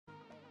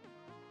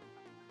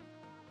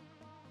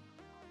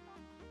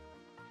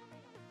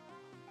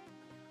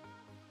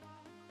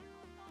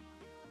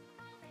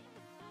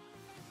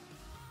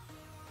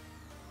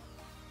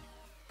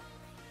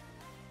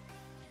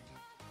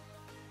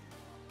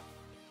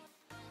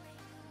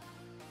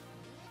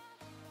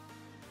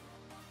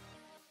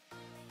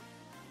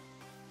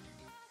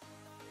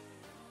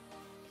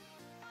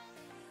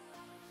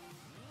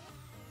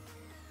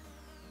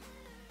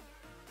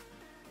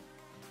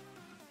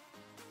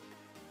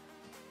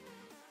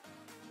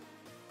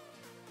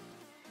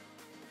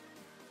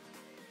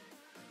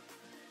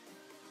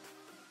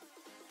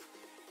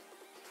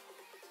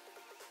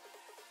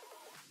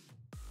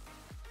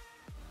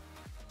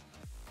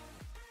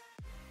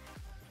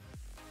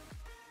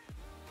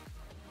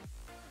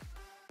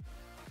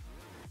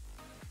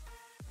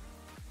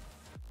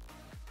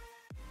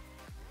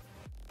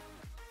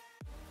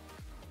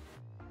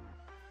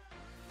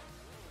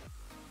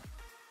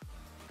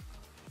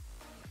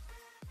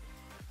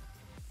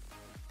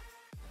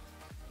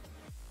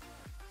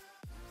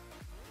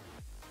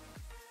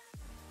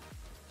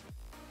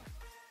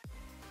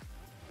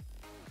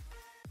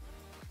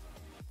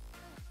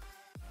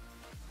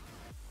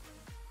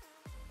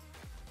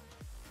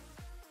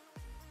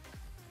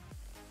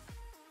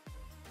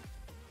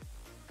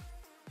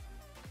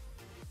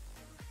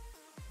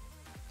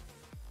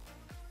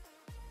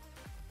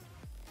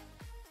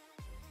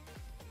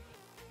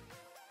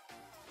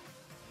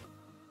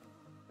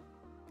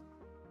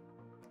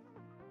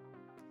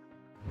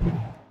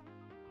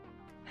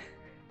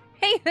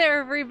Hey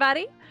there,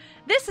 everybody.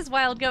 This is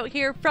Wild Goat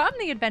here from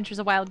The Adventures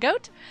of Wild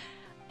Goat,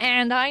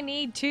 and I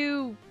need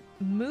to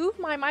move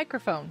my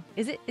microphone.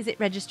 Is it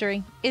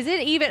registering? Is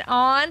it even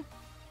on?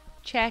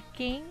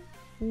 Checking.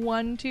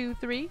 1, 2,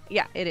 3.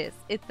 Yeah, it is.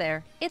 It's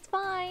there. It's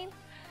fine.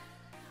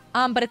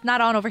 But it's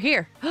not on over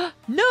here.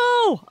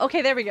 No!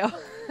 Okay, there we go.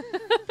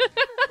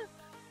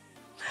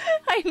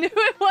 I knew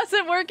it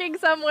wasn't working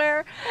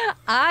somewhere.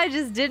 I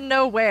just didn't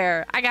know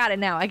where. I got it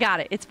now. I got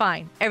it. It's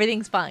fine.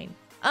 Everything's fine.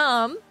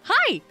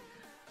 Hi!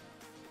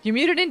 You're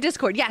muted in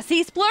Discord. Yeah,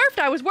 see, Splurfed,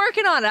 I was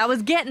working on it. I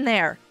was getting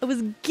there. I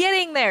was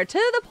getting there.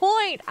 To the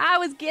point. I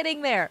was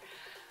getting there.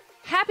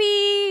 Happy...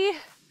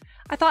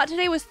 I thought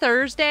today was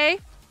Thursday.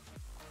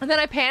 And then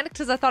I panicked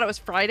because I thought it was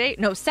Friday.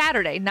 No,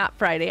 Saturday, not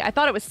Friday. I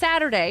thought it was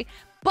Saturday.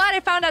 But I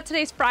found out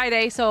today's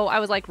Friday, so I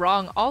was like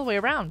wrong all the way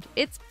around.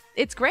 It's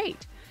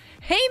great.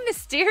 Hey,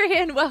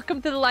 Mysterian,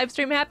 welcome to the live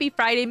stream. Happy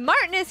Friday.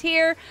 Martin is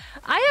here.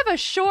 I have a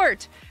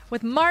short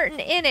with Martin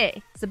in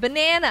it. It's a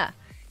banana.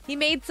 He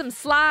made some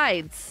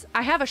slides.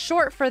 I have a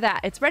short for that.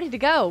 It's ready to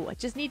go. It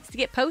just needs to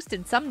get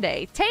posted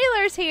someday.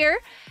 Taylor's here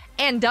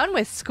and done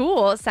with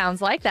school, it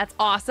sounds like. That's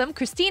awesome.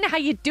 Christina, how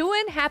you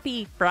doing?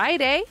 Happy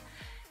Friday.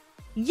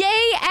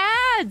 Yay,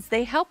 ads!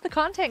 They help the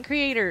content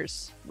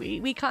creators.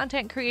 We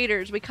content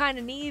creators, we kind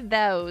of need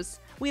those.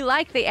 We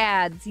like the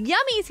ads.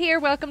 Yummy's here.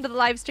 Welcome to the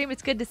live stream.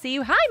 It's good to see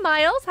you. Hi,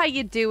 Miles. How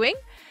you doing?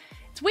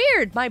 It's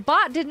weird. My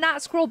bot did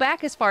not scroll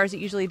back as far as it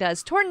usually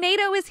does.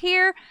 Tornado is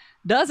here.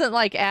 Doesn't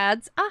like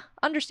ads.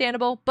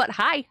 Understandable. But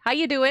hi. How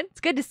you doing? It's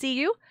good to see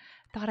you.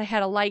 Thought I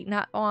had a light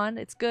not on.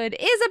 It's good.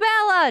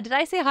 Isabella! Did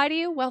I say hi to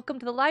you? Welcome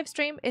to the live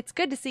stream. It's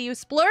good to see you.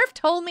 Splurf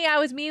told me I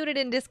was muted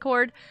in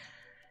Discord.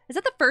 Is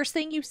that the first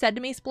thing you said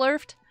to me,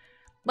 Splurfed?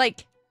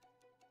 Like,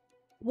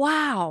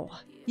 wow.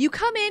 You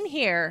come in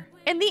here,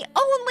 and the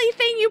only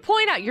thing you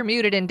point out, you're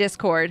muted in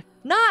Discord.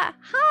 Not,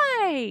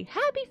 hi,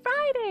 happy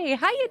Friday,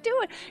 how you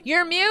doing?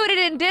 You're muted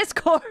in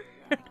Discord.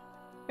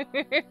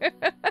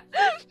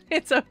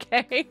 It's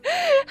okay.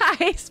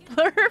 Hi,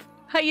 Splurf.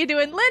 How you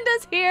doing?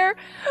 Linda's here.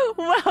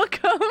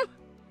 Welcome.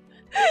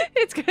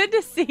 It's good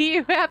to see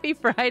you. Happy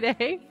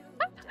Friday.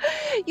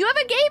 You have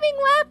a gaming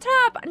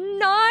laptop.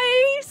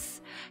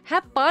 Nice.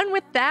 Have fun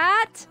with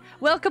that.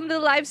 Welcome to the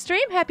live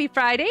stream. Happy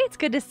Friday. It's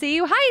good to see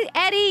you. Hi,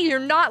 Eddie. You're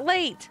not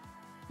late.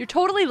 You're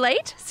totally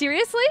late?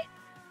 Seriously?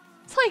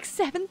 It's like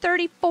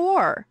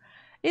 7:34.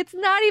 It's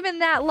not even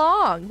that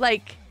long.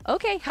 Like,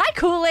 okay. Hi,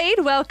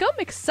 Kool-Aid. Welcome.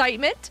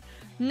 Excitement.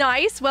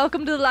 Nice.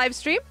 Welcome to the live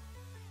stream.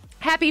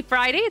 Happy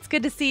Friday. It's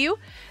good to see you.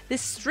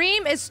 This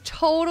stream is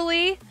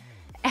totally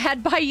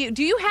ad by you.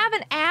 Do you have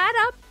an ad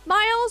up,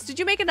 Miles? Did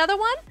you make another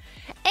one?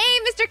 Hey,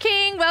 Mr.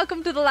 King.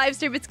 Welcome to the live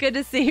stream. It's good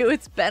to see you.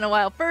 It's been a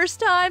while. First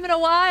time in a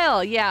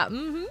while. Yeah,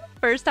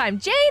 first time.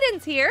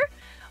 Jaden's here.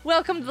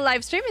 Welcome to the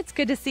live stream. It's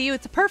good to see you.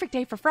 It's a perfect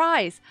day for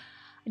fries.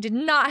 I did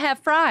not have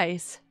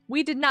fries.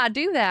 We did not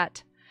do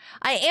that.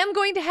 I am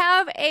going to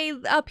have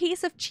a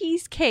piece of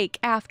cheesecake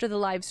after the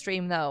live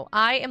stream, though.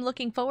 I am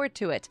looking forward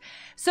to it.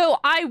 So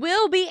I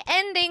will be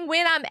ending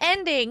when I'm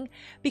ending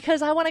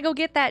because I want to go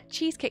get that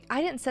cheesecake.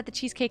 I didn't set the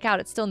cheesecake out.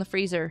 It's still in the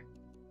freezer.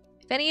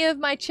 If any of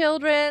my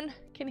children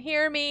can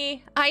hear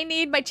me, I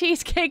need my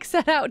cheesecake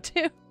set out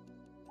too.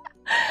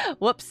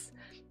 Whoops.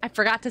 I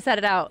forgot to set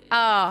it out.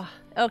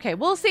 Okay.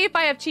 We'll see if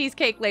I have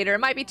cheesecake later. It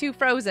might be too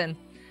frozen.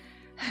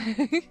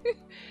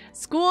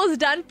 School's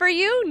done for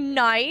you.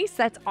 Nice.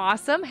 That's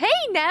awesome. Hey,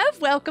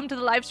 Nev. Welcome to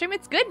the live stream.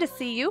 It's good to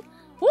see you.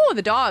 Ooh,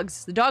 the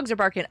dogs. The dogs are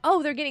barking.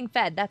 Oh, they're getting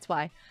fed. That's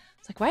why.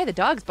 It's like, why are the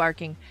dogs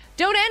barking?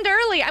 Don't end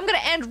early. I'm going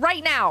to end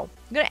right now.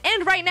 I'm going to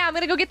end right now. I'm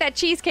going to go get that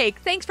cheesecake.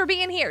 Thanks for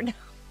being here.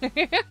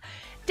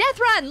 Death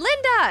run.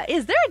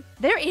 Linda.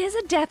 There is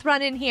a death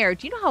run in here.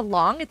 Do you know how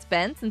long it's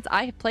been since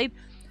I have played?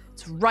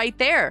 It's right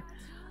there.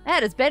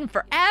 That has been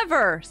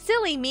forever.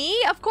 Silly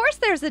me. Of course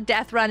there's a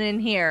death run in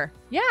here.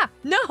 Yeah.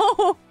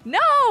 No.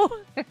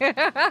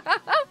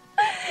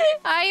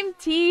 I'm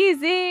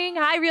teasing.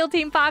 Hi, Real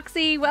Team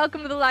Foxy.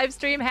 Welcome to the live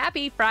stream.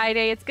 Happy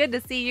Friday. It's good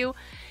to see you.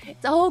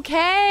 It's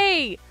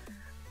okay.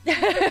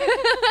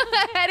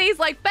 Eddie's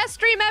like, best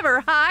stream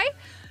ever. Hi.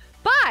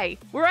 Bye.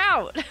 We're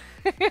out.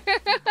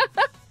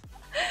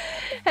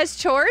 Has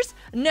chores?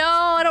 No,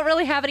 I don't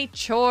really have any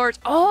chores.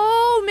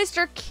 Oh,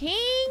 Mr.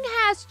 King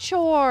has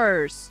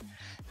chores.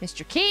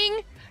 Mr.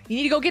 King, you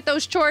need to go get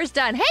those chores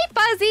done. Hey,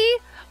 Fuzzy.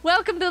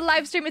 Welcome to the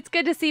live stream. It's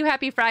good to see you.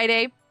 Happy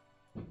Friday.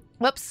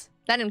 Whoops.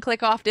 That didn't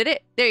click off, did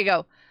it? There you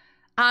go.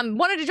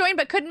 Wanted to join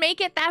but couldn't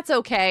make it. That's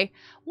okay.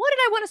 What did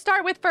I want to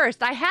start with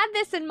first? I had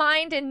this in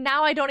mind and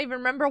now I don't even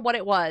remember what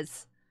it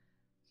was.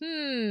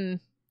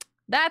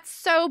 That's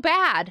so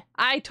bad.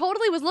 I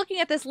totally was looking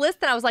at this list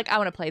and I was like, I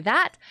want to play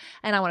that,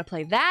 and I want to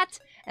play that,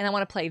 and I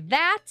want to play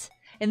that,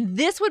 and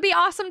this would be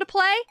awesome to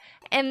play,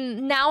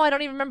 and now I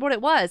don't even remember what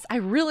it was. I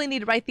really need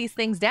to write these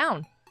things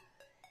down.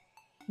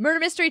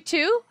 Murder Mystery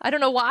 2? I don't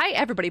know why.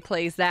 Everybody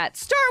plays that.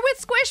 Start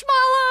with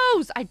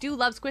Squishmallows! I do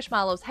love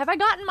Squishmallows. Have I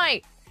gotten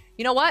my...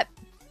 You know what?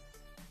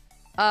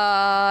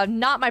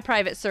 Not my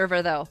private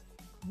server, though.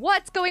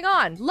 What's going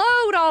on?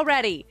 Load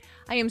already!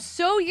 I am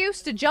so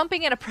used to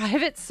jumping in a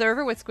private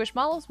server with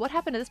Squishmallows. What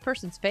happened to this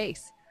person's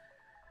face?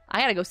 I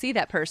gotta go see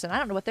that person. I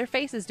don't know what their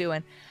face is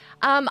doing.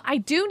 I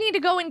do need to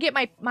go and get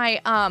my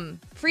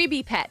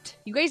freebie pet.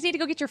 You guys need to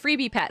go get your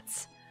freebie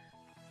pets.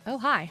 Oh,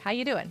 hi. How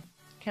you doing?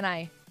 Can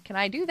I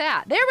do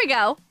that? There we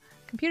go.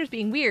 Computer's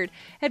being weird.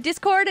 Have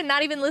Discord and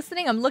not even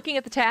listening. I'm looking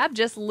at the tab.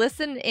 Just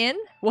listen in.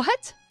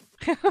 What?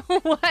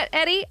 What,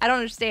 Eddie? I don't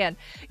understand.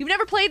 You've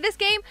never played this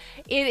game?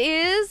 It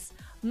is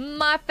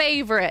my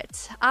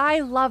favorite. I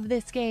love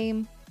this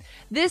game.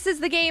 This is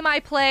the game I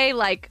play,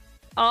 like,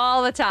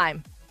 all the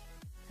time.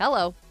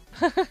 Hello.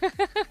 But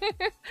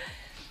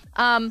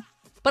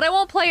I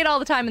won't play it all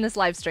the time in this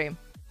live stream.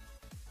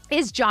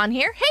 Is John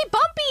here? Hey,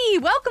 Bumpy!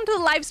 Welcome to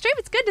the live stream.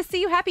 It's good to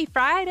see you. Happy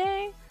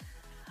Friday.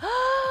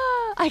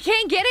 I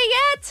can't get it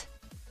yet.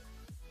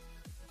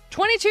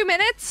 22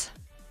 minutes?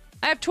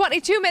 I have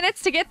 22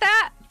 minutes to get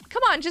that?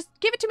 Come on, just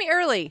give it to me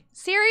early.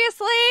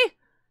 Seriously?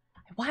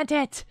 I want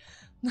it.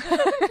 Hey,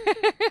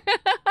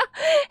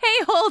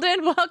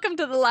 Holden. Welcome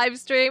to the live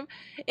stream.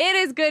 It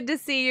is good to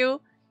see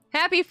you.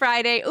 Happy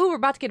Friday. Ooh, we're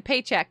about to get a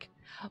paycheck.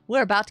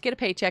 We're about to get a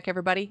paycheck,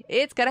 everybody.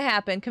 It's gonna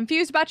happen.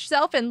 Confused about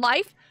yourself in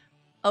life?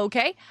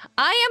 Okay.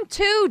 I am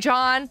too,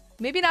 John.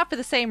 Maybe not for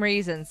the same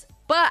reasons,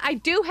 but I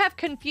do have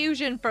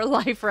confusion for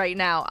life right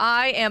now.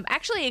 I am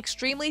actually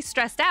extremely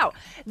stressed out.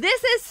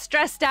 This is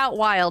stressed out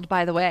wild,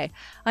 by the way.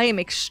 I am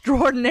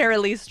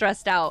extraordinarily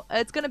stressed out.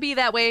 It's gonna be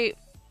that way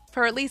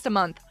for at least a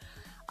month.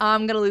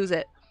 I'm gonna lose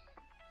it.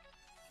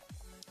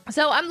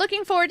 So I'm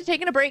looking forward to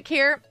taking a break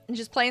here and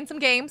just playing some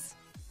games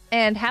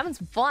and having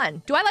some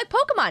fun. Do I like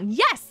Pokemon?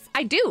 Yes,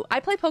 I do.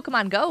 I play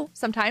Pokemon Go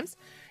sometimes.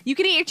 You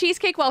can eat your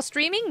cheesecake while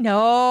streaming?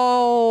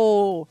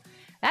 No,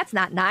 that's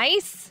not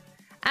nice.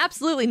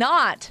 Absolutely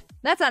not.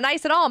 That's not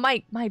nice at all.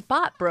 My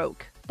bot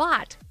broke.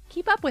 Bot,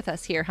 keep up with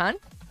us here, hun.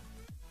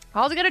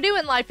 All I gotta do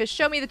in life is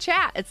show me the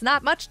chat. It's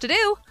not much to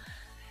do.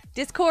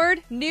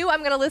 Discord, new,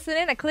 I'm gonna listen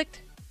in. I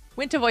clicked,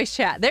 went to voice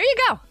chat. There you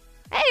go.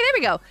 Hey, there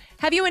we go.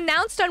 Have you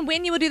announced on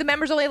when you will do the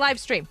members only live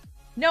stream?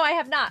 No, I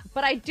have not,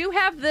 but I do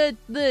have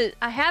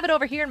I have it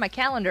over here in my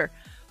calendar.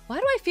 Why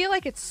do I feel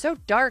like it's so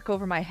dark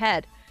over my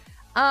head?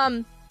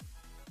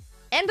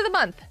 End of the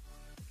month.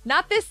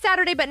 Not this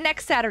Saturday, but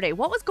next Saturday.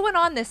 What was going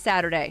on this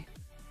Saturday?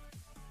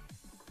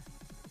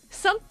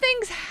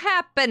 Something's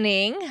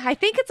happening. I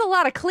think it's a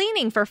lot of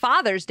cleaning for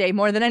Father's Day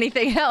more than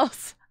anything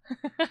else.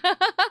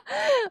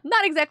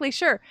 Not exactly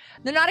sure.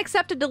 They're not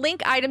accepted to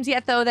link items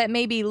yet, though. That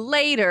may be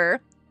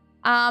later.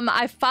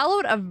 I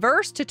followed a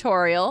verse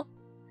tutorial.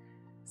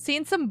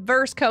 Seen some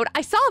verse code.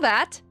 I saw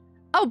that.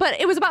 Oh, but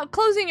it was about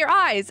closing your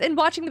eyes and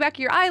watching the back of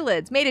your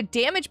eyelids. Made a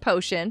damage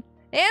potion.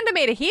 And I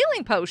made a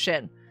healing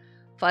potion.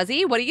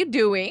 Fuzzy, what are you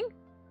doing?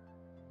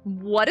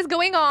 What is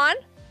going on?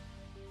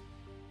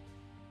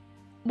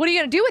 What are you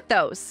going to do with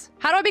those?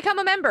 How do I become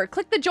a member?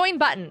 Click the join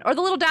button or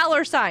the little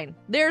dollar sign.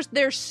 There's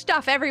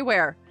stuff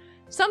everywhere.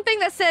 Something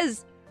that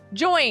says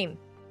join.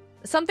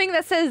 Something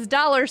that says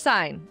dollar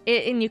sign.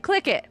 And you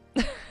click it.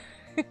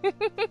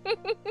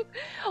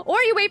 Or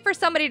you wait for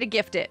somebody to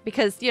gift it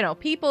because, you know,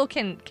 people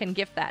can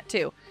gift that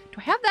too. Do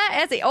I have that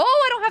as a... Oh,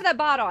 I don't have that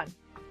bot on.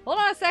 Hold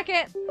on a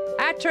second.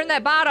 I turned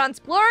that bot on.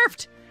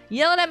 Splurfed.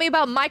 Yelling at me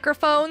about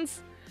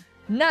microphones.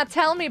 Not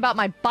telling me about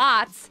my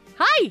bots.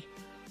 Hi.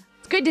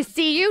 It's good to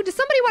see you. Does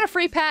somebody want a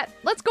free pet?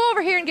 Let's go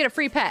over here and get a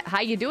free pet.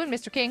 How you doing,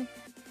 Mr. King?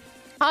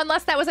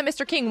 Unless that was a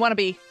Mr. King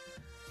wannabe.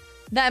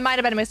 That might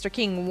have been a Mr.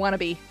 King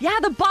wannabe. Yeah,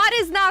 the bot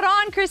is not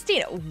on,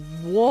 Christina.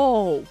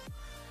 Whoa.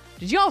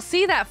 Did y'all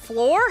see that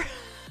floor?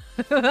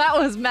 That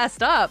was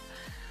messed up.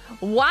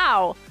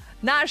 Wow.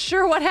 Not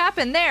sure what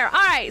happened there.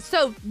 All right,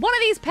 so one of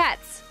these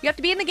pets. You have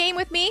to be in the game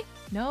with me.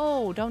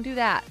 No, don't do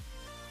that.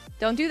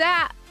 Don't do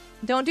that.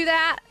 Don't do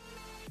that.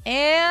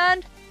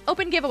 And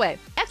open giveaway.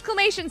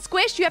 Exclamation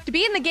squish. You have to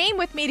be in the game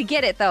with me to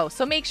get it, though.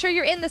 So make sure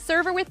you're in the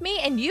server with me,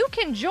 and you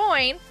can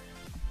join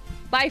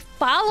by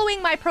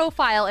following my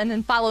profile and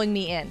then following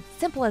me in.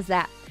 Simple as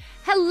that.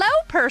 Hello,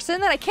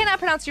 person that I cannot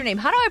pronounce your name.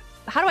 How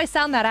do I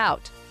sound that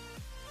out?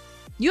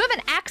 You have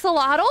an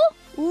axolotl?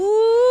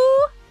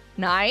 Ooh,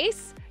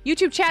 nice.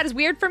 YouTube chat is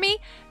weird for me.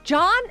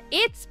 John,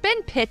 it's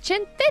been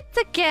pitching fits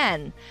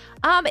again.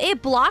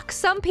 It blocks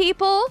some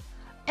people,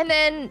 and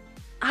then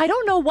I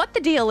don't know what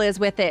the deal is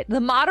with it. The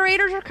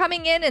moderators are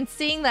coming in and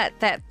seeing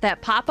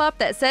that pop-up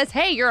that says,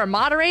 hey, you're a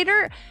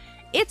moderator.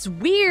 It's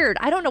weird.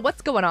 I don't know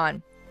what's going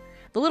on.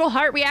 The little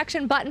heart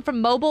reaction button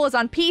from mobile is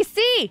on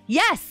PC.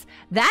 Yes,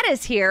 that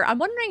is here. I'm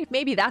wondering if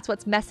maybe that's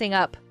what's messing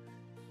up.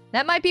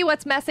 That might be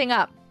what's messing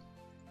up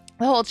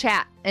the whole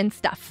chat and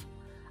stuff.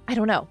 I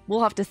don't know.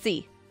 We'll have to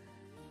see.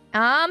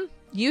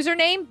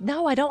 Username?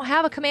 No, I don't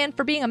have a command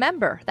for being a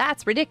member.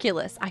 That's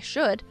ridiculous. I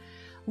should.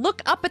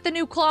 Look up at the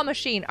new claw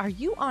machine. Are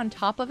you on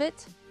top of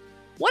it?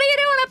 What are you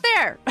doing up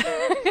there?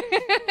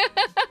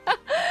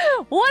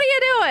 What are you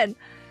doing?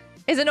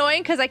 Is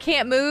annoying because I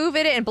can't move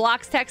it and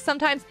blocks text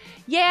sometimes.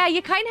 Yeah,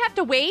 you kind of have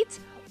to wait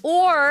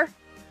or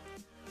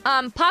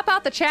pop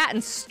out the chat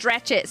and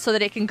stretch it so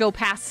that it can go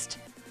past.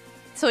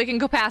 So it can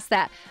go past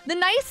that. The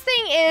nice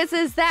thing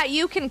is that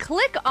you can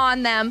click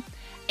on them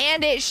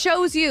And it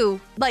shows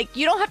you, like,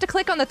 you don't have to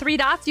click on the 3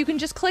 dots. You can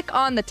just click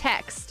on the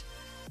text.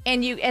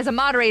 And you, as a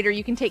moderator,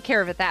 you can take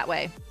care of it that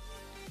way.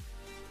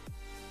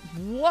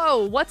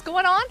 Whoa, what's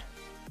going on?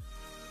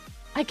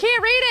 I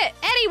can't read it.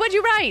 Eddie, what'd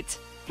you write?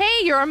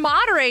 Hey, you're a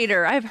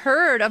moderator. I've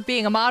heard of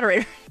being a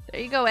moderator.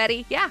 There you go,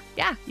 Eddie. Yeah,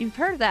 you've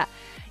heard of that.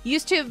 You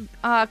used to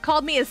have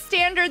called me a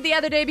standard the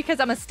other day because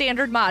I'm a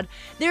standard mod.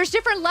 There's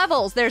different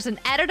levels. There's an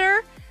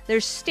editor.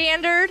 There's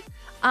standard.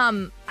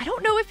 I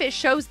don't know if it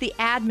shows the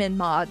admin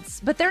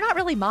mods, but they're not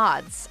really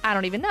mods. I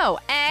don't even know.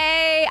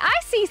 Hey, I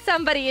see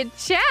somebody in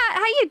chat.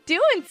 How you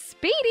doing,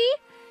 Speedy?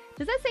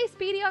 Does that say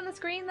Speedy on the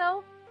screen,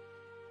 though?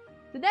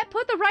 Did that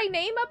put the right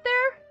name up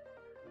there?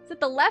 Is it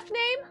the left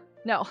name?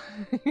 No.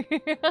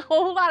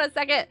 Hold on a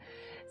second.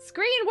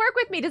 Screen, work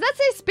with me. Does that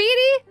say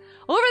Speedy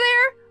over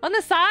there on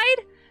the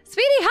side?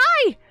 Speedy,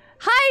 hi!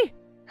 Hi!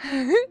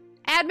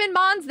 Admin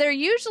mods, they're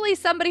usually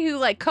somebody who,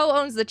 like,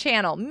 co-owns the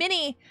channel.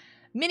 Minnie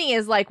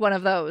is, like, one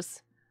of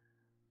those.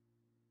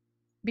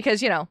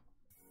 Because, you know,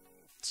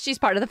 she's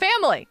part of the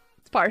family.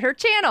 It's part of her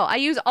channel. I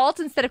use Alt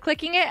instead of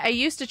clicking it. I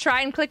used to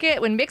try and click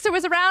it when Mixer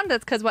was around.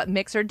 That's because what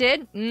Mixer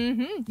did.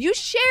 You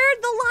shared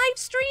the live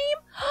stream?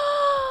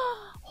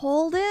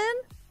 Holden?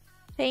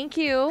 Thank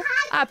you.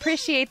 I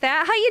appreciate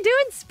that. How you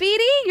doing,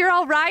 Speedy? You're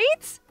all right?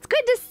 It's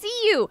good to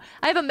see you.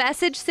 I have a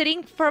message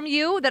sitting from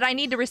you that I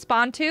need to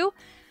respond to.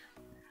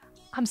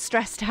 I'm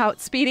stressed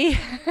out, Speedy.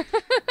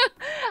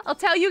 I'll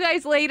tell you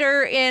guys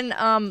later in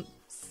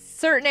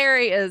certain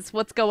areas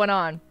what's going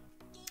on.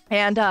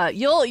 And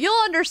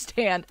you'll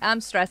understand. I'm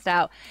stressed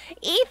out.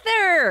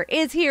 Ether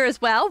is here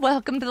as well.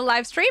 Welcome to the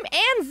live stream.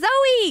 And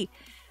Zoe!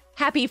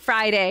 Happy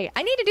Friday.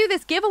 I need to do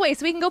this giveaway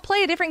so we can go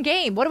play a different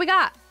game. What do we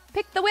got?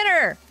 Pick the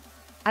winner.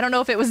 I don't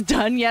know if it was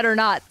done yet or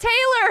not.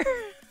 Taylor!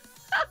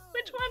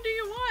 Which one do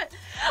you want?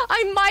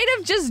 I might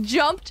have just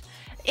jumped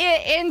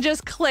and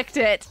just clicked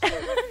it.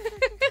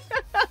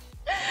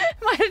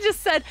 Might have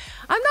just said,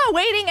 I'm not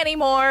waiting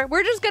anymore.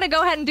 We're just going to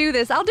go ahead and do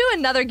this. I'll do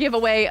another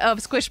giveaway of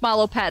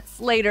Squishmallow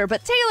pets later.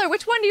 But Taylor,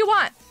 which one do you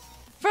want?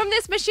 From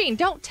this machine.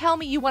 Don't tell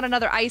me you want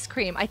another ice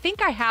cream. I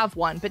think I have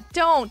one, but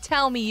don't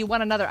tell me you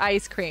want another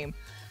ice cream.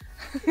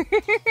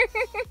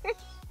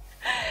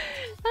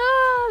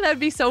 Oh, that'd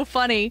be so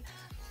funny.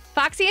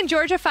 Foxy and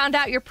Georgia found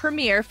out your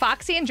premiere.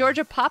 Foxy and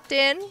Georgia popped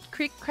in.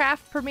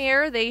 Creekcraft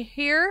premiere. They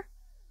here.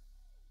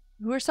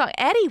 Who are song?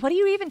 Eddie, what are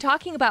you even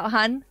talking about,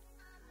 hun?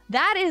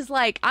 That is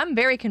like, I'm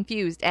very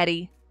confused,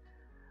 Eddie.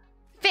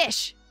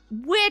 Fish.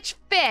 Which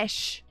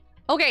fish?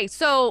 Okay,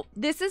 so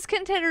this is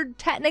considered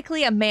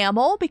technically a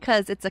mammal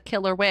because it's a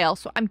killer whale.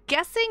 So I'm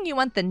guessing you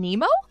want the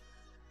Nemo?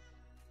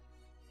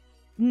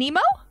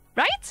 Nemo?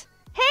 Right?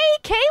 Hey,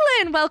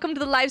 Kaylin! Welcome to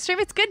the live stream.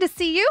 It's good to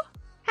see you.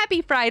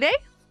 Happy Friday.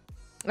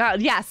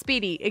 Yeah,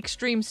 Speedy.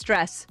 Extreme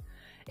stress.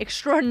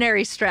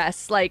 Extraordinary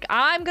stress. Like,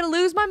 I'm gonna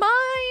lose my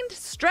mind.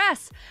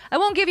 Stress. I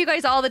won't give you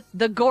guys all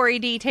the gory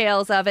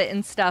details of it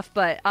and stuff,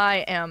 but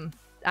I'm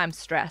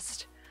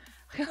stressed.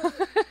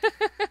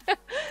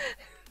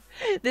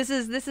 This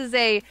is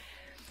a...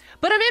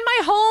 But I'm in my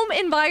home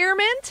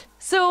environment,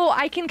 so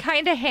I can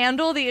kind of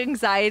handle the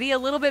anxiety a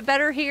little bit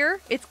better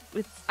here.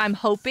 I'm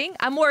hoping.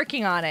 I'm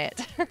working on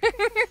it.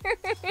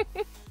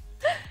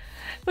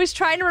 I was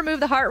trying to remove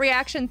the heart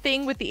reaction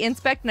thing with the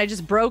inspect, and I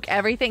just broke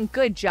everything.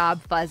 Good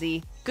job,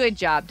 Fuzzy. Good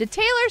job. Did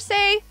Taylor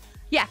say?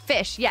 Yeah,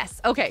 fish. Yes.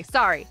 Okay,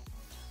 sorry.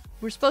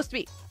 We're supposed to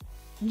be...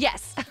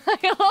 Yes.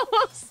 I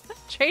almost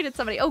traded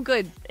somebody. Oh,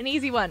 good. An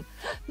easy one.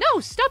 No,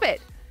 stop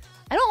it.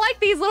 I don't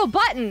like these little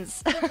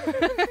buttons.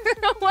 I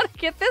don't want to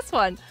get this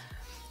one.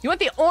 You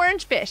want the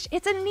orange fish.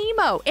 It's a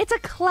Nemo. It's a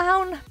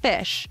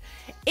clownfish.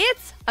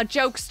 It's a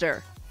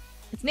jokester.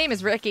 Its name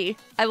is Ricky.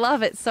 I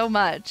love it so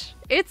much.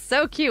 It's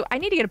so cute. I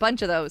need to get a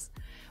bunch of those.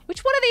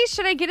 Which one of these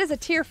should I get as a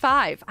tier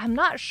 5? I'm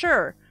not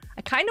sure.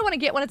 I kind of want to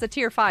get one as a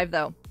tier 5,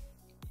 though.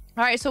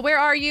 All right, so where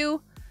are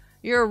you?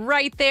 You're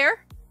right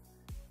there.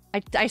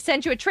 I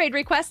sent you a trade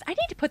request. I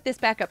need to put this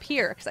back up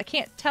here because I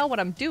can't tell what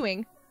I'm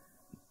doing.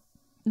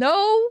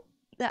 No.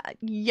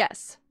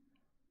 Yes.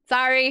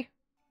 Sorry.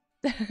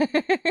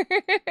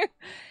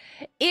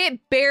 It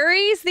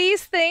buries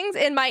these things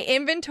in my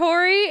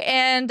inventory,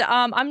 and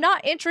I'm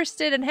not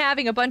interested in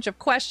having a bunch of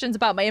questions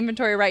about my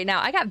inventory right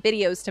now. I got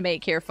videos to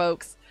make here,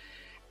 folks.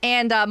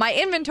 And my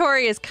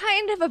inventory is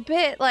kind of a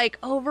bit, like,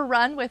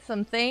 overrun with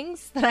some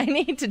things that I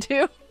need to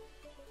do.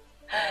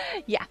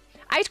 Yeah.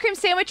 Ice cream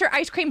sandwich or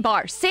ice cream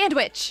bar?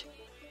 Sandwich.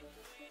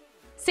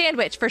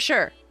 Sandwich, for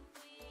sure.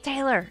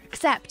 Taylor,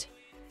 accept.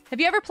 Have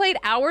you ever played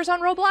Hours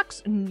on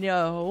Roblox?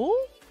 No.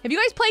 Have you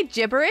guys played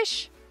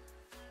Gibberish?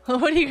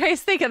 What do you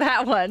guys think of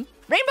that one?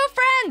 Rainbow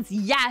Friends!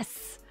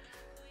 Yes!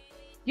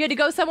 You had to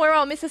go somewhere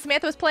while Mrs.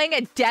 Samantha was playing?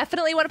 I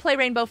definitely want to play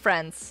Rainbow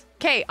Friends.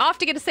 Okay, off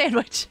to get a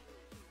sandwich.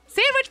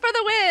 Sandwich for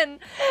the win!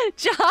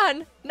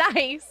 John,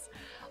 nice.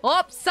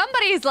 Oh,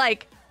 somebody's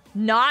like,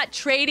 not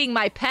trading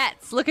my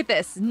pets. Look at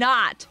this.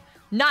 Not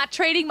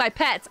trading my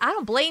pets. I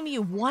don't blame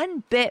you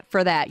one bit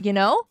for that, you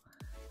know?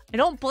 I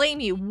don't blame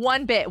you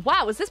one bit.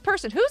 Wow, is this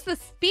person? Who's the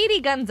Speedy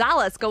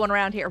Gonzalez going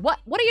around here? What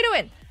are you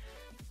doing?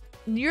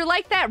 You're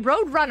like that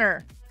Road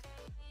Runner.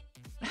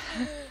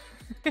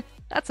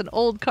 That's an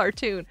old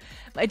cartoon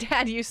my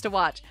dad used to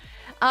watch.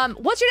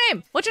 What's your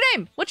name? What's your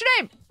name? What's your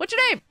name? What's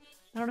your name?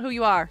 I don't know who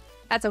you are.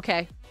 That's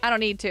okay. I don't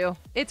need to.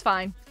 It's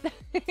fine.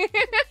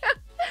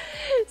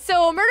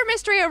 So, murder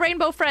mystery or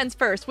rainbow friends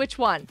first? Which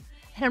one?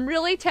 And I'm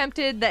really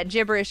tempted that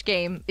gibberish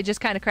game. It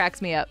just kind of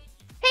cracks me up.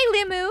 Hey,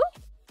 Limu.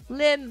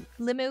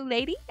 Limu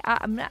lady?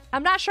 I'm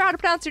not sure how to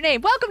pronounce your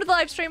name. Welcome to the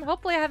live stream.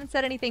 Hopefully I haven't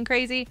said anything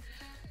crazy.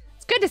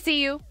 It's good to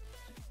see you.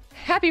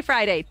 Happy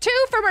Friday. 2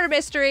 for murder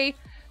mystery.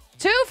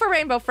 2 for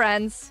rainbow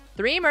friends.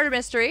 3 murder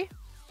mystery.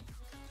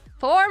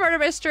 4 murder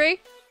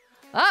mystery.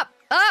 Up.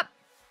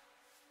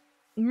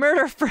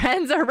 Murder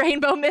friends or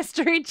rainbow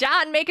mystery.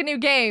 John, make a new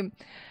game.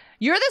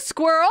 You're the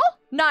squirrel?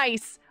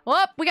 Nice.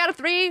 Oh, we got a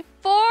 3,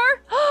 4.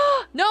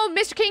 No,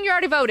 Mr. King, you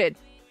already voted.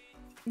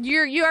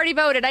 You already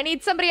voted. I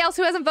need somebody else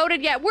who hasn't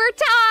voted yet. We're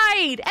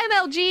tied.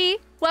 MLG,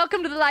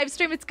 welcome to the live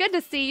stream. It's good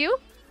to see you.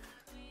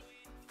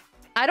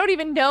 I don't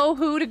even know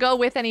who to go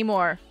with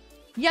anymore.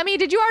 Yummy,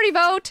 did you already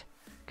vote?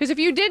 Because if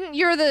you didn't,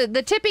 you're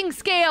the tipping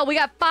scale. We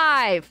got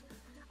 5.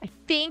 I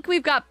think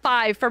we've got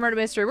 5 for murder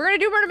mystery. We're going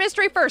to do murder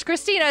mystery first.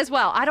 Christina as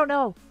well. I don't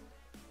know.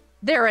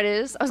 There it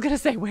is. I was going to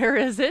say, where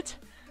is it?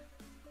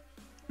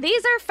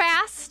 These are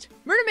fast.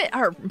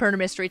 Murder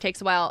mystery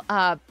takes a while.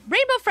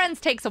 Rainbow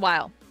Friends takes a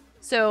while.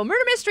 So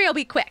murder mystery will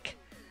be quick.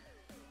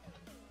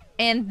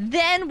 And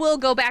then we'll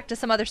go back to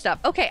some other stuff.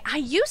 Okay, I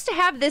used to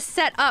have this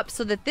set up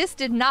so that this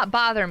did not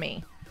bother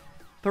me.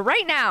 But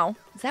right now,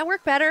 does that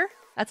work better?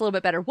 That's a little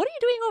bit better. What are you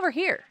doing over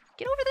here?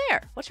 Get over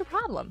there. What's your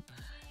problem?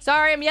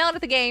 Sorry, I'm yelling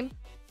at the game.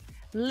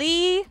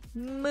 Lee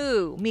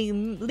Moo.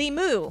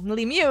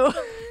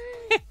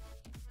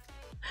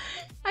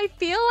 I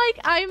feel like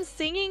I'm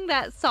singing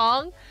that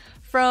song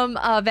from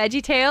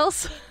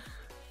VeggieTales.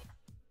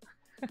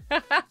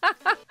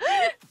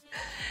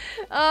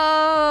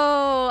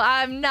 Oh,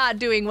 I'm not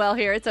doing well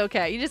here. It's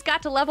okay. You just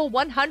got to level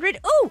 100.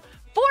 Ooh,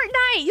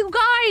 Fortnite, you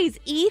guys.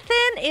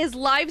 Ethan is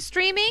live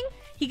streaming.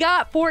 He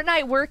got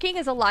Fortnite working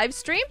as a live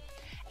stream.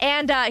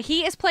 And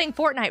he is playing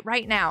Fortnite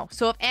right now.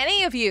 So if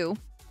any of you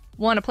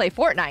want to play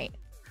Fortnite,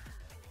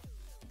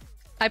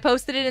 I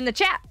posted it in the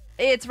chat.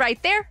 It's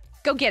right there.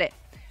 Go get it.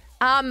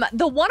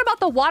 The one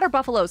about the water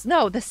buffaloes.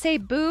 No, the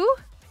Cebu.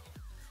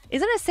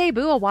 Isn't a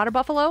Cebu a water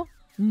buffalo?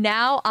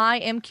 Now I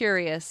am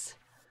curious.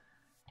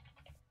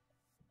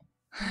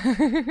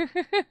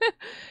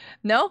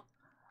 No?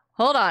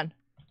 Hold on.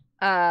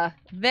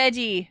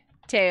 Veggie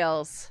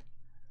Tales.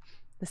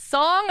 The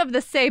Song of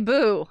the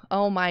Cebu.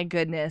 Oh my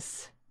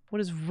goodness. What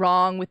is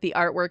wrong with the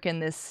artwork in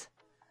this?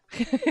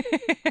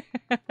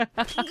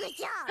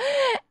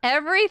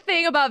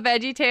 Everything about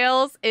Veggie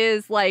Tales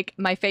is like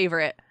my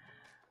favorite.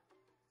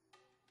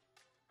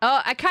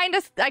 Oh, I kind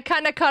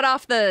of cut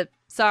off the,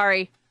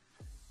 sorry.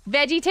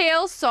 Veggie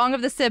Tales, Song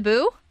of the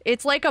Cebu.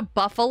 It's like a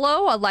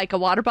buffalo, like a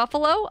water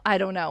buffalo. I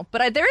don't know,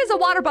 but there is a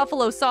water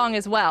buffalo song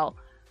as well.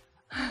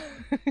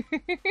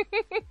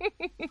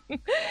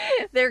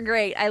 They're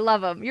great. I love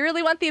them. You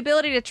really want the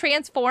ability to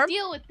transform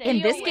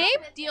in this game?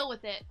 Deal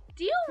with it.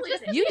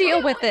 You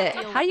deal with it.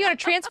 How are you gonna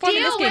transform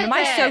in this game? Am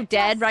I so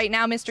dead right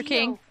now, Mr.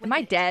 King? Am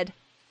I dead?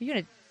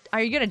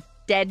 Are you gonna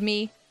dead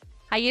me?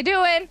 How you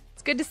doing?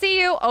 It's good to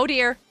see you. Oh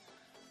dear.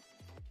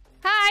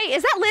 Hi,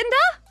 is that Linda?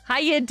 How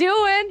you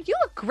doing? You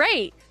look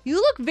great. You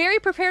look very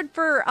prepared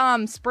for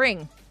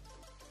spring.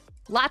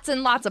 Lots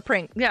and lots of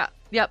spring. Yeah,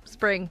 yep,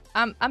 spring.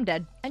 I'm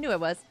dead. I knew I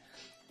was.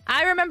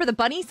 I remember the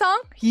bunny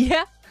song.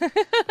 Yeah.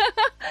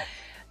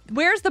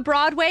 Where's the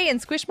Broadway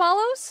and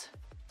Squishmallows?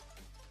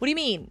 What do you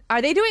mean?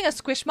 Are they doing a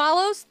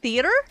Squishmallows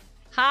theater?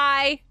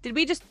 Hi. Did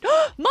we just...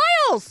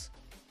 Miles!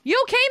 You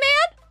okay,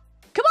 man?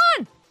 Come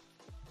on!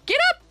 Get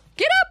up!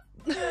 Get up!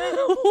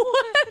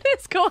 What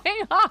is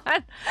going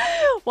on?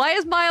 Why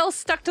is Miles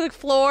stuck to the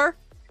floor?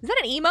 Is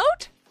that an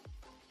emote?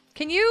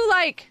 Can you,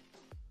 like,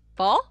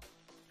 fall?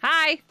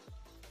 Hi.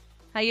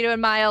 How you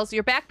doing, Miles?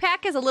 Your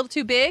backpack is a little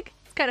too big.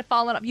 It's kind of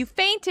falling up. You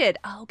fainted.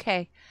 Oh,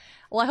 okay.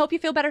 Well, I hope you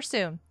feel better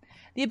soon.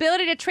 The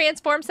ability to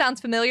transform sounds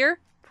familiar.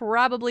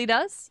 Probably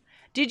does.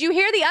 Did you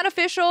hear the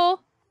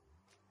unofficial?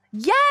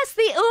 Yes,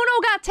 the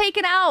Uno got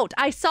taken out.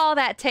 I saw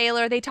that,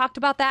 Taylor. They talked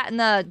about that in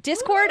the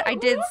Discord. I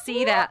did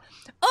see that.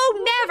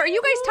 Oh, never. Are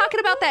you guys talking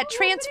about that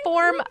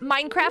Transform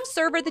Minecraft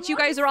server that you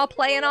guys are all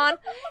playing on?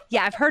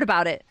 Yeah, I've heard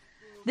about it.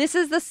 This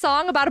is the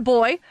song about a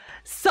boy.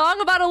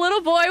 Song about a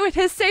little boy with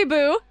his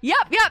Cebu.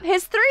 Yep,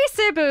 his 3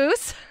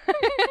 Cebus. And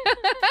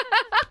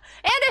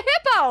a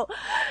hippo.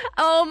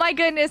 Oh my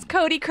goodness,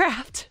 Cody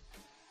Craft.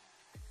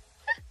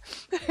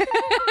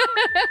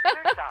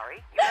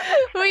 Sorry.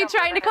 Who are you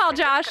trying to call,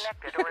 Josh?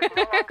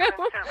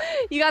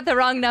 You got the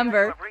wrong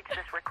number.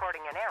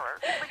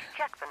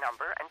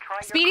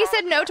 Speedy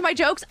said no to my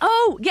jokes.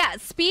 Oh, yeah,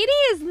 Speedy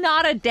is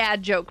not a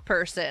dad joke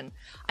person.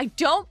 I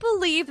don't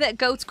believe that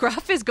Goat's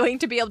Gruff is going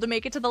to be able to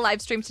make it to the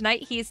live stream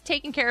tonight. He's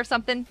taking care of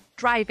something,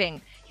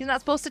 driving. He's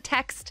not supposed to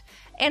text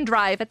and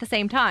drive at the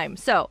same time.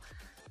 So,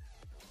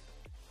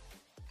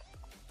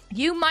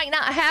 you might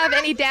not have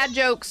any dad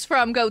jokes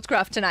from Goat's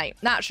Gruff tonight.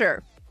 Not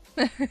sure.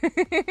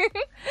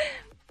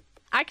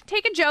 I can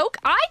take a joke.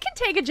 I can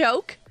take a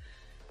joke.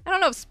 I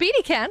don't know if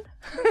Speedy can.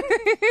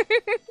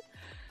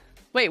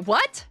 Wait,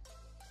 what?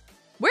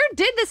 Where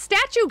did the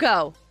statue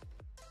go?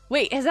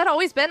 Wait, has that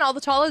always been all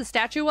the taller the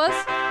statue was?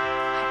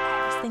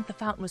 I always think the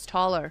fountain was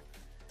taller.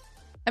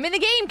 I'm in the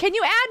game. Can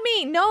you add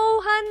me?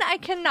 No, hun, I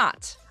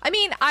cannot. I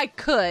mean, I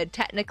could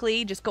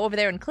technically just go over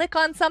there and click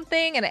on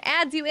something and it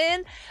adds you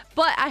in,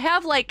 but I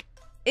have like,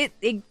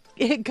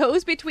 it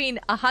goes between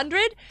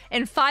 100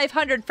 and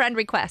 500 friend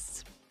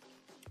requests.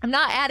 I'm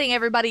not adding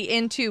everybody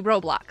into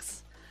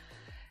Roblox.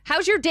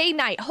 How's your day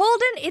night?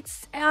 Holden,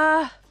 it's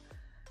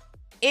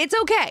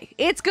okay.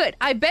 It's good.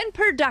 I've been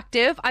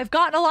productive. I've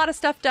gotten a lot of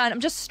stuff done.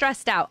 I'm just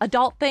stressed out.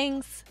 Adult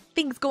things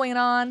going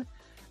on.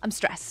 I'm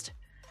stressed.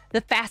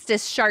 The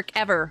fastest shark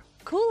ever.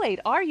 Kool-Aid,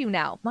 are you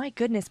now? My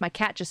goodness, my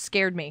cat just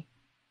scared me.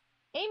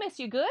 Amos,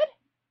 you good?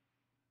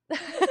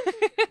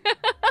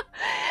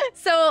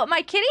 So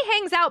my kitty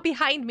hangs out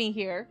behind me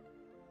here.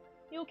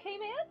 You okay,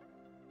 man?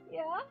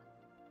 Yeah?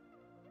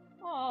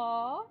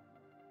 Aww.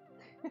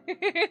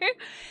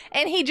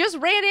 And he just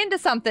ran into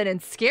something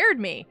and scared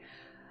me.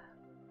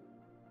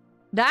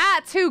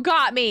 That's who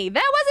got me.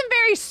 That wasn't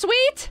very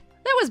sweet.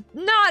 That was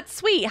not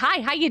sweet.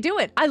 Hi, how you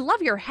doing? I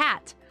love your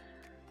hat.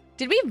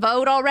 Did we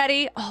vote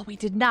already? Oh, we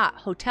did not.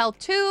 Hotel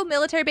 2,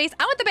 military base.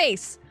 I want the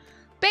base.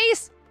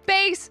 Base,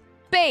 base,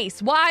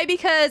 base. Why?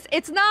 Because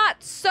it's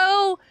not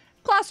so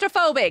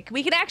claustrophobic.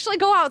 We can actually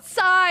go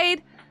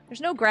outside.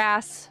 There's no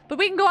grass, but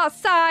we can go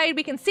outside.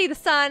 We can see the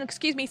sun.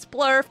 Excuse me,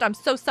 splurfed. I'm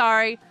so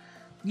sorry.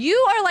 You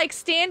are like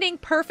standing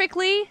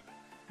perfectly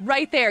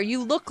right there.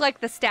 You look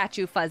like the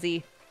statue,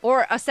 Fuzzy.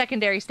 Or a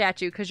secondary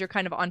statue because you're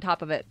kind of on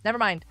top of it. Never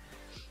mind.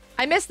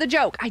 I missed the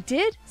joke. I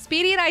did?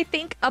 Speedy and I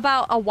think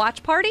about a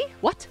watch party?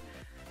 What?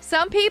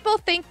 Some people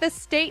think the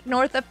state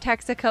north of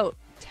Texaco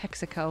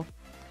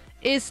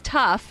is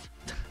tough.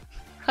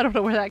 I don't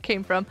know where that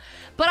came from.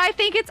 But I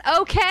think it's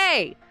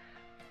okay.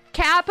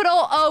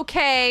 Capital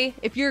okay.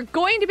 If you're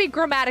going to be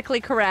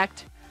grammatically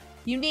correct,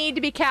 you need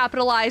to be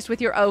capitalized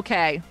with your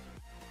okay.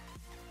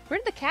 Where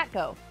did the cat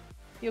go?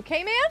 You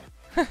okay,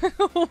 man?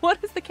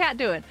 What is the cat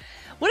doing?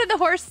 What did the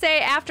horse say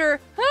after...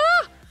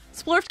 Ah!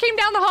 Splurf came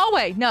down the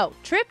hallway. No,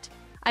 tripped.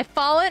 I've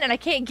fallen and I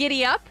can't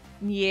giddy up.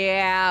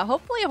 Yeah,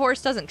 hopefully a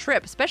horse doesn't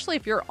trip, especially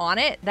if you're on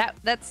it.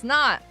 That's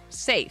not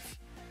safe.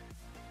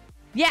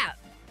 Yeah,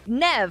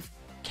 Nev,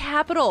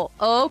 capital,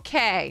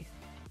 okay.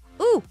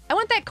 Ooh, I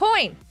want that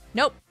coin.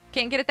 Nope,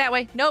 can't get it that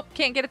way. Nope,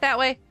 can't get it that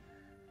way.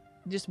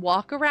 Just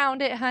walk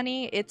around it,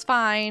 honey. It's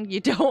fine. You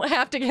don't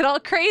have to get all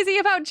crazy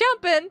about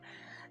jumping.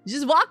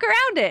 Just walk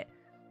around it.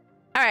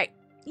 All right.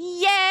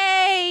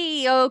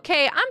 Yay!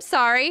 Okay, I'm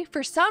sorry.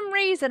 For some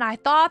reason, I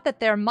thought that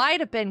there might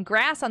have been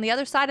grass on the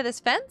other side of this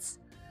fence.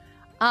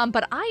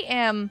 But I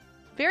am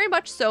very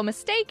much so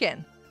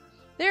mistaken.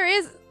 There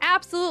is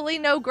absolutely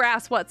no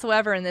grass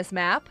whatsoever in this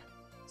map.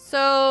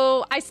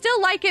 So I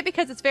still like it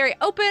because it's very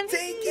open.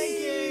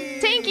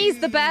 Tanky! Tanky's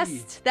the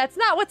best. That's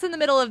not what's in the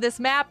middle of this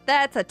map.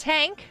 That's a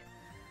tank.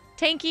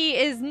 Tanky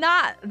is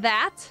not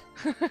that.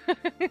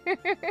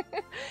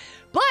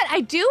 But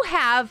I do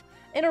have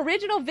an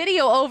original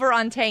video over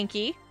on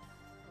Tanky.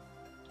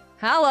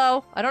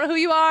 Hello. I don't know who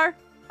you are.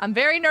 I'm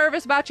very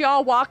nervous about you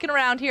all walking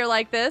around here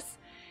like this.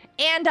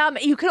 And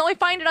you can only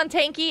find it on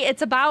Tanky.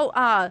 It's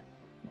about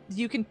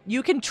you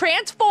can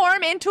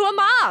transform into a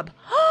mob.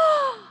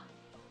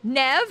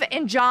 Nev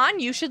and John,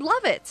 you should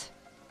love it.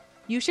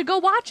 You should go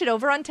watch it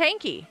over on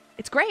Tanky.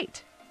 It's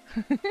great.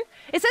 It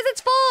says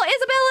it's full.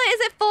 Isabella,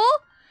 is it full?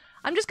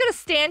 I'm just gonna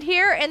stand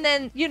here and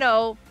then, you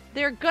know,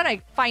 they're gonna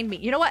find me.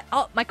 You know what?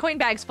 Oh, my coin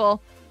bag's full.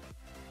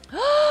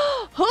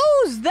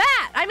 Who's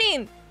that? I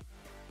mean,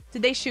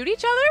 did they shoot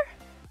each other?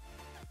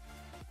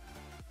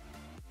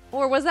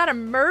 Or was that a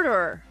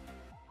murderer?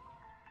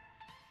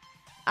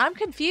 I'm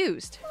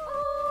confused.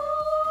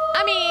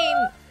 I mean,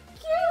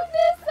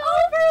 cuteness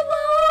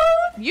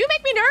overload. You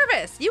make me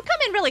nervous. You come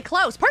in really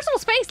close. Personal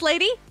space,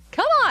 lady.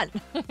 Come on.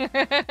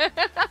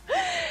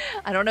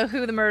 I don't know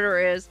who the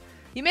murderer is.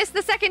 You missed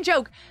the second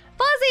joke.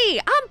 Fuzzy,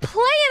 I'm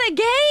playing a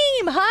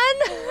game, hun.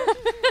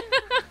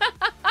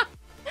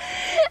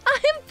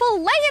 I'm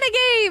playing a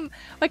game.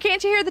 Why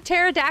can't you hear the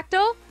pterodactyl?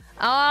 Oh,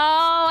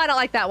 I don't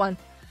like that one.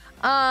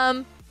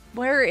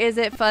 Where is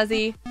it,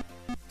 Fuzzy?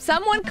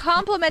 Someone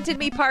complimented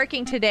me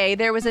parking today.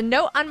 There was a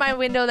note on my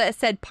window that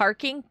said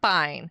parking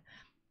fine.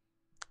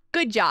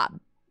 Good job.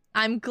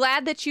 I'm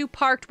glad that you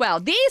parked well.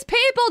 These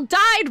people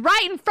died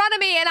right in front of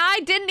me and I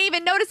didn't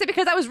even notice it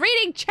because I was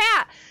reading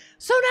chat.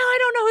 So now I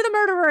don't know who the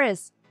murderer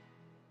is.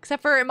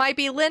 Except for it might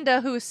be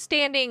Linda who's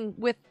standing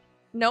with...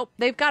 Nope,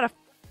 they've got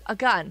a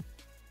gun.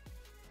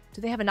 Do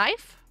they have a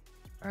knife?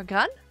 Or a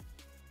gun?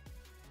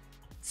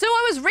 So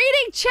I was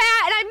reading chat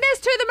and I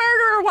missed who the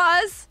murderer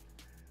was.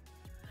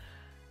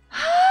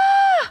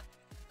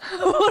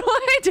 What do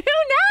I do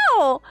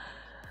now?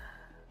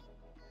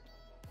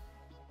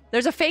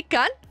 There's a fake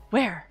gun?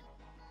 Where?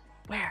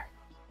 Where?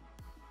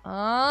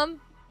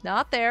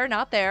 Not there,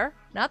 not there,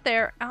 not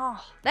there.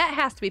 Oh, that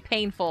has to be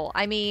painful.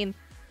 I mean,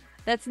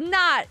 it's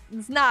not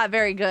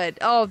very good.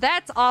 Oh,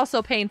 that's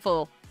also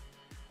painful.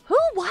 Who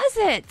was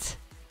it?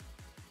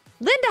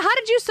 Linda, how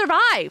did you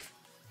survive?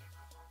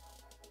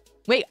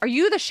 Wait, are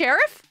you the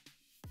sheriff?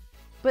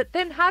 But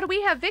then how do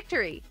we have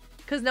victory?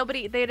 Because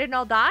they didn't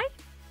all die?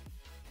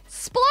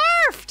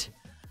 Splurfed!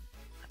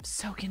 I'm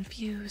so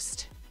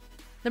confused.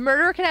 The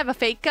murderer can have a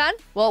fake gun?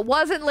 Well, it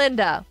wasn't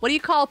Linda. What do you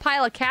call a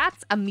pile of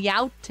cats? A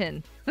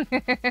meowton.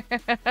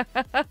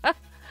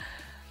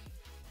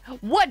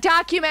 What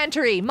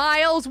documentary?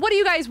 Miles, what are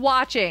you guys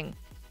watching?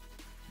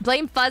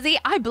 Blame Fuzzy?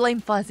 I blame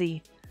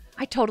Fuzzy.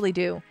 I totally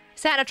do.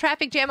 Sat in a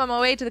traffic jam on my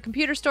way to the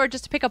computer store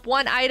just to pick up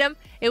one item.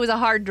 It was a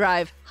hard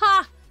drive.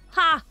 Ha!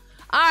 Ha!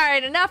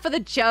 Alright, enough of the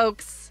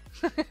jokes.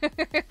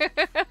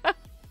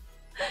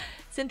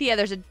 Cynthia,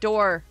 there's a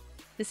door.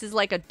 This is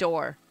like a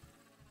door.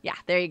 Yeah,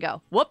 there you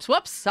go. Whoops,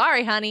 whoops.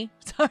 Sorry, honey.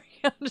 Sorry,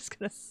 I'm just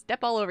gonna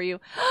step all over you.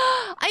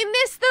 I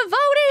missed the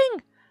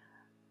voting!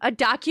 A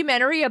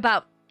documentary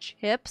about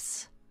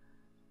chips?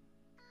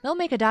 They'll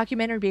make a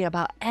documentary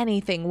about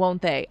anything,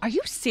 won't they? Are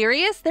you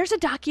serious? There's a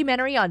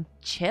documentary on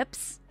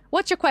chips?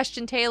 What's your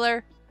question,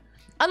 Taylor?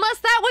 Unless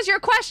that was your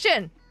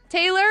question.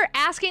 Taylor,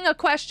 asking a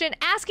question,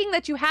 asking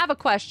that you have a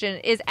question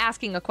is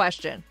asking a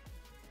question.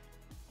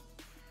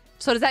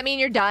 So does that mean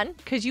you're done?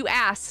 Because you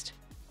asked,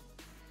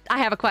 I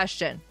have a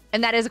question.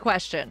 And that is a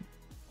question.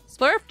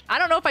 Splurfed, I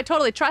don't know if I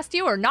totally trust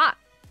you or not.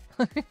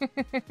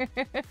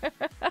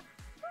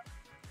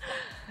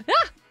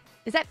 Ah!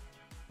 Is that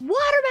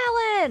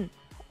watermelon?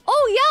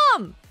 Oh,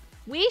 yum!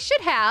 We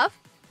should have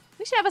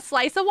a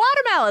slice of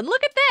watermelon.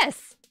 Look at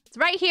this. It's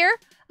right here.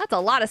 That's a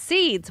lot of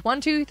seeds.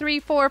 1, 2, 3,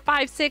 4,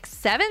 5, 6,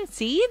 7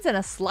 seeds in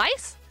a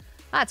slice?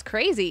 That's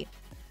crazy.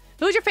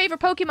 Who's your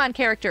favorite Pokemon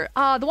character?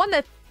 The one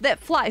that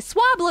flies.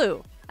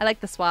 Swablu. I like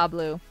the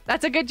Swablu.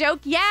 That's a good joke.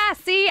 Yeah,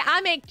 see,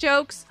 I make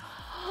jokes.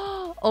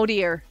 Oh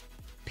dear.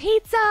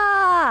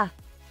 Pizza!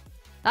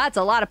 That's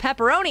a lot of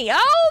pepperoni.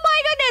 Oh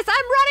my goodness,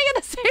 I'm running in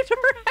the same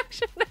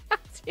direction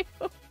as you.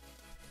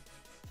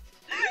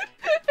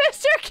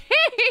 Mr.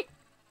 King!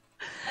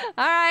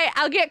 Alright,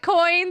 I'll get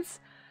coins.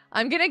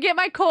 I'm gonna get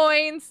my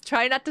coins.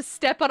 Try not to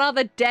step on all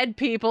the dead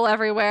people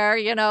everywhere,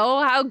 you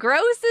know? How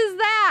gross is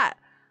that?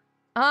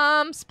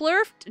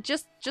 Splurfed,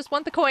 just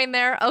want the coin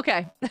there.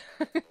 Okay.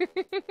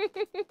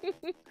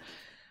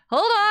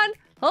 Hold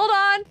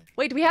on.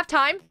 Wait, do we have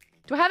time?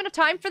 Do I have enough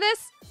time for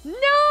this?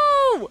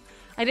 No!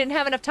 I didn't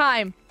have enough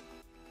time.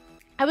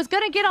 I was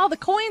gonna get all the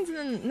coins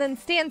and then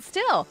stand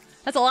still.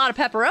 That's a lot of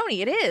pepperoni.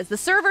 It is. The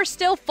server's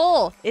still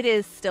full. It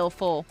is still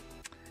full.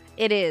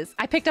 It is.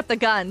 I picked up the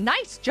gun.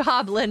 Nice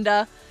job,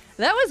 Linda.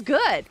 That was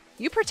good.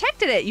 You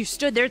protected it. You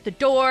stood there at the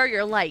door.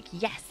 You're like,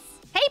 yes.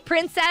 Hey,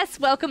 Princess.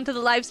 Welcome to the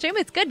live stream.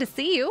 It's good to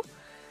see you.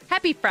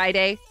 Happy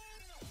Friday.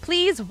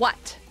 Please,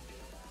 what?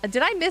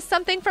 Did I miss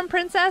something from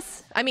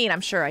Princess? I mean,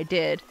 I'm sure I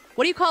did.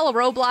 What do you call a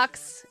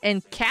Roblox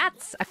and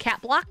cats? A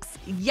cat blocks?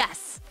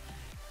 Yes.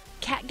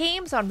 Cat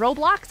games on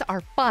Roblox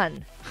are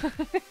fun.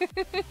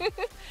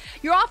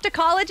 You're off to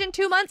college in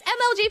 2 months.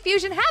 MLG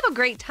Fusion, have a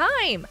great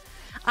time.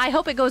 I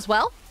hope it goes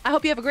well. I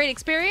hope you have a great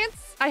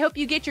experience. I hope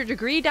you get your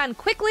degree done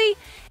quickly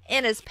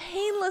and as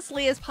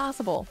painlessly as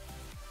possible.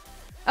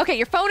 Okay,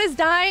 your phone is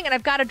dying and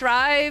I've got to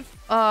drive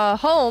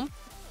home.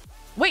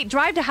 Wait,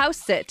 drive to house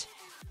sit.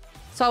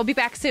 So I'll be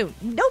back soon.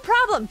 No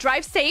problem.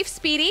 Drive safe,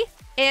 Speedy.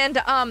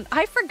 And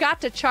I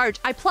forgot to charge.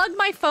 I plugged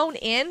my phone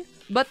in,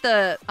 but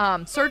the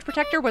surge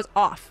protector was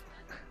off.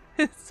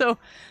 So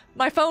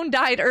my phone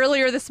died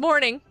earlier this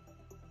morning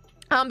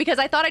because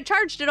I thought I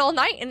charged it all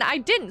night and I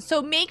didn't.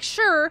 So make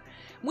sure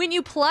when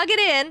you plug it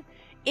in,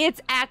 it's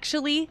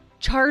actually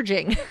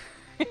charging.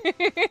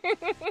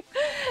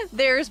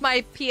 There's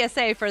my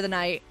PSA for the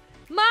night.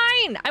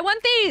 Mine! I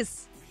want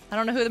these! I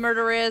don't know who the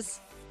murderer is.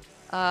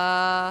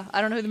 I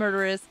don't know who the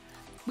murderer is.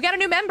 We got a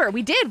new member.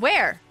 We did.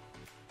 Where?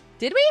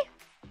 Did we?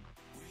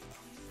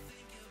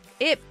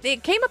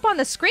 It came up on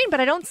the screen, but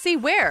I don't see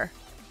where.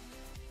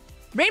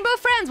 Rainbow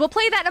Friends, we'll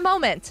play that in a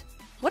moment.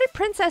 What did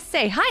Princess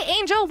say? Hi,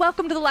 Angel.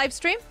 Welcome to the live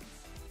stream.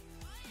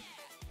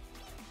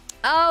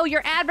 Oh,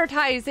 you're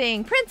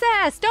advertising.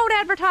 Princess, don't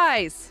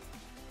advertise.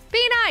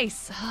 Be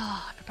nice.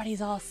 Oh,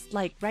 everybody's all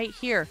like right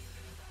here.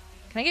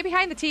 Can I get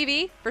behind the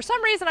TV? For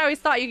some reason, I always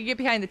thought you could get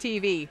behind the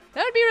TV.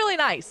 That would be really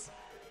nice.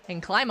 I can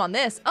climb on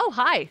this. Oh,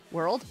 hi,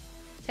 world.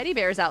 Teddy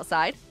bear's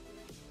outside.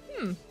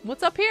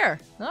 What's up here?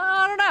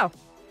 I don't know.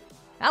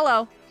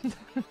 Hello.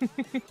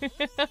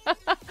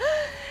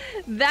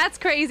 That's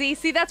crazy.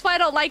 See, that's why I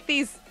don't like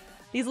these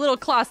little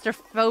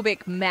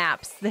claustrophobic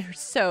maps. They're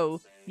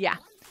so, yeah.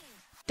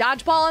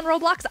 Dodgeball on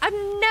Roblox? I've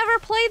never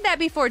played that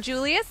before,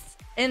 Julius.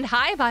 And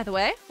hi, by the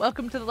way.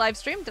 Welcome to the live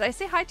stream. Did I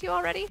say hi to you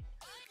already?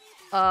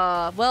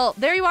 Well,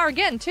 there you are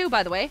again, too,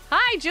 by the way.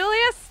 Hi,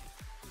 Julius.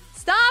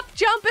 Stop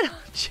jumping on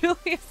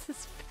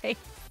Julius's face.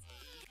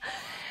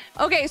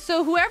 Okay,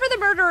 so whoever the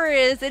murderer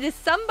is, it is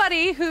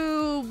somebody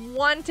who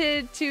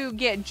wanted to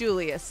get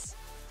Julius.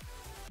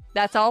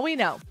 That's all we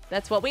know.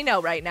 That's what we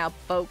know right now,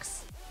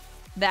 folks.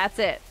 That's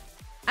it.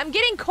 I'm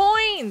getting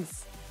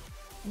coins.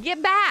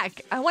 Get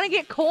back. I want to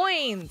get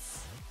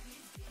coins.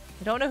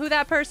 I don't know who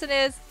that person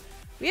is.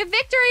 We have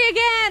victory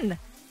again.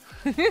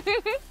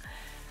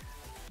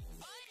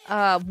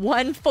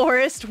 One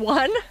forest,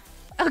 one.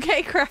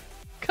 Okay,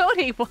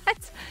 Cody,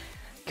 what?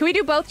 Can we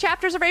do both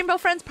chapters of Rainbow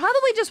Friends?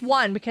 Probably just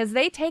one because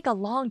they take a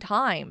long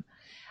time.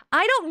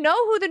 I don't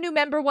know who the new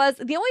member was.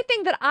 The only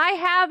thing that I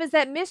have is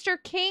that Mr.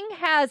 King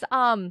has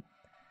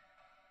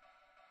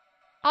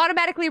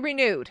automatically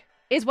renewed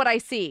is what I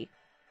see.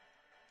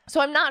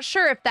 So I'm not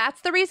sure if that's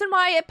the reason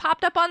why it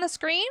popped up on the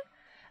screen.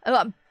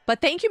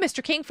 But thank you,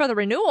 Mr. King, for the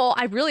renewal.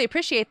 I really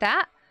appreciate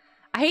that.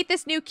 I hate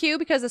this new queue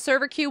because the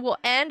server queue will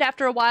end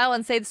after a while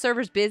and say the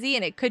server's busy,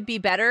 and it could be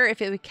better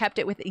if it kept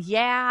it with...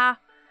 Yeah,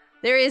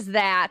 there is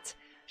that.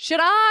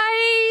 Should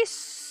I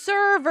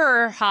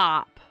server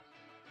hop?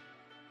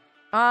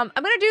 I'm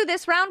going to do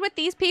this round with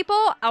these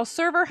people. I'll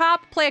server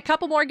hop, play a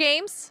couple more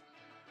games,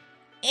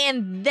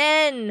 and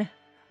then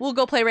we'll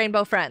go play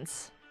Rainbow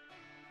Friends.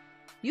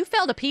 You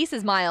fell to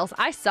pieces, Miles.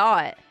 I saw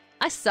it.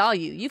 I saw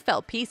you. You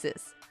fell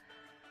pieces.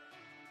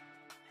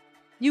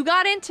 You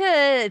got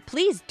into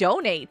Please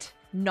Donate.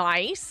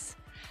 Nice.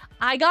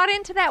 I got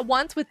into that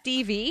once with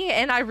DV,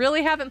 and I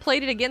really haven't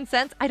played it again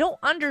since. I don't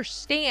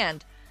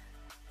understand.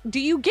 Do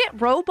you get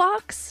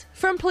Robux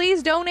from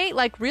Please Donate?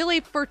 Like, really,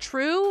 for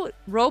true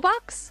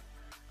Robux?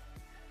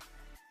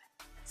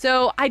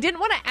 So I didn't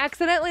want to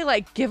accidentally,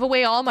 like, give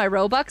away all my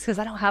Robux because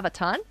I don't have a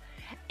ton.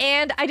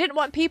 And I didn't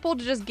want people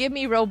to just give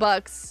me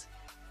Robux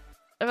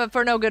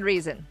for no good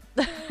reason.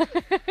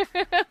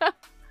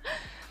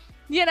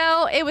 You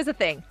know, it was a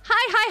thing.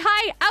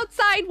 Hi,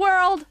 outside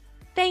world.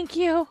 Thank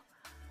you.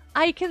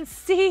 I can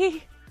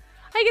see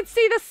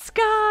the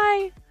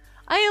sky.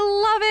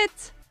 I love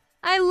it.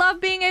 I love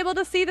being able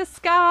to see the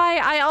sky.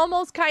 I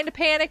almost kind of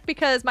panicked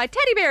because my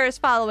teddy bear is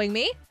following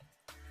me.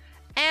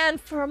 And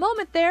for a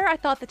moment there, I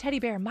thought the teddy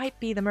bear might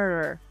be the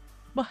murderer.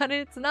 But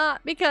it's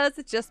not because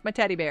it's just my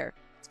teddy bear.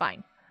 It's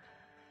fine.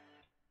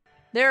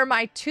 There are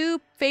my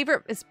two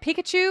favorite is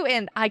Pikachu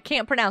and I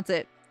can't pronounce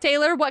it.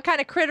 Taylor, what kind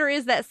of critter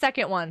is that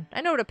second one?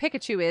 I know what a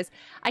Pikachu is.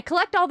 I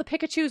collect all the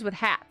Pikachus with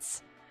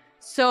hats.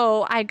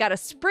 So I got a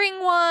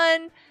spring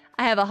one.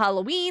 I have a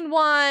Halloween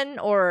one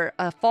or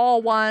a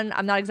fall one.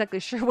 I'm not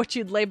exactly sure what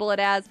you'd label it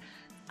as.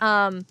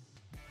 Oh,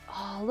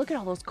 look at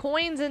all those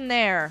coins in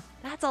there.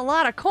 That's a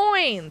lot of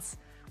coins.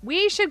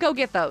 We should go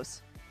get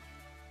those.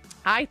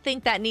 I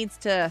think that needs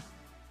to...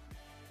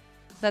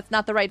 That's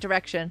not the right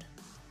direction.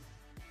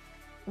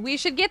 We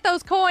should get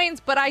those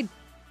coins, but I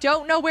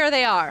don't know where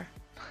they are.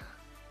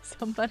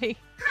 Somebody.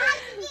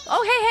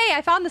 Oh, hey,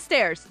 I found the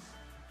stairs.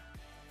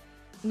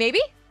 Maybe?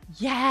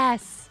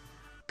 Yes.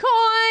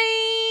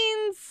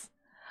 Coins.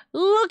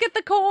 Look at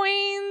the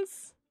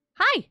coins.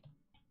 Hi. Hey,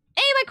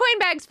 my coin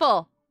bag's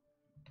full.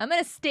 I'm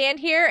going to stand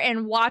here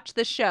and watch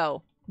the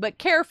show, but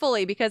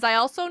carefully because I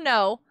also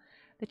know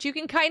that you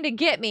can kind of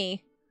get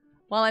me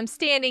while I'm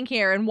standing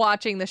here and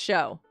watching the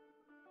show.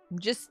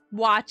 Just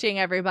watching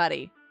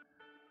everybody.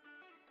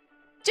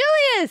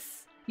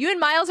 Julius! You and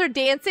Miles are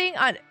dancing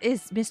on...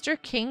 Is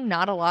Mr. King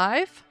not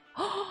alive?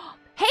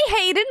 Hey,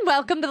 Hayden!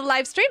 Welcome to the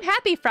live stream.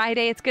 Happy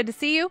Friday. It's good to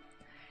see you.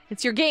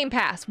 It's your Game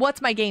Pass.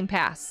 What's my Game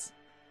Pass?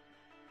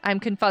 I'm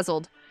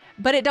confuzzled.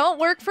 But it don't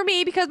work for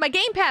me because my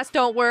Game Pass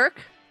don't work.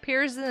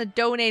 Appears in the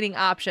donating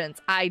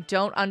options. I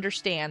don't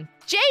understand.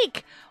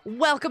 Jake!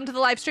 Welcome to the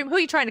live stream. Who are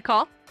you trying to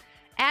call?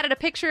 Added a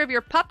picture of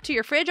your pup to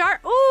your fridge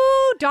art.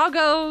 Ooh,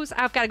 doggos.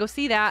 I've got to go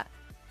see that.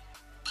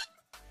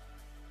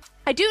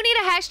 I do need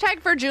a hashtag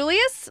for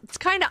Julius. It's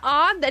kind of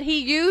odd that he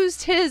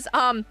used his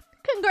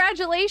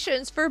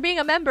congratulations for being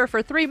a member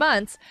for 3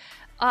 months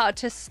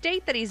to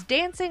state that he's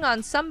dancing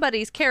on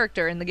somebody's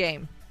character in the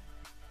game.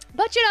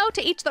 But you know,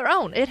 to each their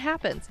own. It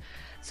happens.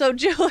 So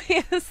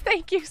Julius,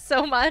 thank you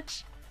so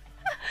much.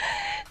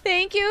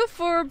 Thank you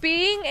for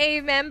being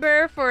a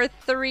member for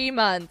 3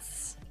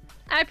 months.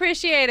 I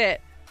appreciate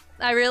it.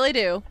 I really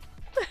do.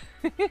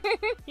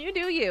 You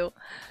do you.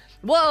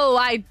 Whoa,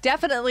 I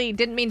definitely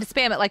didn't mean to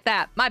spam it like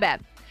that. My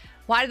bad.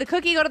 Why did the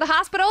cookie go to the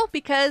hospital?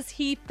 Because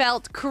he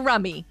felt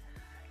crummy.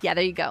 Yeah,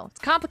 there you go. It's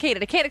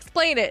complicated. I can't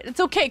explain it.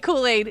 It's okay,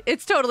 Kool-Aid.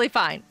 It's totally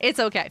fine.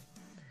 It's okay.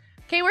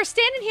 Okay, we're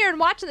standing here and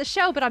watching the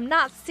show, but I'm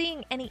not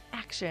seeing any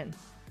action.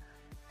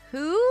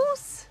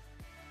 Who's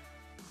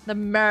the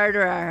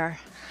murderer?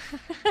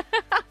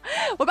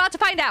 We're about to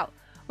find out.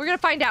 We're going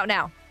to find out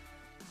now.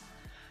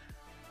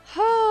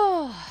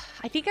 Oh,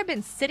 I think I've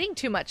been sitting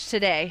too much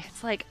today.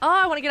 It's like, oh,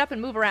 I want to get up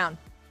and move around.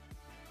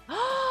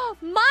 Oh,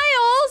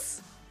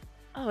 Miles!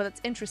 Oh, that's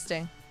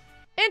interesting.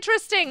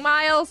 Interesting,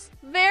 Miles.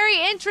 Very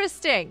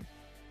interesting.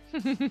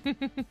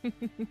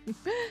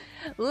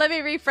 Let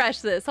me refresh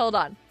this. Hold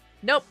on.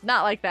 Nope,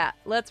 not like that.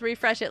 Let's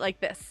refresh it like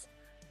this.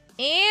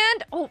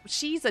 And, oh,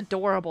 she's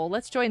adorable.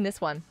 Let's join this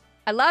one.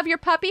 I love your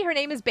puppy. Her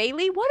name is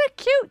Bailey. What a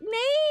cute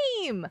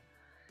name.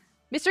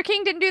 Mr.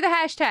 King didn't do the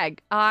hashtag.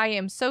 I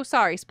am so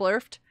sorry,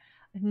 Splurfed.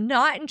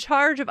 Not in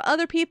charge of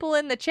other people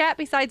in the chat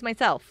besides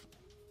myself.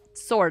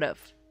 Sort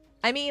of.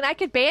 I mean, I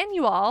could ban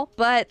you all,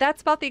 but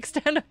that's about the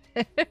extent of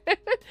it.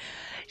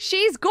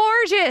 She's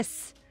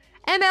gorgeous.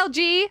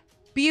 MLG,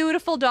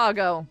 beautiful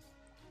doggo.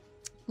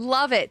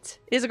 Love it.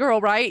 Is a girl,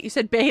 right? You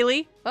said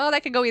Bailey? Well,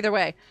 that could go either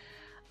way.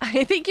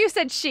 I think you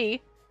said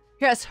she.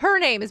 Yes, her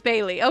name is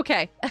Bailey.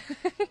 Okay.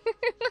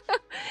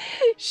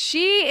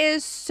 She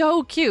is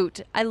so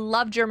cute. I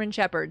love German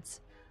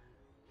Shepherds.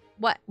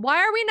 What? Why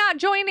are we not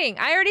joining?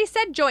 I already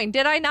said join,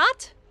 did I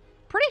not?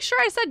 Pretty sure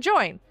I said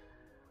join.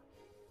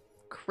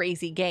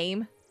 Crazy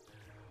game.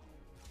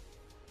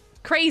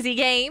 Crazy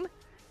game.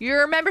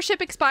 Your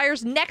membership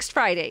expires next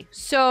Friday.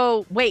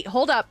 So, wait,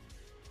 hold up.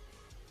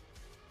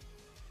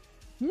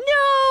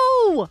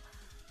 No!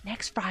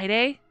 Next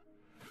Friday?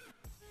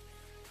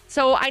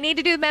 So I need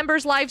to do the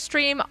members live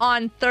stream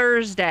on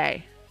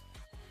Thursday.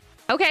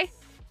 Okay.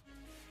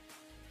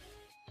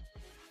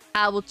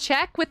 I will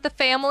check with the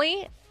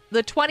family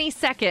the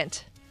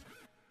 22nd.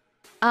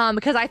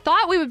 Because I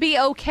thought we would be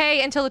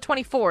okay until the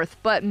 24th,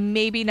 but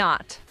maybe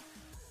not.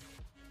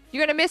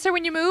 You're gonna miss her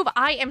when you move?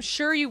 I am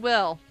sure you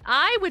will.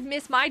 I would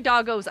miss my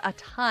doggos a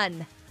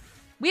ton.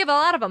 We have a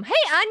lot of them. Hey,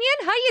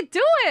 Onion, how you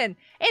doing?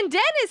 And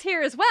Den is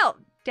here as well.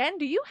 Den,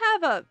 do you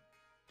have a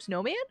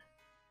snowman?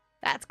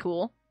 That's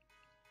cool.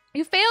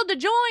 You failed to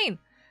join.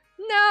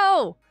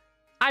 No.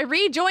 I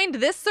rejoined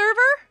this server?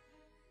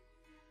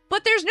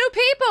 But there's new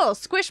people,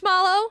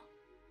 Squishmallow.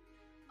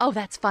 Oh,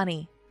 that's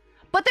funny.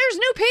 But there's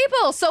new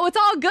people, so it's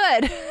all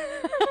good.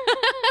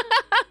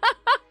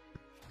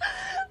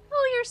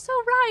 Oh, you're so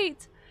right.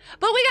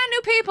 But we got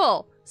new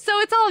people, so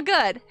it's all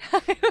good.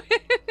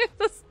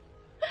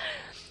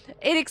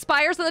 It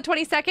expires on the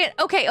 22nd.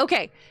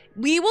 Okay.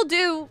 We will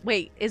do...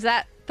 Wait, is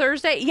that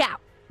Thursday? Yeah,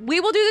 we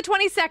will do the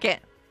 22nd.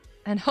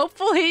 And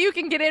hopefully you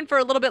can get in for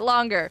a little bit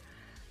longer.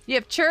 You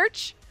have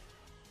church.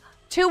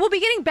 2 will be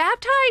getting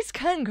baptized.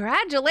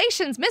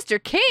 Congratulations,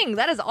 Mr. King.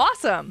 That is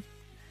awesome.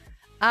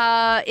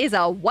 Is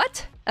a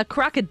what? A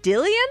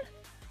crocodilian?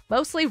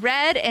 Mostly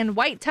red and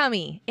white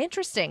tummy.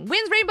 Interesting.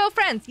 Wins Rainbow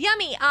Friends.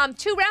 Yummy.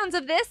 2 rounds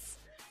of this.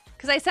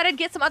 Because I said I'd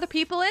get some other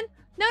people in.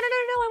 No.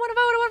 I want to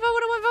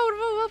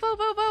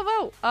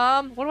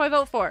vote. What do I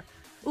vote for?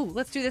 Ooh,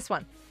 let's do this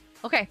one.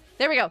 Okay,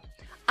 there we go.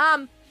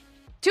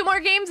 2 more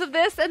games of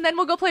this, and then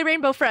we'll go play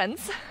Rainbow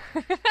Friends.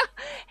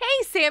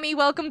 Hey, Sammy,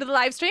 welcome to the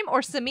live stream.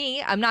 Or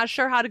Sami, I'm not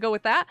sure how to go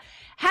with that.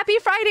 Happy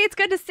Friday, it's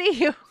good to see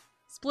you.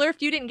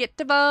 Splurf, you didn't get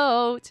to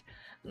vote.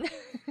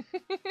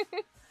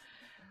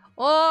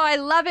 Oh, I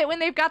love it when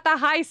they've got the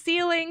high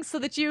ceilings so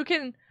that you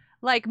can,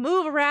 like,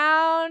 move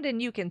around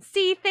and you can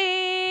see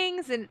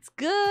things, and it's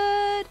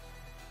good.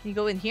 Can you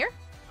go in here?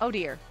 Oh,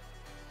 dear.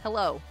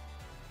 Hello.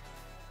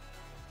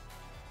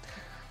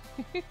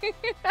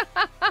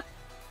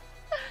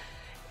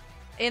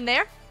 In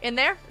there? In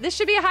there? This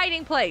should be a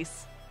hiding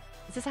place.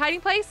 Is this a hiding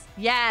place?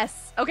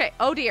 Yes. Okay.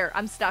 Oh dear.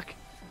 I'm stuck.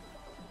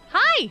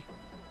 Hi.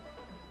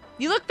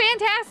 You look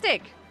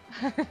fantastic.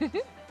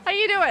 How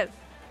you doing?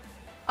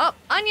 Oh,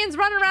 Onion's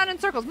running around in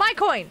circles. My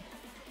coin.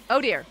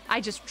 Oh dear. I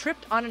just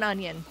tripped on an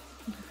onion.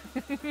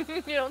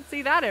 You don't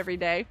see that every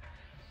day.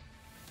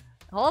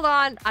 Hold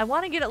on. I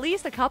want to get at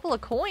least a couple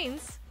of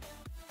coins.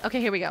 Okay,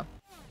 here we go.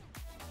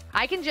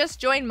 I can just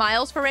join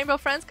Miles for Rainbow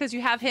Friends because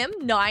you have him.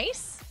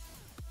 Nice.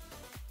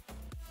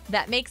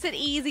 That makes it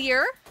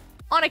easier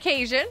on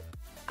occasion.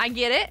 I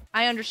get it.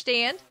 I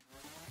understand.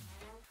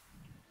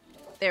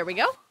 There we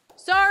go.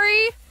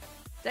 Sorry.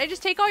 Did I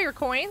just take all your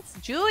coins?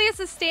 Julius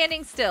is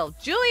standing still.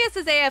 Julius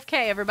is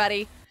AFK,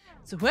 everybody.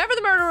 So whoever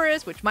the murderer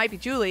is, which might be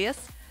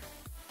Julius,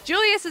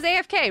 Julius is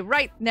AFK.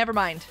 Right, never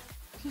mind.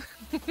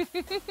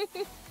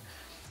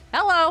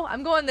 Hello,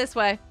 I'm going this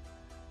way.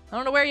 I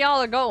don't know where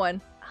y'all are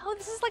going. Oh,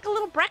 this is like a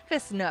little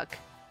breakfast nook.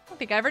 I don't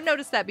think I ever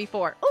noticed that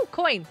before. Oh,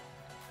 coin.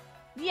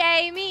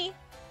 Yay, me.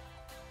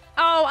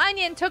 Oh,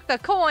 Onion took the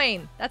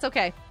coin. That's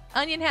okay.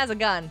 Onion has a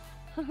gun.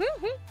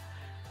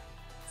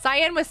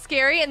 Cyan was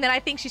scary, and then I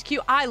think she's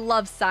cute. I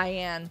love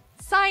Cyan.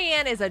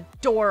 Cyan is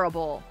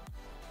adorable.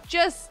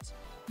 Just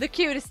the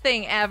cutest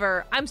thing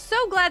ever. I'm so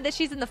glad that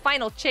she's in the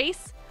final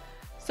chase,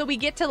 so we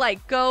get to,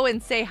 like, go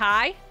and say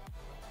hi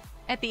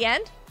at the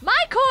end.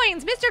 My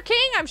coins, Mr.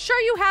 King. I'm sure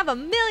you have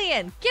 1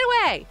 million. Get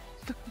away.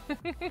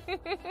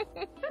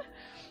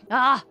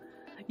 Ah,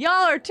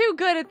 y'all are too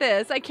good at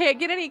this. I can't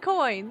get any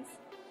coins.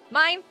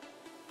 Mine.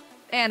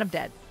 And I'm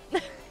dead.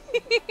 I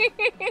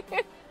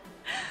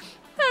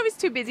was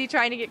too busy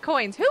trying to get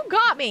coins. Who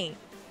got me?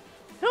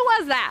 Who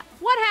was that?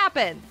 What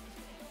happened?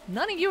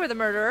 None of you are the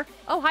murderer.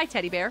 Oh, hi,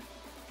 teddy bear.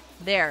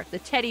 There, the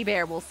teddy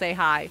bear will say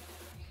hi.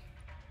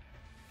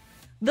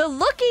 The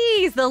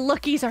lookies! The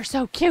lookies are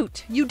so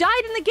cute. You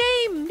died in the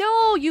game.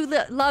 No, you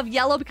love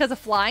yellow because of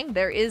flying.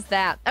 There is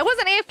that. I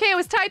wasn't AFK. I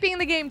was typing in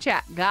the game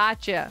chat.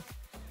 Gotcha.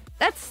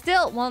 That's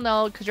still... Well,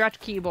 no, because you're at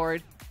your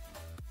keyboard.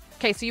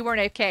 Okay, so you weren't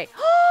AFK.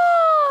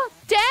 Oh,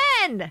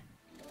 Den!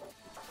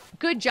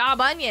 Good job,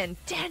 Onion.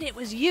 Den, it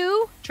was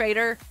you,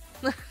 traitor.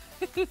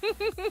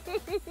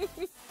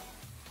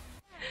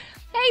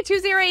 Hey,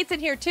 208's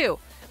in here, too.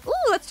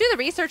 Ooh, let's do the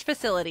research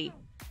facility.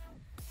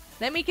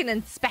 Then we can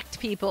inspect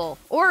people.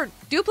 Or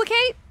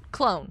duplicate?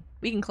 Clone.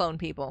 We can clone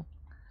people.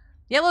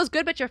 Yellow's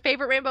good, but your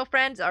favorite rainbow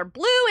friends are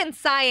blue and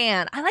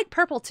cyan. I like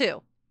purple,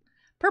 too.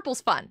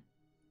 Purple's fun.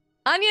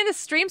 Onion is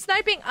stream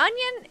sniping.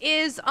 Onion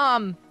is,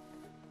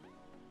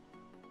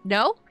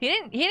 No, he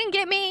didn't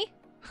get me.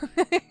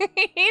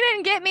 He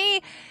didn't get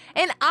me.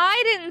 And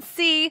I didn't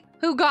see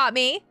who got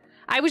me.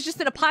 I was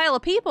just in a pile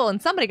of people and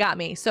somebody got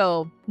me,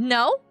 so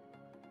no.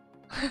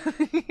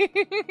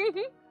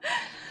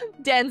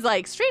 Den's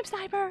like, stream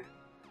sniper.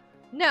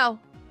 No.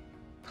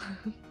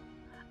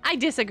 I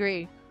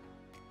disagree.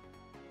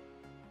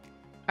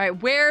 All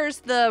right, where's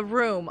the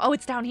room? Oh,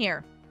 it's down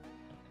here.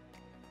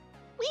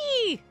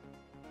 Whee!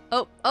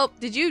 Oh,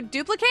 did you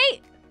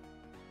duplicate?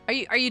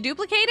 Are you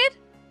duplicated?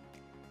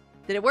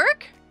 Did it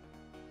work?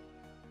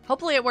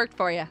 Hopefully it worked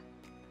for you.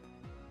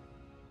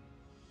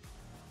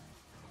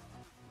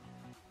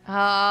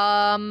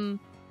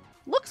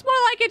 Looks more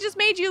like it just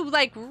made you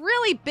like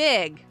really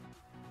big.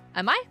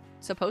 Am I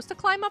supposed to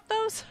climb up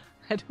those?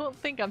 I don't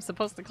think I'm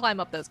supposed to climb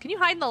up those. Can you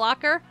hide in the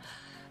locker?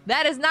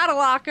 That is not a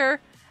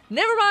locker.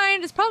 Never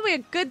mind. It's probably a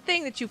good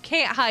thing that you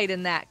can't hide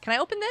in that. Can I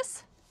open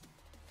this?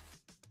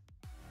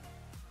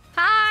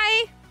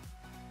 Hi.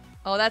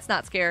 Oh, that's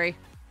not scary.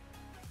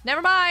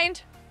 Never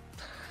mind.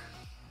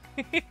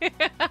 I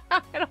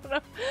don't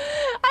know.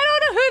 I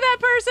don't know who that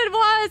person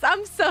was.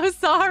 I'm so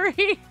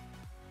sorry.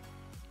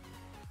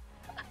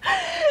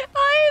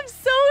 I am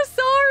so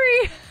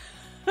sorry.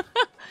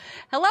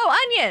 Hello,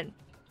 Onion.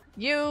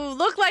 You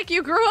look like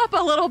you grew up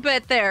a little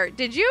bit there.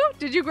 Did you?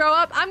 Did you grow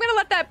up? I'm gonna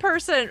let that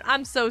person.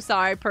 I'm so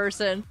sorry,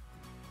 person.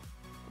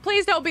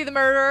 Please don't be the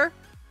murderer.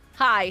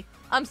 Hi.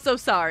 I'm so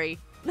sorry.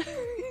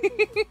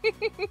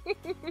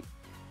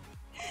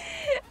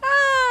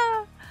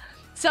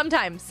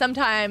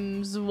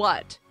 Sometimes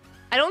what?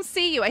 I don't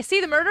see you. I see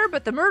the murderer,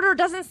 but the murderer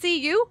doesn't see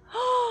you.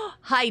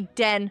 Hide,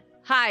 Den.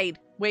 Hide.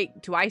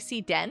 Wait, do I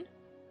see Den?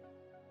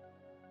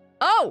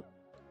 Oh!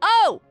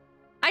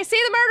 I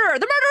see the murderer.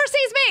 The murderer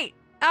sees me!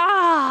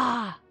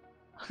 Ah!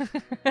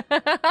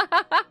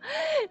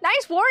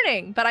 Nice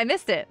warning, but I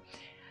missed it.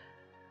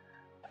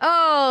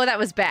 Oh, that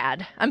was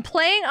bad. I'm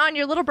playing on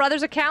your little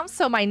brother's account,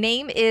 so my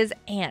name is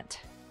Ant.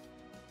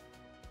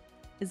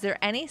 Is there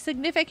any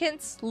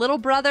significance? Little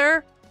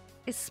brother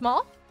is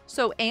small,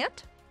 so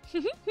Ant?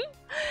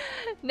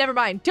 Never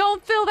mind.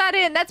 Don't fill that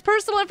in. That's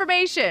personal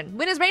information.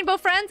 When is Rainbow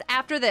Friends?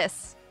 After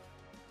this.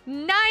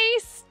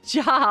 Nice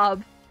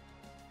job.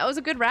 That was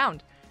a good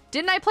round.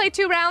 Didn't I play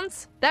 2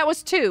 rounds? That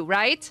was 2,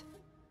 right?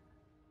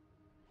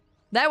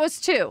 That was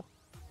 2.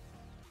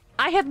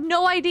 I have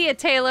no idea,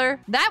 Taylor.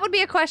 That would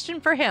be a question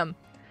for him.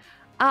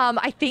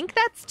 I think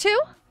that's 2.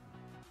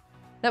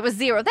 That was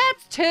 0.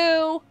 That's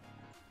 2.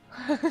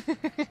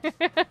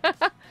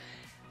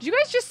 Did you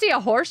guys just see a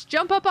horse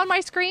jump up on my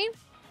screen?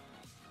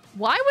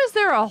 Why was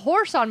there a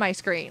horse on my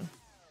screen?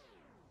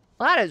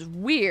 Well, that is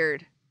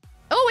weird.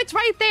 Oh, it's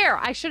right there.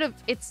 I should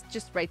have... It's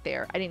just right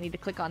there. I didn't need to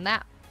click on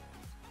that.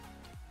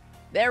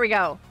 There we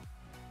go.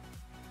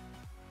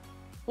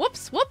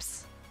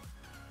 Whoops.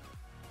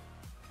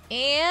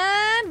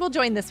 And we'll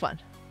join this one.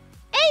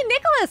 Hey,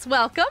 Nicholas,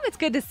 welcome. It's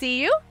good to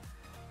see you.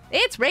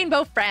 It's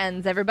Rainbow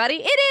Friends,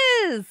 everybody. It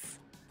is.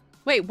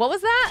 Wait, what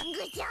was that?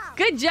 Good job.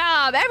 Good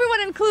job.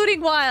 Everyone,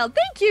 including Wild.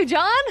 Thank you,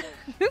 John.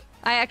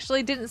 I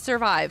actually didn't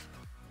survive.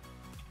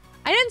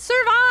 I didn't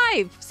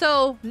survive.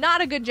 So, not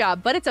a good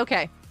job, but it's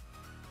okay.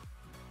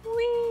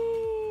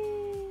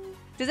 Whee!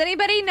 Does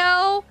anybody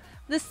know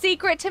the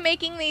secret to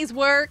making these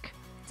work?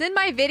 It's in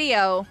my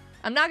video.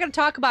 I'm not going to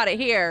talk about it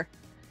here.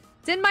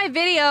 It's in my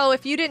video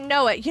if you didn't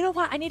know it. You know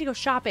what? I need to go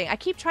shopping. I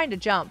keep trying to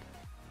jump.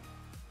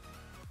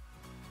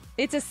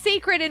 It's a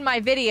secret in my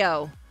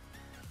video.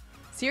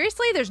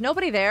 Seriously? There's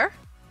nobody there?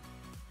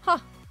 Huh.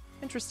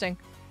 Interesting.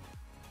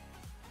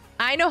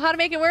 I know how to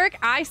make it work.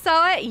 I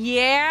saw it.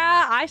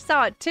 Yeah, I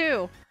saw it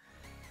too.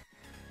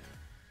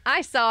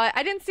 I saw it.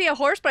 I didn't see a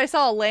horse, but I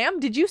saw a lamb.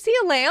 Did you see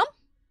a lamb?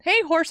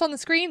 Hey, horse on the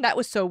screen. That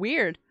was so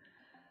weird.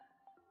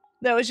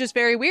 That was just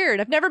very weird.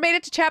 I've never made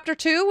it to chapter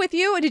 2 with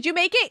you. Did you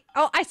make it?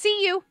 Oh, I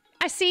see you.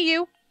 I see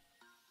you.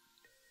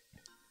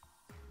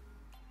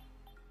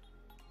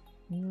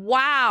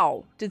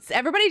 Wow. Did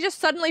everybody just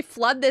suddenly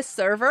flood this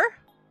server?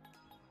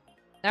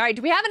 All right,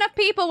 do we have enough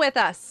people with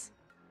us?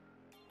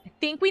 I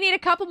think we need a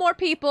couple more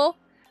people.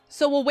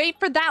 So we'll wait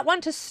for that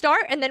one to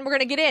start and then we're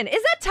gonna get in.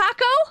 Is that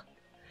Taco?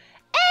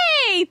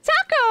 Hey,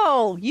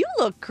 Taco! You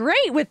look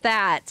great with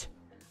that.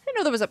 I didn't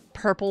know there was a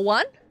purple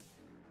one.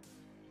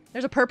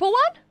 There's a purple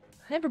one?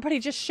 Everybody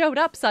just showed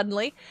up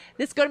suddenly.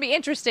 This is going to be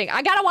interesting.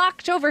 I gotta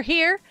watch over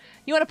here.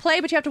 You want to play,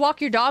 but you have to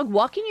walk your dog.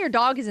 Walking your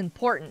dog is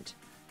important.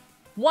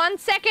 1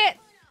 second.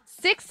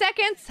 6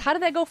 seconds. How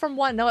did that go from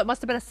 1? No, it must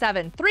have been a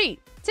 7. 3,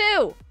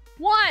 2,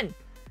 1.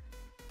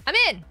 I'm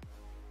in.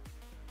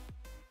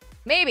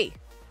 Maybe.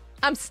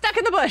 I'm stuck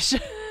in the bush.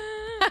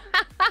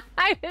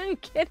 I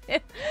didn't get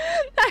it.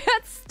 I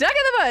got stuck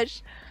in the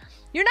bush.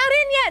 You're not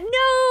in yet.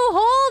 No,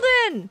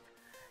 Holden.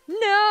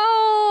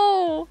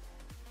 No.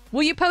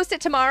 Will you post it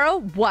tomorrow?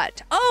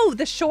 What? Oh,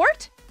 the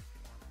short?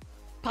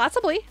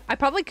 Possibly. I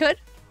probably could.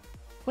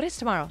 What is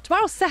tomorrow?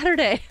 Tomorrow's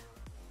Saturday.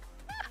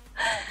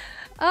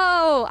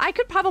 Oh, I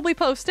could probably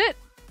post it.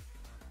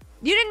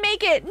 You didn't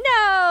make it.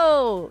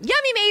 No.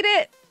 Yummy made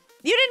it.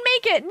 You didn't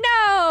make it.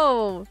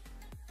 No.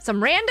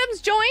 Some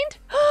randoms joined.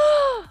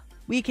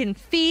 We can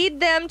feed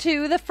them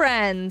to the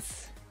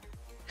friends.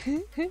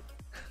 Hey,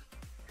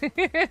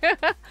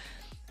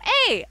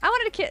 I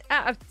wanted to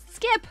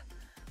skip.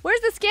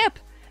 Where's the skip?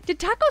 Did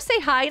Taco say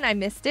hi and I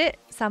missed it?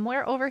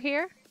 Somewhere over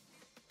here?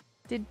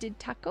 Did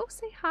Taco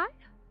say hi?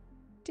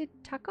 Did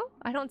Taco?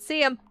 I don't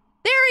see him.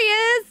 There he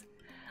is!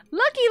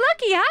 Lucky.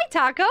 Hi,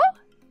 Taco.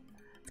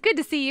 It's good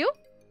to see you.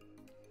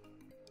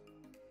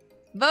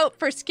 Vote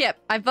for skip.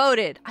 I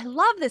voted. I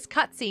love this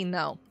cutscene,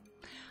 though.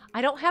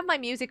 I don't have my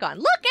music on.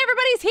 Look,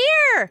 everybody's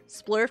here!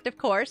 Splurfed, of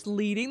course,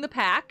 leading the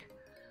pack.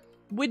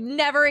 Would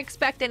never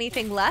expect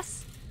anything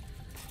less.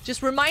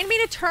 Just remind me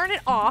to turn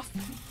it off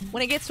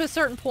when it gets to a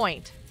certain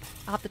point.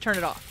 I'll have to turn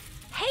it off.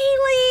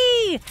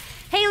 Haley!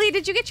 Haley,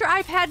 did you get your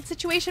iPad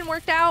situation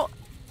worked out?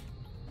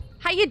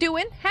 How you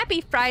doing?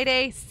 Happy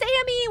Friday.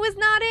 Sammy was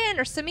not in,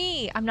 or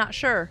Sami, I'm not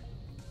sure.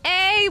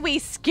 Hey, we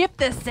skipped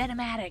the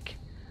cinematic.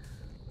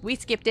 We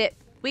skipped it.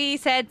 We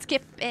said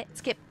skip it,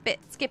 skip it,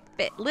 skip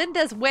it.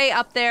 Linda's way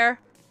up there.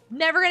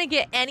 Never gonna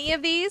get any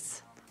of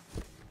these.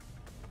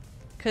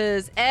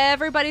 Because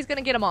everybody's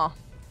gonna get them all.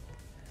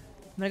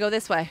 I'm gonna go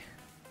this way.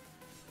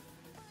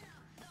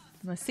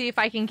 I'm gonna see if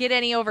I can get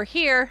any over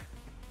here.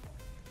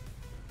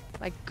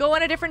 Like, go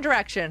in a different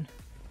direction.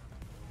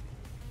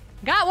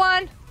 Got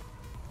one.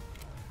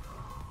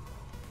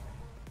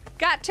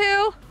 Got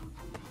two.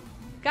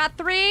 Got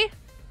three.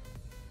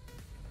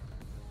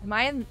 Am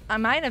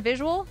I in a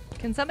visual?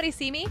 Can somebody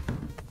see me?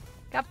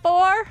 Got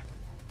four.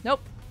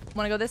 Nope.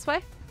 Want to go this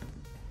way?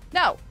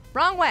 No.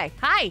 Wrong way.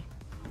 Hi.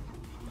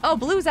 Oh,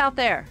 blue's out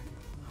there.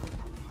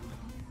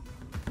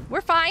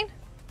 We're fine.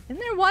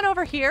 Isn't there one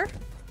over here?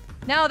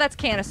 No, that's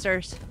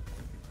canisters.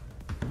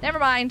 Never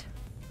mind.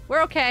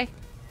 We're okay.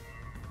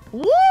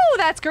 Woo,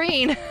 that's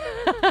green.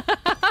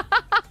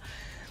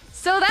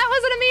 So that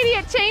was an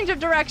immediate change of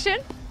direction.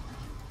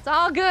 It's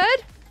all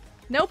good.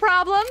 No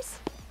problems.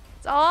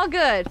 It's all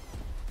good.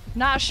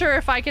 Not sure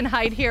if I can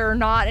hide here or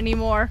not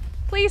anymore.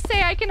 Please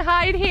say I can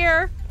hide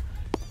here.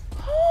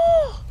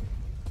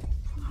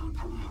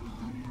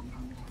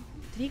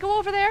 Did he go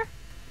over there?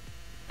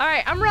 All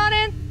right, I'm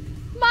running.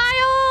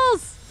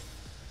 Miles!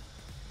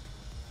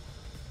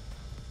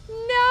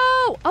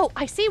 No! Oh,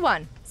 I see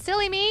one.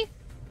 Silly me.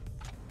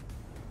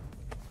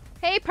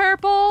 Hey,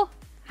 Purple.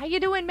 How you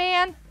doing,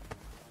 man?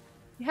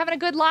 You having a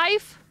good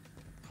life?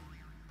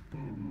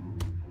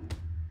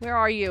 Where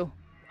are you?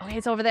 Okay,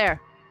 it's over there.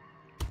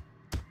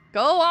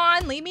 Go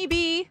on, leave me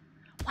be.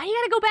 Why you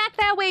gotta go back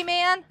that way,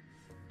 man?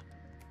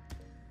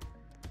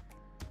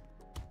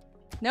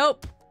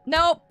 Nope.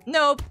 Nope.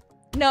 Nope.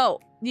 No.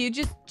 You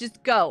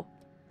just go.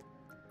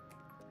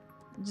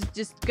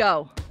 Just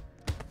go.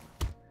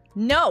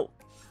 No.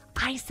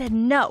 I said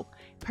no.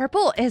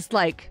 Purple is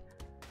like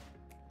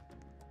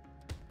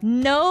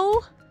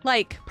no,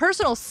 like,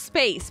 personal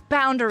space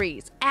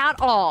boundaries at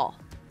all.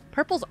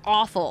 Purple's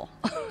awful.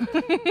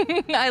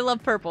 I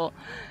love purple.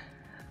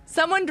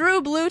 Someone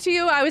drew blue to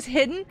you. I was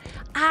hidden.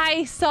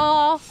 I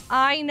saw.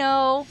 I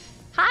know.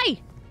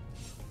 Hi.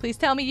 Please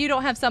tell me you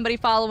don't have somebody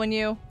following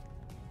you.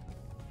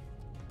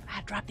 I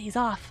had to drop these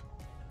off.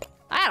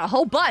 I had a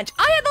whole bunch.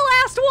 I had the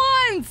last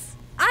ones.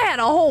 I had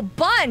a whole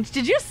bunch.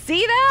 Did you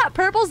see that?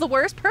 Purple's the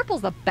worst.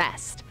 Purple's the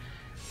best.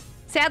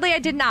 Sadly, I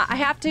did not. I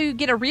have to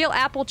get a real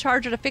Apple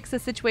charger to fix the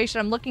situation.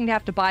 I'm looking to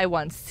have to buy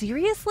one.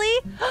 Seriously?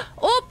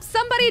 Oh,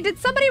 did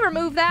somebody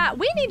remove that?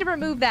 We need to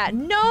remove that.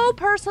 No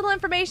personal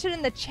information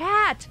in the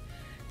chat.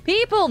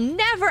 People,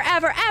 never,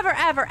 ever, ever,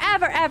 ever,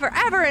 ever, ever,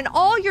 ever in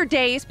all your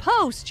days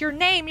post your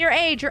name, your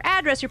age, your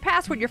address, your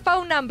password, your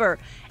phone number,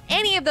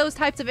 any of those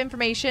types of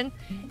information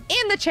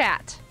in the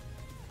chat.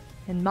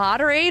 And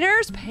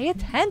moderators, pay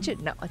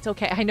attention. No, it's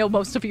okay. I know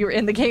most of you are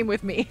in the game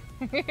with me.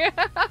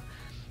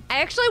 I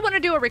actually want to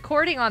do a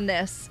recording on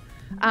this.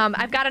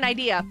 I've got an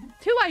idea.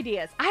 2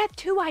 ideas. I have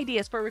 2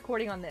 ideas for a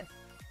recording on this.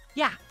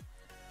 Yeah.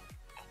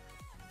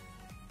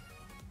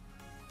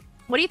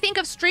 What do you think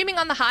of streaming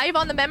on the Hive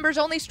on the members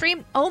only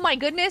stream? Oh my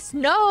goodness,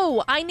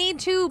 no. I need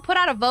to put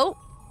out a vote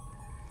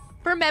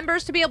for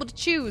members to be able to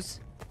choose.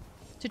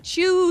 To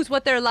choose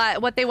what they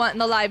want in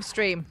the live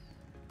stream.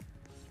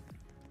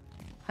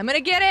 I'm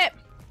gonna get it.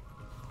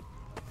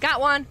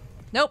 Got one.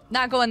 Nope,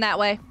 not going that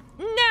way.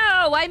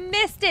 No, I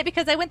missed it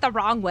because I went the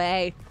wrong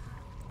way.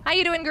 How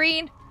you doing,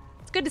 Green?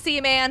 It's good to see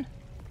you, man.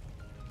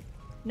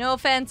 No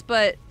offense,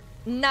 but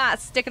not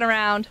sticking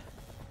around.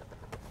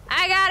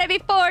 I got it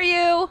before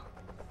you.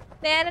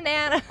 Nana,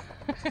 nana.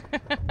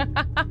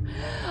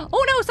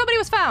 Oh no, somebody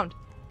was found.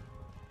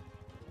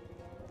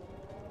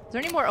 Is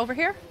there any more over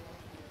here?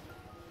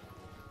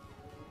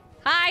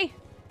 Hi,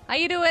 how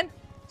you doing?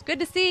 It's good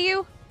to see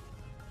you.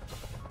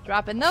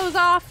 Dropping those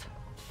off.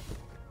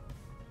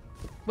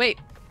 Wait.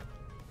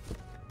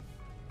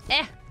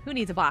 Who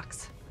needs a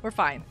box? We're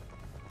fine.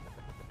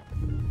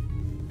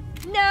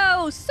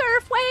 No,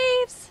 surf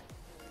waves!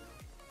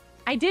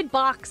 I did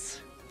box.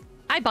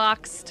 I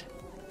boxed.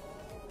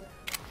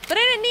 But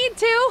I didn't need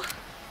to.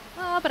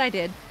 Oh, but I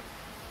did.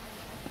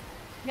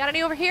 Got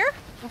any over here?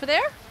 Over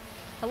there?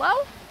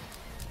 Hello?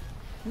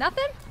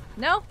 Nothing?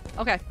 No?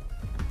 Okay.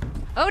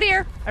 Oh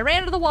dear. I ran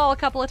into the wall a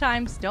couple of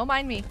times. Don't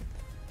mind me.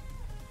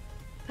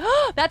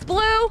 That's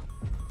blue!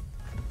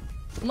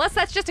 Unless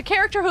that's just a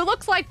character who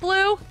looks like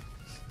blue.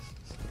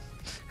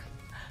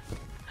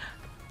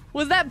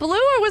 Was that blue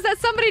or was that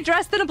somebody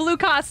dressed in a blue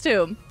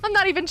costume? I'm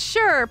not even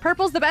sure.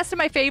 Purple's the best of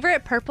my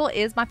favorite. Purple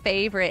is my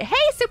favorite. Hey,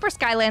 Super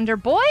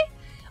Skylander boy.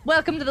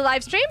 Welcome to the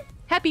live stream.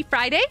 Happy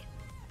Friday.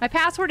 My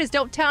password is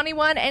don't tell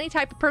anyone, any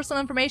type of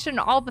personal information,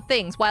 all the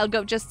things Wild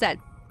Goat just said.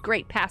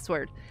 Great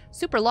password.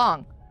 Super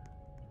long.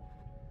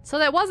 So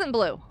that wasn't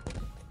blue.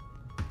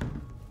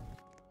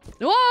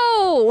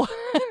 Whoa!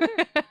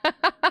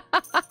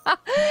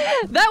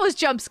 That was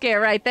jump scare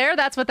right there.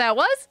 That's what that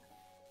was.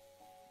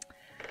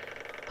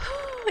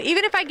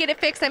 Even if I get it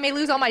fixed, I may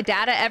lose all my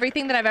data,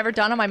 everything that I've ever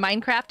done on my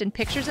Minecraft and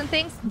pictures and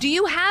things. Do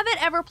you have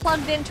it ever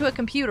plugged into a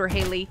computer,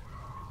 Haley?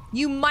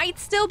 You might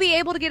still be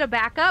able to get a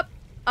backup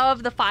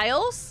of the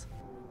files.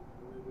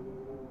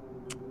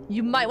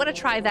 You might want to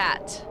try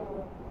that.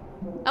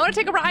 I want to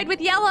take a ride with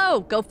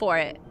Yellow. Go for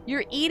it.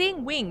 You're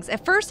eating wings.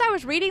 At first I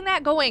was reading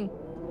that going,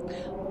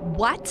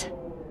 what?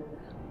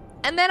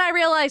 And then I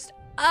realized,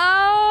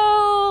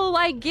 oh,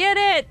 I get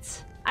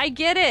it. I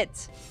get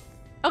it.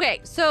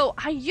 Okay, so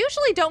I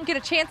usually don't get a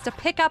chance to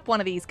pick up one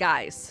of these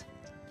guys.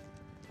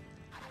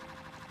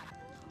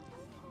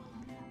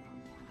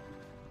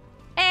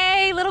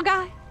 Hey, little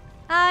guy.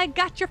 I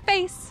got your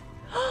face.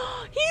 He's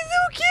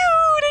so cute.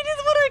 I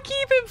just want to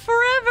keep him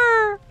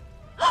forever.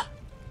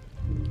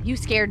 You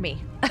scared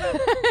me.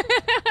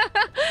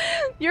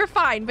 You're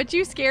fine, but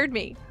you scared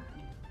me.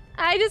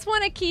 I just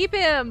want to keep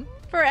him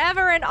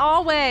forever and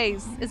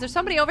always. Is there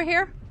somebody over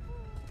here?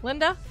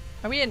 Linda?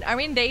 Are we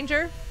in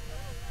danger?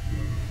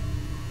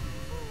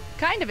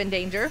 Kind of in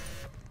danger.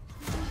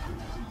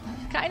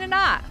 Kind of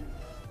not.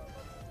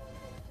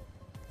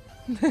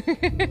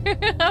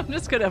 I'm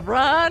just gonna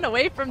run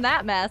away from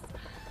that mess.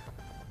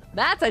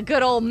 That's a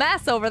good old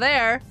mess over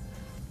there.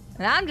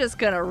 And I'm just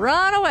gonna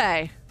run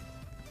away.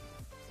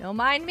 Don't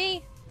mind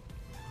me.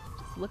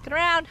 Just looking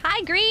around.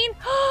 Hi, Green.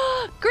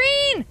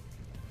 Green!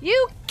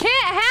 You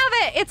can't have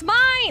it. It's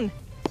mine.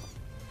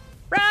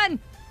 Run.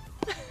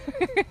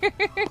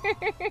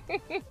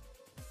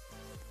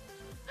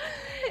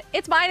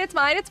 It's mine, it's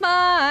mine, it's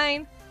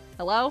mine.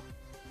 Hello?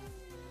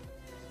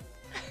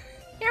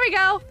 Here we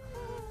go.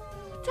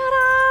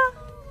 Ta-da!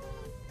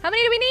 How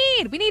many do we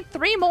need? We need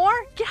 3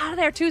 more? Get out of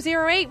there,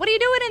 208. What are you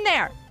doing in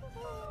there?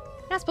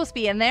 You're not supposed to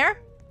be in there.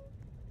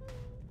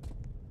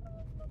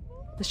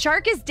 The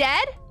shark is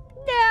dead?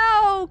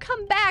 No!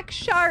 Come back,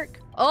 shark.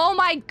 Oh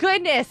my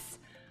goodness.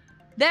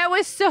 That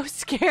was so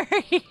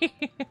scary.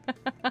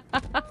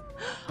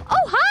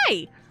 Oh,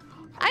 hi!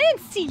 I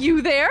didn't see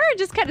you there. I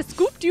just kind of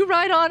scooped you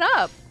right on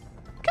up.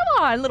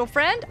 Come on, little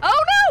friend.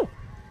 Oh, no!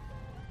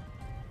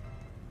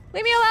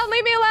 Leave me alone,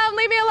 leave me alone,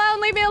 leave me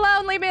alone, leave me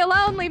alone, leave me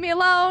alone, leave me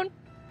alone.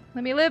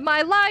 Let me live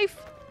my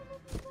life.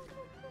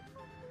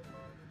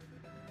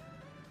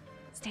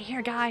 Stay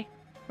here, guy.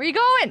 Where you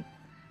going?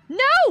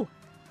 No!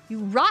 You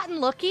rotten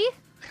looky.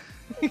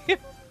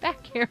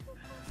 Back here.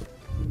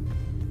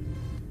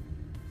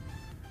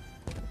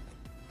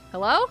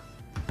 Hello?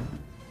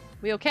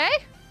 We okay?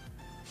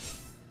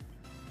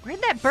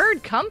 Where'd that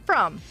bird come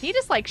from? He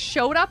just like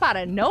showed up out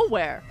of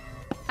nowhere.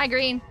 Hi,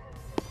 Green.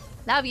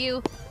 Love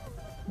you.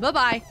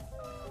 Bye-bye.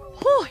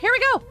 Oh, here we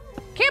go.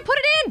 Can't put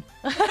it in.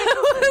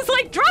 It's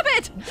like, drop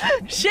it.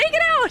 Shake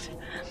it out.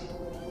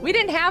 We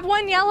didn't have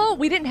one, Yellow.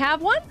 We didn't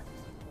have one.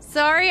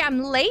 Sorry,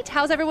 I'm late.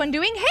 How's everyone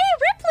doing? Hey,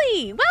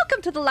 Ripley.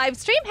 Welcome to the live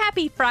stream.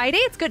 Happy Friday.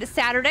 It's good. It's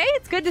Saturday.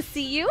 It's good to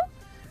see you.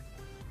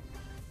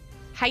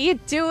 How you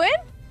doing?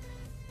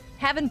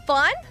 Having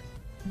fun?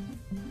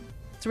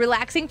 It's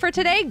relaxing for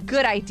today?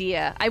 Good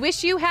idea. I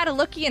wish you had a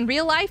lookie in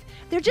real life.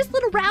 They're just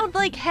little round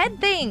like head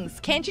things.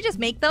 Can't you just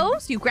make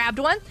those? You grabbed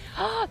one?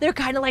 They're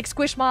kind of like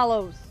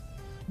squishmallows.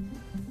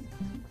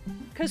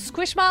 Because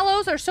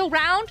squishmallows are so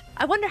round,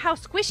 I wonder how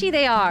squishy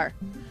they are.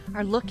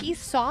 Are lookies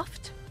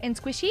soft and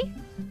squishy?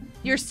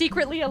 You're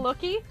secretly a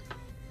lookie?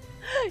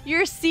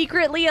 You're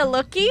secretly a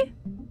lookie?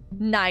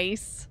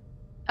 Nice.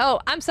 Oh,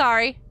 I'm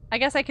sorry. I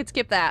guess I could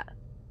skip that.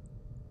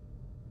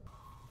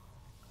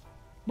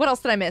 What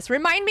else did I miss?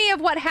 Remind me of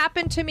what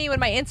happened to me when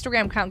my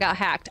Instagram account got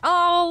hacked.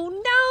 Oh,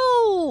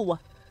 no!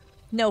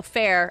 No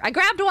fair. I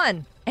grabbed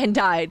one and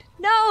died.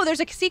 No,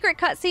 there's a secret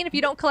cutscene if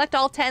you don't collect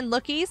all 10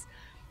 lookies.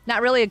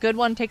 Not really a good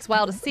one. Takes a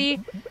while to see.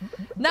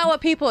 Not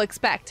what people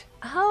expect.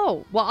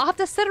 Oh, well, I'll have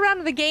to sit around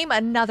in the game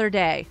another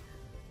day.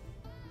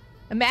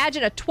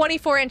 Imagine a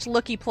 24-inch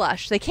lookie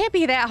plush. They can't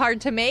be that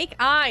hard to make.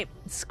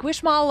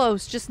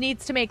 Squishmallows just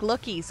needs to make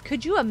lookies.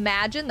 Could you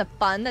imagine the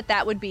fun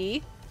that would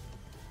be?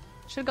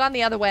 Should have gone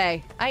the other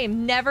way. I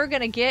am never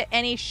gonna get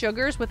any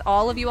sugars with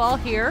all of you all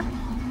here.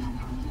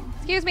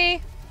 Excuse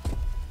me.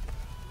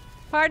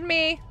 Pardon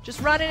me.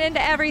 Just running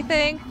into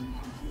everything.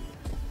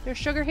 There's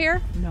sugar here?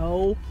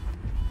 No.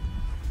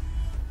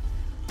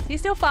 Is he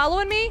still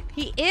following me?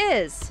 He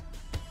is.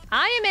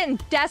 I am in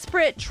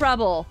desperate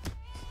trouble.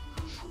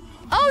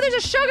 Oh,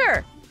 there's a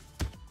sugar.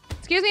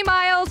 Excuse me,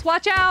 Miles.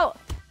 Watch out.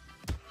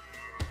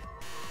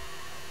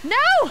 No!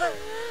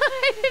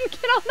 I didn't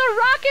get on the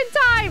rock in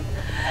time!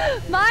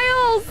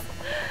 Miles!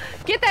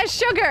 Get that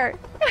sugar!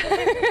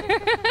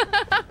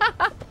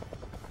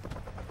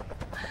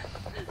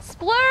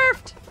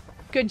 Splurfed!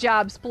 Good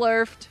job,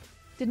 Splurfed.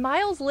 Did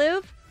Miles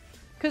live?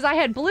 Because I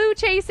had Blue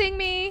chasing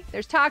me.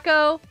 There's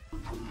Taco.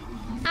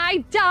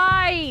 I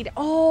died.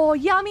 Oh,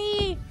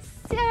 yummy.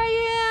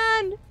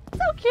 Cyan.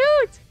 So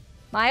cute.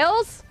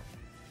 Miles?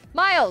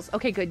 Miles.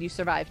 Okay, good. You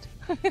survived.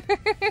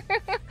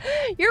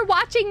 You're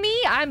watching me?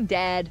 I'm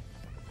dead.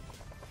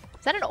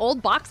 Is that an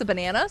old box of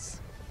bananas?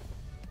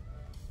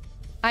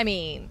 I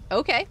mean,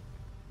 okay.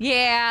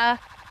 Yeah.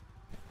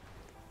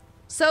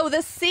 So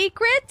the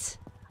secret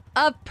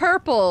of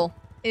purple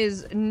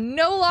is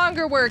no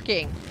longer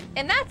working.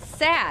 And that's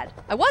sad.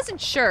 I wasn't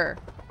sure.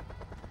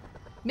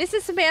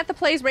 Mrs. Samantha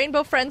plays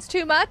Rainbow Friends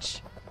too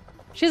much?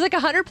 She has like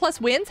 100+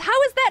 wins?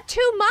 How is that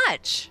too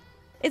much?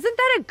 Isn't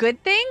that a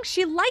good thing?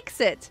 She likes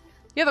it.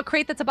 You have a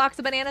crate that's a box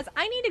of bananas?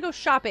 I need to go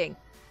shopping.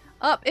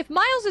 If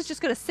Miles is just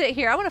gonna sit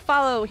here, I wanna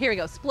follow, here we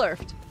go,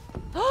 Splurfed.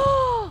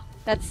 Oh,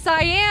 that's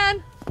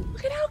Cyan.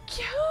 Look at how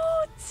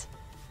cute.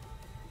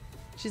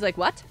 She's like,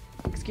 what?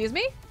 Excuse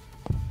me?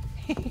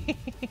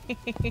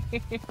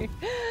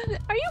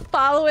 Are you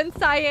following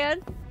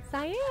Cyan?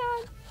 Cyan.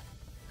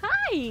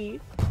 Hi.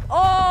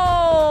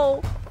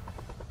 Oh.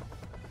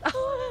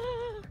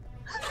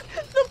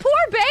 The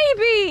poor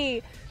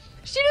baby.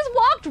 She just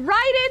walked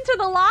right into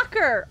the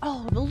locker.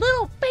 Oh, the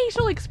little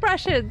facial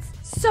expressions.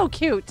 So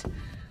cute.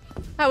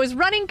 I was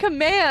running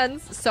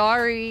commands.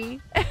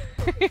 Sorry.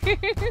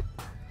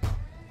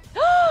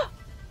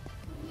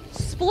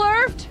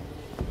 Splurfed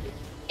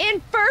in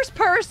first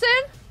person?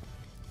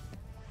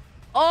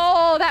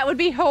 Oh, that would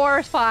be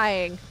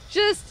horrifying.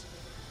 Just,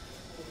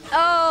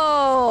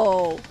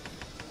 oh.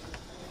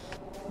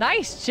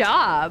 Nice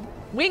job.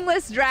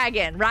 Wingless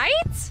dragon, right?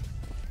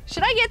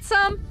 Should I get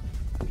some?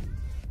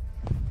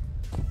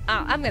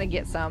 Oh, I'm gonna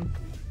get some.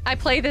 I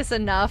play this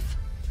enough.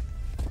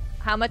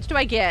 How much do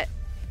I get?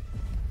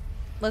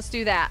 Let's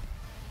do that.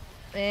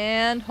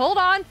 And hold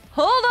on.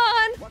 Hold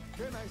on. What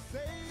can I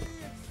say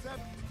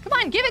except Come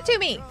on, give it to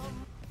me.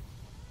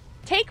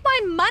 Take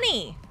my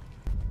money.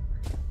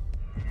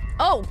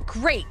 Oh,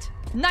 great.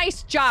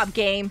 Nice job,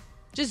 game.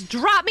 Just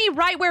drop me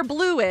right where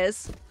Blue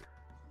is.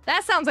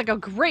 That sounds like a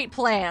great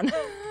plan.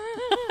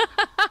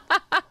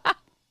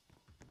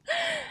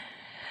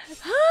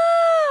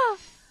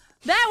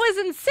 That was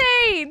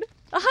insane.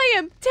 I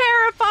am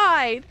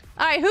terrified.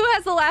 All right, who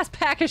has the last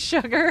pack of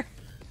sugar?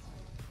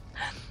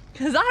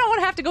 Because I don't want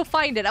to have to go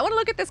find it. I want to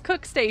look at this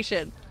cook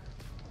station.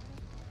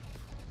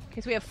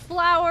 Okay, so we have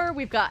flour.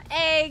 We've got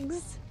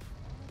eggs.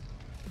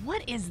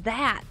 What is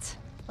that?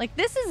 Like,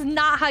 this is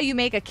not how you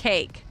make a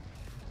cake.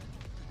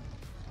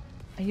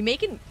 Are you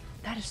making...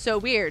 That is so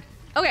weird.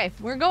 Okay,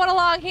 we're going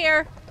along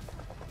here.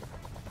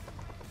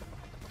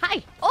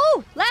 Hi.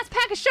 Oh, last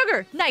pack of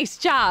sugar. Nice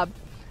job.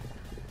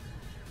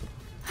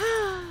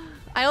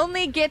 I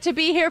only get to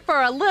be here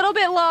for a little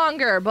bit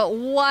longer, but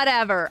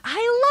whatever.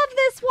 I love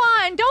this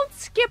one. Don't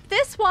skip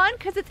this one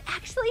because it's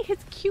actually his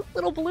cute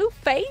little blue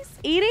face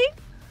eating.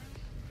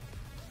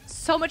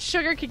 So much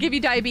sugar could give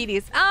you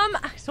diabetes.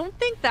 I don't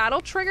think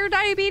that'll trigger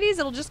diabetes.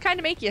 It'll just kind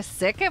of make you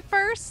sick at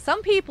first.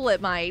 Some people it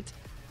might.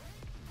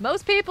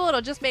 Most people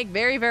it'll just make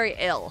very, very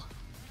ill.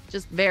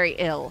 Just very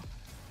ill.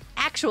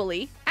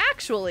 Actually,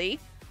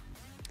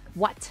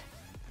 what?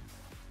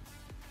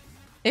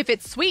 If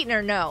it's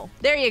sweetener, no.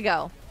 There you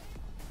go.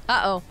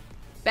 Uh-oh.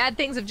 Bad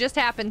things have just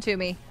happened to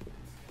me.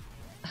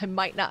 I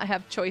might not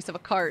have choice of a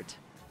cart.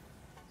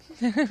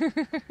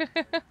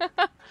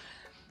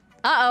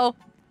 Uh-oh.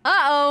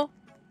 Uh-oh.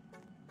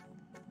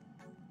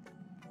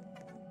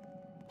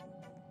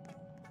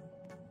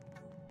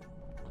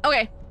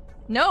 Okay.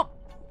 Nope.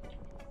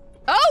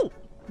 Oh!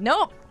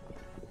 Nope.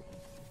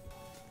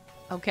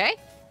 Okay.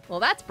 Well,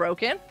 that's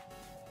broken.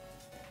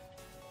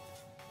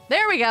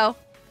 There we go.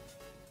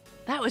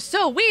 That was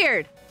so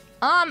weird.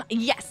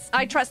 Yes,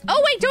 I trust.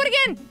 Oh, wait, do it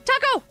again.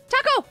 Taco,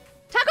 Taco,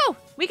 Taco.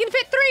 We can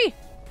fit 3.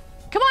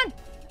 Come on.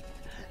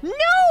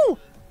 No!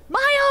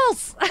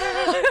 Miles! I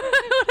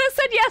would have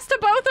said yes to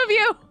both of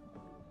you.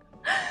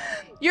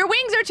 Your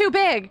wings are too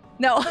big.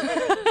 No.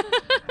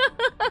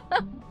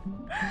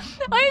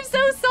 I'm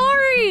so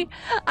sorry.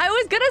 I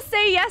was gonna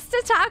say yes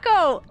to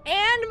Taco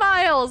and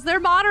Miles. They're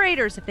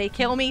moderators if they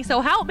kill me,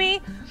 so help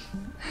me.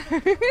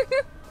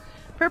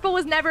 Purple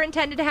was never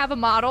intended to have a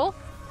model.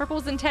 Purple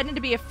was intended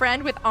to be a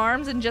friend with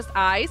arms and just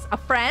eyes. A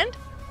friend?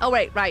 Oh,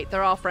 wait, right.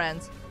 They're all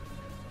friends.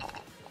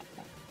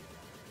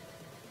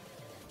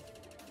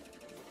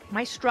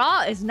 My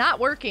straw is not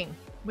working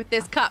with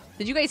this cup.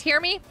 Did you guys hear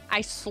me?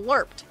 I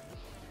slurped.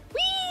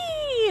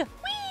 Whee!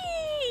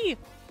 Whee!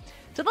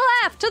 To the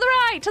left, to the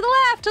right, to the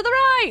left, to the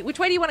right. Which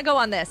way do you want to go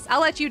on this?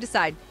 I'll let you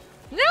decide.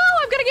 No,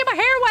 I'm going to get my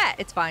hair wet.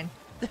 It's fine.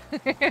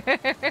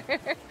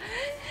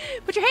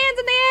 Put your hands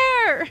in the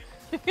air.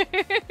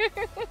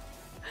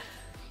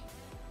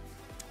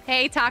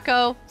 Hey,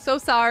 Taco. So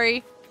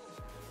sorry.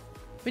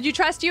 Would you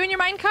trust you in your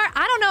minecart?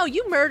 I don't know.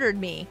 You murdered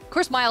me. Of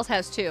course, Miles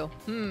has too.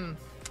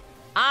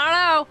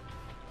 I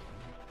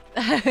don't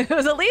know. It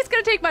was at least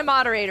going to take my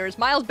moderators.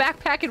 Miles'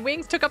 backpack and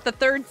wings took up the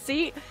 3rd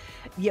seat.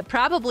 You're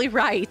probably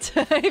right.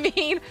 I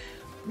mean,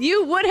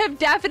 you would have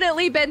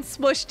definitely been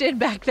smushed in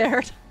back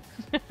there.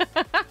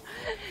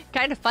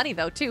 Kind of funny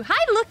though too.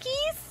 Hi,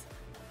 lookies!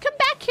 Come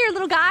back here,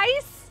 little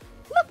guys.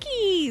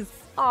 Lookies!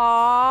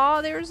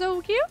 Aw, they're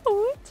so cute.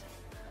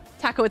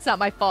 Taco, it's not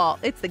my fault.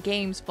 It's the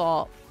game's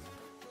fault.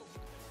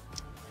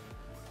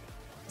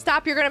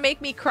 Stop, you're gonna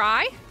make me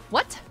cry?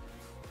 What?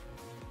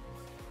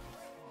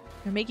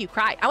 I'm gonna make you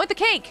cry. I want the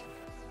cake.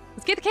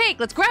 Let's get the cake.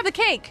 Let's grab the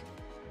cake.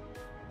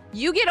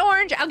 You get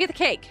orange, I'll get the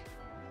cake.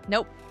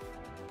 Nope.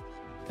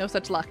 No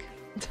such luck.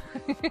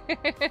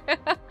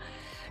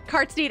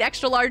 Carts need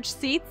extra large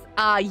seats?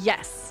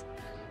 Yes.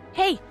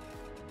 Hey.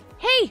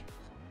 Hey.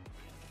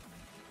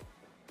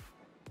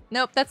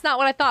 Nope, that's not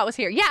what I thought was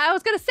here. Yeah, I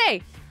was gonna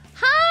say,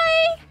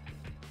 hi.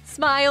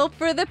 Smile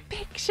for the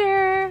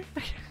picture.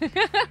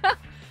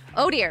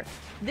 Oh dear.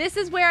 This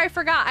is where I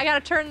forgot. I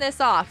gotta turn this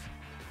off.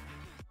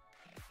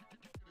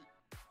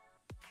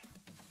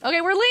 Okay,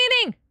 we're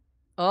leaning.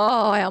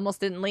 Oh, I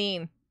almost didn't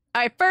lean.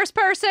 All right, first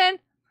person.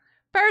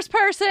 First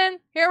person.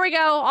 Here we go.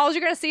 All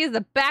you're gonna see is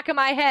the back of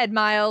my head,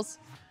 Miles.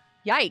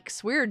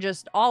 Yikes, we're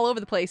just all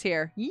over the place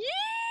here. Yee!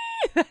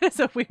 That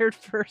is a weird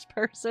first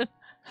person.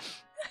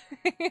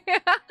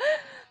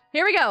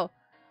 Here we go.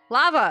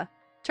 Lava.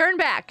 Turn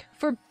back.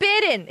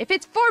 Forbidden. If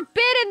it's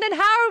forbidden, then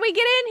how are we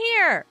getting in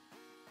here?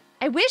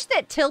 I wish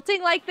that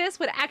tilting like this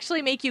would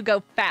actually make you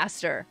go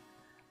faster.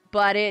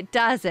 But it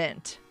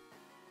doesn't.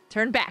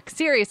 Turn back.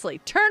 Seriously.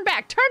 Turn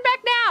back. Turn back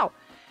now.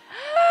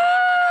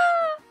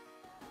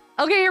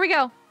 Okay, here we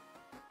go.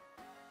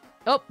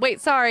 Oh,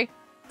 wait, sorry.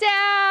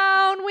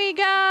 Down we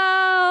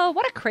go.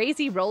 What a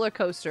crazy roller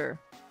coaster.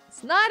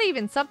 It's not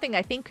even something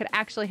I think could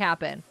actually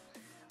happen.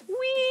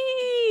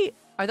 Whee!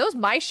 Are those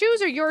my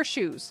shoes or your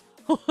shoes?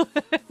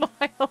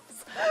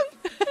 Miles.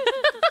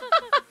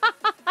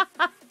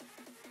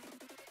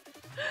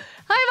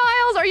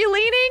 Hi, Miles. Are you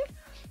leaning?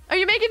 Are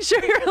you making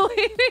sure you're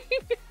leaning?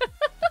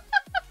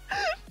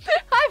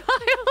 Hi,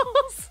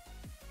 Miles.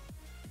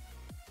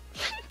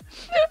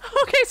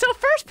 Okay, so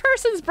first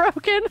person's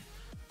broken.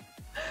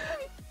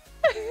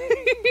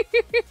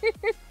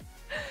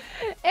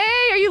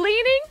 Hey, are you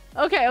leaning?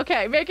 Okay,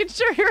 okay, making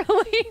sure you're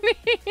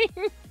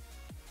leaning.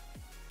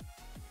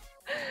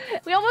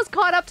 We almost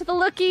caught up to the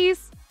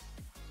lookies.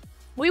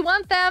 We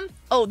want them.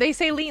 Oh, they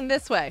say lean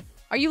this way.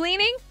 Are you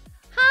leaning?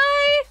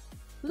 Hi.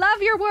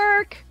 Love your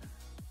work.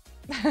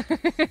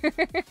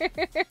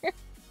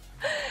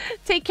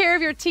 Take care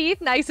of your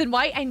teeth, nice and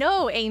white. I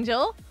know,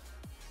 Angel.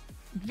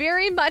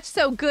 Very much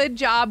so. Good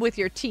job with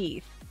your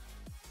teeth.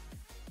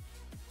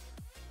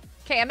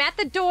 Okay, I'm at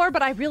the door,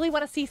 but I really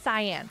want to see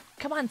Cyan.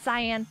 Come on,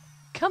 Cyan.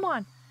 Come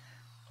on.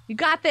 You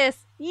got this.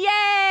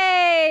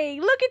 Yay!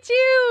 Look at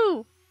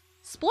you.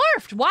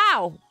 Splurfed.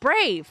 Wow.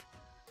 Brave.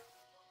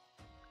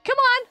 Come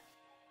on.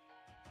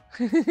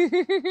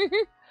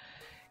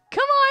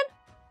 Come on.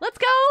 Let's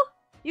go.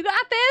 You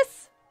got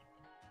this.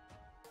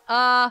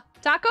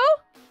 Taco?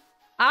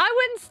 I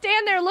wouldn't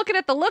stand there looking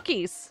at the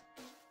lookies.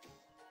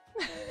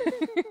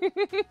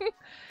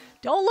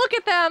 Don't look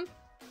at them.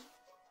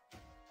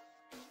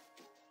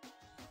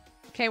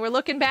 Okay, we're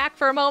looking back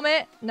for a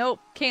moment. Nope,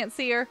 can't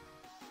see her.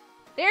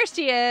 There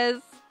she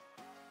is.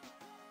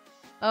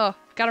 Oh,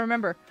 gotta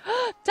remember.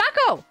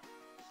 Taco!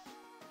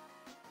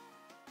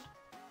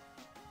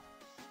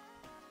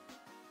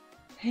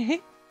 All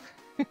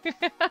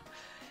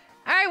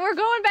right, we're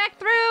going back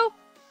through.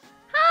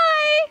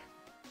 Hi!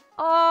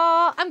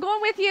 Aw, I'm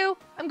going with you.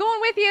 I'm going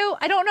with you.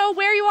 I don't know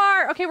where you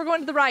are. Okay, we're going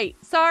to the right.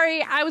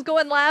 Sorry, I was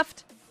going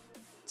left.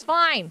 It's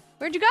fine.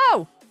 Where'd you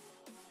go?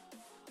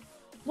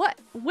 What?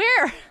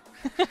 Where?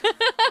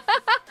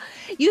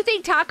 You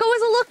think Taco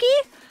is a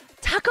lookie?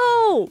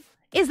 Taco!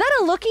 Is that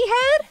a lookie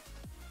head?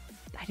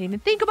 I didn't even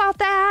think about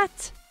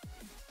that.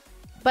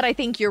 But I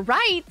think you're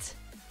right.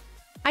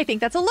 I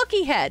think that's a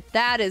lookie head.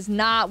 That is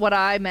not what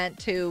I meant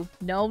to.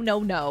 No,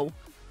 no, no.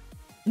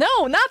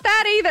 No, not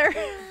that either.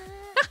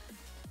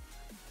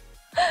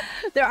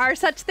 There are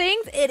such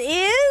things. It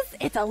is.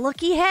 It's a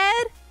lookie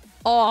head.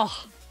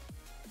 Oh,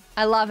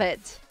 I love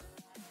it.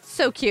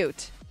 So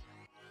cute.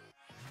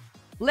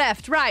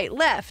 Left, right,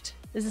 left.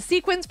 There's a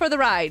sequence for the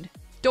ride.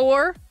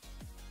 Door,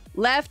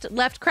 left,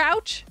 left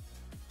crouch,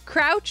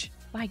 crouch.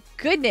 My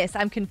goodness,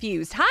 I'm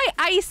confused. Hi,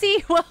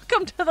 Icy.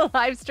 Welcome to the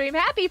live stream.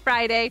 Happy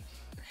Friday.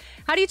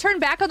 How do you turn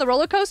back on the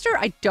roller coaster?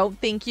 I don't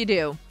think you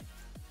do.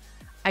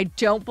 I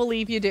don't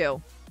believe you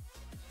do.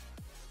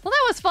 Well,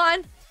 that was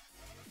fun.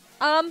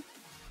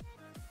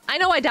 I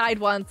know I died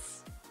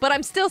once, but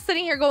I'm still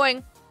sitting here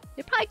going,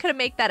 you probably could have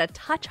made that a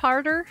touch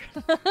harder,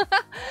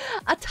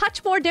 a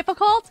touch more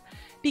difficult,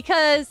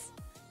 because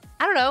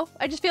I don't know.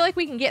 I just feel like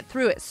we can get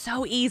through it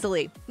so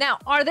easily. Now,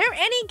 are there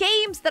any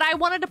games that I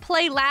wanted to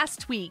play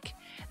last week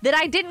that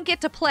I didn't get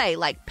to play,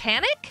 like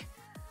Panic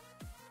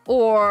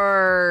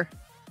or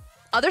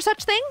other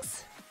such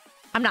things?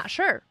 I'm not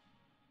sure.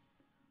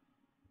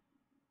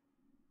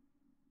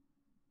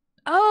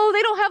 Oh,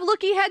 they don't have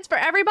looky heads for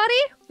everybody?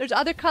 There's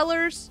other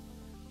colors,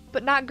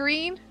 but not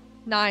green?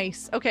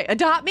 Nice. Okay,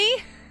 adopt me?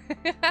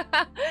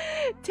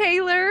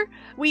 Taylor,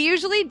 we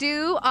usually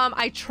do,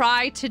 I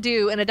try to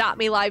do an Adopt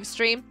Me live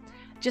stream.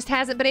 Just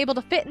hasn't been able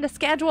to fit in the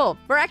schedule.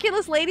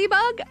 Miraculous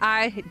Ladybug,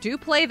 I do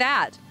play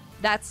that.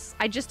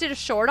 I just did a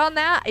short on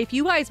that. If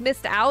you guys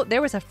missed out,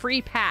 there was a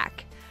free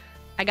pack.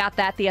 I got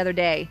that the other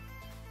day.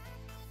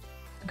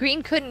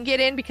 Green couldn't get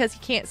in because he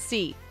can't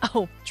see.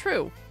 Oh,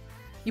 true.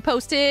 You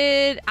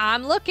posted,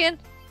 I'm looking.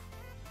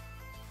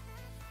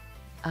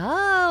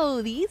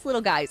 Oh, these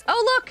little guys.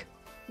 Oh, look.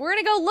 We're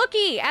going to go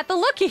looky at the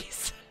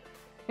lookies.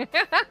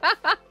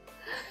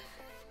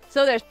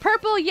 So there's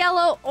purple,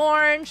 yellow,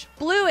 orange,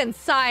 blue, and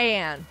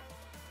cyan.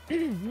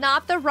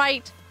 Not the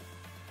right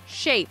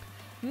shape.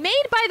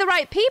 Made by the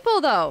right people,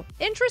 though.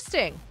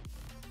 Interesting.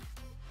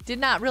 Did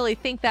not really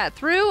think that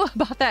through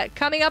about that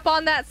coming up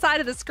on that side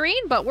of the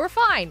screen, but we're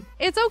fine.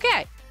 It's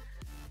okay.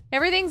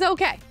 Everything's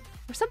okay.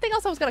 There's something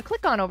else I was going to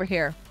click on over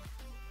here.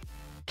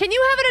 Can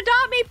you have an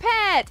Adopt Me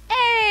pet?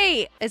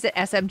 Hey! Is it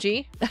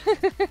SMG?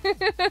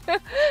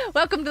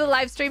 Welcome to the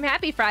live stream.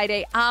 Happy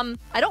Friday. I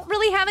don't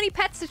really have any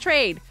pets to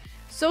trade.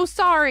 So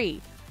sorry.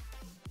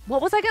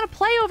 What was I going to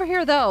play over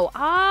here, though?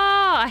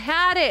 Ah, I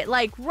had it,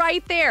 like,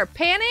 right there.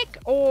 Panic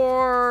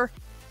or...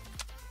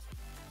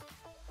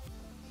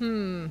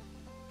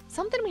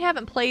 Something we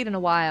haven't played in a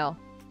while.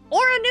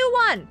 Or a new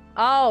one.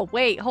 Oh,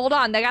 wait, hold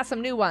on. They got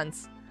some new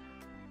ones.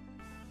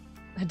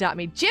 Adopt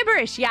Me.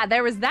 Gibberish. Yeah,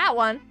 there was that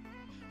one.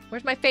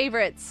 Where's my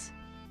favorites?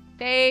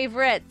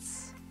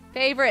 Favorites.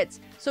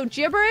 So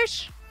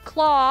Gibberish,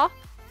 Claw.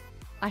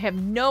 I have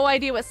no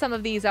idea what some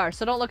of these are,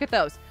 so don't look at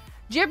those.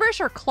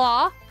 Gibberish or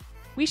Claw.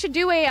 We should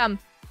do a, I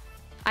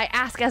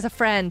ask as a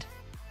friend.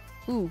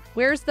 Ooh,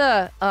 where's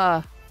the,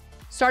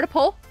 start a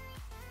poll?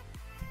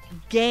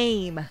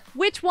 Game.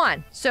 Which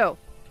one? So,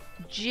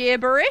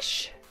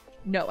 Gibberish.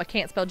 No, I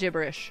can't spell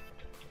gibberish.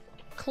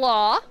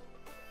 Claw.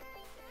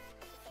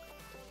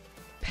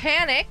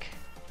 Panic.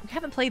 We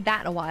haven't played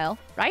that in a while,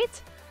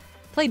 right?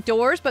 Played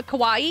Doors, but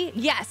Kawaii.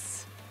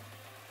 Yes.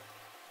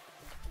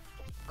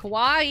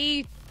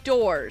 Kawaii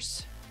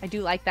Doors. I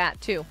do like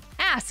that too.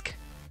 Ask.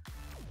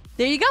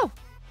 There you go.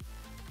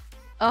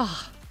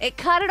 Ugh. It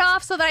cut it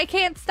off so that I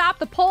can't stop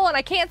the poll and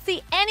I can't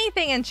see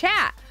anything in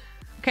chat.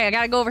 Okay, I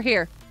gotta go over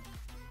here.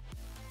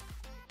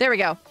 There we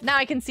go. Now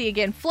I can see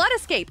again. Flood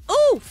Escape.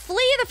 Ooh,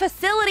 Flee the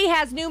Facility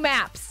has new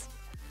maps.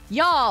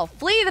 Y'all,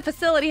 Flee the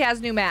Facility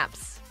has new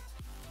maps.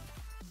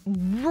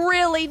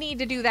 Really need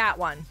to do that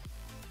one.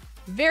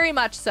 Very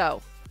much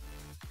so.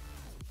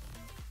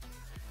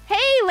 Hey,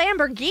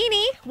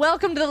 Lamborghini.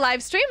 Welcome to the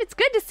live stream. It's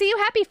good to see you.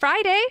 Happy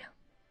Friday.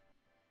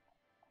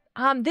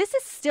 This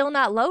is still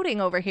not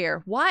loading over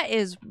here. What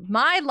is...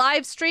 My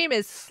live stream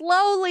is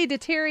slowly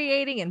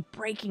deteriorating and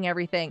breaking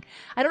everything.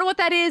 I don't know what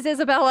that is,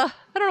 Isabella.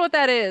 I don't know what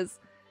that is.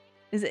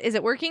 Is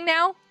it working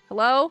now?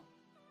 Hello?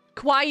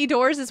 Kawaii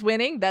Doors is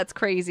winning? That's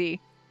crazy.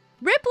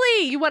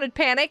 Ripley, you wanted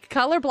Panic.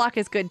 Color Block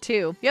is good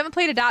too. You haven't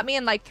played Adopt Me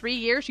in like 3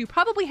 years. You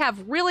probably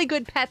have really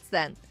good pets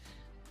then.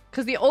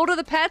 Because the older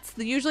the pets,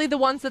 usually the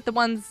ones that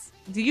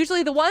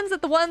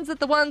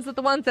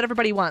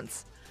everybody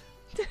wants.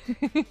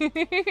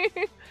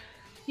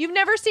 You've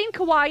never seen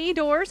Kawaii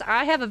Doors?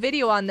 I have a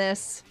video on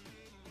this.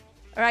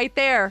 Right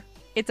there.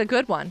 It's a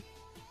good one.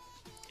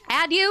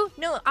 Add you?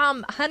 No,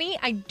 honey,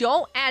 I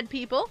don't add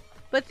people,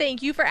 but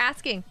thank you for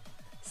asking.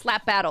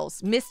 Slap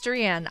Battles.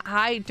 Mystery N.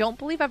 I don't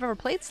believe I've ever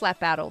played Slap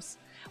Battles.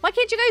 Why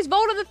can't you guys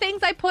vote on the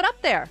things I put up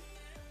there?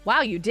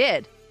 Wow, you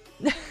did.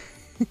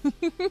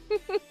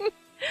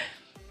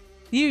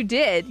 You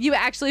did. You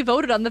actually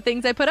voted on the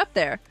things I put up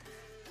there.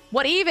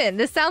 What even?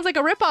 This sounds like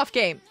a ripoff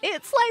game.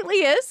 It slightly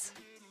is.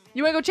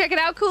 You want to go check it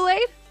out,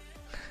 Kool-Aid?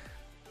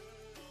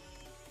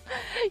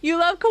 You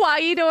love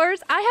Kawaii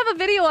Doors? I have a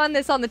video on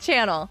this on the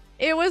channel.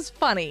 It was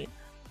funny.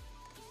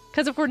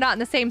 Because if we're not in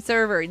the same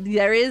server,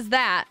 there is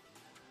that.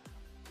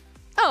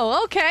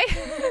 Oh, okay.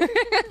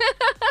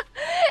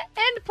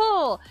 End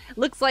poll.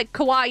 Looks like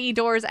Kawaii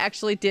Doors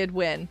actually did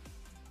win,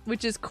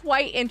 which is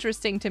quite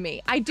interesting to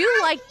me. I do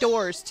like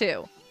Doors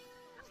too.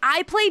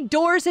 I played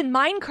Doors in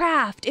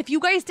Minecraft. If you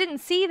guys didn't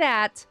see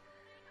that,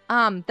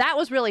 that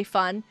was really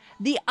fun.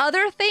 The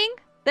other thing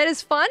that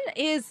is fun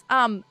is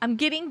I'm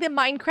getting the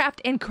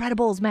Minecraft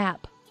Incredibles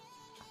map.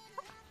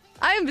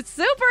 I'm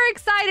super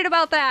excited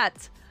about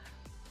that.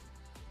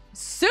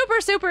 Super,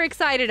 super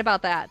excited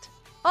about that.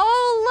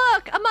 Oh,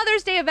 look, a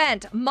Mother's Day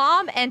event.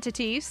 Mom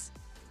entities.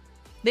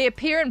 They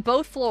appear in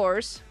both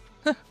floors.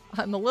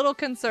 I'm a little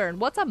concerned.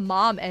 What's a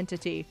mom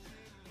entity?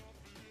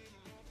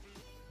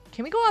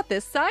 Can we go out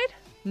this side?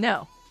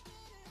 No.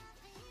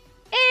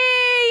 Hey,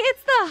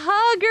 it's the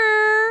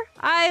hugger.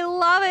 I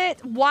love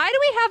it. Why do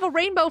we have a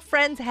Rainbow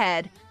Friends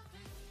head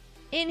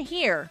in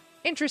here?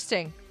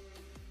 Interesting.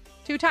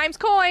 2 times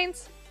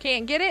coins.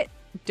 Can't get it.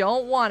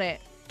 Don't want it.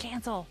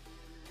 Cancel.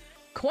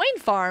 Coin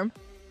farm?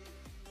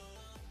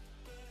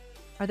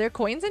 Are there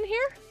coins in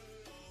here?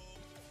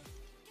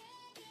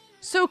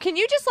 So can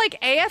you just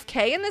like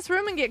AFK in this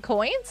room and get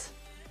coins?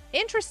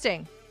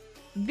 Interesting.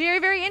 Very,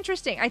 very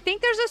interesting. I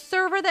think there's a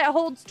server that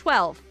holds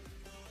 12.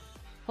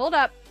 Hold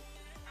up.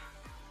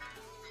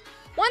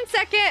 1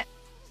 second.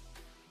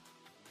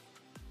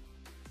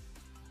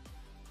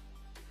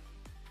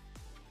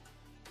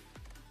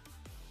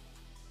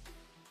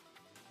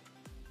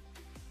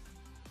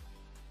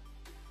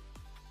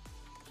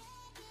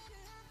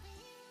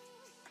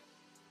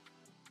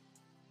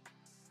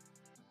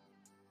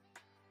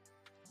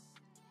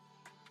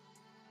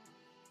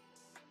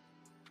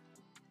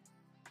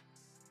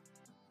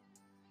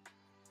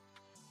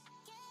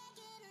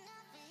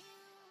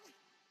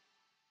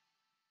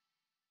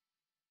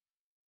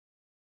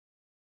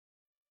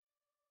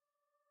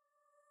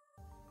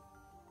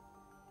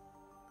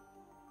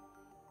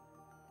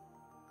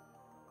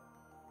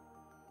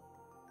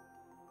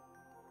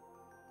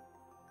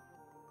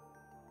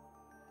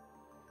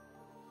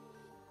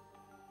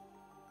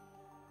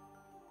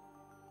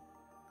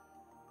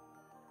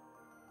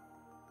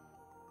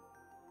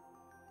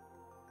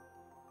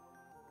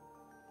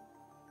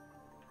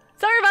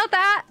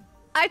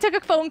 I took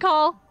a phone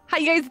call. How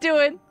you guys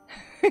doing?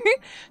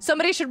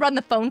 Somebody should run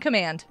the phone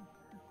command.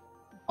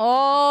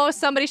 Oh,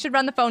 somebody should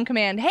run the phone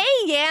command. Hey,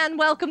 Yan,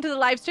 welcome to the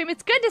live stream.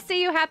 It's good to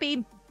see you.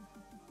 Happy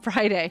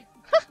Friday.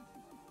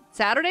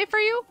 Saturday for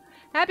you?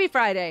 Happy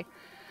Friday.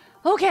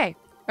 Okay.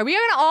 Are we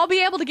gonna all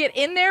be able to get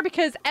in there?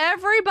 Because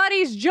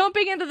everybody's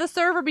jumping into the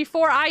server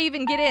before I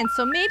even get in.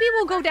 So maybe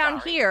we'll go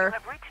down here.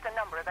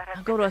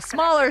 I'll go to a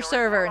smaller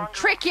server and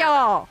trick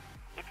y'all.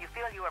 If you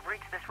feel you have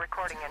reached this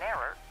recording in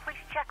error, please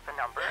check the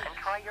number and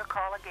try your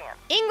call again.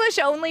 English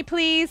only,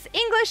 please.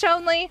 English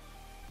only.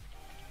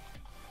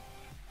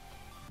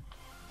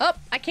 Oh,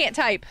 I can't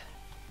type.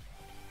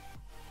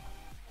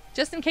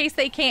 Just in case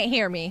they can't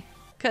hear me.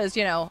 Because,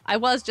 you know, I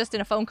was just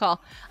in a phone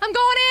call. I'm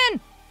going in!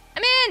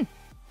 I'm in!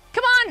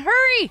 Come on,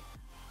 hurry!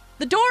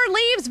 The door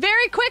leaves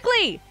very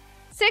quickly!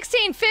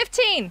 16,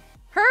 15,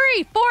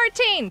 hurry!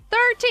 14,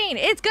 13,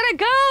 it's gonna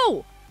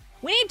go!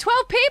 We need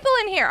 12 people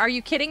in here! Are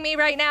you kidding me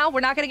right now?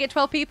 We're not gonna get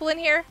 12 people in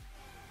here?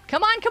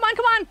 Come on, come on,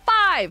 come on!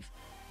 5,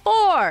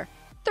 4,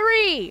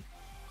 3,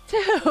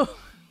 2...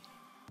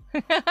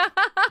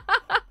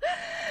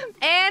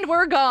 And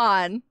we're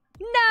gone.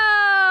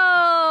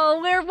 No!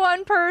 We're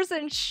one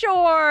person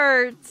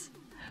short!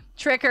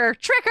 Tricker!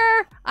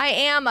 Tricker! I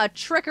am a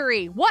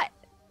trickery. What?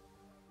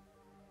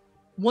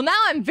 Well,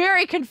 now I'm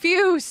very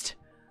confused.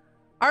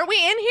 Aren't we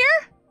in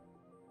here?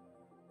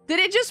 Did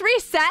it just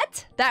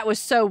reset? That was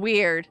so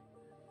weird.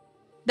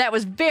 That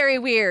was very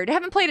weird. I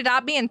haven't played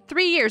Adopt Me in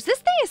 3 years. This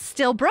thing is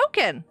still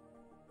broken.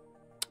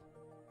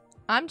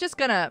 I'm just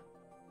gonna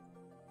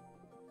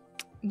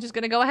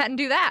go ahead and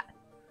do that.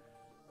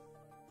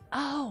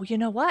 Oh, you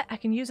know what? I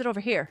can use it over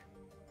here.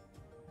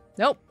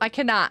 Nope, I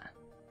cannot.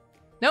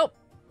 Nope.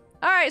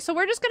 All right, so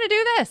we're just gonna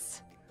do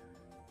this.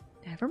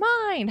 Never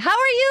mind. How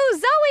are you,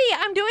 Zoe?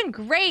 I'm doing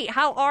great.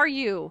 How are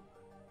you?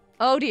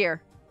 Oh,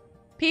 dear.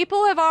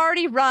 People have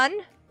already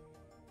run.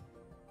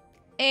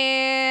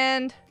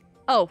 And...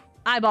 oh,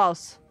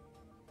 eyeballs.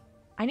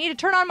 I need to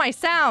turn on my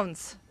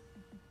sounds.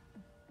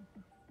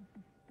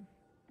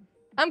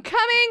 I'm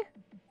coming.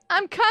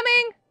 I'm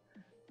coming.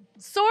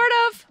 Sort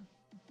of.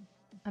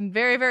 I'm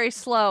very, very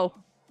slow.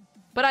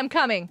 But I'm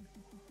coming.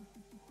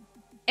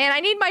 And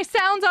I need my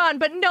sounds on,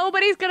 but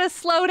nobody's gonna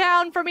slow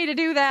down for me to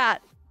do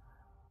that.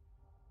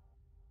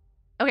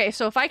 Okay,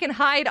 so if I can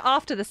hide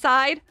off to the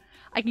side,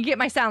 I can get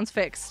my sounds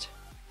fixed.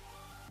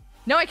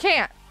 No, I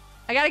can't.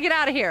 I gotta get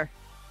out of here.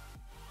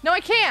 No,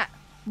 I can't.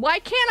 Why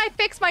can't I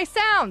fix my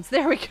sounds?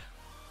 There we go.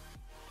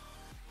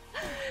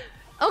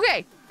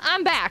 Okay,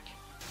 I'm back.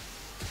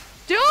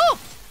 Dude!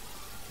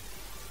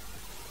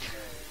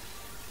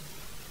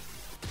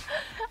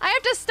 I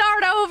have to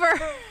start over.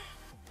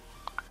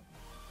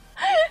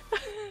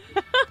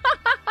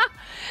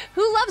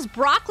 Who loves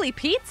broccoli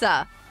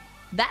pizza?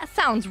 That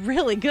sounds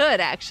really good,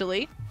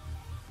 actually.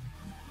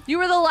 You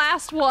were the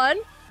last one.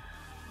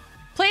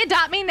 Play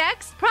Adopt Me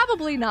next?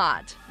 Probably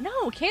not.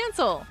 No,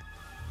 cancel.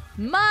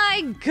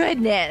 My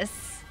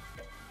goodness.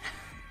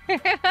 Yeah,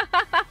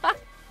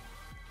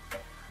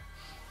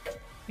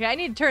 I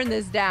need to turn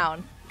this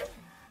down.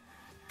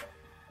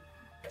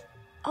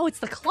 Oh, it's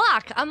the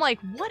clock. I'm like,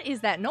 what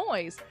is that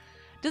noise?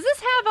 Does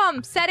this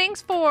have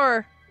settings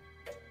for...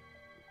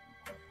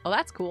 oh,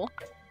 that's cool.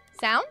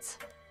 Sounds?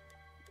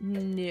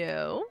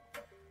 No.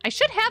 I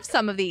should have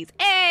some of these.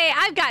 Hey,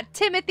 I've got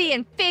Timothy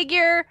and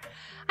Figure.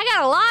 I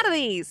got a lot of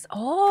these.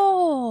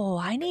 Oh,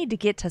 I need to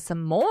get to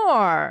some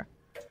more.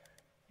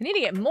 I need to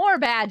get more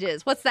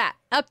badges. What's that?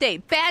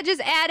 Update. Badges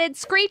added.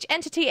 Screech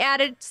entity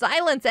added.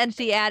 Silence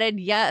entity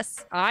added.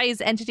 Yes. Eyes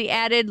entity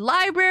added.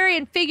 Library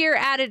and Figure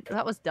added.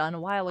 That was done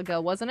a while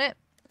ago, wasn't it?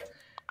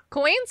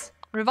 Coins?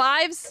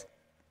 Revives?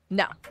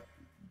 No.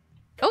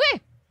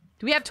 Okay.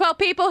 Do we have 12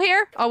 people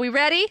here? Are we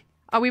ready?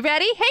 Are we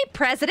ready? Hey,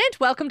 President.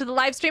 Welcome to the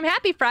live stream.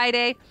 Happy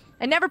Friday.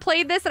 I never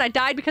played this and I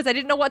died because I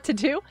didn't know what to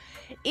do.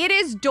 It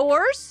is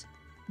doors,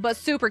 but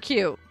super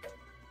cute.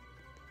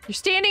 You're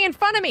standing in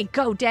front of me.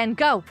 Go, Den,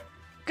 go.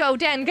 Go,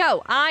 Den,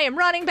 go. I am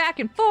running back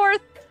and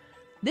forth.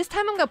 This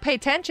time I'm going to pay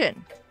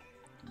attention.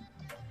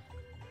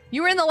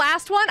 You were in the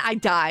last one? I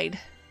died.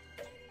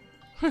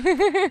 Hey,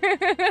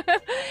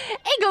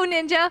 Go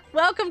Ninja.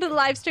 Welcome to the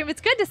live stream.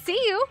 It's good to see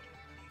you.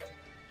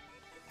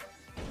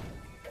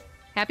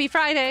 Happy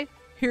Friday.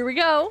 Here we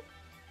go.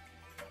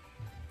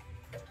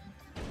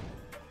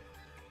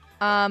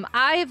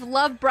 I've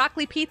loved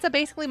broccoli pizza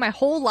basically my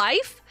whole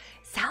life.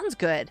 Sounds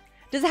good.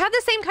 Does it have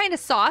the same kind of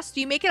sauce?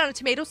 Do you make it on a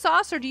tomato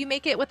sauce or do you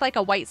make it with like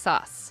a white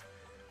sauce?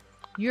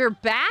 You're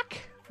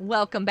back?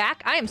 Welcome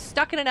back. I am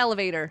stuck in an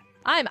elevator.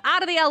 I'm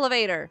out of the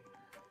elevator.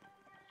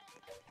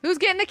 Who's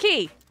getting the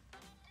key?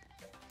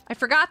 I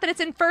forgot that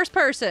it's in first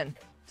person.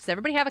 Does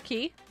everybody have a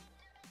key?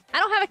 I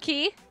don't have a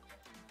key.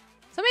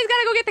 Somebody's got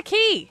to go get the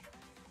key.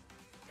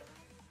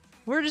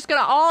 We're just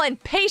going to all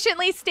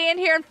impatiently stand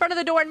here in front of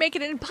the door and make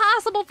it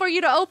impossible for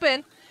you to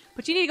open.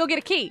 But you need to go get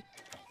a key.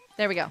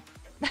 There we go.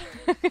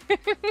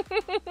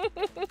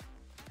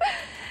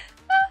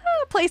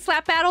 Play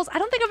slap battles. I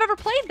don't think I've ever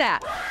played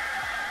that.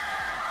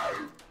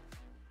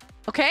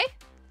 Okay.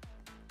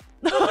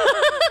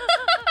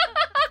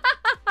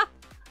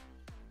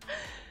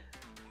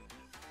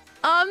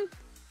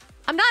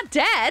 not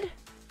dead.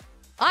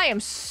 I am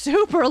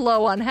super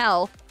low on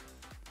health.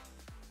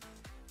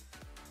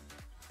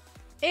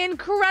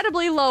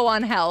 Incredibly low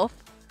on health.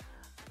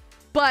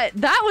 But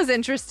that was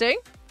interesting.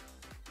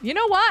 You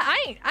know what?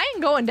 I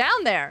ain't going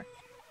down there.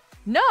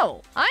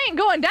 No, I ain't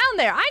going down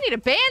there. I need a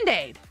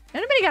band-aid.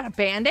 Anybody got a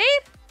band-aid?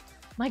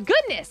 My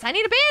goodness, I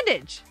need a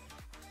bandage.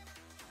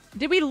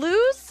 Did we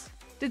lose?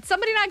 Did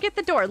somebody not get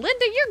the door?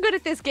 Linda, you're good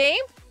at this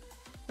game.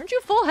 Aren't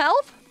you full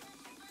health?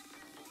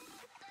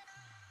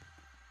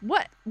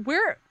 What?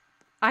 Where?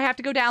 I have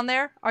to go down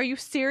there? Are you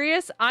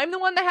serious? I'm the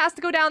one that has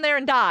to go down there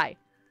and die.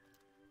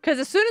 Because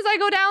as soon as I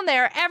go down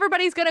there,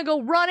 everybody's going to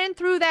go running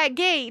through that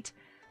gate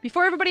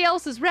before everybody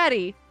else is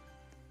ready.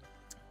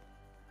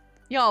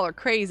 Y'all are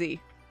crazy.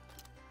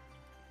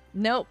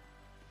 Nope.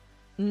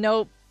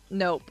 Nope.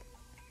 Nope.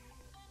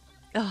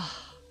 Ugh,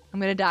 I'm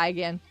going to die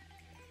again.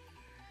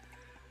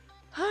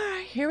 All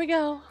right, here we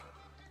go.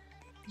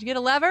 Did you get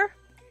a lever?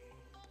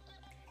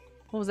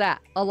 What was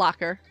that? A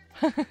locker.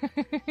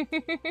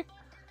 Did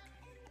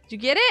you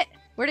get it?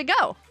 Where'd it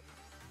go?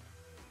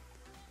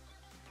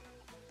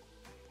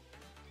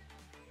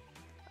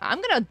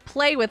 I'm gonna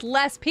play with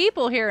less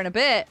people here in a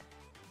bit.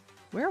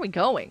 Where are we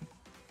going?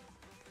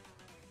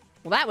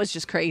 Well, that was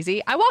just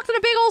crazy. I walked in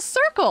a big old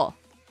circle.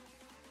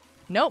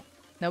 Nope.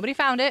 Nobody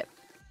found it.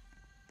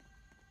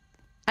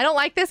 I don't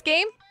like this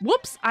game.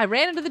 Whoops. I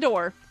ran into the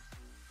door.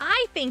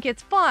 I think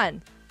it's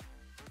fun.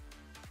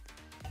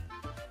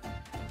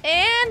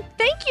 And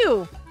thank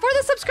you for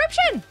the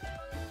subscription.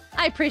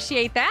 I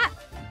appreciate that.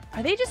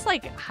 Are they just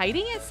like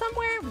hiding it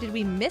somewhere? Did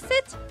we miss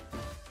it?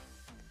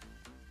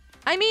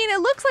 I mean, it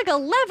looks like a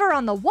lever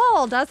on the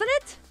wall, doesn't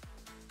it?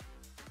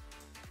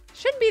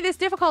 Shouldn't be this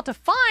difficult to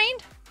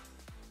find.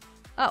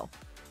 Oh.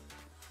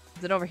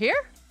 Is it over here?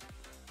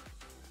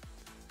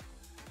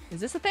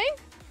 Is this a thing?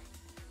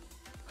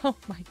 Oh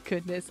my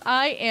goodness.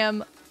 I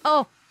am...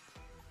 Oh.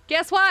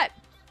 Guess what?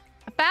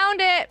 I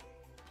found it.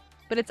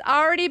 But it's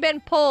already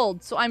been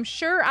pulled. So I'm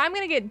sure I'm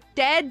going to get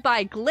dead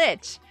by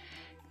glitch.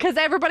 Because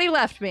everybody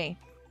left me.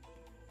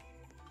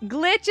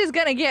 Glitch is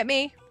going to get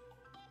me.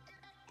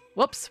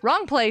 Whoops.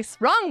 Wrong place.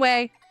 Wrong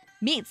way.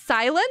 Meet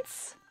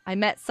Silence. I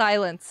met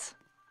Silence.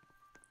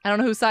 I don't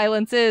know who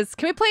Silence is.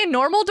 Can we play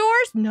normal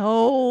doors?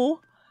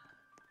 No.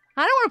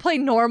 I don't want to play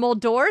normal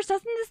doors.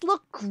 Doesn't this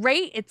look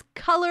great? It's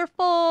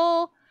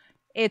colorful.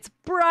 It's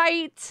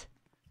bright.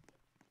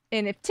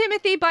 And if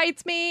Timothy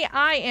bites me,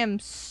 I am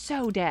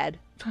so dead.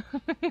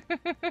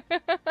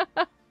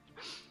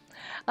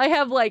 I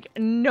have like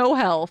no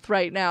health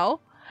right now.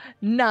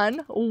 None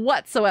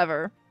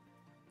whatsoever.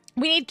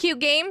 We need cute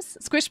games.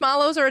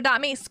 Squishmallows or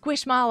Adopt Me?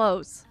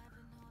 Squishmallows.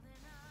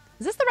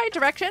 Is this the right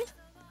direction?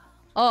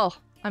 Oh,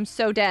 I'm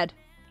so dead.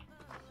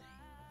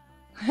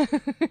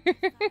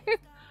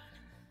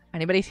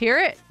 Anybody hear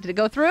it? Did it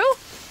go through?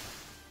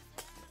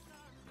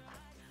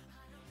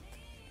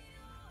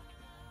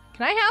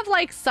 Can I have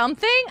like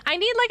something? I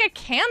need like a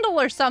candle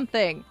or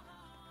something.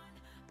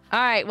 All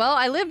right, well,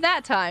 I lived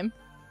that time.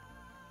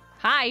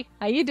 Hi,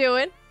 how you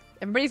doing?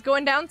 Everybody's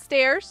going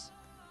downstairs.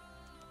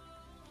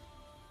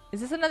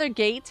 Is this another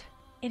gate?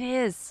 It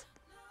is.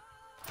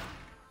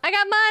 I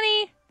got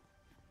money.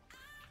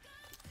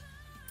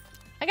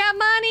 I got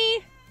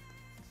money.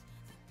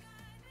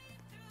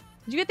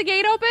 Did you get the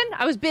gate open?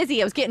 I was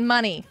busy. I was getting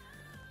money.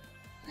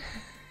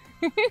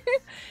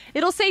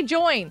 It'll say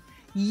join.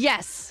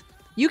 Yes.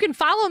 You can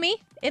follow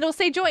me. It'll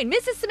say join.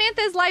 Mrs.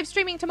 Samantha is live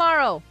streaming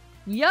tomorrow.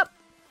 Yep.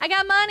 I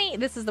got money.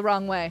 This is the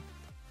wrong way.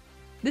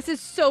 This is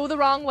so the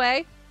wrong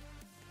way.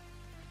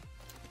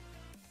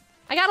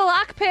 I got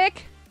a lockpick.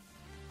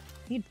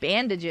 Need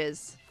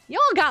bandages. Y'all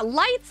got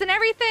lights and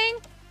everything.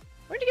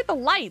 Where'd you get the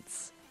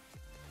lights?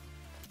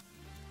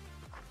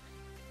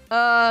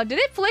 Did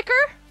it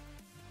flicker?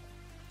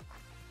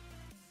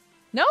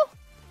 No?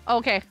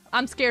 Okay.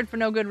 I'm scared for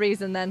no good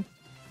reason then.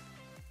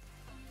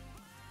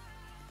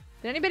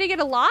 Did anybody get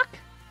a lock?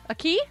 A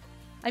key?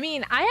 I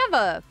mean, I have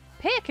a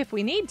pick if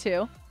we need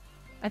to.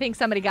 I think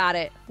somebody got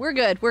it. We're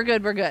good. We're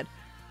good. We're good.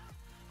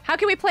 How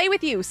can we play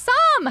with you?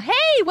 Some!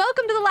 Hey,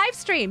 welcome to the live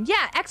stream.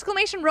 Yeah,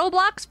 exclamation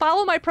Roblox.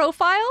 Follow my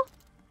profile.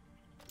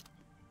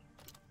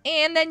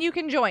 And then you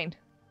can join.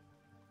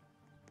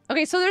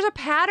 Okay, so there's a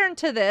pattern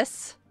to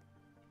this.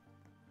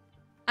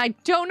 I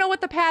don't know what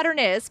the pattern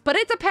is, but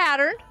it's a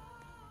pattern.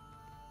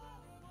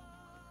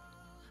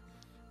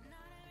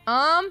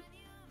 I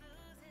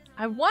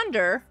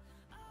wonder.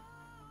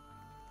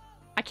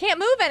 I can't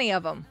move any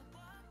of them.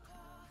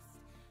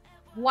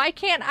 Why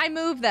can't I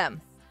move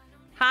them?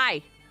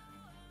 Hi.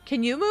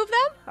 Can you move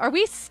them? Are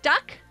we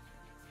stuck?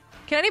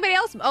 Can anybody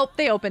else? Oh,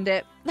 they opened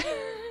it.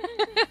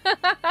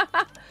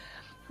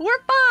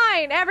 We're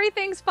fine.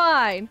 Everything's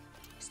fine.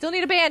 Still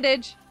need a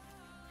bandage.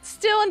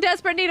 Still in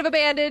desperate need of a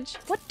bandage.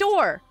 What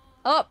door?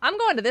 Oh, I'm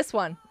going to this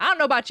one. I don't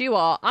know about you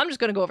all. I'm just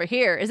going to go over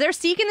here. Is there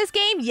Seek in this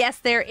game? Yes,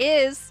 there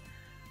is.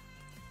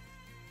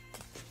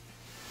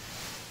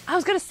 I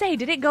was going to say,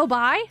 did it go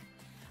by?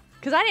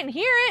 Because I didn't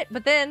hear it,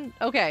 but then,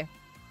 okay.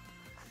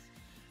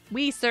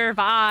 We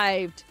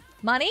survived.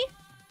 Money?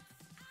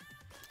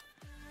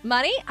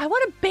 Money? I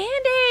want a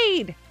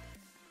band-aid.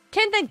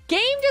 Can the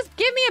game just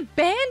give me a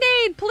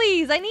band-aid,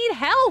 please? I need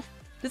health.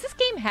 Does this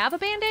game have a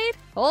band-aid?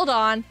 Hold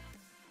on.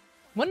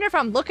 Wonder if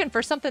I'm looking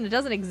for something that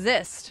doesn't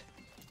exist.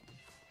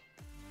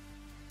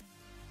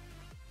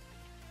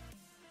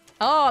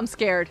 Oh, I'm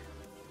scared.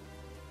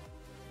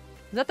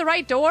 Is that the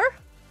right door?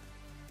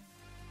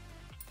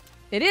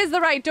 It is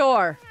the right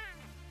door.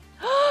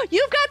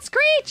 You've got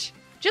Screech!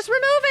 Just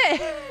remove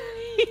it!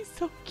 He's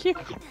so cute.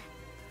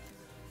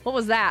 What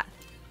was that?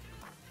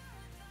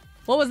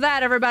 What was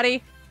that,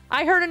 everybody?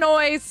 I heard a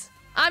noise.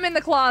 I'm in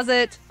the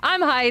closet.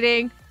 I'm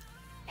hiding.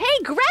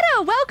 Hey, Greta!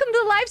 Welcome to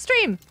the live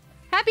stream!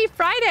 Happy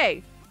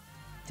Friday!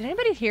 Did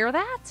anybody hear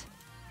that?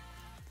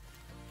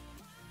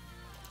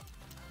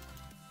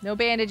 No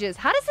bandages.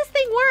 How does this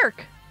thing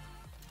work?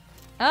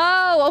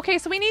 Oh, okay,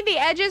 so we need the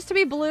edges to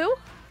be blue?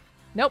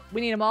 Nope,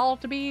 we need them all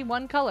to be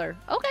one color.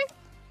 Okay.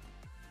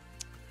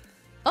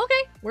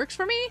 Okay, works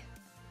for me.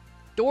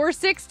 Door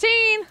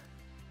 16.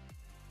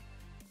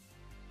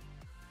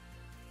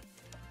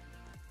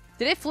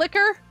 Did it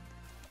flicker?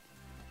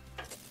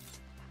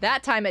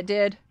 That time it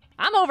did.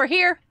 I'm over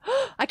here.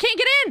 I can't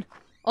get in.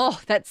 Oh,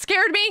 that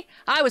scared me.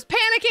 I was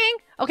panicking.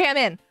 Okay, I'm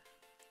in.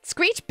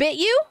 Screech bit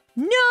you?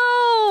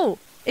 No!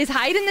 Is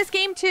hide in this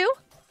game too?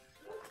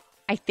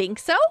 I think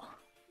so.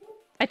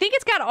 I think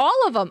it's got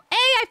all of them. Hey,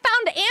 I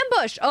found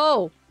ambush.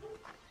 Oh.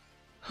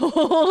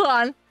 Hold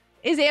on.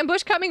 Is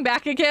ambush coming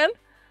back again?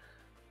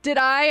 Did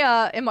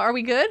I, are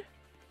we good?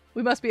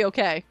 We must be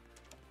okay.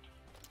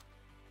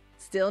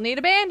 Still need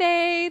a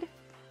band-aid.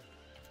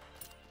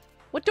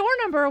 What door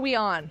number are we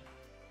on?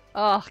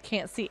 Oh,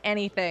 can't see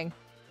anything.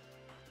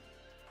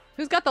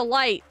 Who's got the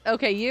light?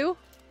 Okay, you?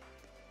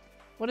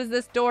 What is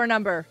this door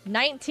number?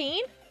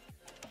 19?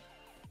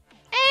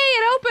 Hey,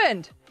 it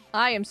opened!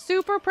 I am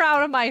super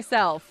proud of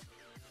myself.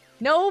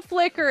 No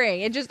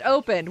flickering. It just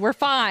opened. We're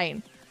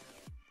fine.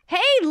 Hey,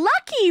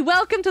 Lucky!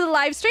 Welcome to the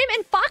live stream.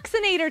 And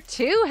Foxinator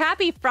too.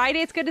 Happy Friday.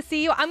 It's good to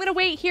see you. I'm gonna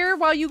wait here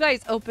while you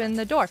guys open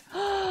the door.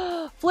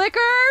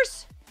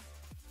 Flickers!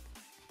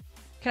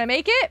 Can I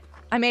make it?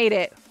 I made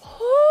it.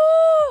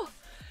 Whew.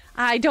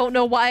 I don't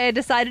know why I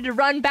decided to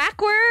run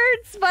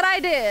backwards, but I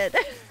did.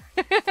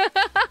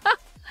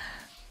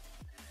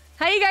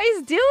 How you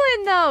guys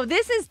doing though?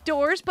 This is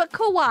Doors but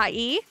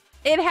Kawaii.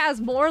 It has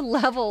more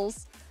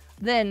levels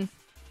than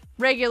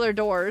regular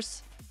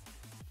Doors.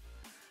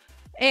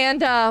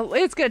 And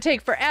it's gonna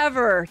take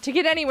forever to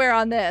get anywhere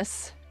on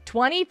this.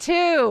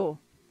 22.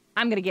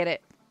 I'm gonna get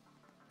it.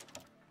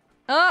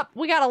 Oh,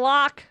 we got a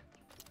lock.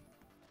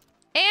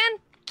 And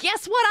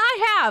guess what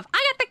I have?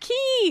 I got the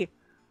key.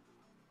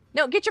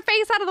 No, get your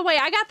face out of the way.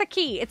 I got the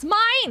key. It's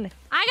mine.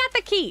 I got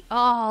the key.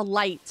 Oh,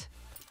 light.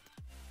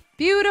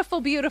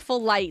 Beautiful,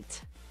 beautiful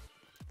light.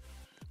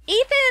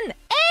 Ethan!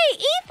 Hey,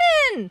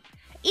 Ethan!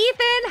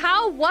 Ethan,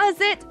 how was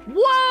it?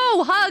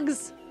 Whoa,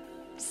 hugs.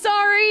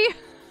 Sorry.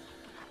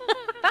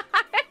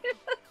 I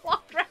just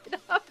walked right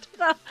up to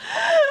the...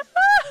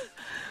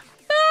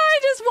 I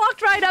just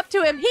walked right up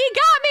to him. He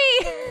got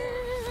me!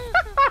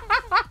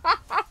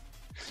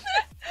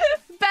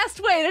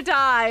 Best way to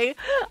die.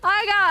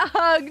 I got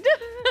hugged.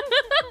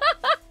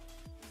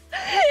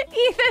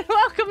 Ethan,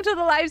 welcome to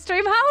the live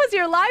stream. How was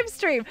your live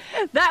stream?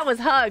 That was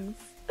hugs.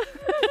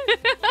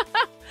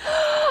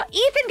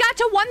 Ethan got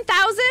to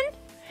 1,000?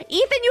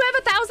 Ethan, you have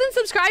 1,000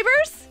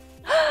 subscribers?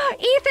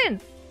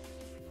 Ethan,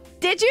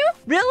 did you?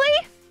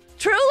 Really?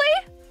 Truly?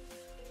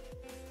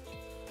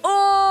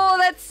 Oh,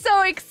 that's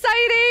so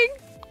exciting.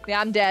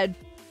 Yeah, I'm dead.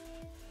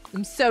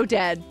 I'm so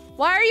dead.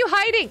 Why are you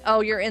hiding?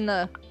 Oh, you're in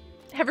the...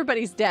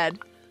 Everybody's dead.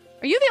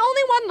 Are you the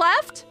only one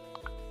left?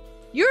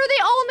 You're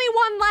the only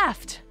one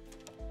left.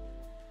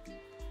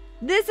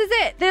 This is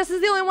it. This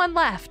is the only one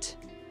left.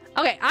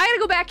 Okay, I gotta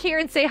go back here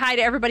and say hi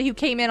to everybody who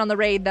came in on the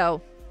raid,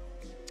 though.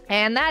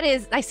 And that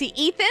is... I see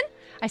Ethan.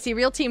 I see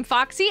Real Team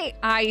Foxy.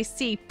 I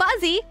see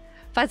Fuzzy.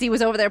 Fuzzy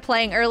was over there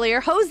playing earlier.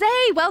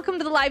 Jose, welcome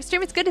to the live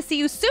stream. It's good to see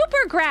you.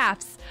 Super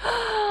Graphs.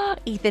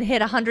 Ethan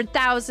hit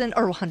 100,000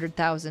 or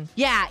 100,000.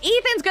 Yeah,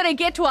 Ethan's gonna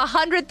get to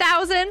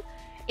 100,000.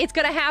 It's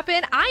gonna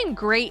happen. I'm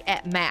great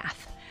at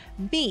math.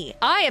 Me,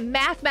 I am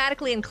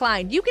mathematically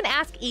inclined. You can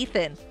ask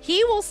Ethan.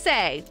 He will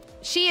say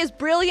she is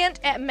brilliant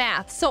at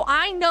math. So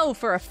I know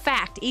for a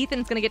fact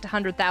Ethan's gonna get to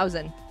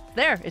 100,000.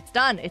 There, it's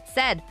done. It's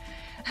said.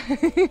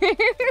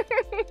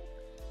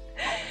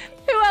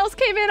 Who else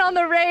came in on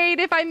the raid?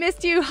 If I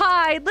missed you,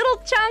 hi. Little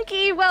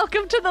Chunky,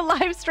 welcome to the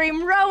live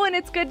stream. Rowan,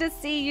 it's good to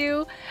see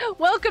you.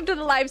 Welcome to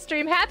the live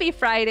stream. Happy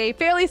Friday.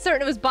 Fairly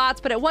certain it was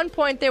bots, but at one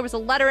point there was a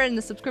letter in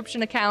the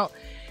subscription account.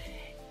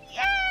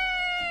 Yay!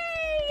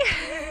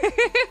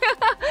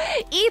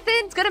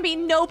 Ethan's gonna be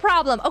no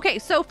problem. Okay,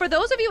 so for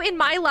those of you in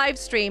my live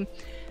stream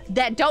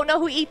that don't know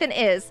who Ethan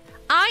is,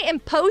 I am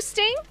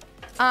posting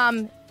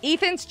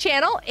Ethan's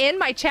channel in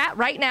my chat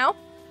right now.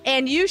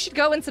 And you should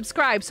go and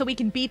subscribe so we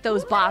can beat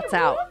those bots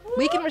out.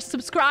 We can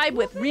subscribe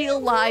with real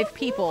live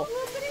people.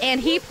 And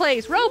he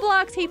plays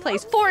Roblox, he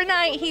plays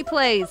Fortnite, he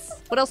plays...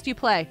 What else do you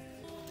play?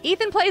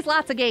 Ethan plays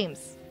lots of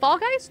games. Fall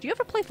Guys? Do you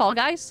ever play Fall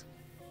Guys?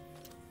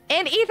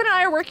 And Ethan and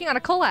I are working on a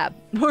collab.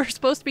 We're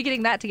supposed to be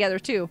getting that together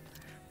too.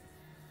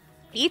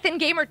 Ethan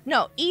Gamer,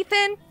 no,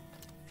 Ethan,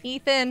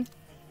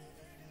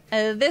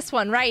 this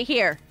one right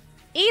here.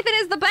 Ethan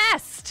is the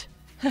best.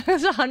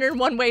 There's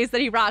 101 ways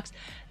that he rocks.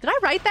 Did I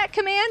write that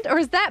command or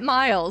is that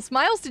Miles?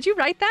 Miles, did you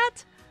write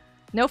that?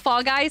 No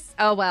Fall Guys?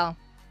 Oh, well,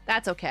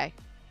 that's okay.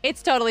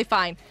 It's totally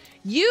fine.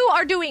 You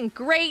are doing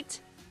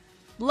great.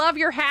 Love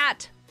your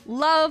hat.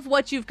 Love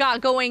what you've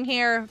got going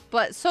here,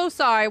 but so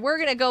sorry. We're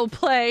going to go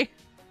play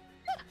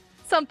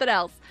something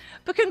else.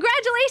 But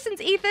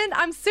congratulations, Ethan.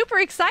 I'm super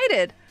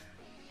excited.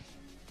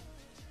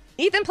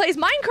 Ethan plays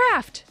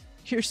Minecraft.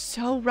 You're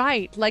so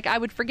right. Like, I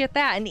would forget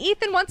that. And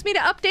Ethan wants me to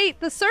update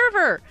the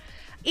server.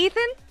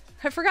 Ethan,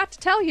 I forgot to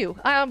tell you.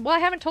 Well, I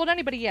haven't told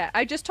anybody yet.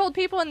 I just told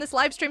people in this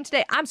live stream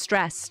today. I'm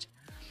stressed.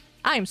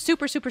 I am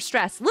super, super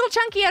stressed. Little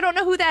Chunky, I don't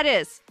know who that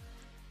is.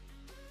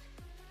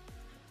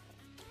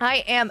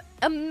 I am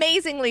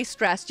amazingly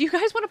stressed. Do you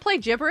guys want to play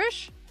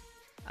gibberish?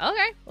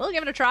 Okay, we'll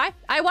give it a try.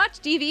 I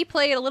watched DV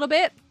play it a little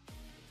bit.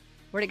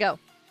 Where'd it go?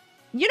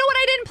 You know what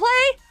I didn't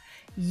play?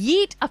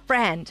 Yeet a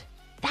Friend.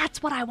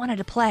 That's what I wanted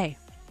to play.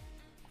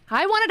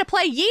 I wanted to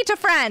play Yeet a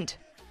Friend.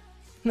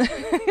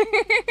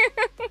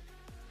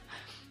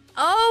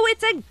 Oh,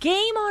 it's a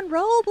game on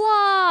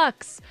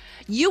Roblox.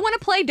 You want to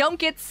play Don't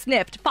Get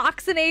Snipped.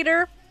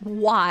 Foxinator?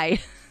 Why?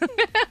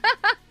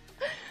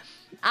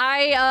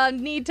 I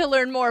need to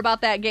learn more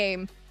about that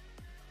game.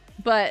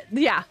 But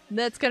yeah,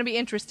 that's going to be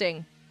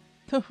interesting.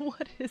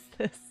 What is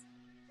this?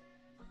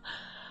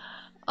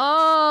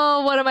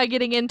 Oh, what am I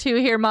getting into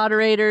here,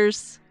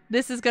 moderators?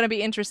 This is going to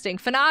be interesting.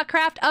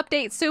 Fanacraft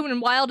update soon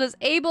and Wild is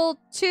able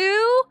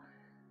to...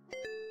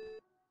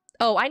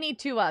 Oh, I need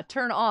to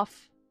turn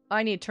off...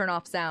 I need to turn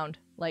off sound.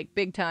 Like,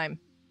 big time.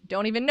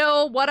 Don't even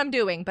know what I'm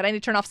doing, but I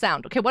need to turn off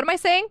sound. Okay, what am I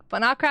saying?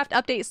 Fanacraft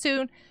update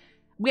soon.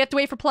 We have to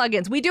wait for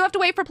plugins. We do have to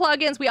wait for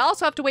plugins. We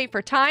also have to wait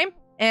for time.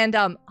 And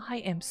I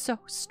am so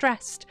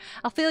stressed.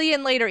 I'll fill you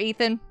in later,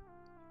 Ethan.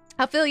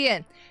 I'll fill you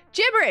in.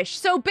 Gibberish.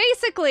 So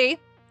basically,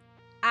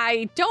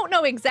 I don't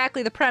know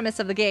exactly the premise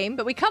of the game,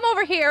 but we come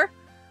over here.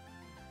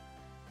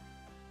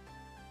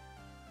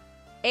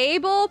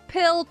 Able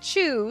pill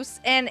choose,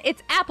 and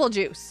it's apple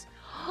juice.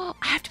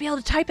 I have to be able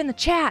to type in the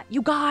chat,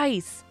 you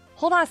guys.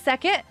 Hold on a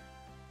second.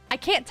 I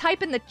can't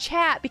type in the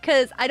chat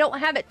because I don't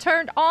have it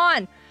turned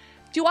on.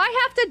 Do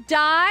I have to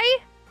die?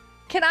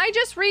 Can I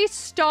just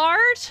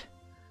restart?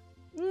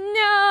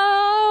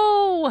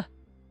 No.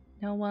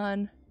 No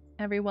one.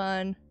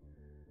 Everyone.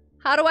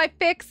 How do I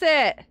fix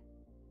it?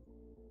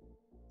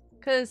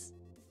 Because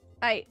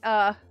can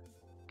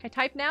I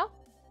type now?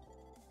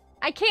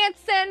 I can't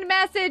send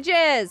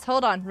messages.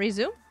 Hold on.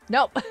 Resume?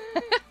 Nope.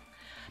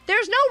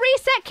 There's no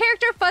reset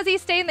character. Fuzzy,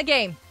 stay in the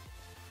game.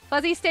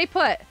 Fuzzy, stay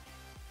put.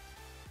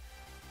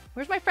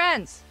 Where's my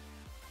friends?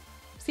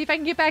 See if I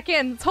can get back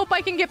in. Let's hope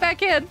I can get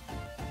back in.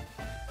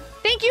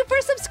 Thank you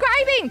for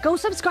subscribing. Go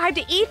subscribe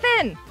to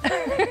Ethan.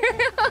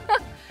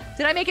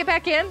 Did I make it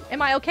back in?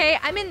 Am I okay?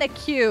 I'm in the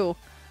queue.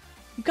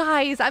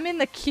 Guys, I'm in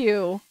the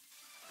queue.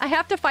 I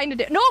have to find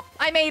a... Nope,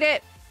 I made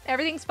it.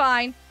 Everything's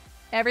fine.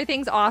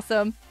 Everything's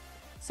awesome.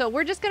 So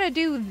we're just going to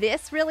do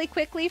this really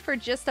quickly for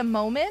just a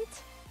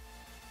moment.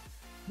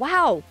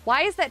 Wow,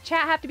 why does that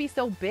chat have to be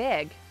so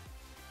big?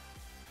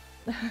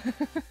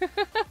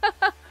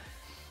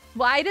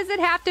 Why does it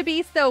have to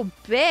be so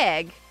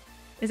big?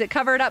 Is it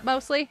covered up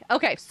mostly?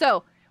 Okay,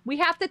 so we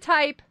have to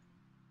type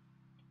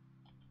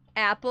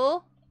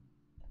apple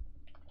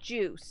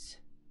juice.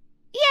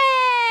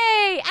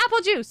 Yay!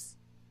 Apple juice.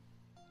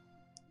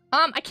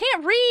 I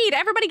can't read.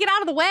 Everybody get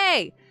out of the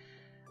way.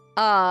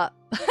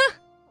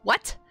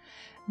 What?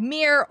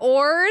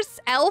 Mirrors,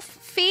 elf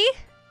fee?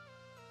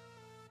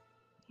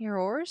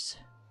 Mirrors?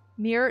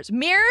 Mirrors?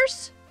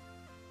 Mirrors?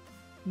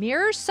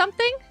 Mirrors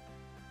something?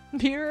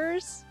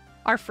 Mirrors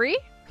are free?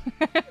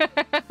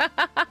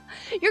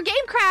 Your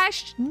game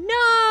crashed.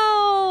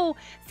 No.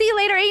 See you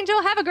later, Angel.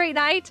 Have a great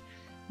night.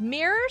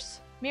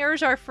 Mirrors?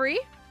 Mirrors are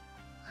free?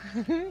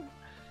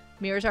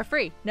 Mirrors are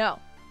free. No.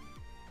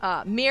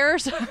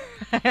 Mirrors.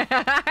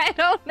 I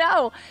don't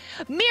know.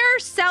 Mirror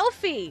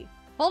selfie.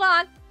 Hold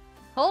on.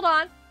 Hold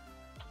on.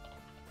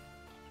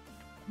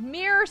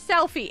 Mirror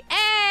selfie.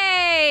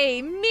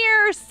 Hey!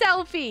 Mirror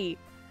selfie.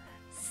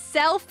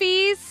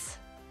 Selfies.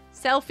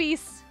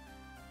 Selfies.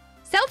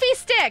 Selfie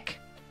stick.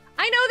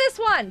 I know this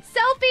one.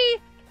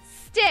 Selfie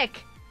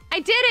stick. I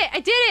did it. I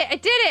did it. I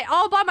did it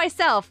all by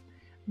myself.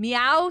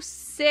 Meow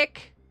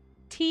sick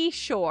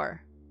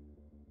T-shore.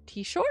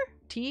 T-shore?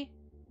 T?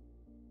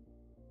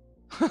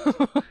 Look at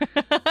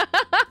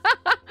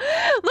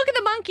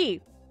the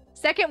monkey.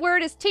 Second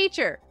word is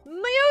teacher.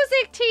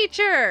 Music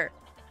teacher.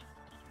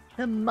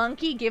 The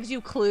monkey gives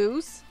you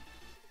clues.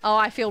 Oh,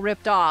 I feel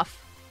ripped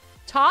off.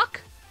 Talk,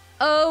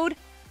 ode,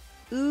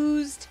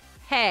 oozed,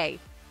 hay.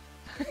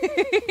 This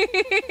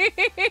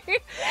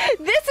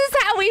is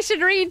how we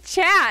should read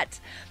chat.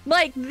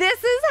 Like,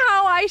 this is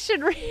how I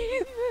should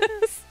read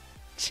this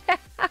chat.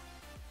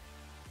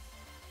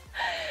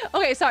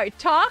 Okay, sorry.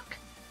 Talk,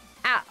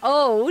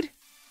 ode,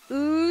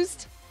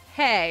 oozed,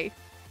 hay.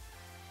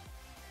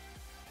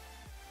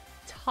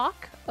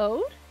 Talk,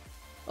 ode?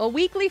 A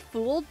weekly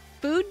food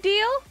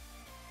deal?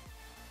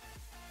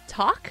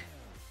 Talk?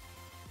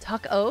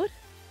 Talk ode?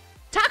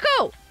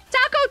 Taco!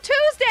 Taco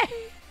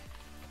Tuesday!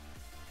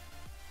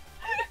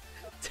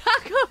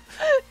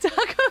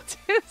 Taco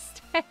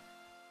Tuesday.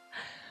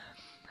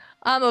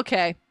 I'm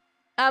okay.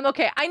 I'm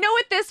okay. I know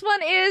what this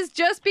one is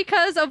just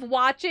because of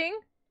watching.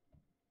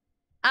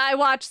 I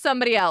watched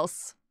somebody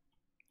else.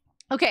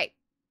 Okay.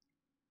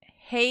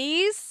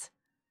 Haze.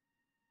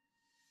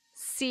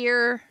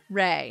 Sear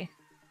Ray.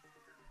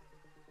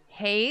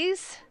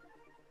 Haze.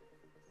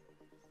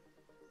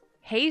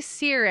 Haze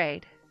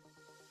Searade.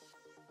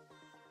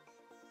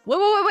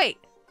 Wait.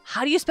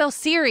 How do you spell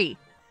Siri?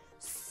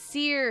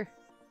 Sear.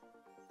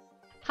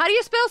 How do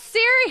you spell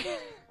Siri?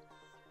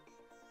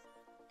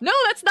 No,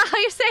 that's not how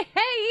you say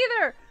hey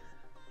either.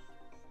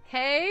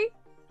 Hey.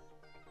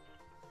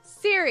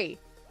 Siri.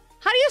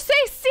 How do you say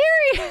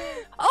Siri?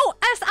 Oh,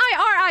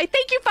 S-I-R-I.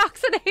 Thank you,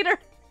 Foxinator.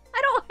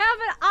 I don't have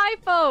an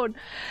iPhone.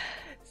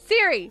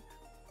 Siri.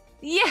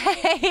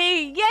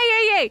 Yay.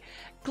 Yay.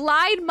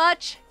 Glide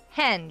much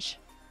henge.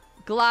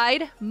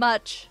 Glide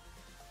much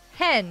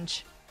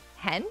henge.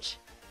 Henge?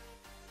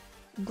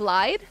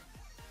 Glide?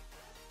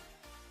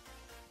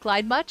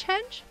 Glide much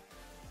henge?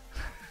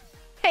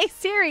 Hey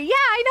Siri, yeah,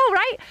 I know,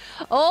 right?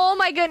 Oh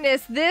my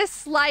goodness,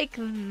 this like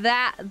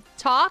that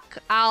talk,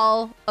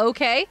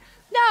 okay.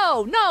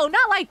 No,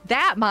 not like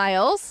that,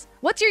 Miles.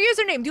 What's your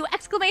username? Do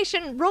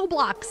exclamation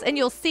Roblox and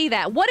you'll see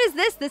that. What is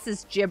this? This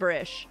is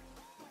gibberish.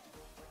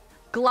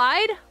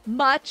 Glide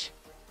much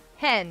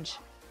henge.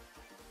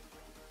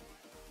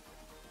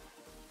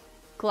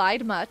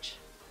 Glide much.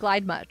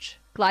 Glide much.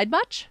 Glide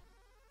much?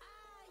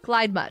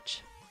 Glide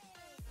much.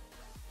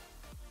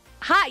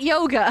 Hot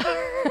yoga.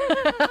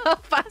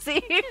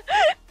 Fuzzy.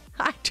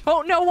 I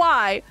don't know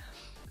why.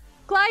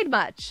 Glide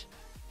much.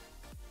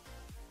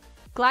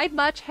 Glide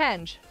much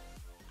henge.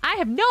 I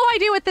have no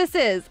idea what this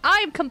is.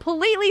 I'm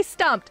completely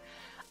stumped.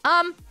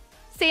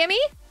 Sammy?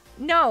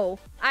 No,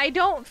 I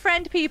don't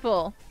friend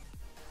people.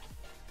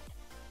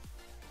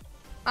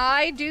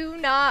 I do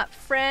not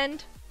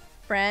friend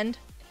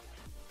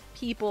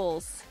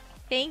peoples.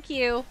 Thank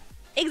you.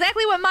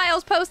 Exactly what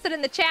Miles posted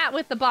in the chat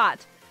with the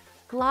bot.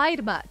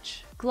 Glide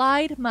much.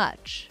 Glide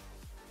much.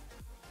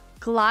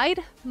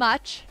 Glide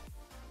much.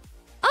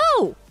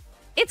 Oh!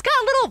 It's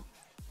got little...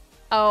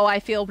 Oh, I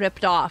feel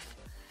ripped off.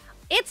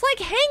 It's like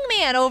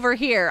Hangman over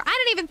here. I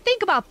didn't even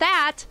think about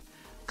that.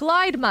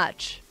 Glide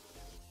much.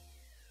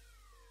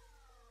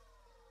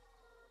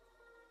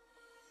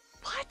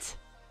 What?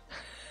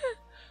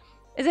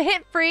 Is a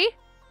hint free?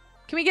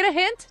 Can we get a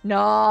hint?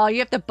 No, you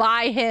have to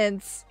buy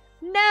hints.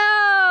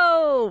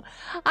 No!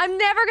 I'm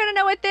never gonna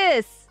know what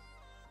this.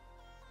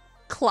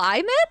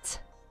 Climate?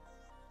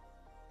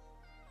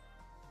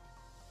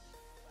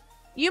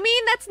 You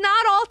mean that's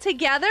not all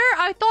together?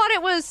 I thought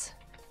it was...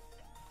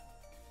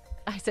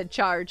 I said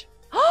charge.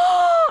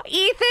 Oh,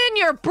 Ethan,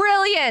 you're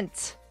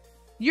brilliant.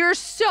 You're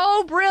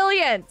so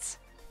brilliant.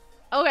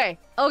 Okay.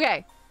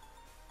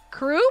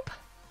 Croup,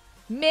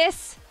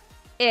 miss,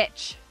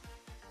 itch.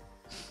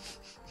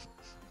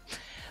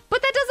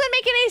 But that doesn't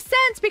make any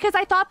sense because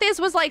I thought this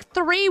was like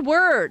 3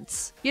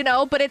 words, you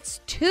know, but it's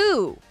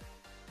 2.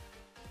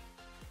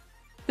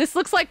 This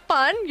looks like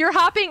fun. You're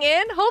hopping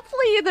in.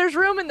 Hopefully there's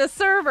room in the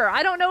server.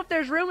 I don't know if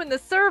there's room in the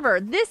server.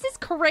 This is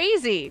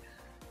crazy.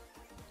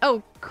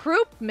 Oh,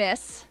 croup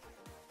miss.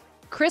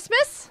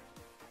 Christmas?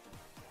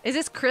 Is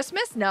this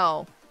Christmas?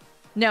 No.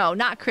 No,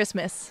 not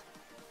Christmas.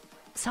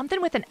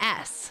 Something with an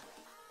S.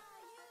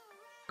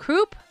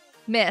 Croup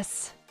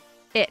miss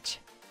itch.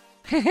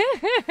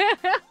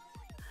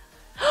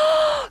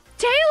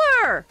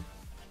 Taylor!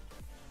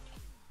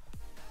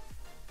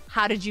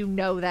 How did you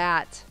know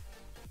that?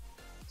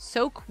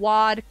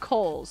 Soakwad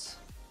Coles.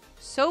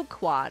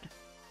 Soakwad.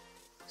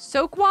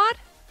 Soakwad?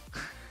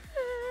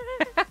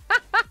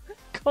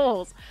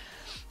 Coles.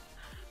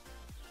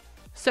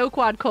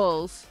 Soakwad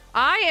Coles.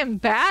 I am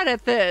bad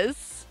at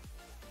this.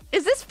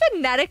 Is this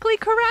phonetically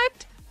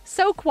correct?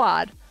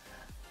 Soakwad.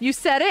 You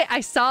said it.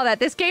 I saw that.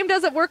 This game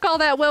doesn't work all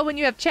that well when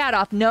you have chat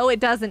off. No, it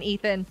doesn't,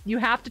 Ethan. You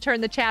have to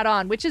turn the chat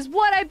on, which is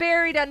what I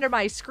buried under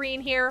my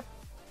screen here.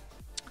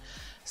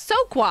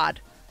 Soakwad.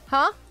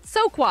 Huh?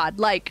 Soakwad.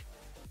 Like...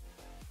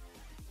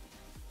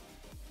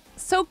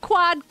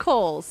 Soakwad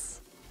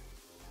Coles.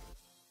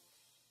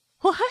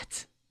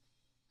 What?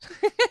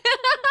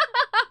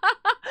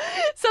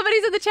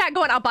 Somebody's in the chat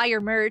going, I'll buy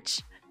your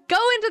merch. Go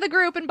into the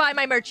group and buy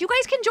my merch. You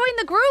guys can join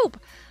the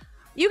group.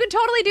 You can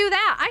totally do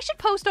that. I should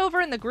post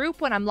over in the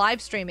group when I'm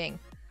live streaming.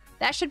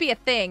 That should be a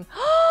thing.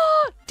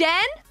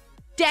 Den?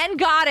 Den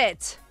got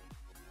it.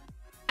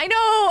 I know.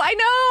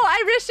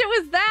 I wish it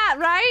was that,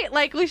 right?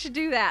 Like, we should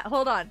do that.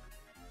 Hold on.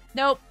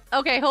 Nope.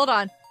 Okay, hold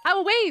on. I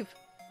will wave.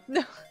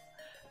 No.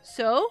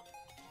 So,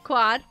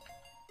 quad.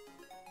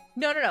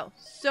 No.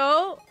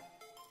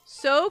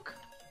 Soak.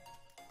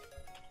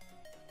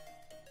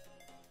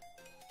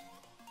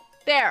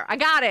 There, I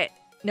got it.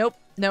 Nope,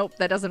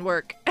 that doesn't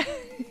work.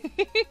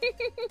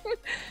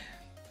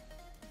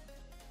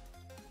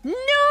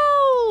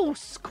 No!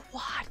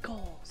 Squad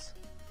goals.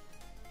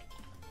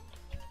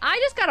 I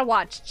just gotta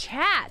watch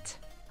chat.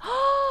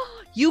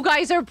 You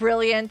guys are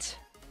brilliant.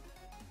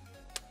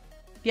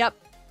 Yep.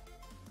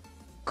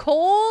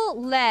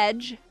 Coal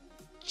ledge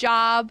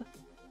job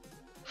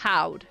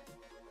howd.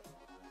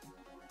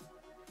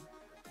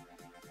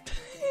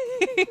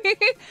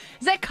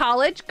 Is that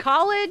college?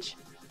 College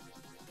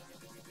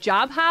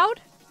job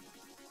howd?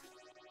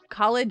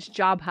 College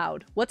job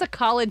howd. What's a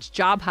college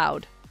job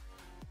howd?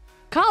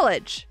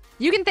 College.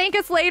 You can thank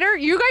us later.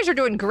 You guys are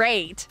doing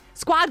great.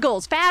 Squad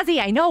goals.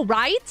 Fazzy, I know,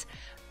 right?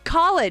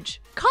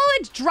 College.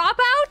 College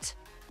dropout?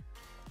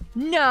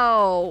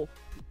 No.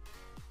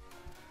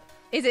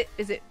 Is it?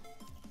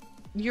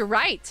 You're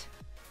right.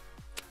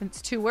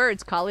 It's 2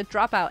 words. College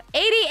dropout.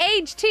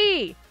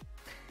 ADHD.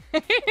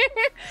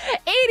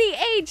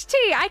 ADHD.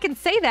 I can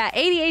say that.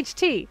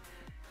 ADHD.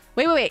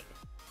 Wait.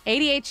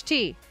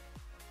 ADHD.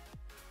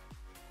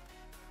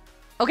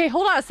 Okay,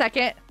 hold on a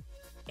second.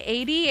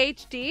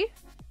 ADHD.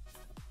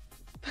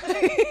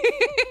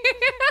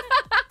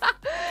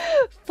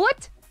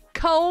 Foot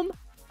comb.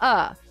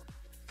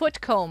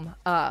 Foot comb.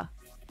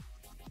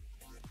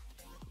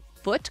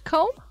 Foot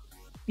comb?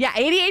 Yeah,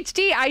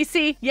 ADHD, I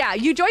see. Yeah,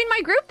 you joined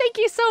my group? Thank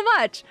you so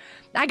much.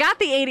 I got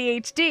the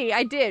ADHD.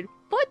 I did.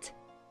 Foot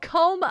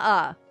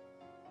coma.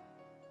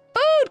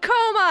 Food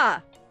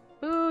coma.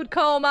 Food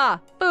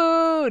coma.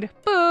 Food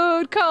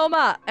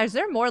coma. Is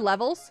there more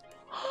levels?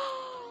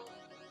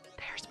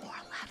 There's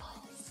more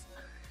levels.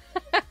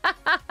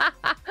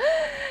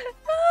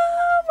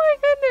 Oh my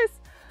goodness.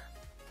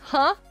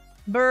 Huh?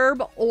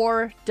 Verb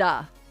or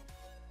duh?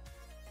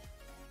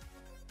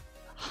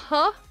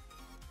 Huh?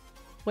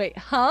 Wait,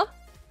 huh?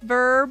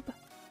 Verb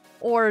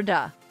or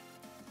duh?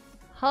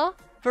 Huh?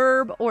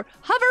 Verb or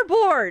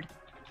hoverboard?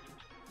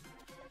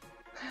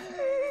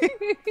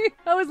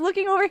 I was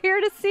looking over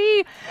here to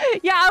see.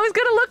 Yeah, I was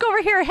gonna look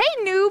over here. Hey,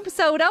 Noob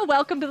Soda,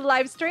 welcome to the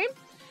live stream.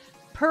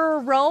 Per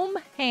Rome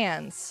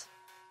hands.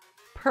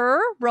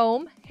 Per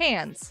Rome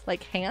hands.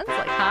 Like hands?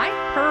 Like hi?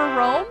 Per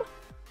Rome?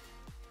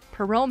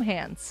 Per Rome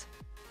hands.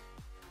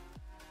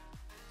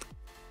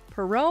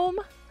 Per Rome?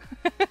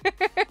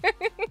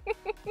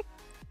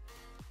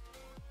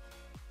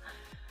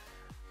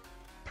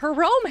 Per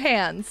Rome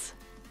hands.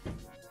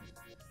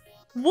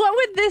 What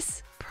would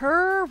this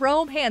per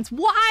Rome hands?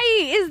 Why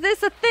is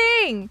this a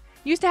thing?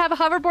 Used to have a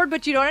hoverboard,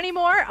 but you don't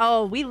anymore?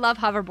 Oh, we love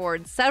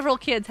hoverboards. Several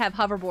kids have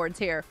hoverboards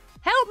here.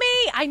 Help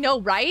me! I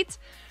know, right?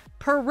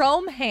 Per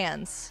Rome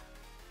hands.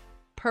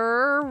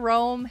 Per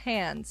Rome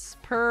hands.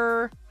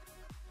 Per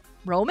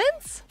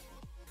Romans?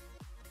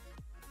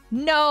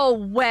 No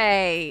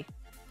way.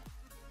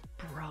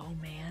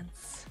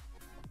 Bromance.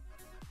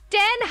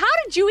 Den, how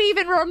did you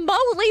even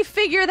remotely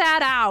figure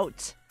that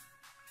out?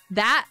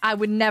 That I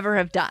would never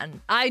have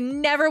done. I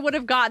never would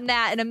have gotten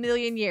that in a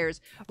million years.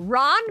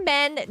 Ron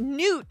men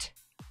newt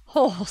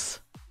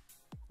holes.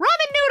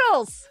 Ramen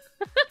noodles.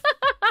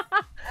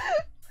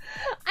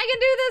 I can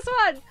do this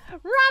one.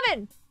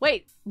 Ramen.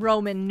 Wait,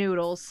 Roman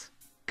noodles.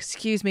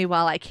 Excuse me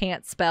while I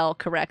can't spell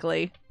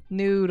correctly.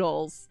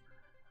 Noodles.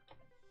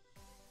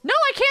 No,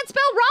 I can't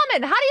spell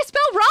ramen. How do you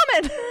spell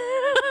ramen?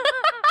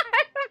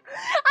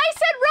 I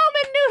said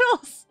Roman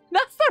noodles.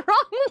 That's the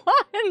wrong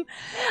one.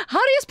 How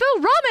do you spell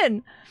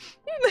ramen?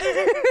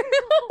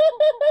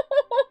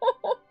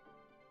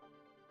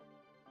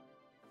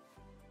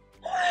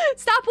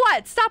 Stop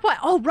what? Stop what?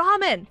 Oh,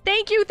 ramen.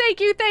 Thank you, thank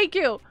you, thank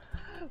you.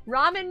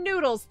 Ramen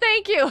noodles.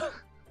 Thank you.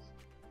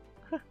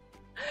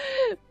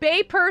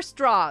 Paper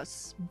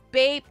straws.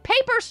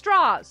 Paper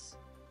straws.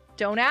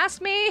 Don't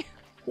ask me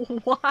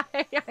why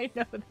I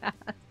know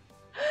that.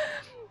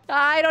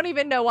 I don't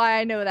even know why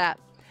I know that.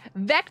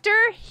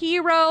 Vector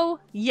hero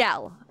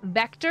yell.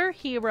 Vector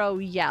hero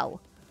yell.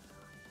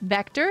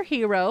 Vector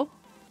hero.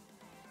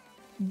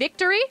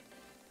 Victory?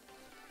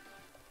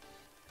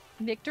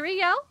 Victory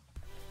yell?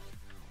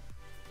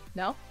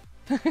 No.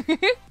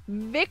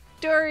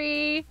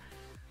 Victory.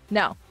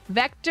 No.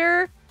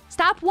 Vector.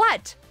 Stop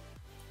what?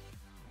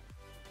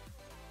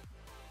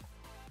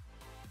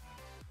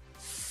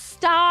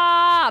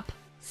 Stop.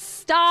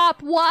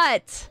 Stop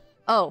what?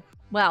 Oh,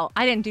 well,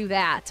 I didn't do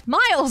that.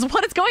 Miles,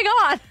 what is going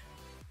on?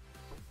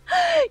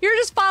 You're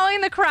just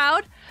following the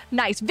crowd?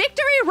 Nice.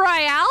 Victory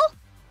Royale?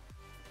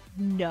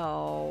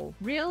 No.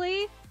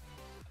 Really?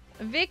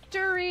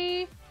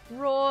 Victory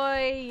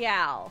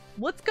Royale.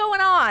 What's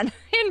going on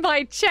in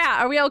my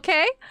chat? Are we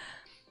okay?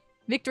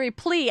 Victory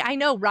plea. I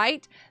know,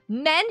 right?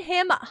 Men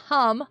him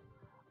hum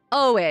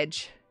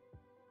oage.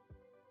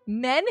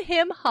 Men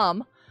him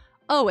hum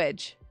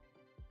oage.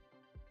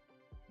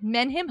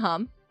 Men him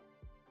hum.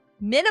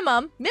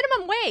 Minimum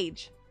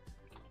wage.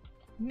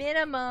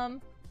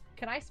 Minimum.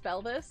 Can I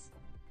spell this?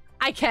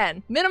 I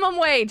can. Minimum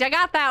wage. I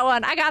got that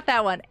one. I got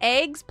that one.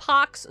 Eggs,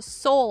 pox,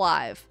 soul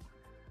live.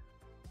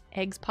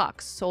 Eggs,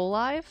 pox, soul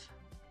live.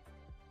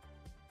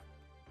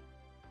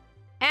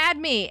 Add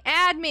me,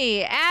 add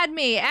me, add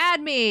me,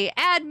 add me,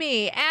 add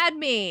me, add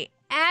me,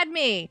 add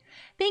me.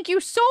 Thank you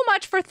so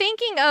much for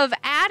thinking of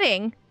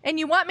adding, and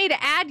you want me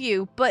to add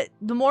you, but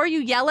the more you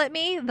yell at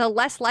me, the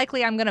less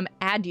likely I'm gonna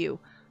add you.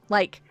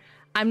 Like,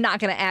 I'm not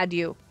gonna add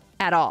you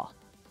at all.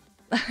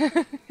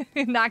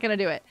 Not gonna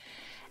do it.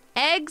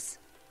 Eggs,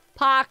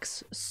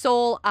 pox,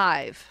 soul,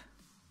 Ive.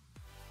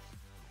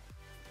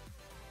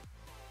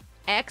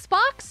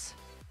 Xbox?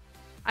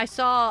 I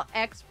saw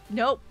X.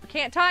 Nope.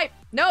 Can't type.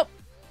 Nope.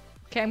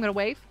 Okay, I'm gonna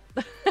wave.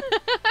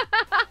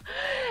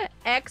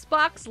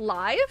 Xbox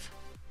Live?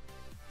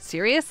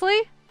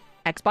 Seriously?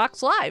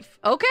 Xbox Live.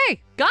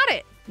 Okay, got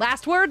it.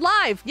 Last word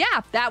live.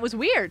 Yeah, that was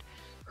weird.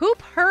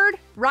 Hoop herd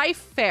rife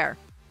fair.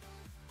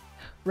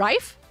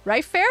 Rife?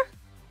 Rife fair?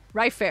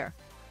 Rife fair.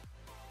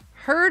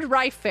 Herd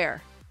rife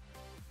fair.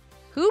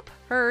 Hoop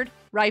herd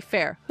rife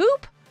fair.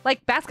 Hoop?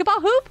 Like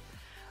basketball hoop?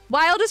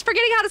 Wild is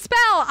forgetting how to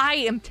spell. I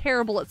am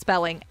terrible at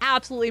spelling.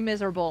 Absolutely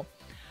miserable.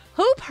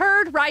 Hoop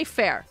herd rife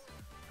fair.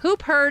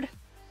 Hoop herd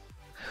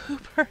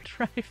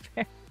rife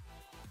fair.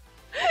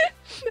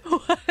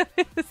 What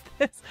is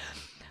this?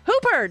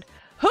 Hoop herd.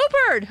 Hoop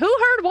herd. Who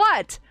heard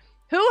what?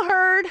 Who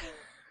heard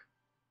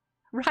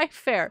rife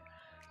fair?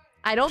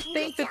 I don't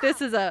think that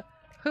this is a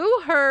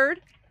who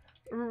heard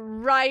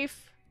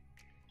rife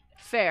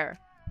fair.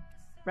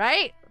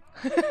 Right?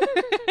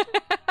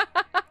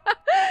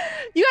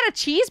 You got a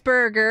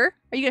cheeseburger.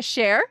 Are you gonna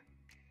share?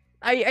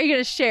 Are you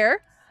gonna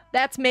share?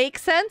 That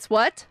makes sense.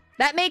 What?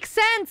 That makes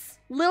sense.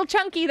 Little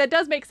chunky. That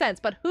does make sense.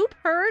 But hoop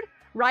herd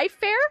rife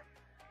fair?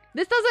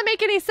 This doesn't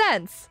make any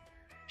sense.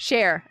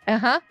 Share.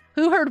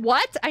 Who heard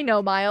what? I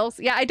know, Miles.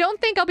 Yeah, I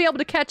don't think I'll be able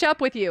to catch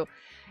up with you.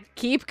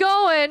 Keep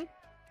going.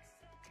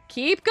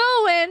 Keep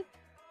going.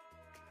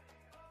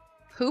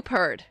 Hoop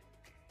herd.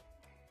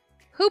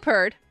 Hoop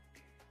herd.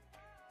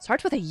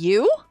 Starts with a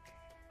U?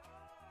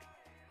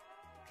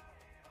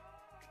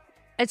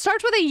 It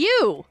starts with a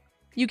U.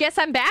 You guess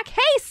I'm back?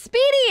 Hey,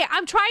 Speedy!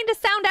 I'm trying to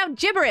sound out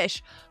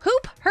gibberish.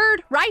 Hoop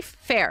herd rife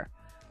fair.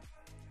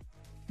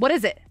 What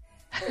is it?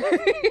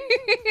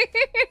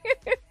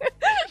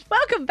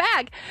 Welcome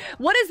back.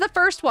 What is the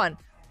first one?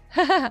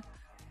 It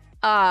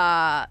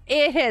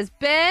has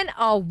been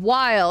a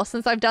while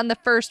since I've done the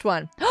first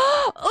one.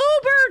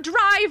 Uber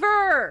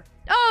driver.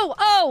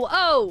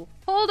 Oh.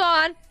 Hold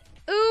on.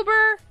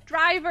 Uber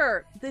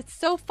driver. It's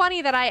so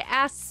funny that I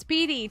asked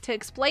Speedy to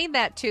explain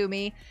that to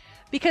me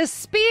because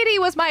Speedy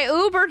was my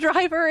Uber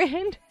driver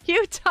in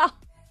Utah.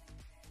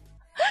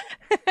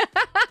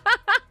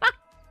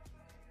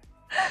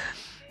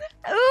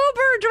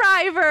 Uber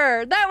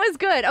driver. That was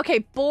good. Okay,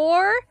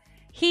 board,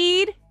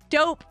 heed,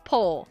 dope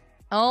pole.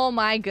 Oh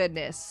my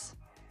goodness.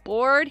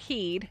 Board,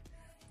 heed,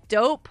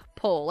 dope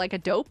pole. Like a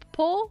dope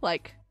pole?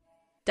 Like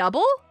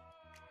double?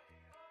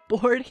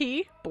 Board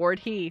he? Board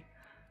he.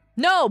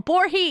 No,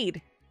 board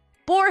heed.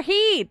 Board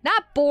heed,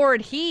 not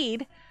board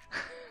heed.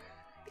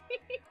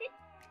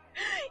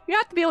 You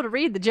have to be able to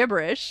read the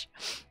gibberish.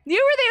 You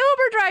were the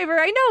Uber driver,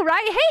 I know,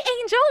 right? Hey,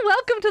 Angel,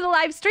 welcome to the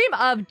live stream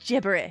of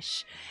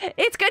gibberish.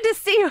 It's good to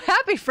see you.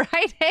 Happy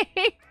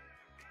Friday.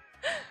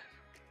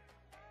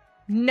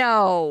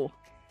 No.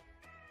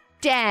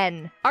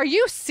 Den. Are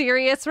you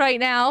serious right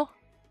now?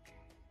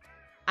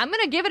 I'm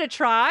gonna give it a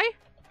try.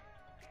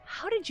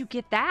 How did you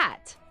get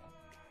that?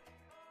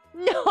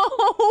 No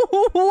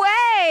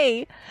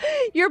way!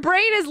 Your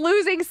brain is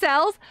losing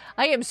cells.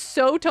 I am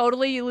so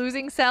totally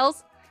losing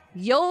cells.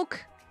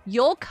 Yolk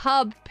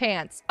hub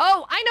pants.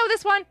 Oh, I know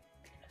this one.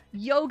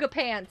 Yoga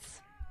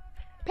pants.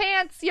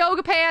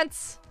 Yoga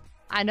pants.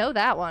 I know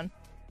that one.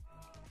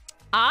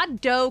 Odd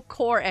dough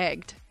core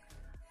egged.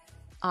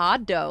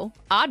 Odd dough.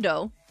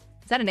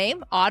 Is that a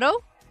name?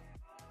 Otto?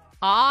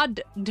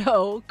 Odd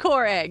dough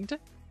core egged.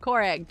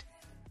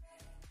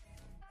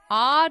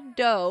 Odd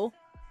dough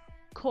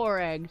core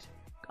egged.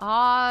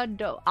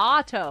 Otto.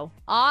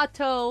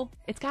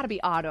 It's gotta be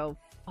Otto.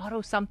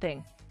 Otto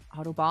something.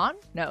 Autobahn?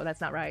 No,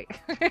 that's not right.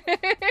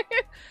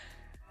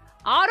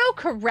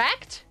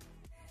 Auto-correct?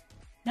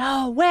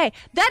 No way.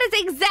 That is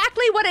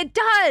exactly what it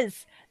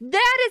does.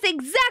 That is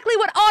exactly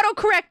what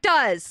autocorrect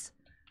does.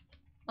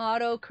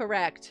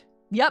 Autocorrect.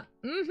 Yep.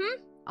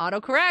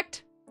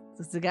 Autocorrect.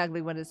 This is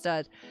exactly what it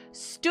does.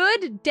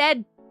 Stood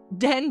dead.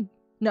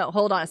 No,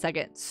 hold on a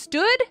second.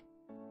 Stood.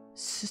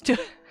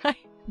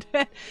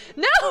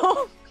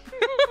 No.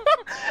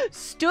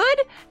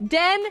 Stood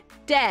den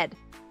dead.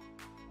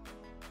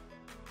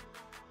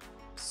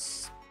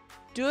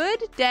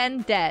 Stood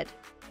den dead.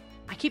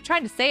 I keep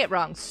trying to say it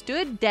wrong.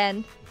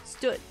 Student.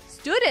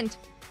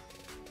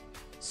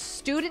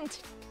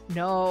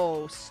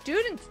 No.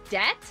 Student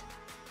debt?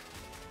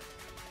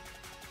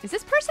 Is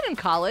this person in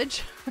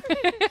college?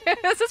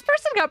 Has this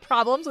person got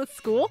problems with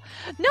school?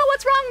 No,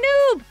 what's wrong,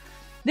 noob?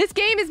 This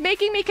game is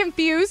making me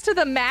confused to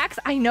the max.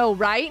 I know,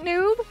 right,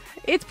 noob?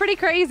 It's pretty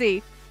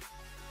crazy.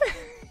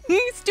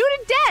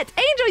 Student debt.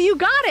 Angel, you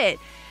got it.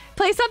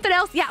 Play something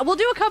else. Yeah, we'll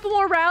do a couple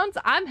more rounds.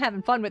 I'm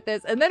having fun with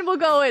this. And then we'll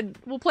go and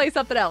we'll play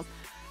something else.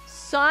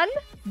 Sun,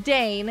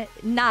 Dane,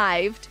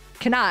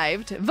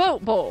 connived,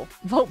 vote bowl.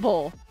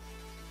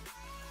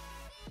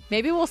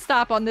 Maybe we'll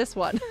stop on this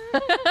one.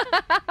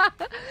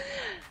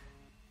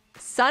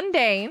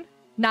 Sundane,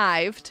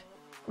 knived,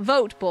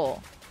 vote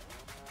bowl.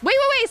 Wait.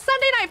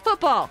 Sunday night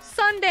football.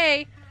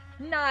 Sunday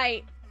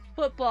night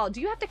football. Do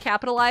you have to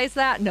capitalize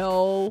that?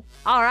 No.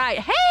 All right.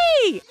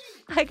 Hey,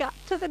 I got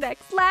to the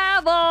next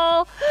level.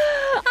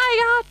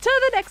 I got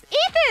to the next.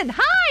 Ethan,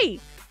 hi.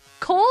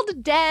 Cold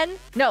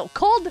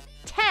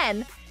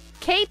 10,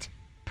 Kate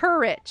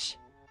Purrich.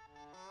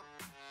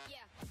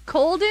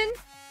 Colden?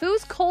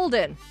 Who's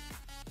Colden?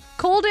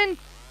 Colden,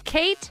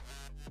 Kate?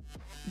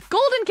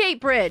 Golden Gate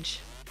Bridge.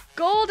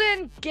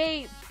 Golden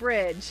Gate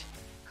Bridge.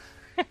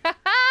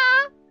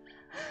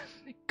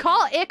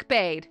 Call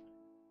Ickbade.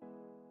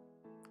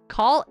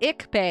 Call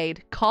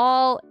Ickbade.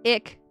 Call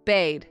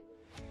Ickbade.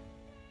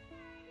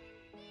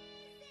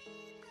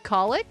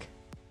 Colic?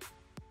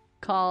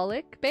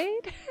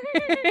 Colic-bade?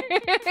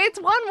 It's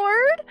one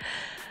word?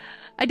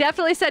 I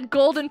definitely said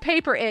golden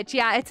paper itch.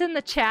 Yeah, it's in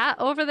the chat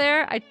over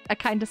there. I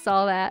kind of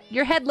saw that.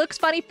 Your head looks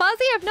funny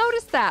fuzzy. I've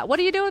noticed that. What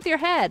are you doing with your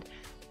head?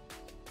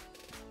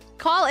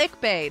 Call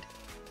Ickbade.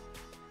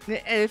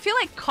 I feel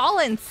like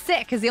calling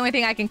sick is the only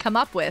thing I can come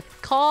up with.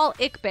 Call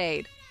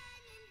Ickbade.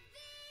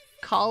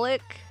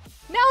 Colic.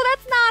 No,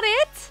 that's not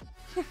it.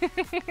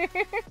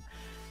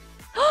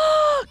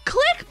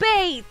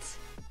 Clickbait.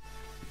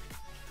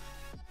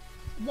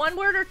 One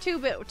word or two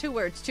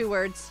words? Two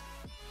words.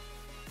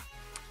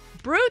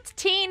 Brute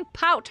teen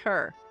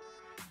powder.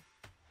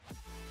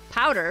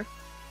 Powder?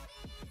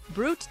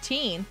 Brute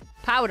teen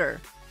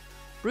powder.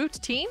 Brute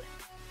teen?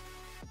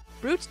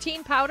 Brute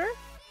teen powder?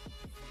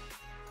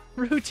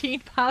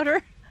 Routine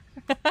powder?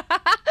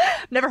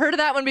 Never heard of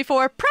that one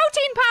before.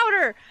 Protein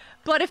powder!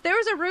 But if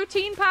there's a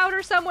routine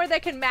powder somewhere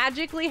that can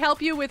magically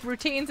help you with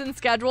routines and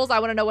schedules, I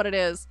want to know what it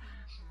is.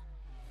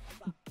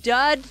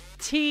 Dud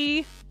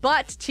tea,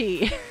 butt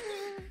tea.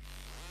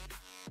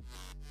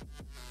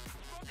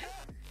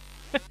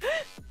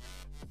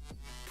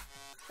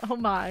 Oh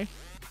my.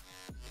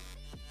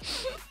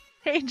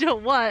 Angel,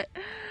 what?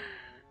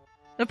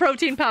 The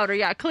protein powder,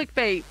 yeah,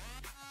 clickbait.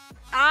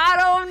 I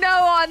don't know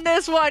on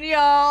this one,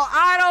 y'all.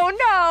 I don't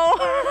know.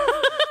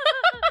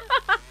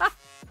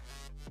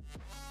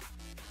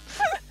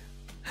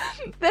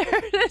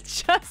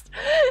 There's just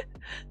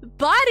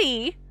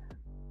buddy.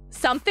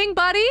 Something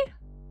buddy?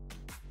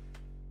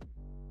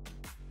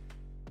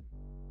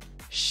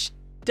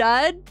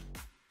 Stud?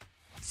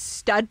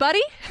 Stud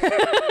buddy? Study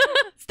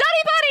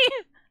buddy!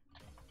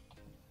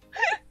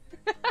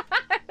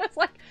 I was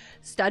like,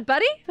 stud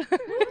buddy?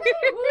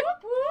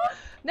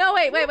 No,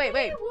 wait.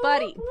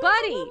 Buddy.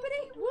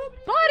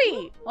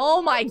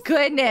 Oh my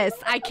goodness.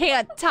 I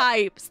can't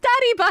type.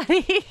 Study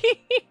buddy.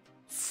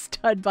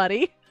 Stud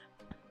buddy.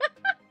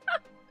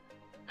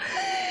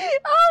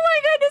 Oh my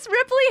goodness,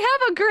 Ripley,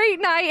 have a great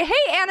night.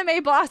 Hey,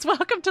 Anime Boss,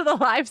 welcome to the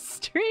live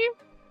stream.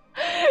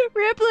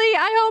 Ripley,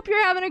 I hope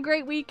you're having a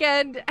great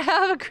weekend.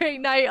 Have a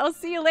great night. I'll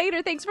see you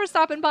later. Thanks for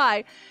stopping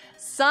by.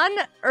 Sun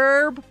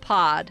Herb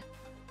Pod.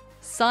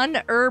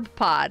 Sun Herb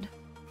Pod.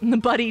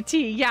 Buddy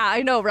T. Yeah,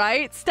 I know,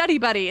 right? Study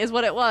Buddy is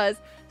what it was.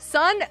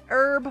 Sun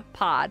Herb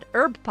Pod.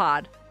 Herb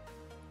Pod.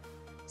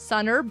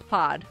 Sun Herb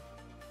Pod.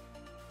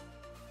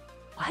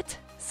 What?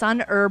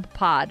 Sun Herb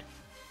Pod.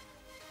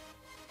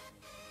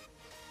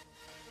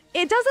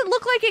 It doesn't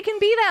look like it can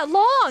be that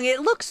long. It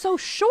looks so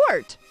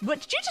short.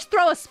 But did you just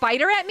throw a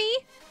spider at me?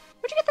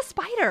 Where'd you get the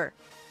spider?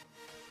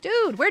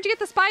 Dude, where'd you get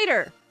the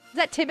spider? Is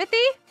that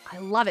Timothy? I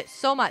love it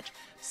so much.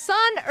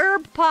 Sun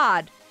Herb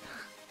Pod.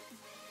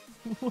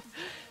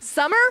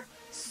 Summer?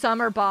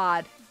 Summer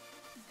bod.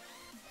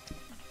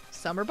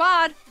 Summer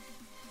bod.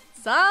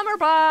 Summer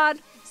bod.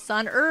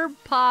 Sun Herb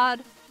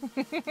Pod.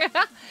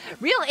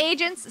 Real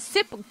agents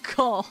sip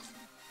gold.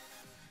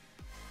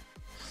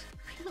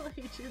 Real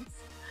agents.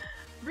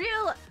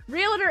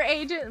 Realtor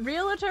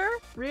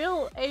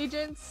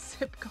agents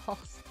sip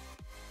calls.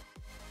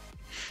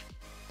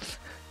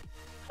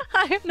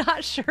 I am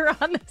not sure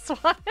on this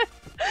one.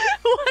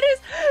 What is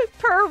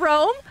per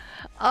Rome?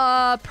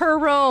 Per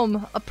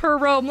Rome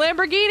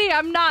Lamborghini.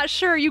 I'm not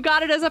sure. You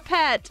got it as a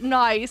pet.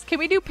 Nice. Can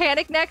we do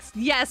panic next?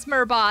 Yes,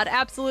 Murbod.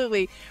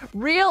 Absolutely.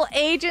 Real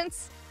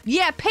agents.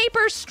 Yeah,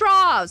 paper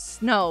straws.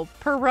 No,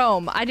 per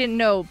Rome. I didn't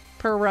know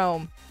per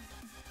Rome.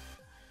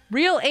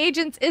 Real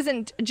agents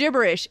isn't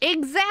gibberish.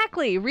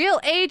 Exactly.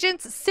 Real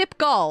agents sip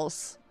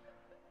galls.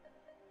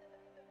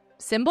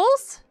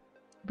 Symbols?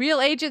 Real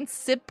agents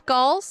sip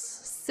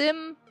galls?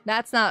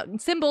 That's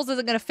not, symbols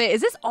isn't gonna fit.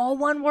 Is this all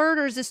one word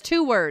or is this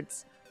two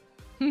words?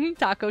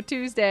 Taco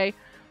Tuesday.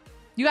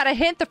 You got a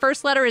hint, the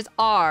first letter is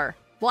R.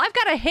 Well, I've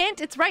got a hint,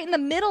 it's right in the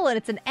middle and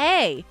it's an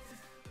A.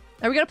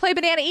 Are we gonna play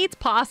Banana Eats?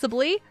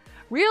 Possibly.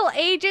 Real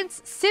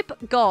agents sip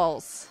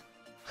galls.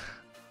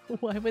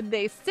 Why would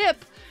they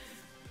sip?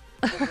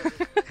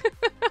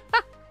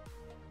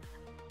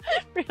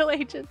 Real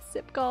agents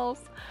sip galls.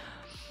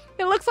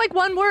 It looks like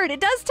one word. It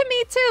does to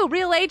me too.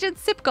 Real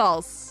agents sip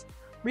galls.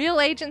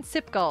 Real agents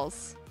sip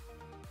galls.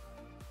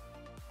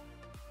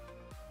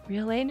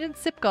 Real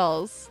agents sip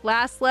galls.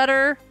 Last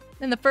letter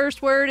in the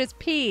first word is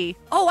P.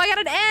 Oh, I got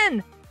an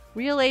N.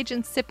 Real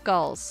agents sip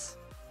galls.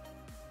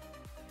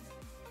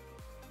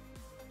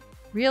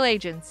 Real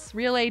agents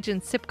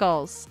sip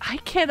galls. I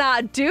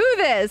cannot do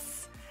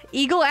this.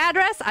 Eagle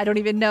address? I don't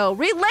even know.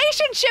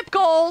 Relationship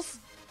goals!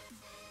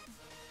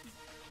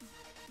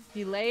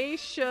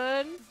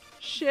 Relationship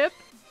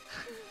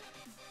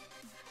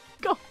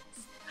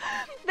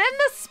then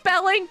the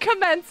spelling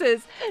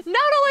commences.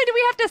 Not only do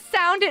we have to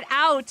sound it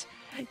out,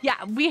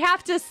 yeah, we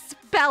have to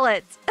spell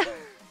it.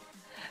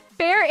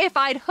 Fair if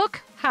I'd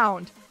hook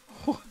hound.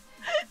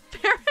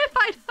 Fair if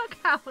I'd hook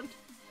hound.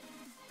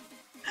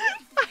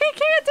 I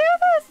can't do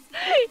this.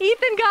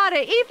 Ethan got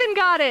it. Ethan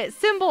got it.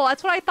 Symbol.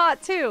 That's what I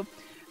thought too.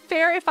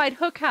 Fair if I'd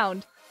hook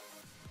hound.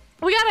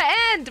 We gotta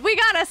end. We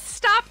gotta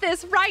stop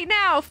this right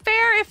now.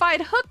 Fair if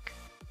I'd hook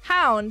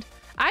hound.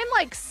 I'm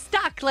like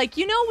stuck. Like,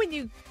 you know when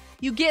you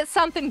get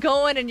something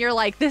going and you're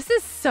like, this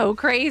is so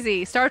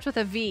crazy. Starts with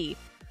a V.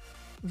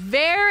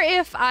 Fair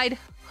if I'd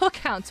hook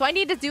hound. So I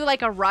need to do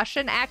like a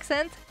Russian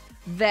accent.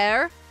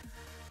 There.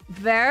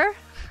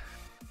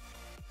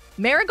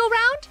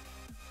 Merry-go-round?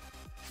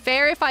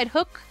 Fair if I'd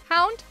hook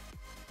hound?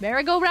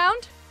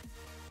 Merry-go-round?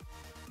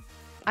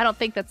 I don't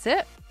think that's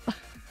it.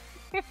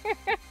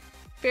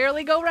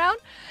 Fairly go round?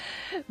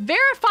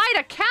 Verified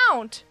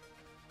account!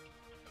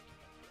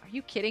 Are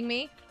you kidding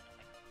me?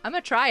 I'm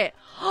gonna try it.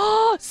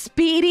 Oh,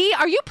 Speedy,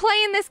 are you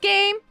playing this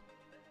game?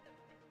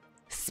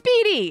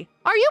 Speedy,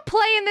 are you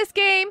playing this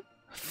game?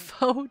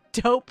 Faux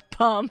dope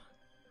bum.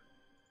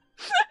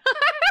 I'm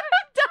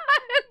done.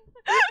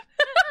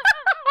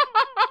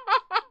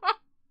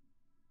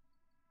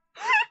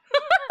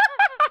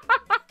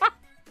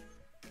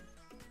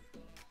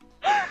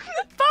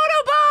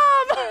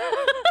 Photobomb!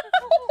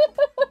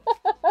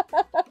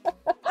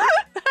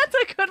 That's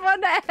a good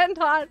one to end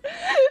on.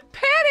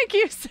 Panic,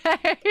 you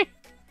say?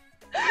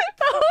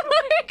 Oh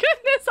my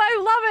goodness, I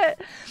love it.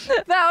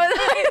 That was...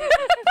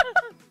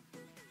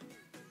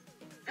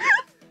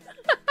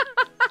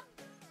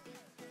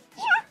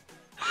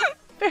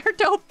 Fair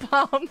dope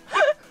bomb.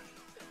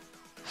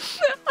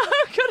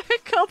 I'm gonna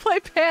go play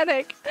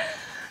Panic.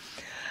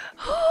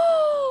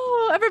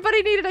 Oh,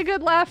 everybody needed a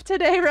good laugh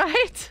today,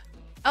 right?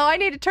 Oh, I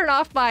need to turn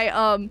off my,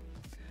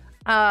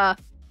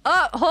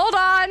 hold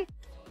on.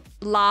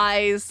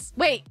 Lies.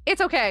 Wait,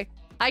 it's okay.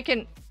 I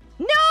can,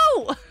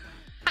 no!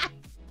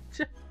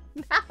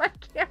 Now I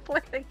can't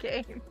play the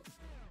game.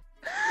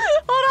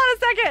 Hold on a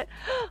second.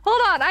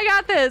 Hold on, I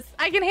got this.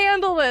 I can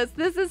handle this.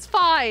 This is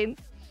fine.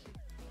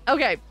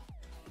 Okay.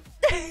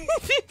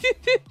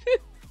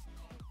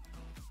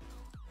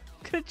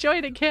 Gonna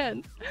join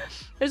again.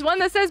 There's one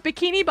that says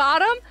Bikini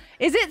Bottom.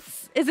 Is it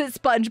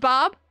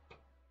SpongeBob?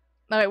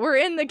 All right, we're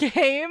in the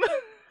game.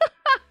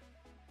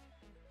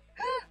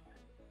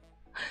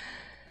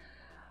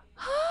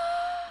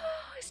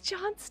 Is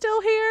John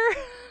still here?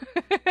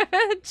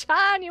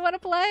 John, you want to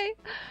play?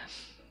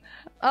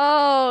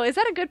 Oh, is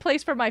that a good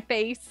place for my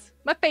face?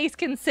 My face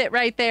can sit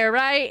right there,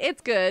 right?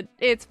 It's good.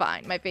 It's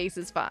fine. My face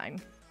is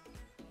fine.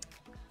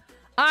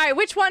 All right,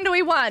 which one do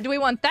we want? Do we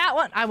want that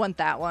one? I want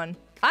that one.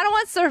 I don't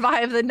want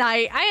Survive the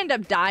Night. I end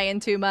up dying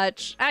too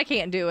much. I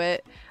can't do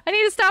it. I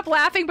need to stop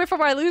laughing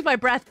before I lose my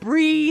breath.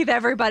 Breathe,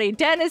 everybody.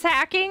 Den is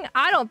hacking?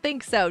 I don't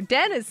think so.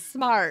 Den is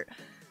smart.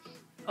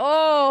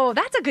 Oh,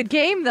 that's a good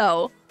game,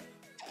 though.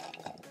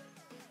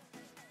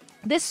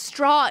 This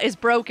straw is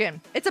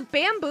broken. It's a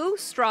bamboo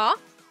straw.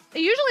 I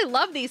usually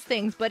love these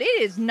things, but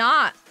it is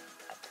not.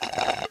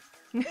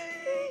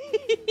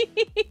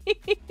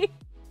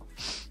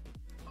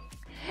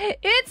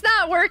 It's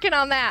not working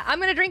on that. I'm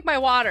gonna drink my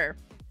water.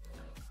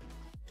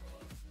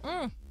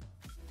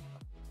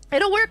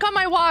 It'll work on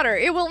my water.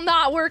 It will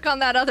not work on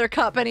that other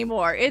cup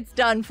anymore. It's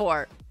done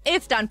for.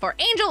 It's done for.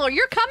 Angel, are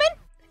you coming?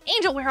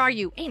 Angel, where are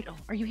you? Angel,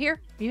 are you here?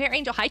 Are you here,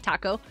 Angel? Hi,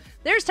 Taco.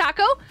 There's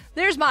Taco.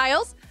 There's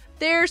Miles.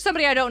 There's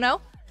somebody I don't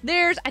know.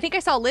 There's, I think I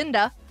saw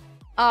Linda.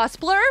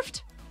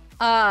 Splurfed.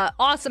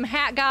 Awesome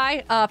hat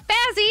guy.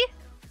 Fazzy.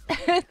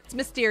 It's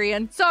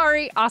Mysterian.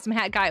 Sorry. Awesome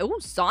hat guy. Ooh,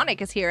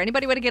 Sonic is here.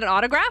 Anybody want to get an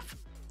autograph?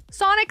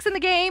 Sonic's in the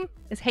game.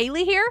 Is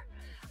Haley here?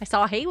 I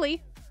saw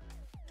Haley.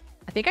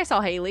 I think I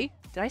saw Haley.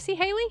 Did I see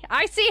Haley?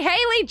 I see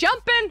Haley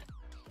jumping.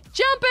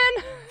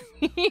 Jumping.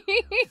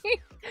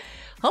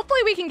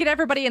 Hopefully we can get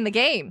everybody in the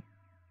game.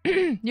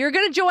 You're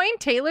gonna join?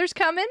 Taylor's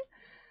coming.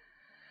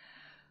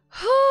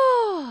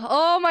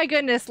 Oh my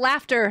goodness,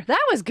 laughter.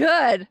 That was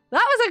good.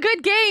 That was a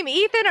good game.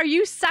 Ethan, are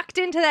you sucked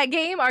into that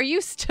game? Are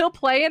you still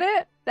playing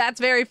it? That's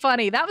very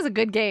funny. That was a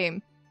good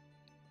game.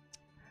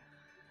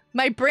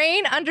 My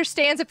brain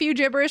understands a few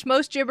gibberish.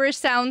 Most gibberish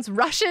sounds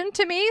Russian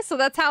to me, so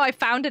that's how I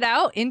found it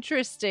out.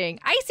 Interesting.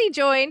 Icy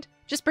joined.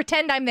 Just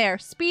pretend I'm there.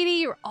 Speedy,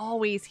 you're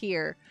always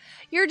here.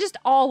 You're just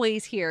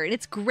always here, and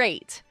it's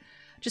great.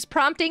 Just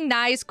prompting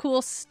nice,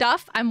 cool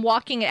stuff. I'm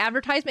walking an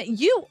advertisement.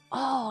 You,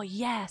 oh,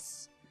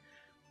 yes.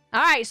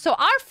 All right, so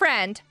our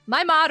friend,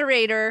 my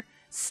moderator,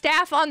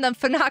 staff on the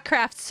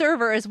Fanatcraft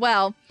server as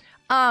well,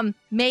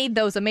 made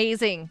those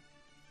amazing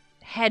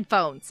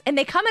headphones. And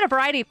they come in a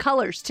variety of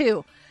colors,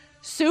 too.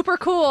 Super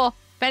cool.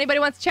 If anybody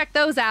wants to check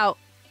those out.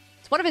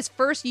 It's one of his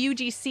first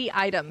UGC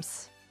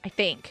items, I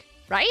think.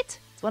 Right?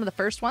 It's one of the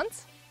first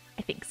ones?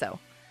 I think so.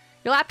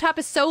 Your laptop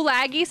is so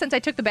laggy since I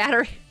took the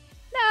battery.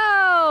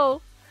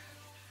 No!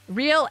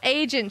 Real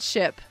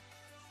agentship.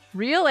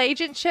 Real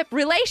agentship?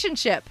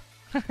 Relationship.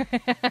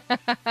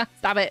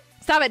 Stop it.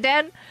 Stop it,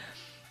 Den.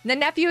 The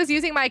nephew is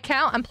using my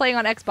account. I'm playing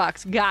on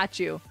Xbox. Got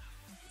you.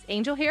 Is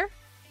Angel here?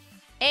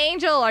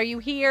 Angel, are you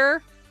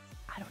here?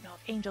 I don't know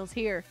if Angel's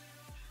here.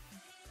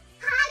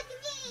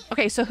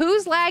 Okay, so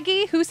who's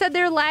laggy? Who said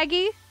they're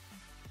laggy?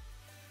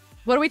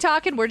 What are we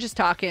talking? We're just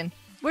talking.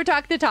 We're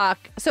talking the talk.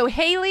 So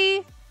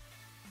Haley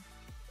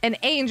and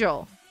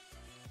Angel.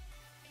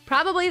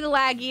 Probably the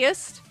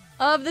laggiest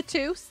of the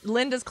two.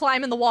 Linda's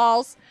climbing the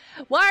walls.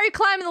 Why are you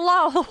climbing the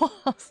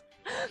walls?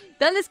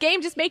 Doesn't this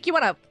game just make you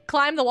want to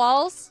climb the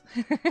walls?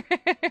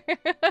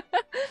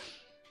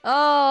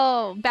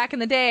 Oh, back in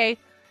the day,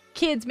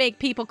 kids make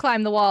people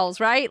climb the walls,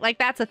 right? Like,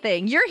 that's a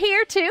thing. You're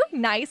here, too.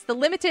 Nice. The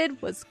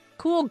limited was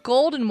cool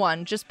golden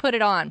one. Just put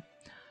it on.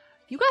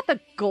 You got the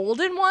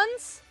golden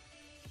ones?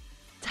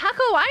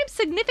 Taco, I'm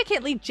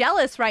significantly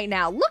jealous right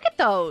now. Look at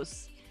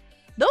those.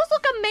 Those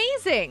look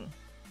amazing.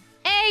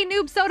 Hey,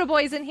 Noob Soda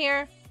Boy's in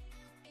here.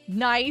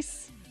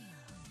 Nice.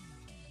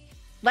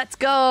 Let's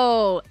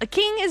go. A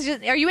king is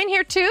just... Are you in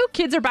here, too?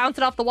 Kids are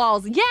bouncing off the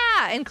walls.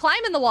 Yeah, and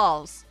climbing the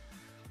walls.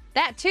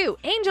 That, too.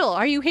 Angel,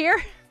 are you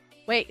here?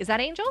 Wait, is that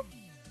Angel?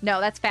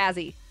 No, that's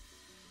Fazzy.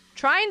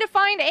 Trying to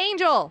find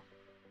Angel.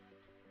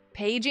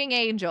 Paging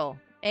Angel.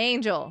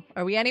 Angel.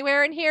 Are we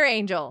anywhere in here,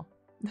 Angel?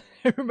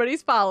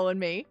 Everybody's following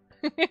me.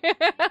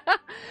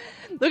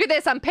 Look at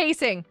this. I'm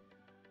pacing.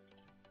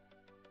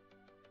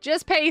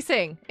 Just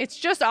pacing. It's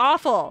just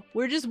awful.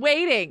 We're just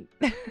waiting.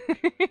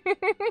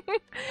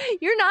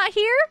 You're not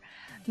here?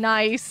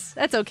 Nice.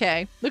 That's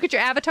okay. Look at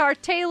your avatar,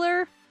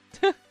 Taylor.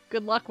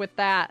 Good luck with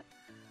that.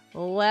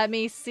 Let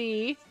me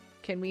see.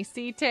 Can we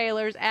see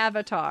Taylor's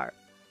avatar?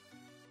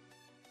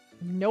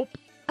 Nope.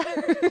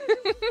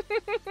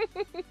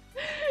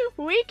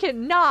 We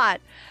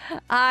cannot.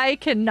 I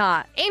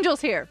cannot.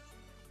 Angel's here.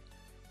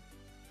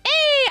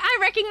 Hey, I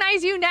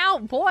recognize you now.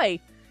 Boy,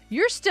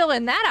 you're still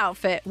in that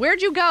outfit.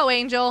 Where'd you go,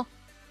 Angel?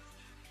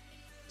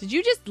 Did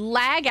you just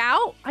lag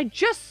out? I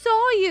just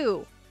saw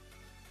you.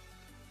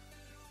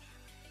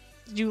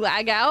 Did you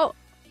lag out?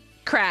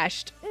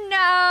 Crashed.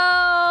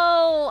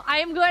 No!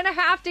 I'm going to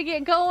have to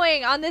get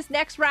going on this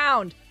next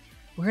round.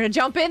 We're going to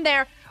jump in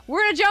there.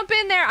 We're going to jump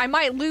in there. I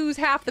might lose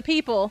half the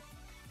people.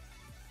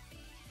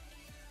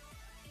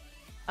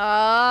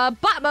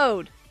 Bot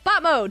mode.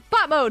 Bot mode.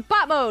 Bot mode.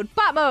 Bot mode.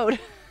 Bot mode.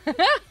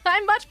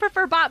 I much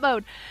prefer bot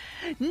mode.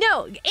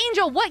 No,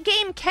 Angel, what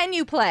game can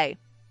you play?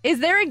 Is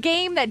there a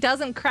game that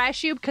doesn't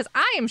crash you? Because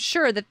I am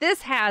sure that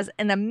this has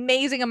an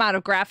amazing amount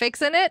of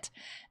graphics in it.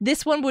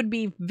 This one would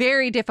be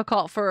very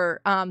difficult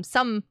for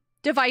some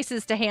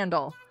devices to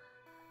handle.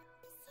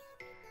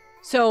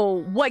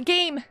 So what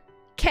game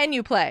can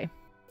you play?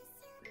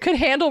 Could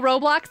handle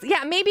Roblox?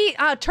 Yeah, maybe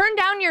turn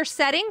down your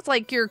settings,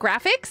 like your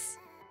graphics.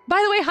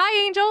 By the way,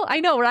 hi, Angel. I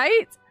know,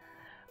 right?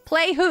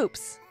 Play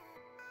hoops.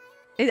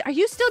 Are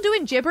you still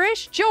doing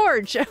gibberish?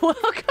 George,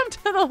 welcome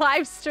to the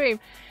live stream.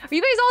 Are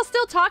you guys all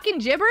still talking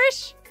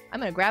gibberish?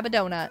 I'm gonna grab a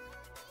donut.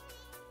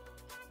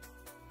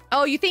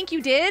 Oh, you think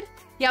you did?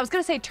 Yeah, I was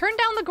gonna say turn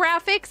down the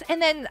graphics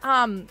and then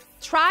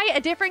try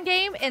a different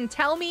game and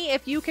tell me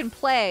if you can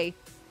play.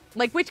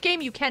 Like which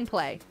game you can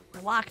play.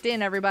 We're locked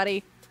in,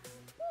 everybody.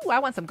 Ooh, I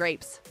want some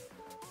grapes.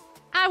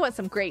 I want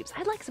some grapes.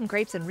 I'd like some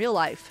grapes in real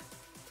life.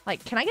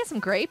 Like, can I get some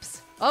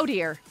grapes? Oh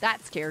dear,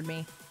 that scared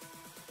me.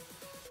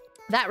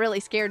 That really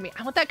scared me.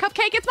 I want that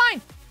cupcake. It's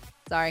mine.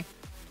 Sorry.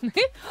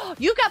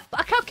 You got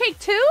a cupcake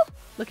too?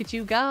 Look at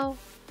you go.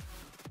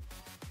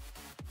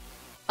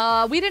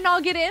 We didn't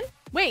all get in?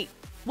 Wait,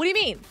 what do you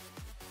mean?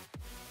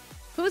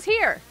 Who's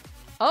here?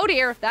 Oh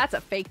dear, that's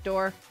a fake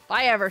door. If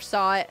I ever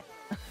saw it.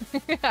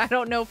 I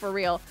don't know for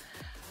real.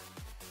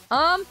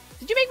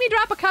 Did you make me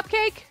drop a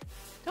cupcake?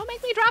 Don't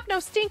make me drop no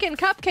stinking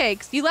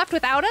cupcakes. You left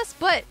without us,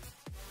 but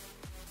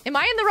am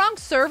I in the wrong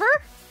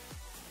server?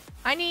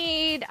 I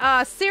need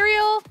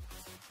cereal,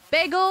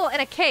 bagel,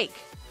 and a cake.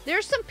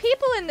 There's some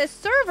people in this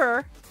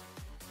server.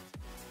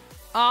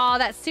 Oh,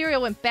 that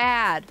cereal went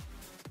bad.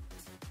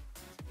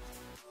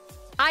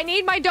 I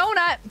need my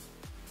donut.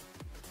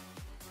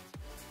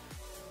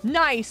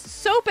 Nice.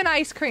 Soap and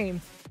ice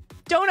cream.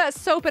 Donut,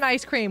 soap, and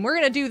ice cream. We're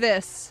gonna do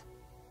this.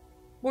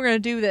 We're gonna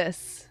do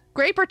this.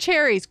 Grape or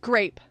cherries?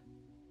 Grape.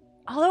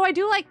 Although I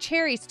do like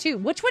cherries too.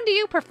 Which one do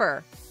you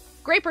prefer?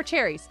 Grape or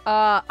cherries?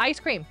 Ice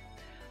cream.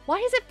 Why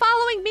is it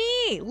following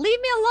me?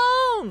 Leave me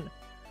alone.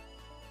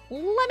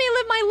 Let me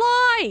live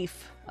my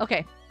life.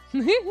 Okay.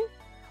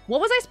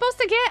 What was I supposed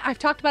to get? I've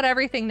talked about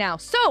everything now.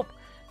 Soap.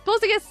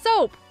 Supposed to get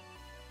soap.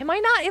 Am I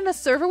not in the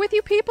server with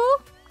you people?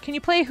 Can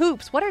you play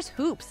hoops? What is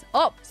hoops?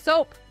 Oh,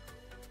 soap.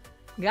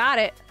 Got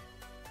it.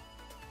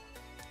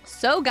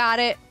 So got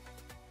it.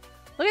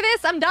 Look at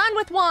this. I'm done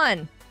with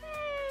one.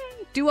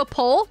 Do a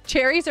poll.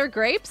 Cherries or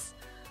grapes?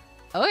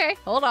 Okay,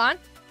 hold on.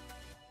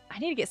 I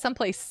need to get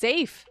someplace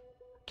safe.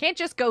 Can't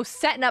just go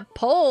setting up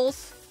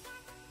polls.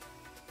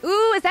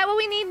 Ooh, is that what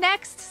we need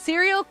next?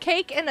 Cereal,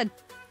 cake, and a...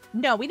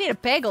 No, we need a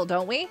bagel,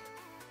 don't we?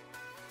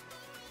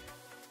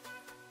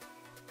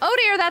 Oh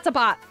dear, that's a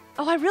bot.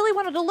 Oh, I really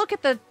wanted to look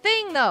at the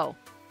thing, though.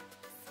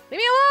 Leave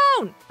me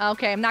alone!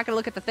 Okay, I'm not gonna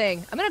look at the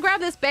thing. I'm gonna grab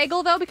this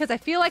bagel, though, because I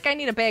feel like I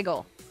need a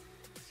bagel.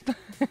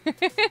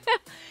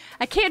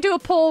 I can't do a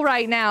poll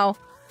right now.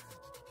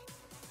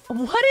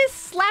 What is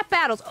slap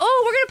battles?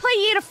 Oh, we're gonna play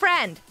Yeet a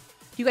Friend.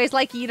 Do you guys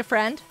like Yeet a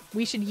Friend?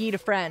 We should Yeet a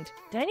Friend.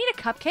 Did I need a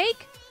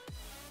cupcake?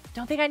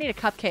 Don't think I need a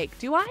cupcake.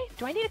 Do I?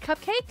 Do I need a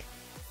cupcake?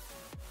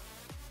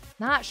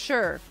 Not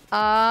sure.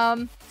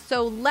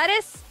 So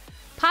lettuce,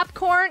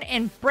 popcorn,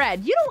 and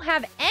bread. You don't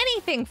have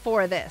anything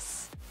for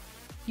this.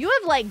 You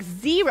have like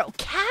 0.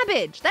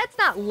 Cabbage. That's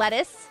not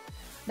lettuce.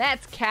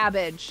 That's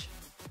cabbage.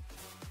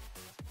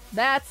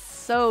 That's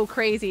so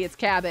crazy. It's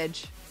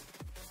cabbage.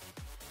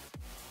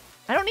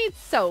 I don't need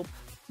soap.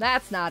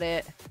 That's not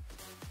it.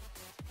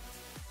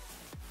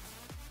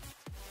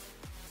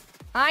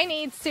 I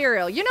need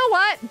cereal. You know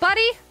what,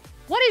 buddy?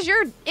 What is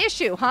your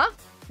issue, huh?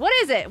 What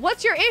is it?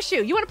 What's your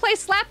issue? You want to play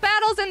slap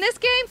battles in this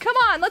game? Come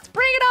on, let's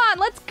bring it on.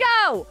 Let's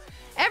go.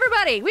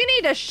 Everybody, we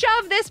need to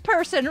shove this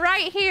person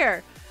right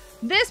here.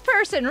 This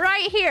person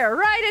right here,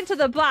 right into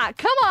the bot.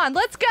 Come on,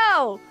 let's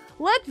go.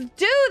 Let's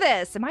do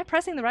this. Am I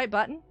pressing the right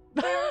button?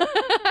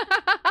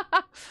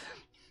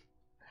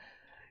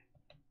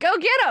 Go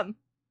get him.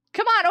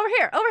 Come on, over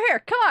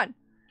here, come on.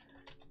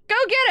 Go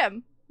get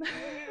him.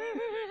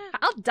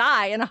 I'll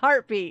die in a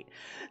heartbeat.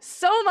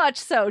 So much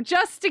so,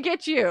 just to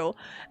get you.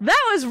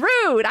 That was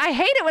rude. I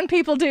hate it when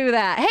people do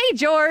that. Hey,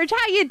 George,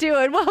 how you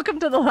doing? Welcome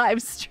to the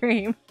live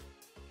stream.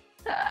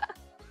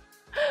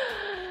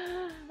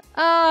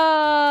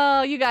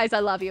 Oh, you guys, I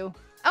love you.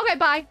 Okay,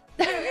 bye.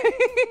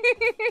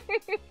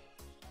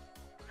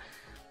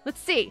 Let's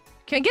see.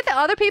 Can I get the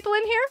other people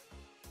in here?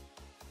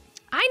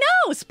 I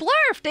know,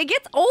 splurfed. It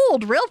gets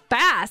old real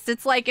fast.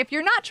 It's like if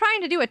you're not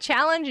trying to do a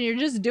challenge and you're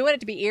just doing it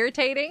to be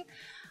irritating.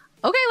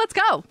 Okay, let's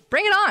go.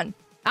 Bring it on.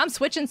 I'm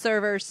switching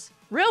servers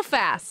real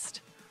fast.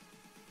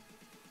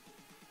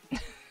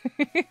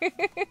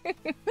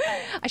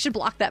 I should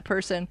block that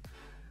person.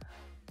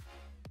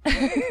 And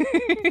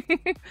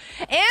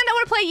I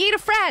want to play Yeet a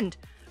Friend.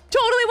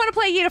 Totally want to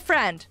play Yeet a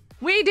Friend.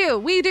 We do.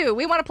 We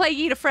want to play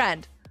Yeet a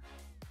Friend.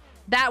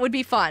 That would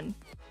be fun.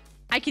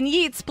 I can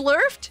yeet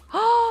splurfed?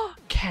 Oh,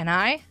 can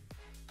I?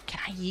 Can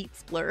I yeet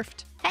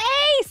splurfed?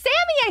 Hey,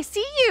 Sammy, I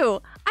see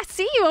you. I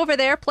see you over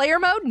there. Player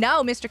mode?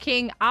 No, Mr.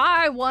 King.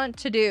 I want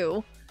to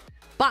do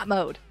bot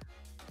mode.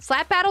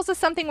 Slap battles is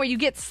something where you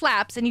get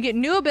slaps and you get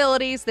new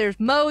abilities. There's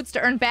modes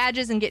to earn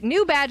badges and get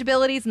new badge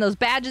abilities. And those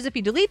badges, if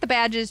you delete the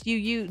badges, you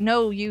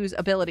use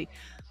ability.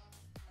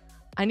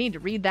 I need to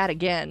read that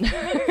again.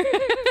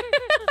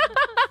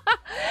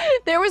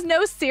 There was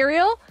no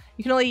cereal.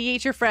 You can only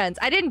eat your friends.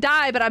 I didn't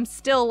die, but I'm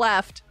still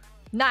left.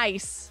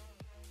 Nice.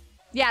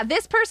 Yeah,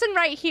 this person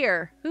right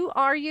here. Who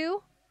are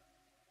you?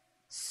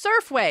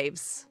 Surf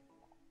Waves.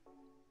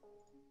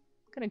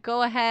 Gonna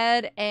go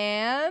ahead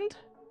and...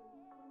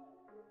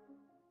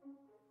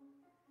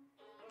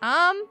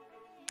 I'm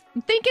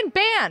thinking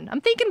ban. I'm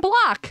thinking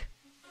block.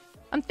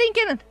 I'm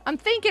thinking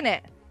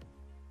it.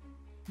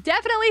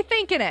 Definitely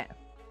thinking it.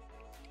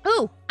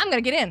 Ooh, I'm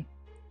gonna get in.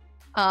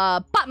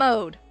 Bot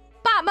mode.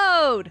 Bot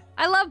mode.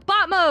 I love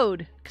bot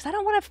mode because I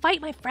don't want to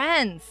fight my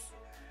friends.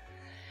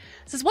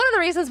 This is one of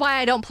the reasons why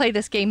I don't play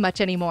this game much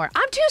anymore.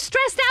 I'm too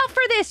stressed out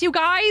for this, you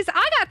guys.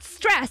 I got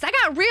stress. I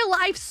got real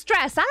life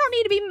stress. I don't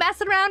need to be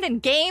messing around in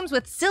games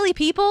with silly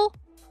people.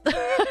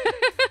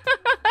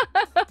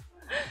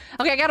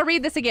 Okay, I gotta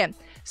read this again.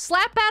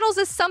 Slap battles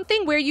is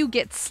something where you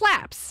get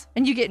slaps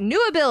and you get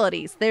new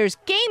abilities. There's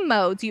game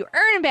modes, you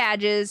earn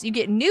badges, you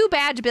get new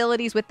badge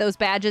abilities with those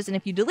badges, and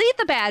if you delete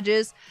the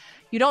badges,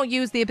 you don't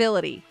use the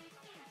ability.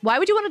 Why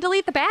would you want to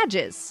delete the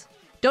badges?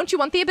 Don't you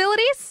want the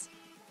abilities?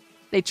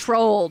 They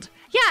trolled.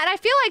 Yeah, and I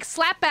feel like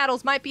slap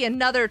battles might be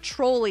another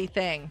trolly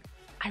thing.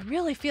 I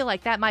really feel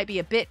like that might be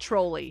a bit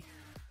trolly.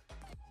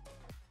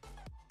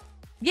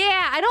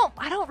 Yeah, I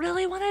don't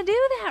really want to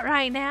do that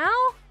right now.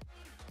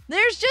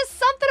 There's just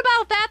something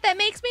about that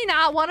makes me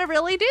not want to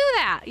really do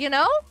that, you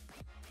know?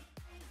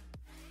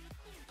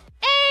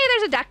 Hey,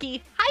 there's a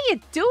ducky. How you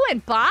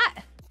doing,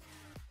 bot?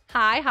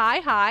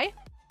 Hi.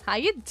 How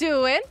you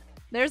doing?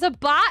 There's a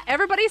bot.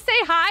 Everybody say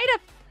hi to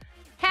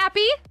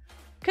Happy,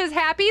 because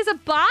Happy's a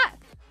bot.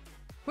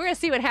 We're going to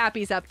see what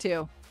Happy's up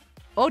to.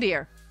 Oh,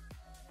 dear.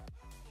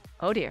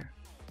 Oh, dear.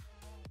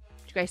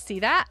 Did you guys see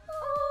that?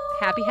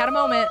 Happy had a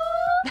moment.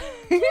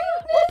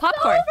 Oh,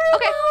 popcorn.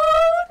 Okay.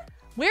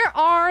 Where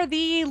are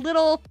the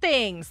little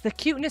things? The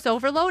cuteness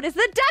overload is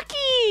the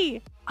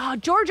ducky. Oh,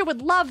 Georgia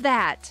would love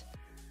that.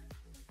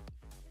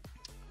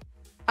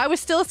 I was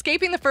still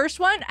escaping the first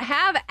one.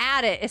 Have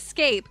at it.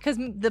 Escape. Because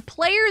the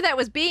player that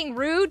was being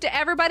rude to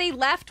everybody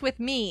left with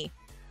me.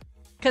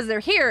 Because they're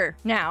here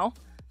now.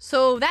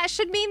 So that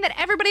should mean that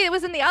everybody that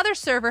was in the other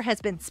server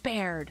has been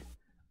spared.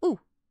 Ooh.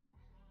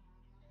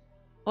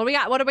 What do we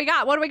got? What do we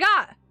got? What do we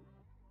got?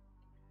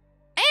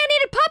 Hey, I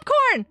needed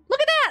popcorn.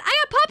 Look at that.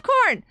 I got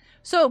popcorn.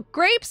 So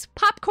grapes,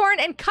 popcorn,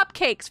 and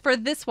cupcakes for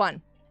this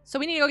one. So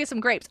we need to go get some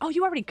grapes. Oh,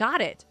 you already got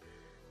it.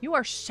 You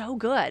are so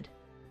good.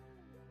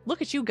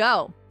 Look at you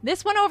go.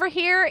 This one over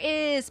here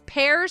is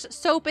pears,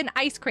 soap, and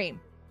ice cream.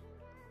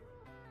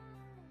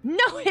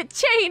 No, it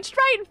changed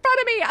right in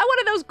front of me. I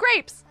wanted those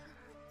grapes.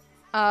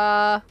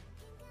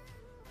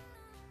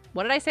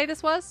 What did I say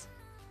this was?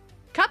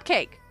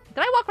 Cupcake. Did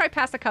I walk right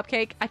past the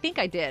cupcake? I think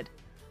I did.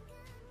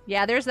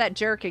 Yeah, there's that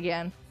jerk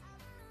again.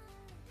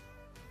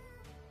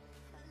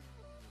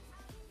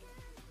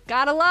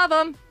 Gotta love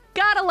him.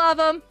 Gotta love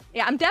him.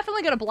 Yeah, I'm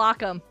definitely gonna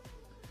block him.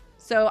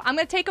 So I'm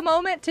gonna take a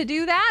moment to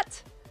do that.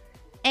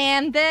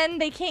 And then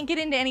they can't get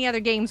into any other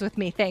games with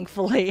me,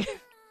 thankfully.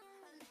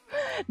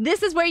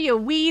 This is where you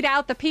weed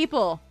out the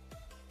people.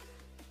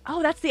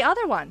 Oh, that's the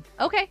other one.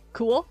 Okay,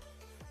 cool.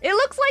 It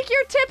looks like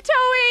you're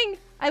tiptoeing.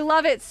 I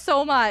love it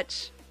so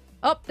much.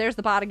 Oh, there's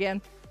the bot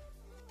again.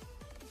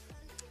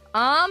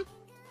 Does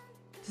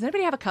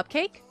anybody have a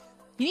cupcake?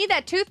 You need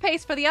that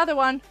toothpaste for the other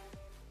one.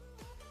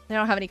 They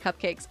don't have any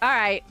cupcakes. All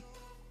right.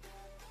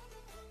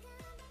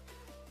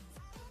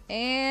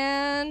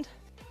 And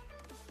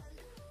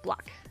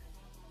block.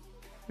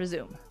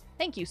 Resume.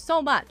 Thank you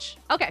so much.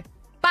 Okay,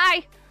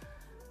 bye.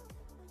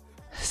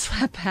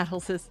 Slap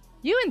battles is...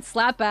 You and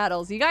slap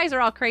battles. You guys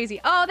are all crazy.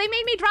 Oh, they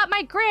made me drop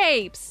my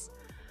grapes.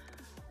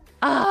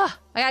 I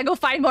gotta go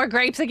find more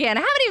grapes again.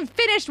 I haven't even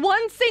finished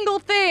one single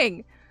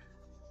thing.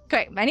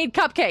 Okay, I need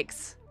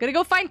cupcakes. Gonna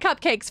go find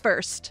cupcakes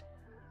first.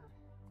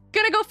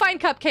 Gonna go find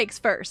cupcakes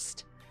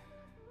first.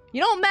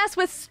 You don't mess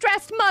with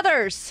stressed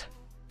mothers.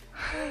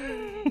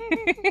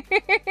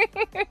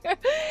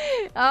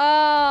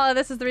 Oh,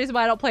 this is the reason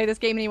why I don't play this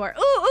game anymore.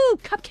 Ooh,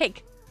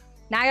 cupcake.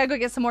 Now I gotta go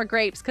get some more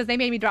grapes because they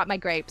made me drop my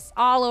grapes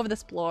all over the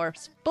floor.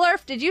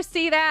 Splurf, did you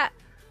see that?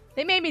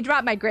 They made me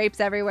drop my grapes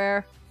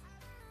everywhere.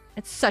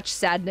 It's such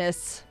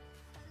sadness.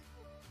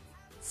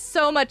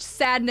 So much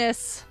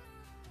sadness.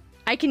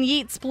 I can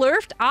yeet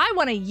Splurfed. I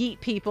want to yeet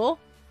people.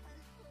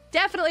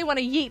 Definitely want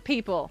to yeet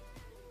people.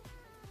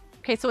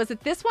 Okay, so is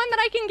it this one that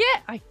I can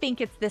get? I think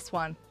it's this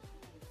one.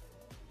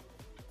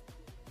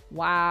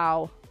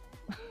 Wow.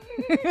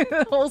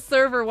 The whole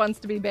server wants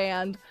to be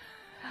banned.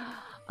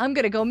 I'm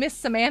gonna go Miss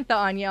Samantha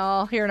on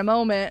y'all here in a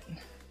moment.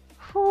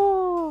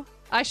 Whew.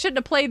 I shouldn't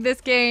have played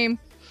this game.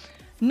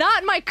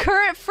 Not in my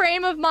current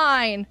frame of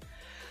mind.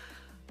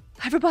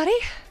 Everybody,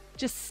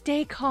 just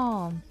stay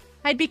calm.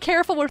 I'd be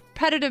careful with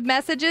repetitive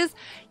messages.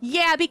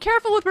 Yeah, be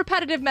careful with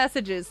repetitive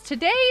messages.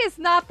 Today is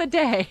not the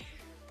day.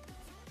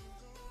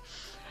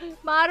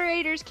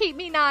 Moderators, keep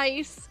me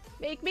nice.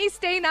 Make me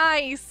stay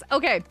nice.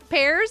 Okay,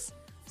 pears,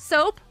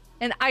 soap,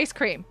 and ice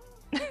cream.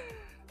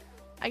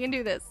 I can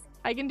do this.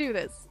 I can do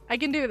this. I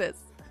can do this.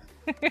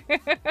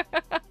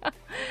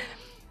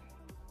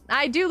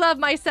 I do love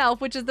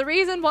myself, which is the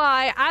reason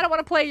why I don't want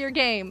to play your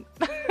game.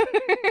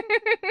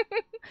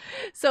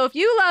 So if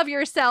you love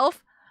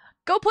yourself,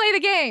 go play the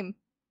game.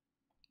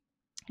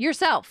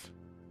 Yourself.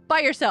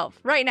 By yourself.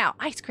 Right now.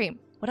 Ice cream.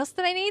 What else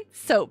did I need?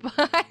 Soap.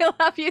 I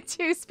love you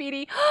too,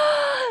 Speedy.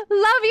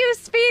 Love you,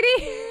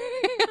 Speedy.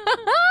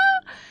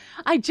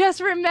 I just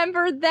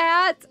remembered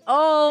that.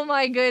 Oh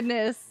my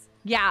goodness.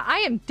 Yeah, I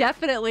am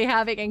definitely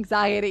having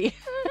anxiety.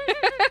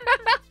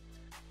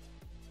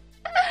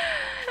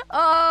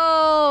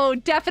 Oh,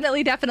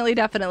 definitely, definitely,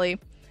 definitely.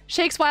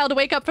 Shakes wild to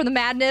wake up from the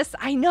madness.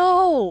 I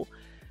know.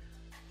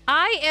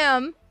 I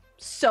am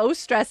so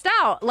stressed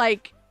out.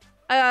 Like,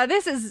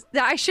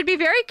 I should be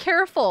very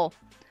careful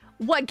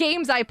what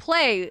games I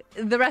play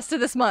the rest of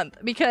this month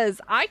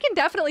because I can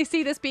definitely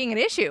see this being an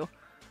issue.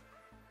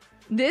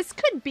 This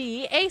could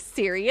be a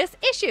serious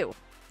issue.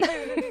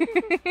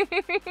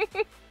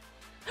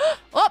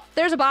 Oh,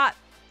 there's a bot.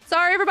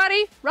 Sorry,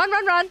 everybody. Run,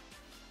 run, run.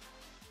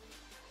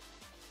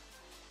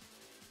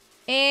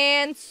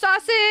 And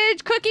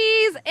sausage,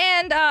 cookies,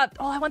 and, oh,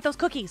 I want those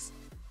cookies.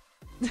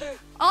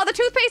 Oh, the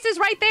toothpaste is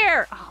right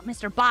there. Oh,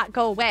 Mr. Bot,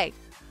 go away.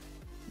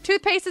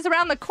 Toothpaste is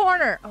around the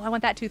corner. Oh, I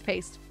want that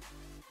toothpaste.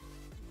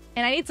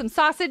 And I need some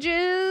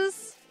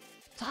sausages.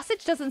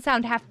 Sausage doesn't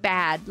sound half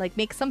bad. Like,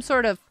 make some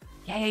sort of...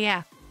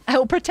 Yeah. I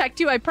will protect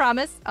you, I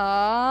promise.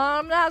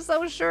 I'm not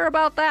so sure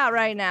about that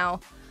right now.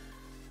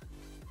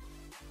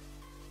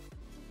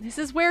 This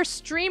is where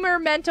streamer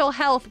mental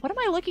health... What am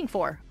I looking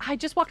for? I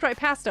just walked right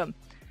past him.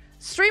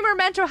 Streamer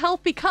mental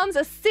health becomes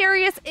a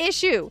serious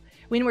issue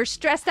when we're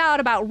stressed out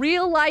about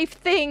real life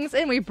things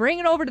and we bring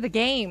it over to the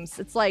games.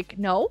 It's like,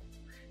 no,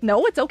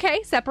 it's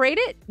okay. Separate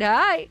it.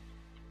 All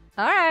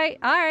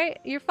right.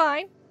 You're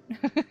fine.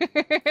 Is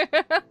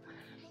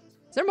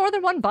there more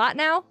than one bot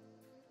now?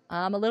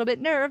 I'm a little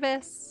bit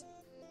nervous.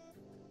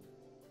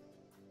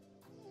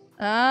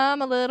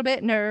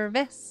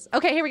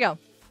 Okay, here we go.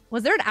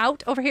 Was there an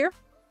out over here?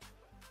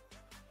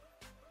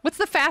 What's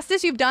the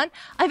fastest you've done?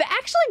 I've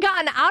actually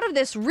gotten out of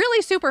this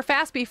really super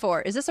fast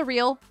before. Is this a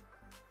real?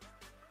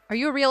 Are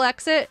you a real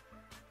exit?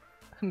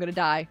 I'm gonna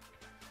die.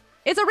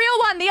 It's a real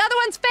one. The other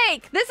one's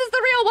fake. This is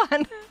the real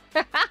one.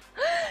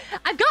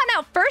 I've gotten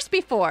out first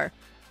before.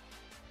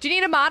 Do you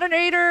need a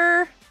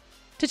moderator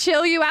to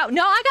chill you out?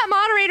 No, I got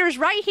moderators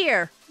right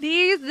here.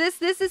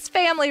 This is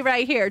family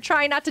right here.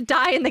 Try not to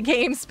die in the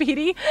game,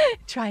 Speedy.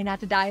 Try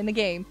not to die in the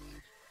game.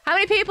 How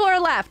many people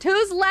are left?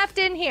 Who's left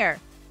in here?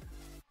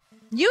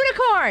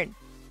 Unicorn!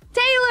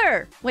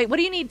 Taylor! Wait, what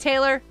do you need,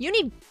 Taylor? You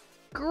need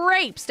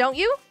grapes, don't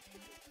you?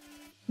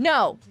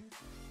 No.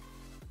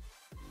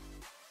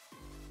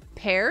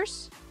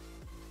 Pears?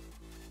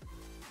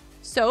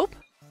 Soap?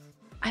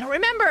 I don't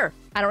remember.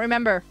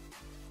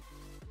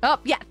 Oh,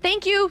 yeah.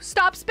 Thank you.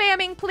 Stop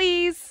spamming,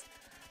 please.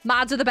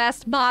 Mods are the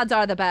best. Mods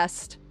are the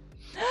best.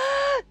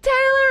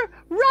 Taylor,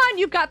 run.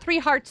 You've got 3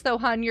 hearts, though,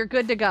 hun. You're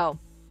good to go.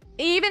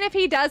 Even if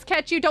he does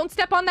catch you, don't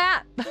step on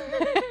that.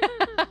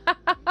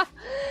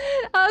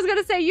 I was going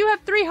to say, you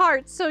have 3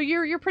 hearts, so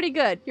you're pretty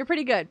good. You're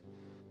pretty good.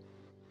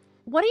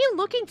 What are you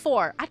looking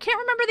for? I can't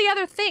remember the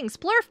other thing.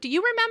 Splurf, do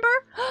you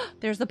remember?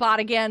 There's the bot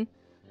again.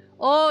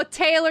 Oh,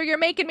 Taylor, you're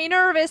making me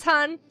nervous,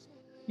 hun.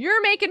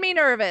 You're making me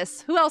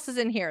nervous. Who else is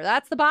in here?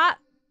 That's the bot.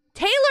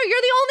 Taylor,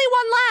 you're the only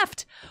one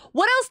left.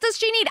 What else does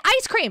she need?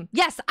 Ice cream.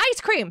 Yes, ice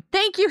cream.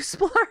 Thank you,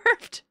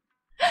 Splurfed.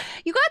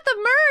 You got the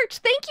merch.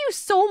 Thank you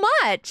so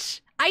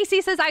much.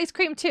 Icy says ice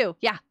cream too.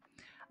 Yeah.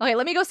 Okay,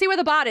 let me go see where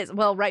the bot is.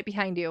 Well, right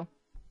behind you.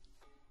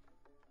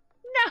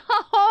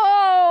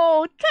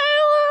 No,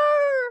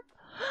 Taylor.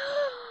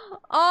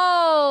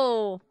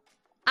 Oh,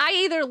 I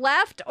either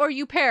left or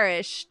you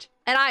perished.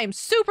 And I am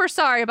super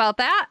sorry about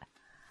that.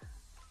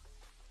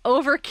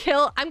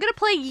 Overkill. I'm going to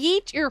play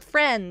Yeet Your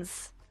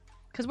Friends.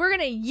 Because we're going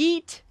to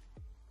yeet.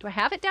 Do I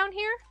have it down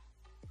here?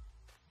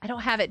 I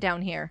don't have it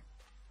down here.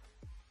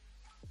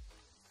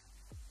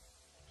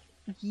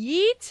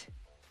 Yeet?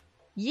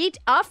 Yeet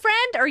a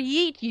friend or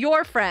yeet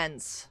your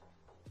friends?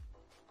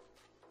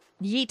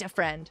 Yeet a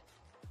friend.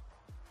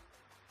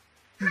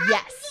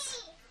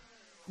 Yes.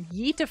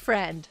 Yeet a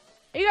friend.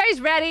 Are you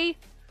guys ready?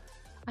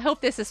 I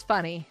hope this is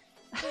funny.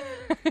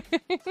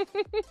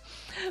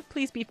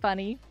 Please be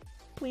funny.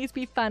 Please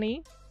be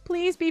funny.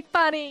 Please be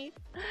funny.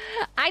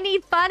 I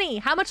need funny.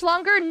 How much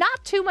longer?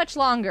 Not too much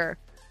longer.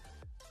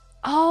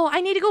 Oh,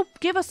 I need to go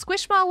give a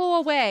Squishmallow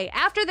away.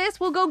 After this,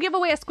 we'll go give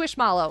away a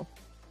Squishmallow.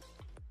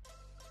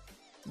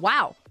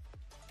 Wow.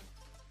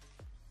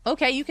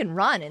 Okay, you can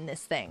run in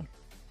this thing.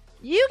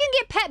 You can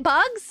get pet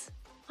bugs.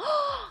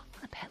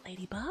 A pet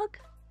ladybug?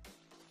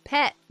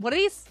 Pet. What are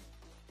these?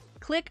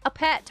 Click a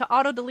pet to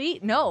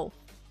auto-delete? No.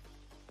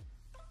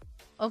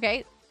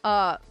 Okay.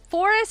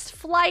 Forest,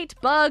 flight,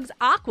 bugs,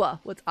 aqua.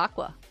 What's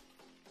aqua?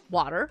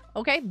 Water.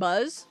 Okay,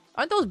 buzz.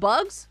 Aren't those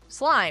bugs?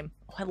 Slime.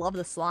 Oh, I love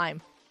the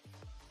slime.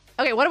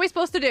 Okay, what are we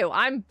supposed to do?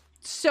 I'm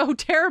so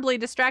terribly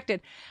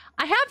distracted.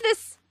 I have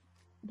this...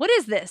 What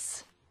is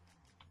this?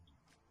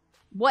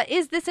 What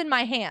is this in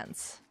my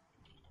hands?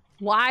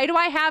 Why do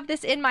I have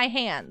this in my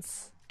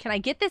hands? Can I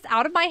get this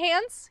out of my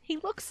hands? He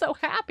looks so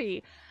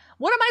happy.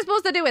 What am I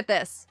supposed to do with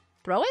this?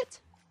 Throw it?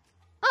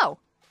 Oh.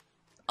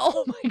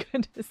 Oh my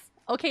goodness.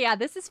 Okay, yeah,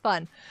 this is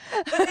fun.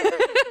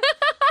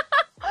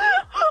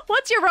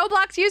 What's your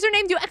Roblox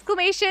username? Do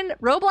exclamation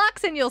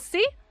Roblox and you'll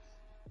see.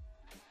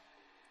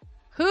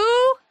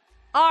 Who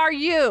are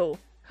you?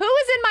 Who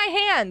is in my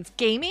hands?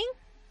 Gaming?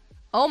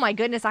 Oh my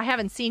goodness, I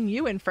haven't seen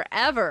you in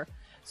forever.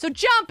 So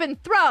jump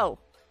and throw,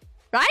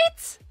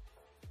 right?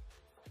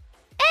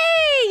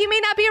 Hey, you may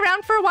not be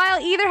around for a while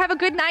either. Have a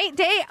good night,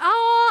 day.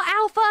 Oh,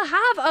 Alpha,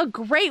 have a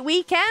great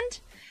weekend.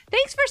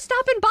 Thanks for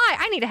stopping by.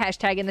 I need a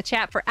hashtag in the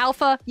chat for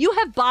Alpha. You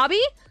have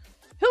Bobby?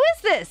 Who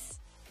is this?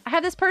 I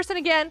have this person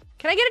again.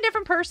 Can I get a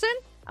different person?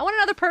 I want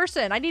another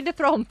person. I need to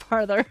throw him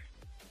farther.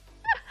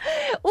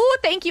 Ooh,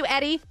 thank you,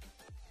 Eddie.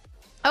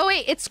 Oh,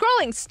 wait, it's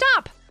scrolling.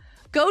 Stop.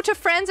 Go to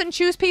friends and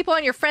choose people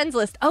on your friends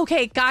list.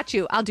 Okay, got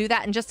you. I'll do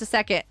that in just a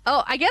second.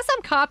 Oh, I guess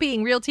I'm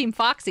copying Real Team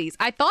Foxy's.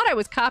 I thought I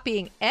was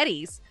copying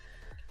Eddie's.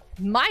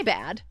 My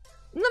bad.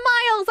 The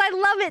Miles, I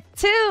love it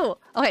too.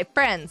 Okay,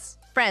 friends,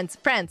 friends,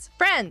 friends,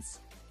 friends.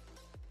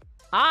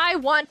 I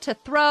want to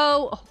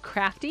throw... Oh,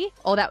 Crafty?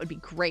 Oh, that would be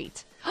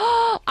great.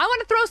 I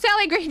want to throw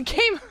Sally Green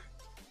Gamer.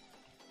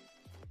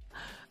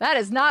 That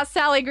is not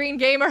Sally Green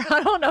Gamer.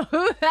 I don't know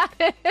who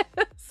that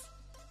is.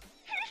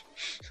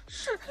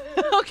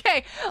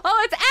 Okay.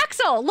 Oh, it's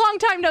Axel. Long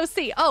time no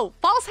see. Oh,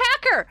 false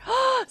hacker.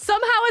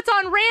 Somehow it's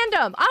on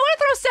random. I want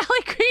to throw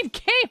Sally Green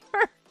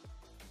Gamer.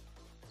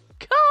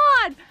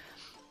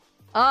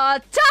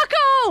 God.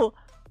 Taco.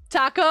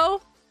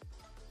 Taco.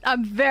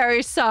 I'm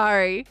very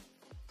sorry.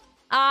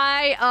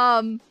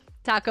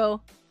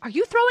 Taco. Are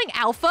you throwing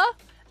Alpha?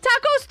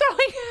 Taco's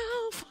throwing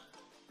Alpha.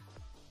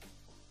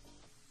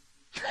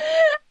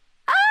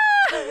 Ah!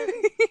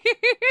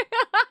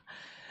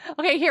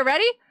 Okay, here,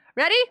 ready?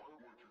 Ready?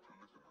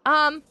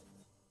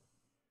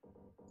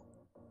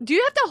 Do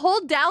you have to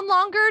hold down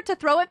longer to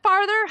throw it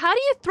farther? How do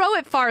you throw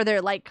it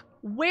farther? Like,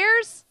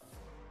 where's...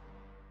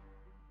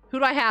 Who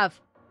do I have?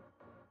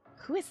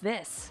 Who is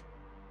this?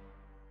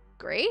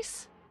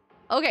 Grace?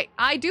 Okay,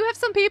 I do have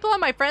some people on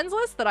my friends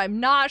list that I'm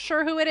not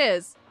sure who it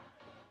is.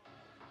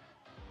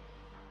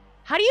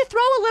 How do you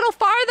throw a little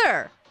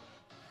farther?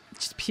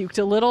 Just puked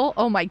a little.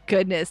 Oh my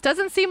goodness.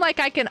 Doesn't seem like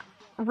I can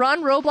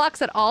run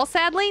Roblox at all,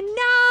 sadly.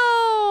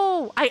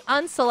 No! I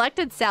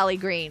unselected Sally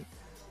Green.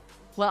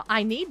 Well,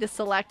 I need to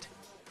select...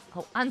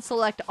 Oh,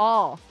 unselect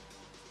all.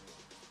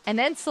 And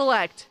then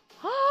select...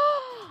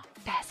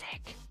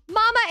 Fezzik.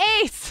 Mama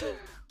Ace!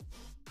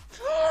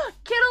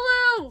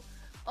 Kittaloo!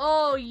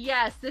 Oh,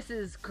 yes. This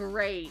is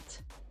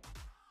great.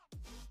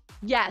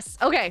 Yes.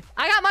 Okay.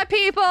 I got my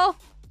people.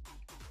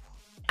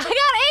 I got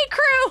a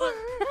crew.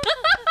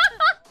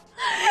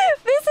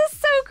 This is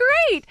so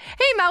great.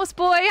 Hey, Mouse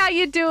Boy. How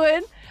you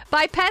doing?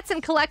 Buy pets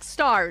and collect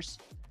stars.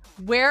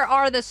 Where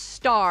are the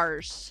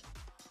stars?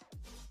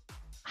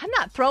 I'm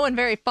not throwing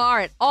very far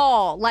at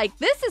all. Like,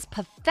 this is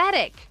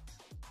pathetic.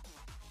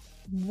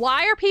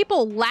 Why are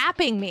people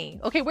lapping me?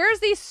 Okay, where's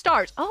these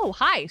stars? Oh,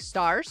 hi,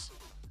 stars.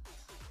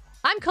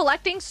 I'm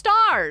collecting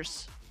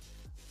stars.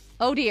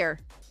 Oh, dear.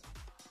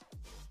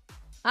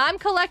 I'm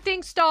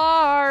collecting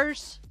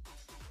stars.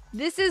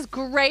 This is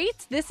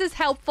great. This is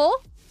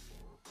helpful.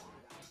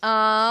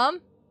 I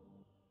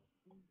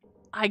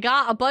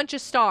got a bunch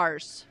of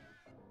stars.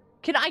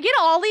 Can I get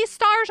all these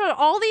stars? Are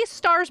all these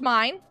stars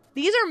mine?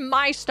 These are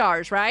my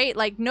stars, right?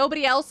 Like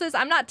nobody else's?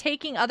 I'm not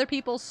taking other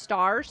people's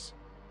stars.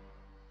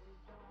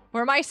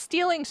 Or am I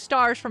stealing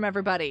stars from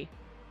everybody?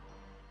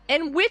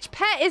 And which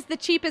pet is the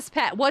cheapest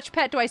pet? Which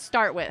pet do I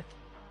start with?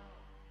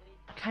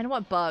 I kind of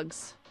want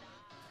bugs.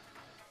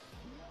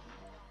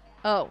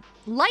 Oh,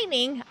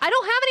 lightning? I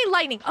don't have any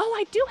lightning. Oh,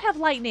 I do have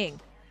lightning.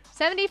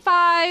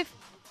 75,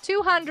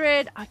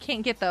 200. I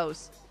can't get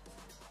those.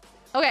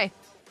 Okay.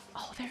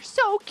 Oh, they're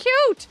so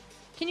cute.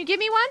 Can you give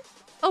me one?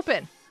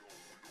 Open.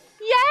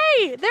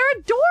 Yay! They're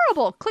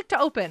adorable. Click to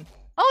open.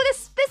 Oh,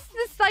 this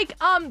like,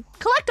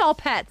 collect all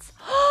pets.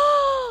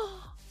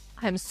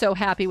 I'm so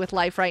happy with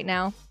life right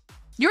now.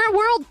 You're in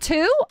world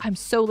 2? I'm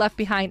so left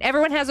behind.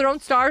 Everyone has their own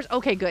stars?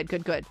 Okay, good,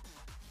 good, good.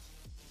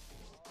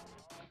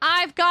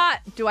 I've got...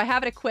 Do I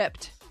have it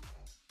equipped?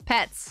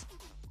 Pets.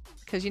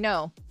 Because, you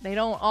know, they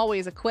don't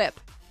always equip,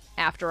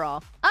 after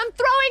all. I'm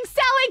throwing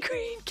Sally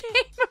Green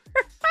Gamer!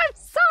 I'm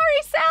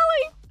sorry,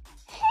 Sally!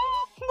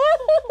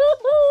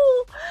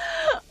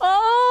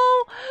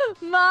 Oh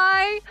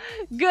my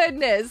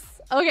goodness.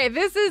 Okay,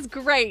 this is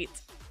great.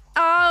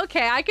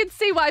 Okay, I can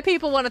see why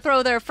people want to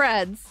throw their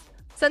friends.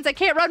 Since I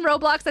can't run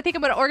Roblox, I think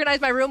I'm going to organize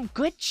my room.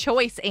 Good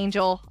choice,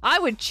 Angel. I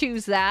would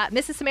choose that.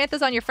 Mrs.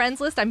 Samantha's on your friends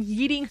list. I'm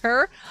yeeting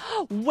her.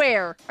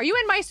 Where? Are you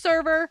in my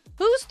server?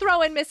 Who's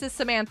throwing Mrs.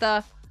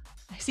 Samantha?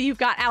 I see you've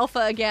got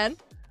Alpha again.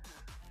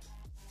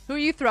 Who are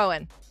you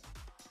throwing?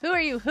 Who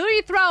are you? Who are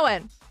you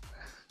throwing?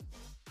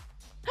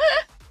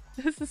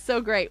 This is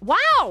so great.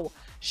 Wow!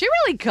 She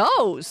really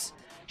goes.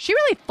 She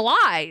really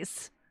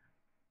flies.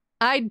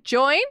 I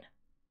join?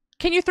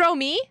 Can you throw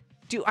me?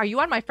 Are you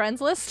on my friends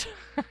list?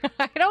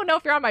 I don't know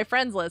if you're on my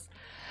friends list.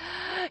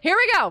 Here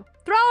we go.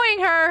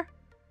 Throwing her.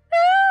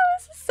 Oh,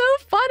 this is so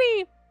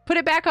funny. Put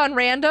it back on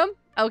random.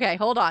 Okay,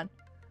 hold on.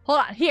 Hold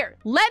on. Here,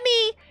 let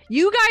me...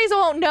 You guys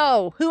won't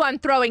know who I'm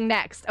throwing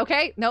next,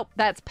 okay? Nope,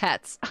 that's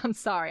pets. I'm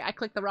sorry. I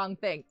clicked the wrong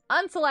thing.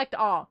 Unselect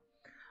all.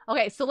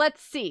 Okay, so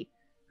let's see.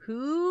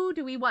 Who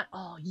do we want?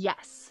 Oh,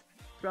 yes.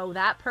 Throw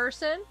that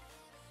person.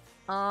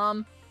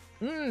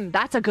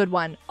 That's a good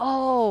one.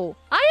 Oh,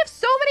 I have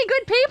so many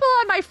good people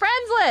on my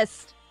friends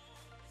list.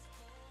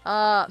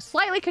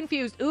 Slightly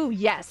confused. Ooh,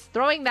 yes.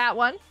 Throwing that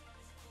one.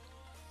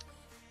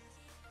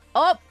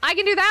 Oh, I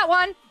can do that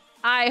one.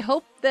 I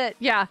hope that,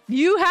 yeah,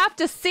 you have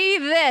to see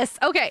this.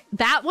 Okay,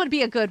 that would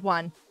be a good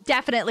one.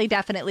 Definitely,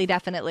 definitely,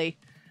 definitely.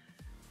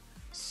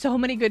 So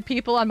many good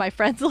people on my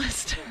friends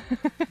list.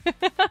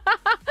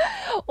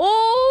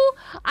 Oh,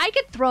 I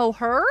could throw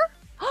her.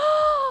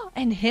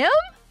 And him?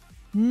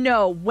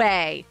 No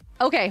way.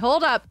 Okay,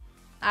 hold up.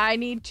 I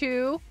need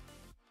to...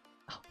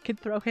 Oh, I could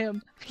throw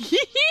him.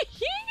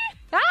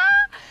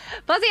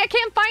 Fuzzy, I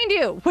can't find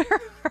you.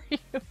 Where are you?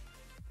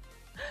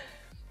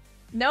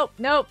 Nope,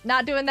 nope,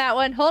 not doing that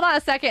one. Hold on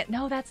a second.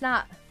 No, that's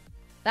not.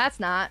 That's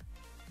not.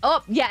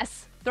 Oh,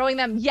 yes. Throwing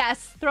them.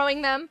 Yes,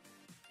 throwing them.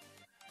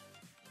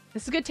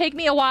 This is gonna take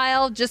me a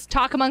while. Just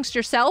talk amongst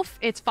yourself.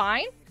 It's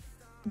fine.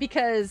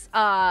 Because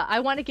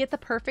I want to get the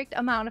perfect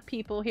amount of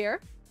people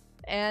here.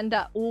 And,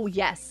 oh,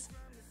 yes.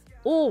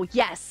 Oh,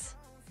 yes.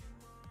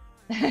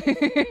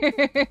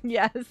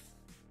 Yes.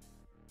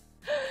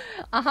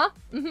 Uh-huh.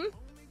 Mm-hmm.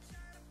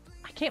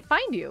 I can't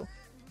find you.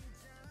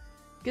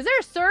 Is there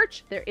a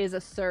search? There is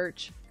a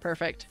search.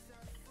 Perfect.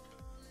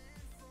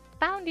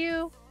 Found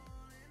you.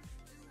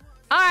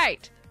 All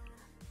right.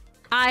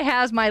 I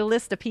have my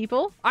list of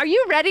people. Are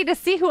you ready to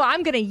see who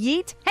I'm gonna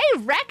yeet? Hey,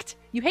 Wrecked!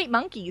 You hate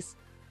monkeys.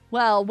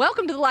 Well,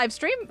 welcome to the live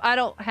stream. I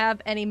don't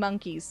have any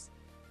monkeys.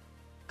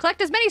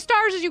 Collect as many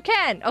stars as you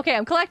can. Okay,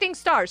 I'm collecting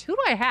stars. Who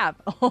do I have?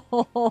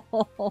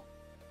 Oh.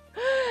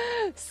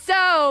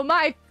 So,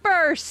 my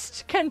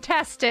first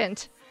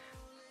contestant.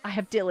 I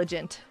have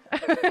Diligent. The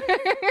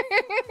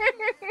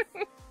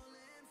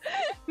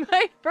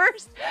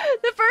first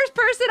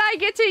person I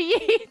get to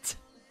yeet.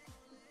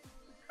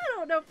 I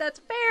don't know if that's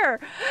fair.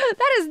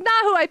 That is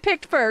not who I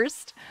picked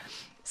first.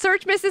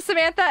 Search Mrs.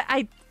 Samantha.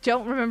 I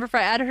don't remember if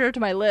I added her to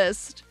my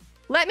list.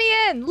 Let me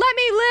in. Let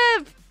me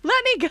live.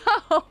 Let me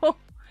go.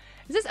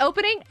 Is this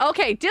opening?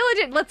 Okay,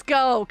 Diligent, let's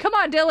go. Come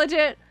on,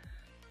 Diligent.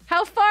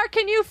 How far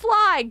can you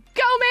fly?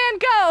 Go, man,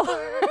 go.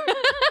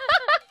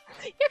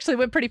 You actually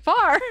went pretty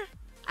far.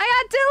 I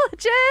got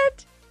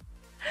Diligent.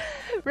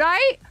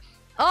 Right?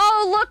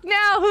 Oh, look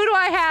now. Who do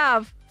I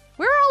have?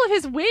 Where are all of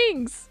his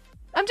wings?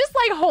 I'm just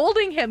like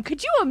holding him.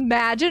 Could you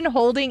imagine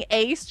holding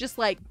Ace? Just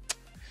like,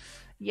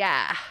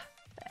 yeah,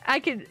 I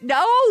could.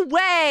 No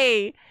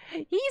way.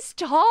 He's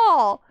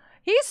tall.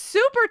 He's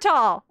super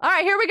tall. All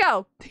right, here we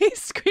go.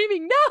 He's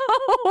screaming, no!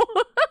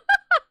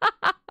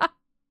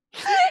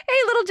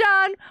 Hey, Little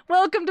John.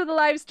 Welcome to the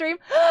live stream.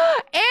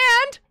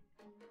 And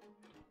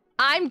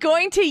I'm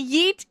going to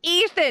yeet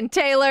Ethan,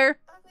 Taylor.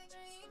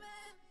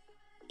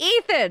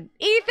 Ethan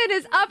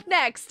is up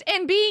next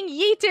and being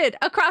yeeted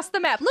across the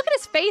map. Look at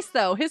his face,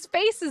 though. His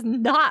face is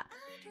not...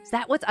 Is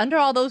that what's under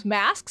all those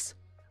masks?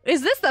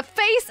 Is this the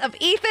face of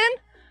Ethan?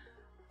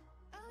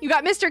 You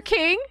got Mr.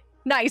 King?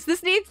 Nice.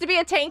 This needs to be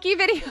a tanky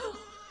video.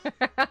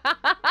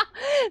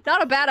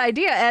 Not a bad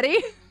idea,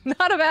 Eddie.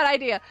 Not a bad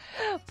idea.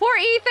 Poor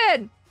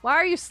Ethan. Why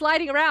are you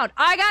sliding around?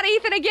 I got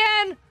Ethan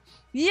again.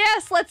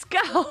 Yes, let's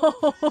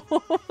go.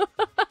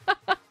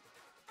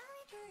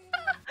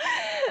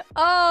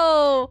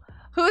 Oh...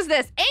 Who's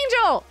this?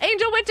 Angel!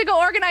 Angel went to go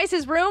organize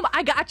his room.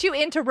 I got you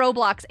into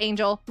Roblox,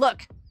 Angel.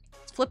 Look.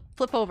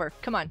 Flip over.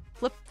 Come on.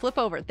 Flip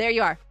over. There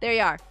you are. There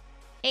you are.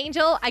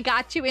 Angel, I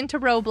got you into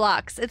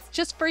Roblox. It's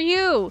just for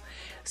you.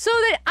 So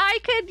that I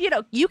could, you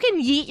know, you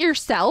can yeet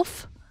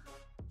yourself.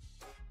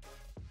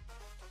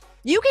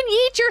 You can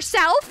yeet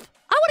yourself.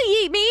 I want to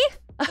yeet me.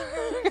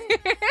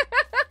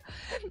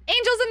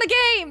 Angel's in the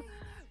game.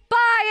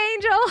 Bye,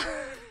 Angel.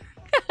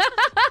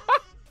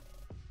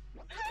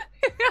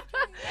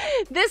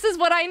 This is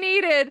what I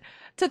needed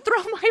to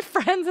throw my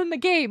friends in the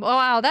game. Oh,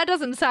 wow, that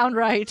doesn't sound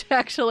right,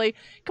 actually.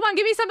 Come on,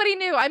 give me somebody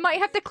new. I might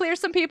have to clear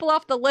some people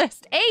off the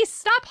list. Ace,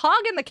 stop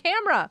hogging the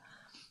camera.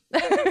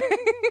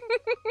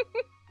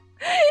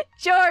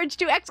 George,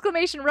 do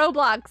exclamation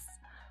Roblox.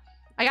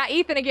 I got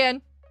Ethan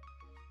again.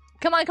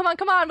 Come on, come on,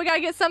 come on. We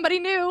gotta get somebody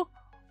new.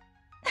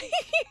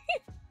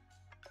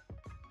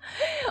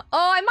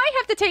 Oh, I might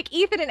have to take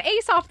Ethan and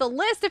Ace off the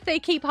list if they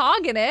keep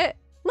hogging it.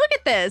 Look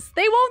at this.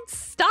 They won't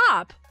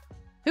stop.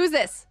 Who's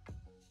this?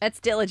 That's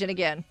Diligent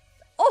again.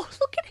 Oh,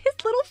 look at his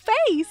little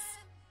face.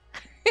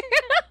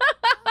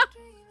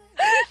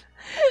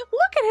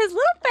 Look at his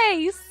little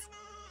face.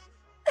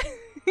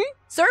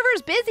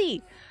 Server's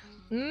busy.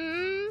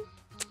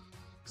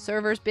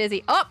 Server's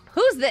busy. Oh,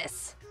 who's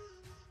this?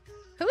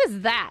 Who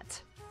is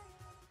that?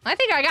 I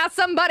think I got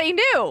somebody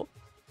new.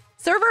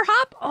 Server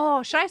hop?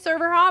 Oh, should I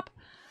server hop?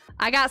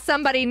 I got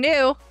somebody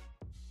new.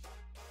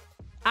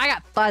 I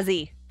got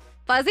Fuzzy.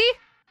 Fuzzy?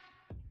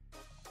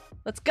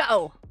 Let's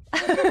go.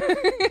 Who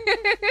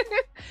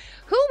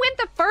went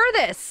the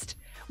furthest?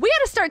 We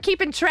gotta start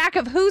keeping track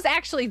of who's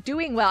actually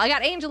doing well. I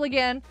got Angel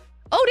again.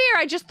 Oh dear,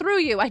 I just threw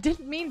you. I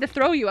didn't mean to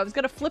throw you. I was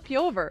gonna flip you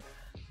over.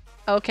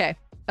 Okay,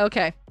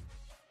 okay.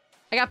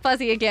 I got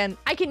Fuzzy again.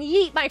 I can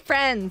yeet my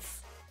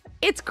friends.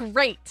 It's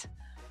great.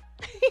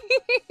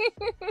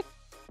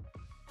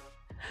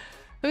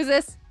 Who's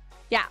this?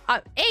 Yeah,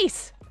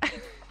 Ace.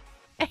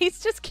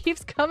 Ace just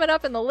keeps coming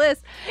up in the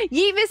list.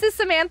 Yeet Mrs.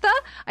 Samantha.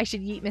 I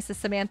should yeet Mrs.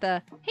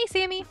 Samantha. Hey,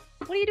 Sammy.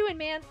 What are you doing,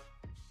 man?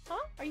 Huh?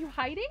 Are you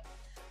hiding?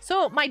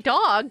 So my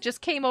dog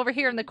just came over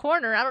here in the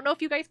corner. I don't know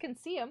if you guys can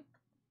see him.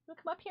 You want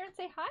to come up here and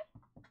say hi?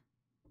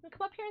 You want to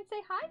come up here and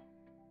say hi?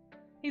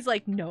 He's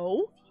like,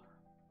 no.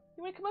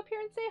 You want to come up here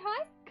and say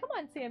hi? Come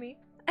on, Sammy.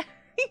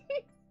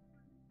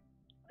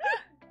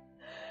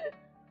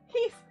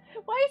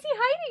 Why is he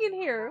hiding in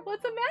here?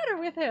 What's the matter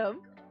with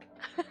him?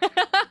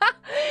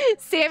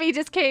 Sammy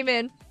just came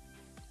in.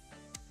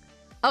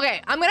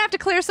 Okay, I'm gonna have to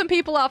clear some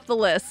people off the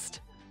list.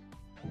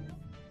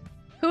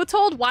 Who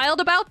told Wild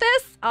about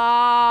this?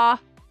 We're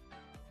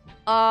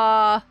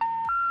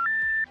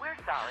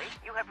sorry.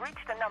 You have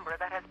reached a number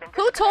that has been...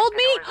 Who told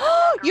me?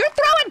 You're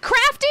throwing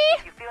Crafty?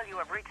 If you feel you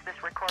have reached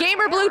this recording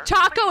Gamer Blue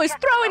Taco is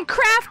throwing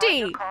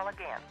Crafty.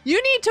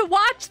 You need to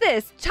watch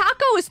this.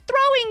 Taco is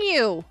throwing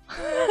you.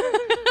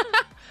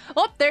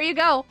 Oh, there you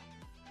go.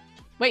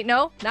 Wait,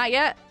 no, not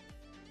yet.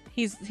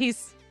 He's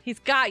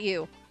got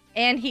you.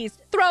 And he's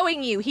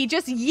throwing you. He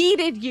just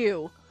yeeted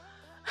you.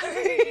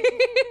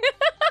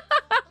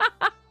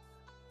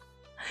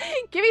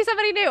 Give me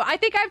somebody new. I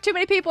think I have too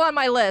many people on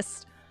my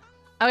list.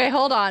 Okay,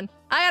 hold on.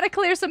 I gotta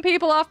clear some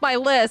people off my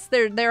list.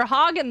 They're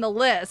hogging the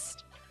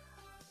list.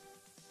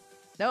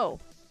 No.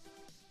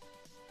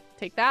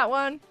 Take that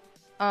one.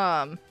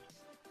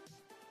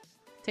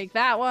 Take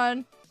that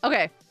one.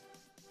 Okay.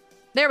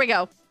 There we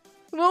go.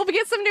 We'll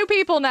get some new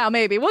people now,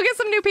 maybe. We'll get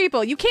some new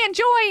people. You can't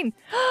join.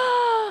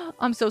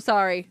 I'm so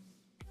sorry.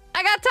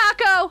 I got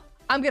Taco.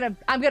 I'm gonna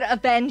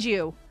avenge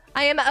you.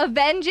 I am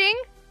avenging.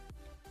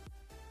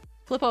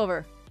 Flip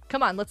over.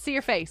 Come on, let's see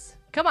your face.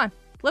 Come on,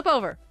 flip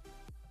over.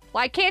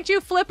 Why can't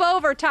you flip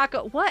over,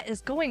 Taco? What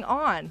is going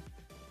on?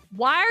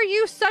 Why are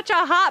you such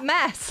a hot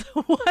mess?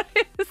 What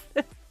is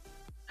this?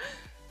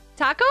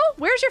 Taco,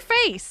 where's your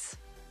face?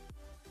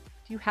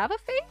 Do you have a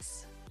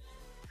face?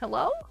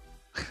 Hello?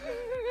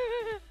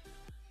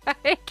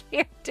 I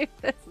can't do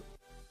this.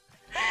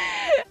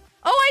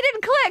 Oh, I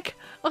didn't click.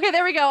 Okay,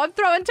 there we go. I'm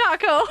throwing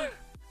Taco.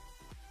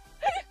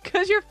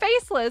 Because you're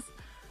faceless.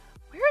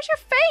 Where's your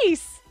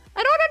face?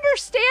 I don't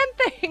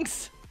understand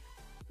things.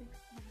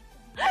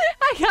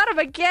 I got him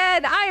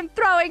again. I am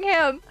throwing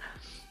him.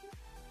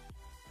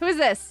 Who is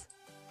this?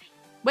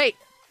 Wait.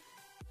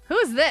 Who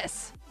is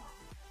this?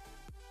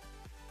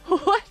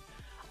 What?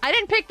 I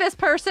didn't pick this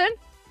person.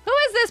 Who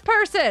is this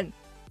person?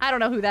 I don't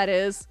know who that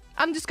is.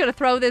 I'm just gonna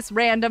throw this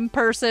random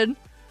person.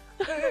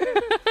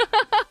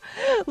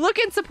 Look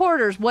in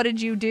supporters. What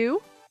did you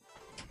do?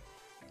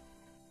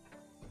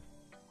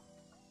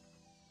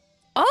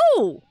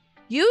 Oh!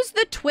 Use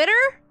the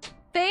Twitter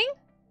thing?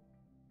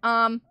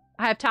 I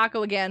have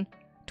Taco again.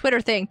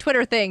 Twitter thing,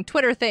 Twitter thing,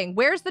 Twitter thing.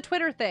 Where's the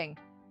Twitter thing?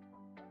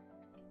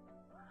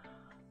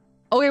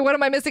 Okay, what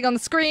am I missing on the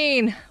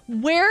screen?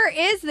 Where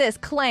is this?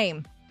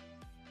 Claim.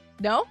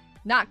 No?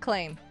 Not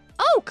claim.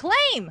 Oh,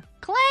 claim!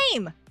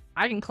 Claim!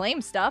 I can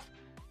claim stuff.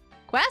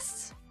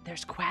 Quests?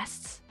 There's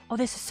quests. Oh,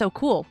 this is so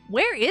cool.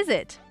 Where is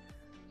it?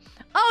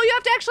 Oh, you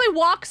have to actually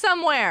walk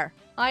somewhere.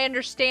 I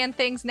understand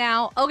things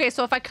now. Okay,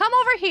 so if I come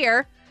over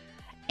here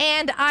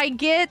and I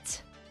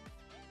get...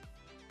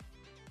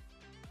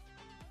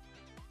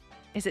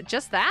 Is it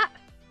just that?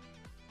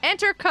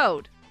 Enter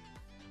code.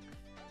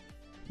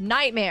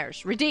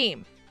 Nightmares.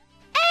 Redeem.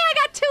 Hey, I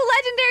got 2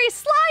 legendary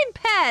slime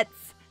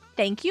pets!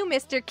 Thank you,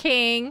 Mr.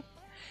 King.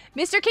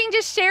 Mr. King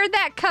just shared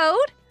that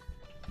code.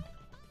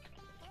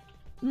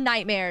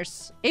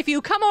 Nightmares. If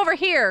you come over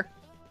here,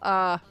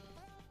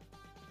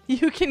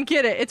 you can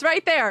get it. It's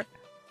right there.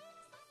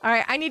 All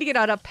right, I need to get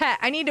out a pet.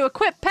 I need to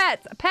equip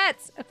pets.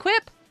 Pets.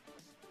 Equip.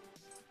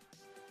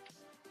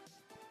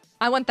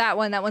 I want that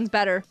one. That one's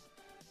better.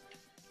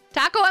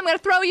 Taco, I'm going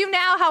to throw you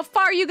now. How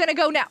far are you going to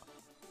go now?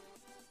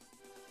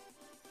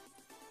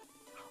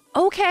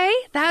 Okay,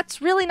 that's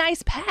really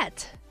nice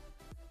pet.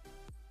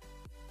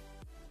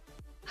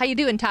 How you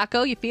doing,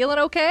 Taco? You feeling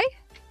okay?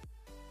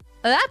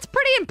 That's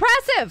pretty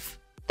impressive.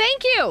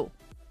 Thank you.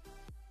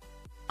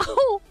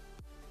 Oh.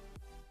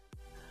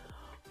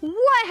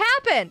 What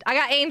happened? I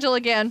got Angel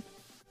again.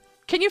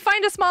 Can you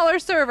find a smaller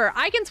server?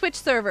 I can switch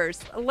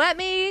servers. Let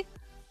me...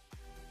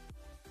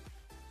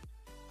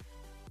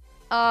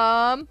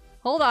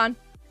 hold on.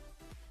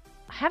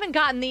 I haven't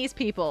gotten these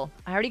people.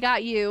 I already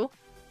got you.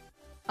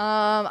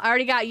 I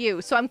already got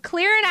you. So I'm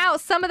clearing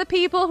out some of the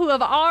people who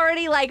have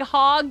already, like,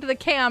 hogged the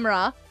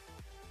camera.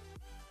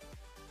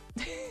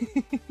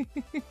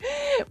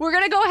 We're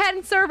gonna go ahead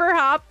and server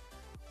hop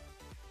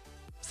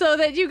so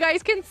that you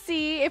guys can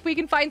see if we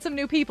can find some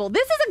new people.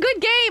 This is a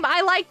good game.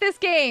 I like this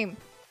game.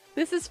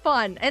 This is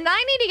fun. And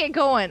I need to get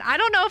going. I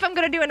don't know if I'm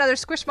gonna do another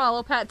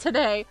Squishmallow pet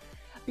today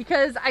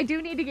because I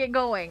do need to get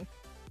going.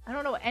 I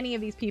don't know any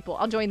of these people.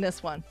 I'll join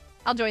this one.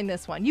 I'll join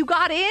this one. You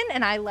got in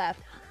and I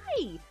left.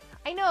 Hi.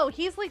 I know.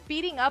 He's like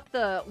beating up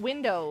the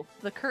window,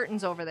 the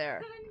curtains over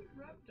there.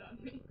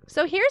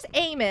 So here's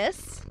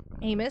Amos.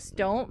 Amos,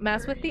 don't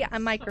mess with the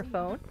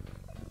microphone.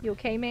 You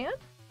okay, man?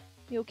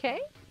 You okay?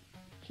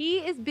 He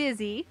is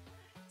busy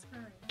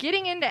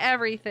getting into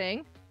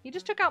everything. He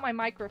just took out my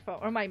microphone,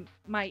 or my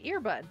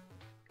earbud.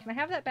 Can I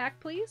have that back,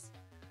 please?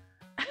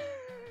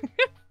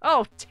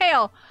 Oh,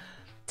 tail.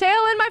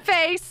 Tail in my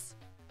face.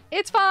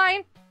 It's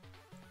fine.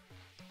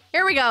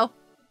 Here we go.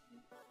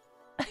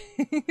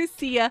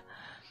 See ya.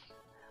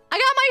 I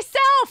got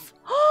myself!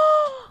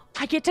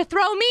 I get to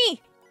throw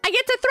me! I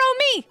get to throw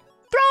me!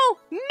 Throw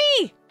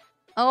me!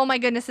 Oh my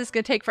goodness, this is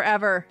gonna take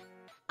forever.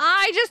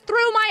 I just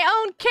threw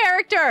my own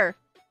character!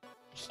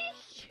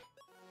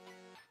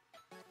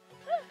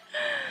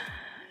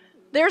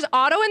 There's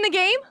auto in the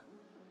game?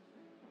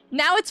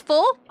 Now it's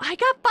full? I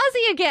got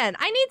Fuzzy again!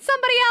 I need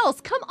somebody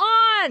else! Come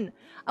on!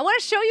 I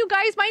want to show you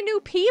guys my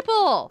new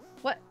people!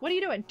 What are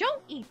you doing?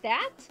 Don't eat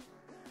that!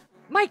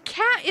 My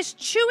cat is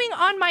chewing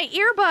on my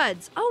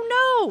earbuds! Oh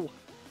no!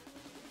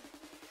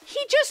 He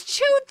just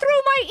chewed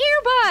through my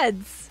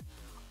earbuds!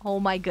 Oh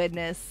my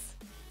goodness.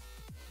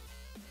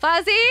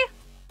 Fuzzy!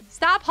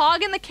 Stop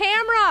hogging the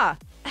camera!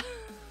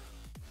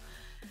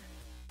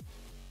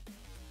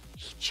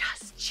 He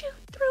just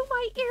chewed through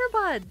my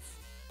earbuds!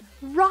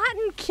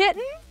 Rotten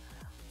kitten?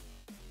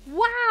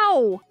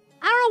 Wow!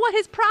 I don't know what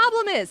his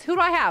problem is. Who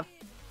do I have?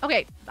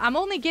 Okay, I'm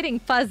only getting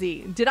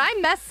Fuzzy. Did I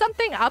mess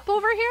something up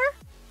over here?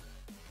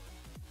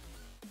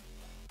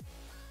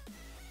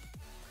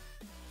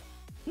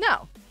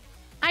 No,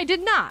 I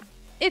did not.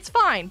 It's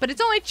fine, but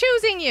it's only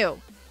choosing you.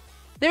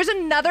 There's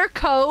another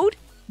code.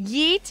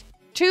 Yeet.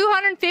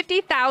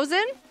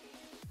 250,000.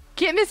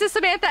 Get Mrs.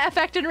 Samantha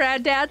affected,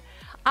 Rad Dad.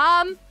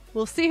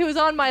 We'll see who's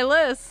on my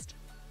list.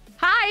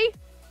 Hi.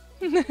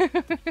 Who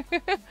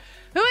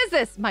is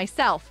this?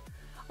 Myself.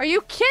 Are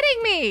you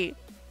kidding me?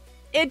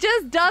 It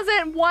just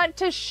doesn't want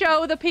to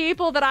show the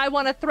people that I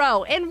want to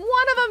throw. And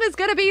one of them is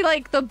going to be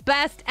like the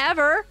best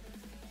ever.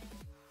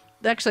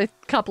 Actually,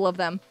 a couple of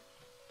them.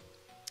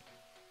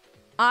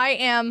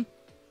 I'm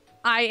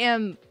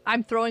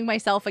throwing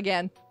myself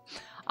again.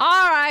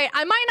 All right,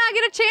 I might not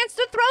get a chance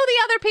to throw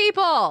the other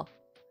people.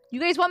 You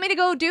guys want me to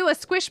go do a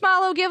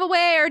Squishmallow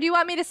giveaway, or do you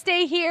want me to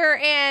stay here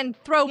and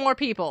throw more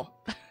people?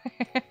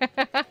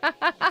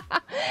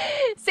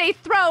 Say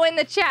throw in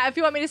the chat if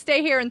you want me to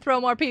stay here and throw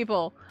more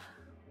people.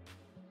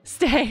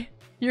 Stay.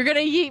 You're gonna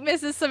yeet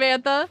Mrs.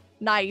 Samantha?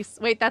 Nice.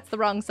 Wait, that's the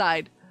wrong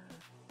side.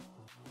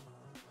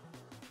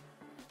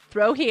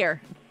 Throw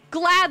here.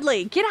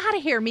 Gladly. Get out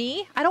of here,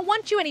 me. I don't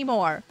want you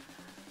anymore.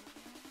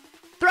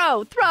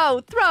 Throw,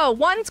 throw, throw.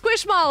 One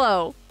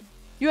Squishmallow.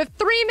 You have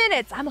 3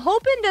 minutes. I'm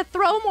hoping to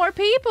throw more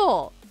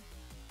people.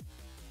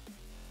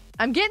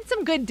 I'm getting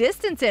some good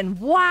distance in.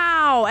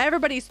 Wow,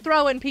 everybody's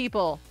throwing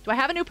people. Do I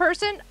have a new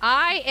person?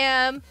 I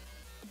am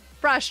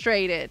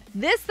frustrated.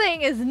 This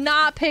thing is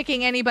not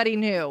picking anybody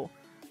new.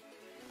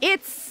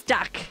 It's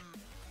stuck.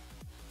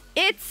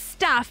 It's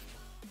stuff.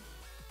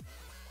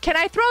 Can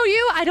I throw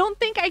you? I don't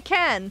think I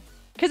can.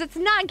 Because it's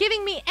not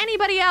giving me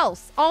anybody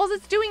else. All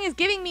it's doing is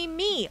giving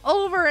me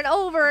over and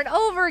over and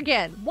over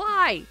again.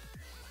 Why?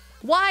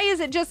 Why is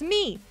it just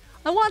me?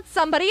 I want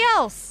somebody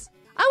else.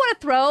 I want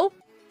to throw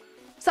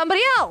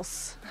somebody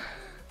else.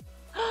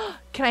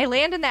 Can I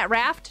land in that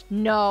raft?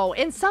 No.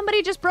 And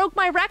somebody just broke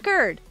my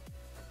record.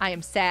 I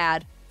am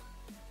sad.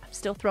 I'm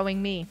still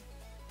throwing me.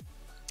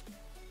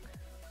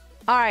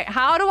 All right.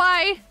 How do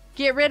I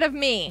get rid of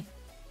me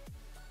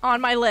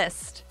on my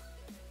list?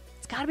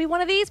 It's got to be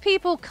one of these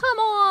people. Come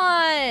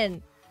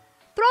on.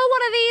 Throw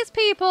one of these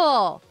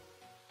people.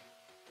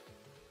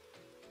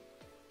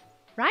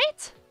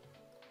 Right?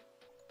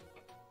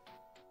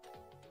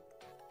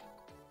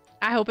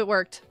 I hope it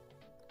worked.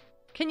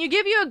 Can you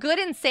give you a good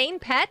insane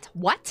pet?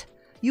 What?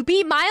 You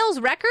beat Miles'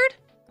 record?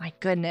 My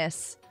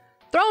goodness.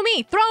 Throw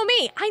me, throw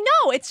me. I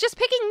know, it's just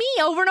picking me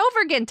over and over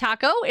again,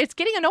 Taco. It's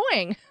getting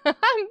annoying.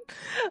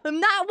 I'm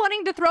not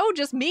wanting to throw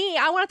just me.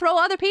 I want to throw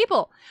other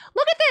people.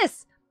 Look at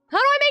this. How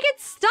do I make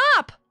it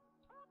stop?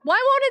 Why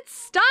won't it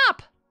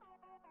stop?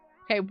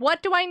 Okay,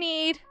 what do I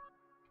need?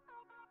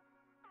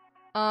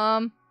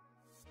 Can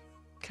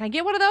I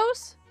get one of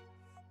those?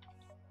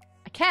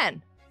 I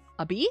can.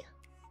 A bee?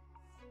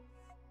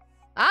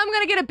 I'm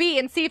gonna get a bee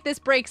and see if this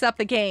breaks up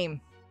the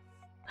game.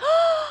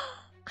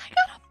 I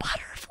got a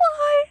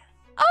butterfly.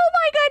 Oh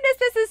my goodness,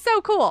 this is so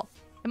cool.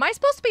 Am I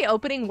supposed to be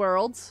opening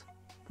worlds?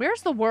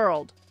 Where's the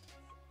world?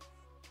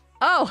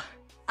 Oh,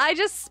 I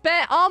just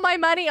spent all my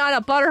money on a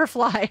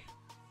butterfly.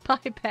 My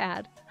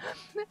bad.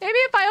 Maybe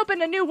if I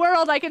open a new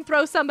world, I can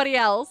throw somebody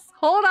else.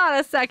 Hold on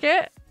a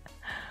second.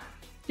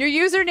 Your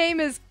username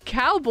is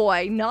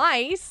Cowboy.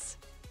 Nice.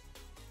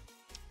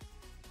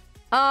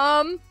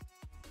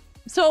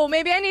 So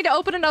maybe I need to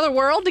open another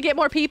world to get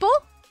more people?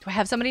 Do I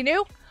have somebody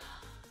new?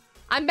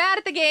 I'm bad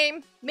at the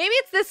game. Maybe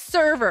it's this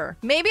server.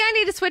 Maybe I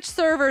need to switch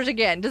servers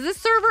again. Does this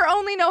server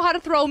only know how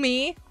to throw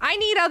me? I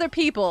need other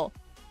people.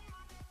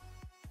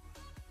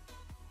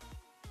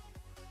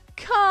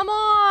 Come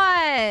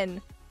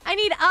on. I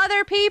need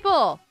other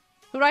people.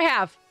 Who do I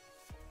have?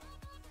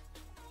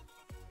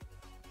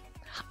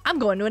 I'm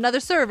going to another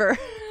server.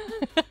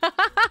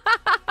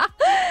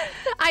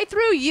 I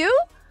threw you?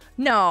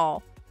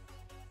 No.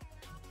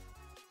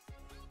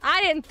 I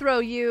didn't throw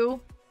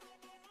you.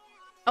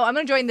 Oh, I'm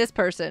gonna join this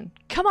person.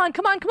 Come on,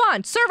 come on, come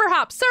on. Server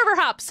hop, server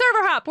hop,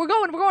 server hop. We're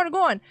going, we're going, we're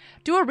going.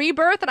 Do a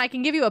rebirth and I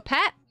can give you a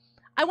pet.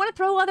 I want to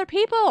throw other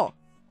people.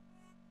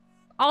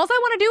 All I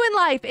want to do in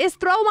life is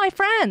throw my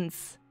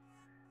friends.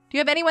 Do you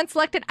have anyone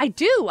selected? I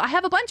do. I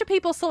have a bunch of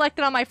people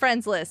selected on my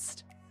friends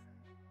list.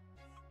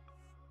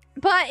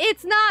 But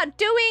it's not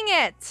doing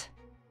it.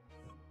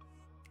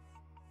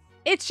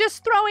 It's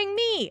just throwing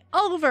me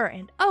over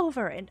and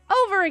over and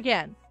over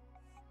again.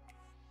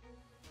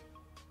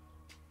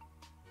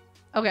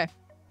 Okay.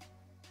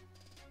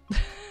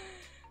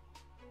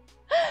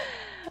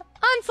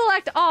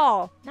 Unselect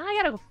all. Now I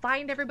gotta go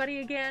find everybody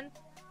again.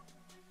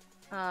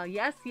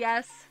 Yes,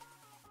 yes.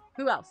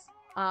 Who else?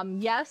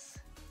 Yes.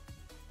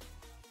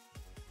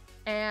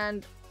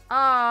 And,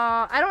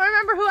 I don't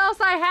remember who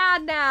else I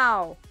had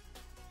now.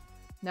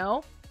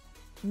 No.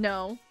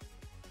 No.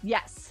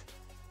 Yes.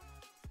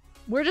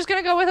 We're just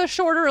gonna go with a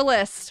shorter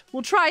list.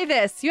 We'll try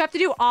this. You have to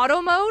do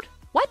auto mode?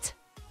 What?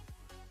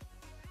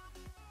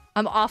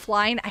 I'm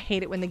offline. I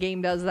hate it when the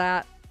game does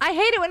that. I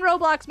hate it when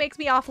Roblox makes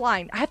me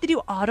offline. I have to do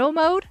auto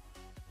mode?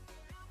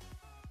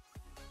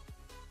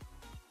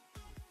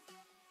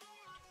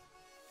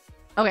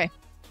 Okay.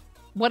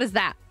 What is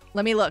that?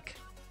 Let me look.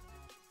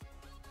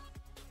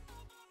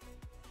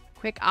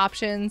 Quick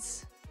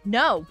options.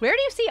 No. Where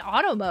do you see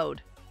auto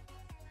mode?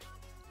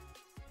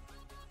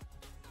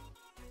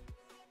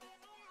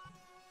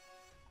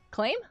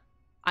 Claim?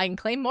 I can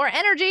claim more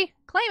energy.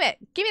 Claim it.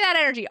 Give me that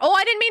energy. Oh,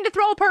 I didn't mean to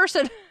throw a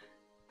person.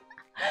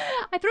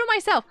 I threw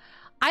myself.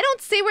 I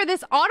don't see where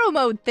this auto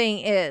mode thing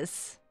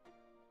is.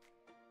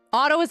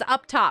 Auto is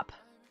up top.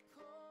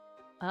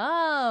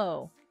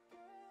 Oh.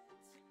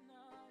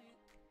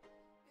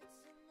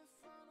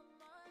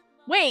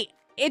 Wait,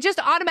 it just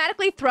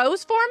automatically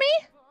throws for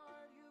me?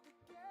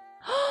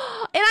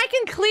 And I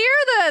can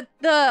clear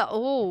the...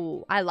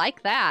 Oh, I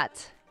like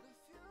that.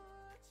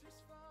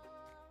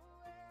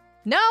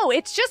 No,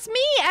 it's just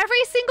me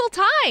every single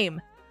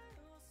time.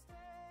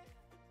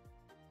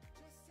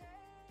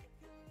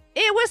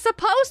 It was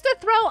supposed to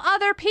throw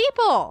other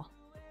people.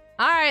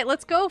 All right,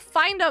 let's go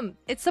find them.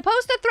 It's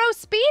supposed to throw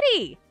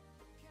Speedy.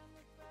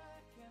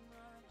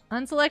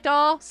 Unselect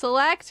all,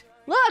 select.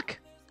 Look,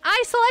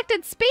 I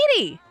selected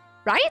Speedy,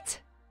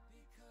 right?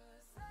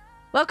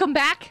 Welcome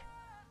back.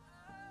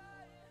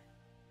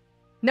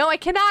 No, I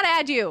cannot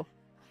add you.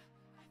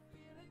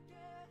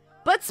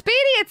 But Speedy,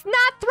 it's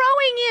not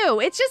throwing you.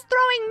 It's just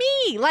throwing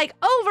me, like,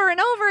 over and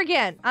over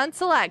again.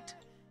 Unselect.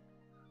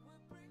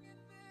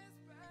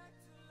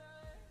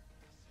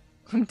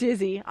 I'm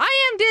dizzy.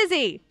 I am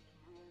dizzy.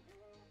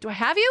 Do I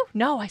have you?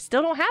 No, I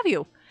still don't have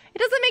you. It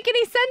doesn't make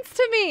any sense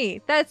to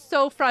me. That's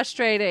so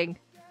frustrating.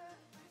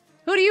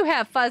 Who do you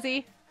have,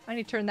 Fuzzy? I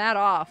need to turn that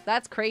off.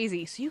 That's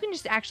crazy. So you can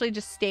just actually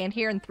just stand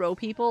here and throw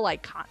people,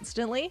 like,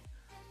 constantly?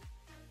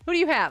 Who do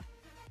you have?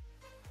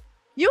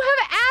 You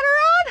have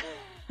Adderon?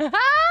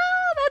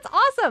 That's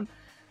awesome.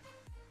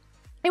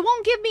 It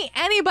won't give me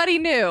anybody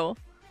new.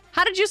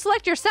 How did you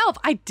select yourself?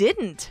 I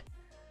didn't.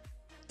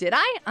 Did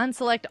I?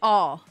 Unselect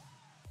all.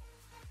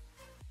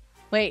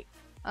 Wait.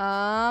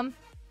 No?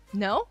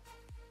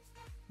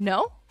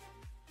 No?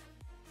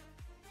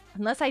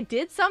 Unless I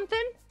did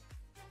something?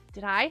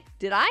 Did I?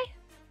 Did I?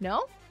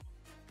 No?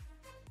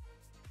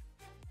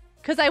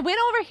 Because I went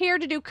over here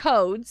to do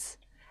codes,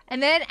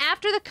 and then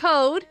after the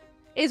code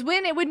is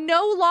when it would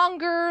no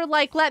longer,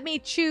 like, let me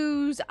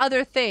choose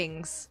other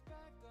things.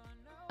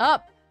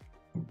 Up.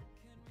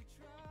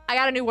 I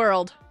got a new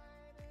world.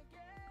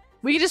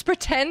 We can just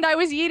pretend I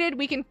was yeeted.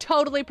 We can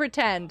totally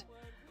pretend.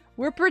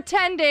 We're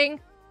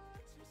pretending.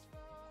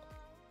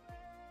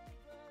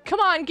 Come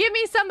on, give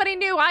me somebody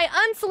new. I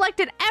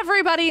unselected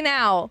everybody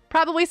now.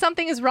 Probably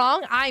something is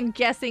wrong. I'm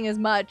guessing as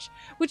much.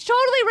 Which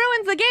totally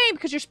ruins the game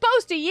because you're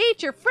supposed to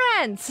yeet your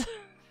friends.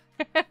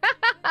 That's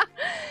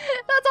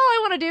all I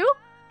want to do.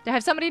 Do I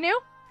have somebody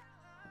new?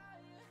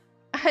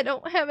 I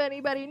don't have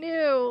anybody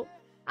new.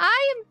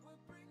 I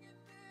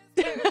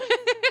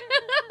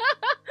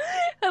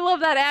love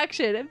that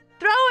action. I'm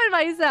throwing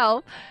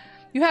myself.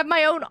 You have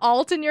my own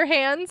alt in your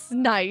hands?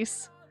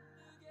 Nice.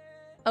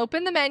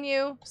 Open the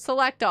menu.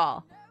 Select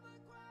all.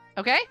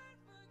 Okay?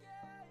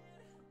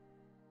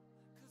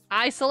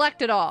 I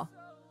selected all.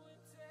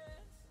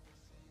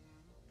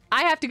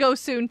 I have to go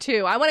soon,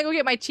 too. I want to go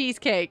get my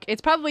cheesecake.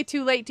 It's probably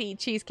too late to eat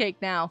cheesecake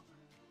now.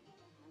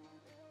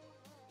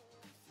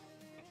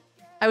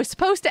 I was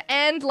supposed to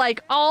end,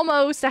 like,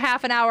 almost a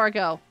half an hour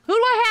ago. Who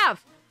do I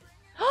have?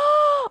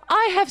 Oh,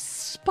 I have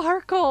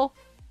Sparkle.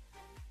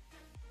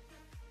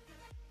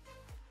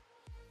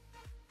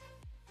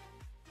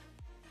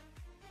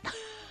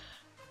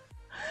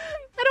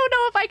 I don't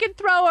know if I can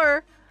throw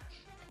her.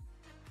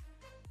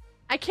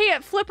 I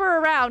can't flip her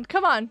around.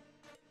 Come on.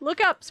 Look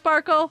up,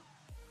 Sparkle.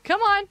 Come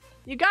on.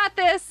 You got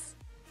this.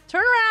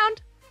 Turn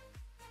around.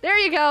 There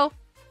you go.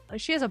 Oh,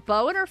 she has a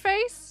bow in her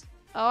face?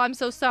 Oh, I'm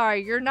so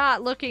sorry. You're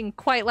not looking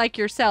quite like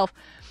yourself.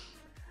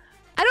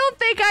 I don't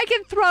think I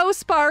can throw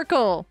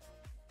Sparkle.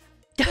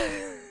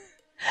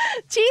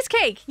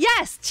 Cheesecake.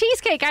 Yes,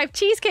 cheesecake. I have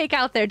cheesecake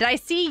out there. Did I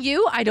see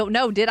you? I don't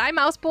know. Did I,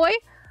 Mouse Boy?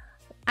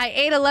 I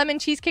ate a lemon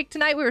cheesecake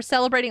tonight. We were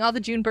celebrating all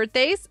the June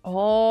birthdays.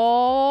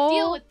 Oh.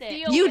 Deal with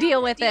it. You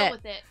deal with it. Deal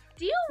with it.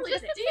 Deal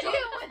with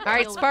it. All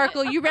right,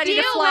 Sparkle, you ready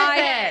to Deal fly?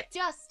 with it.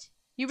 Just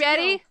You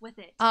ready? deal with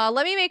it.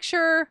 Let me make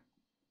sure.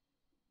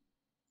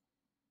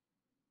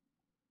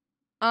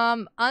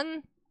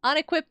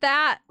 Unequip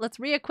that. Let's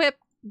re-equip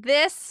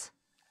this.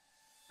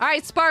 All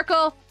right,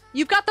 Sparkle,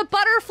 you've got the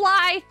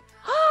butterfly.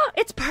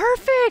 It's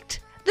perfect.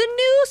 The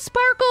new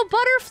Sparkle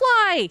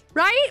butterfly,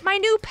 right? My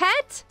new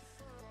pet.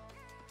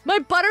 My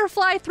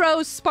butterfly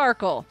throws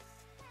Sparkle.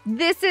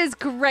 This is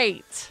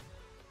great.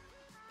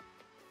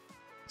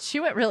 She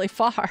went really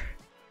far.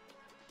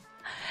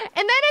 And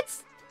then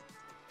it's...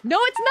 No,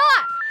 it's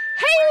not.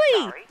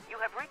 Haley! Sorry, you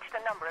have reached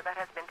a number that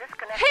has been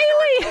disconnected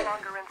Haley! or is no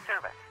longer in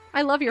service.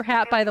 I love your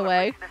hat, If by you the have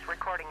way. reached this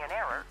recording in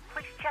error,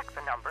 please check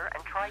the number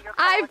and try your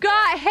call I've again.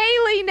 got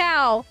Haley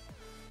now.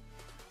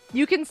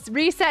 You can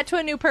reset to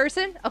a new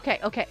person.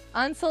 Okay, okay.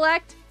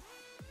 Unselect.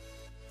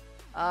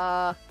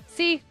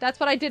 See, that's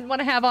what I didn't want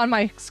to have on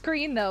my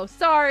screen though.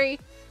 Sorry.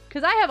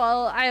 Cause I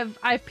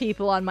have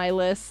people on my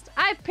list.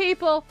 I have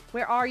people.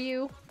 Where are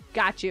you?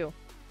 Got you.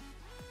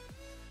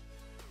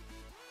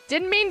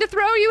 Didn't mean to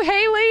throw you,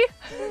 Haley.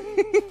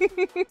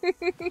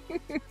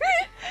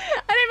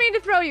 I didn't mean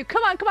to throw you.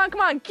 Come on, come on,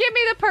 come on. Give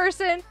me the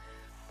person.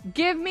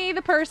 Give me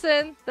the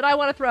person that I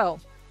want to throw.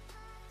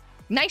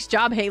 Nice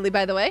job, Haley,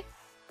 by the way.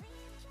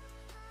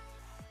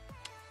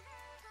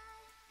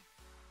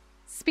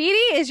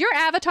 Speedy, is your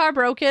avatar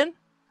broken?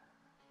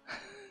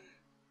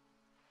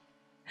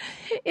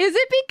 Is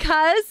it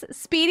because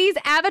Speedy's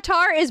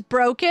avatar is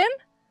broken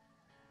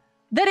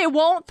that it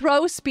won't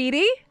throw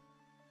Speedy?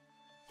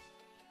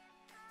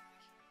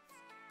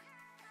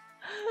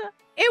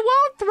 It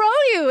won't throw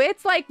you.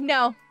 It's like,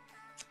 no.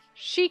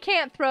 She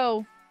can't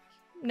throw.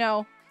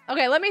 No.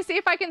 Okay, let me see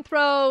if I can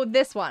throw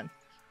this one.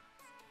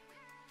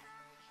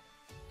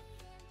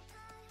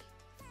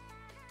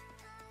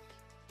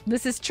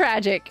 This is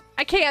tragic.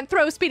 I can't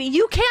throw Speedy.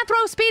 You can't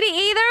throw Speedy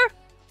either?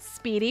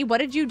 Speedy, what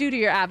did you do to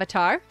your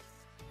avatar?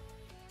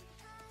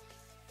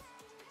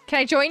 Can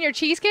I join your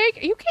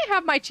cheesecake? You can't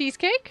have my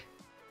cheesecake.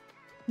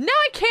 No,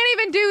 I can't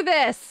even do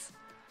this.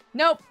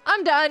 Nope,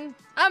 I'm done.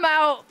 I'm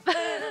out.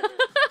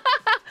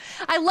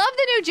 I love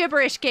the new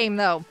gibberish game,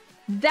 though.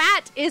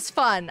 That is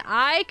fun.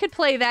 I could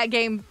play that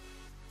game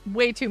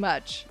way too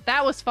much.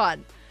 That was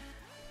fun.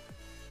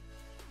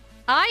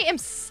 I am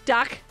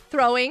stuck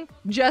throwing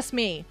just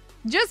me.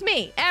 Just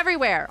me.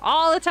 Everywhere.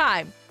 All the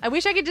time. I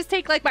wish I could just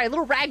take like my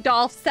little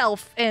ragdoll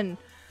self and...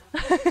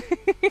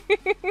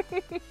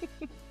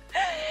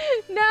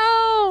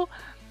 No!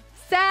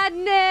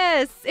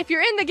 Sadness! If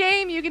you're in the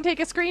game, you can take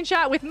a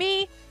screenshot with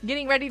me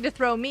getting ready to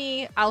throw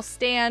me. I'll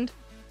stand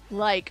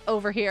like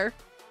over here.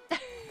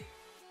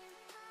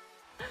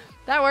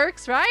 That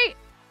works, right?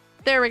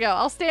 There we go.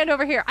 I'll stand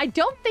over here. I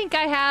don't think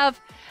I have...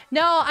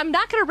 No, I'm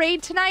not going to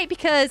raid tonight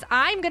because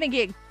I'm going to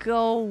get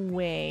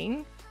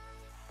going.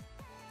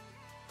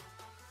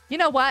 You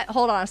know what?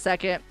 Hold on a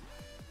second.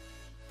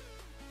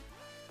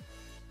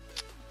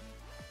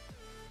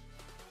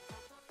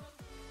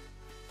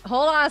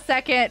 Hold on a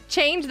second.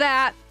 Change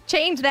that.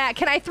 Change that.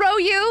 Can I throw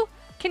you?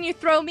 Can you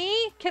throw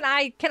me? Can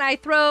I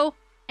throw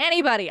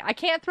anybody? I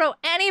can't throw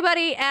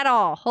anybody at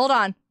all. Hold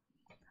on.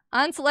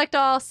 Unselect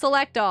all.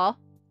 Select all.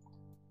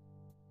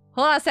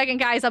 Hold on a second,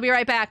 guys. I'll be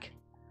right back.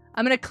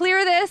 I'm gonna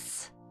clear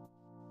this.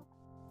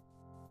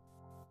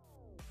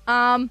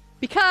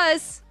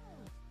 Because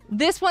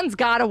this one's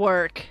gotta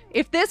work.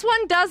 If this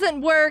one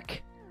doesn't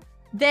work,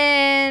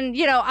 then,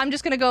 you know, I'm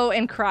just gonna go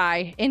and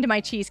cry into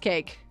my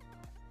cheesecake.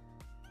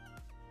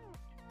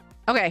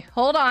 Okay,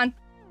 hold on.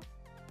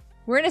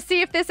 We're gonna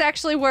see if this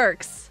actually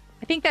works.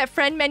 I think that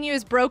friend menu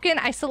is broken.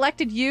 I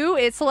selected you.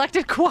 It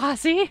selected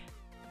Quasi.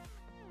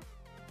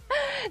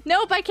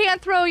 Nope, I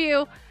can't throw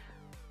you.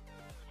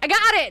 I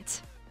got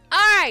it!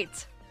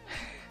 Alright!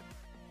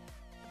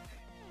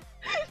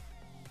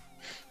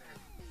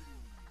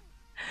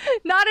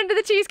 Not into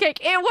the cheesecake.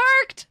 It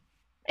worked!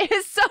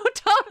 It so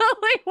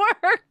totally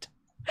worked!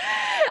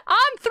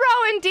 I'm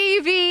throwing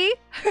DV!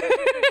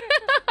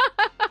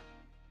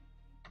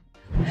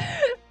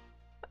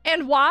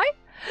 And why?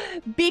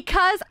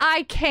 Because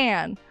I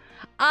can.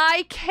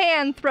 I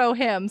can throw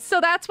him. So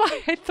that's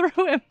why I threw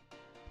him.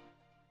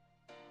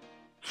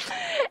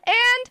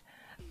 And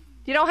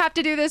you don't have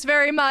to do this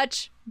very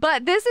much,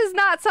 but this is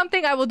not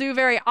something I will do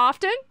very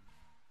often.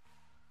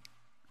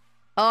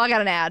 Oh, I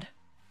got an ad.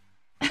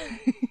 But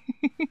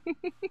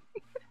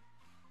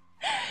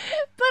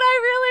I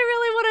really,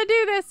 really want to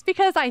do this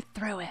because I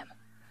threw him.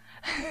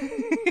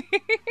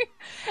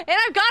 And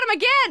I've got him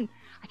again.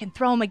 I can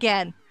throw him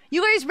again.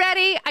 You guys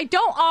ready? I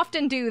don't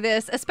often do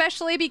this,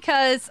 especially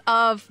because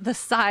of the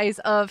size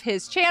of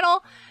his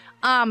channel.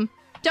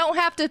 Don't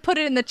have to put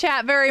it in the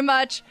chat very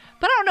much,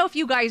 but I don't know if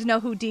you guys know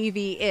who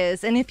DV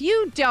is. And if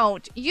you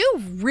don't, you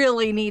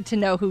really need to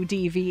know who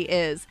DV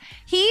is.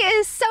 He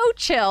is so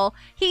chill.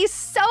 He's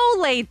so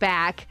laid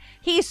back.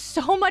 He's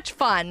so much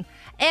fun.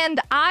 And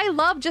I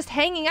love just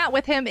hanging out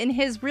with him in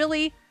his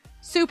really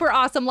super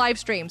awesome live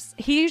streams.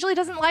 He usually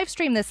doesn't live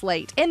stream this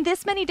late and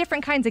this many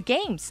different kinds of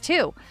games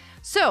too.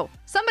 So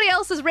somebody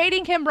else is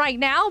rating him right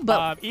now,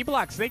 but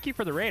E-Blocks, thank you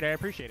for the raid. I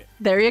appreciate it.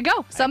 There you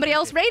go. Somebody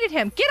else rated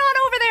him. Get on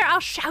over there. I'll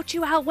shout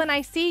you out when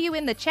I see you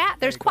in the chat.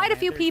 There's quite a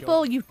few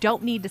people. You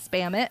don't need to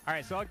spam it. All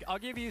right, so I'll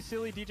give you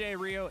Silly DJ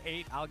Rio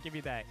 8. I'll give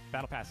you that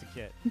Battle Passing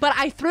kit. But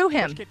I threw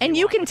him, and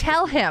you can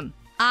tell him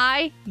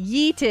I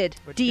yeeted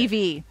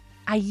DV.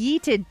 I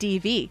yeeted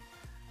DV.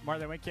 More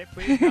than one kit,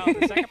 please. No,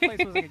 the second place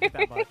wasn't going to get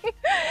that much.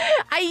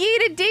 I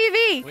yeeted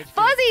DV.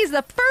 Fuzzy's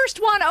the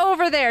first one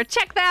over there.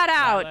 Check that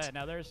out.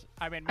 Now there's,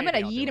 I'm going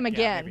to yeet him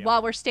again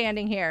while we're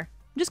standing here.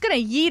 I'm just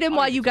going to yeet him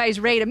while you guys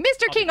rate him.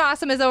 Mr. King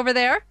Awesome is over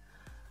there.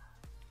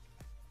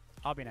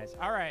 I'll be nice.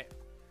 All right.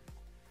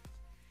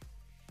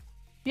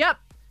 Yep.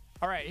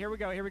 All right, here we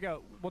go. Here we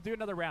go. We'll do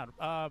another round.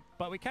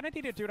 But we kind of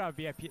need to do it on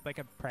VIP, like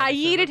a private I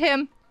yeeted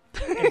him. Is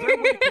there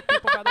a way to kick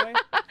people, by the way?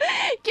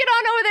 Get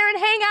on over there and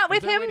hang out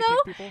with him,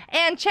 though,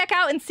 and check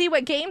out and see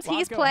what games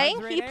he's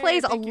playing. He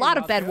plays a lot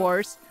of Bed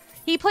Wars.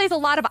 He plays a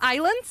lot of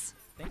Islands.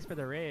 Thanks for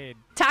the raid.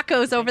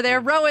 Taco's over there.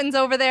 Rowan's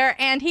over there.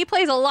 And he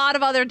plays a lot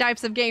of other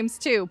types of games,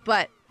 too.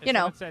 But, you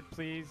know. If someone said,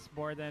 please,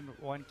 more than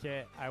one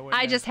kit, I would.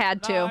 I just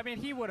had to. No, I mean,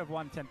 he would have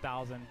won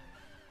 10,000.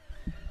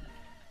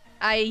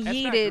 I yeeted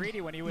you. That's not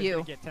greedy when he was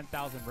going to get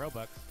 10,000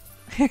 Robux.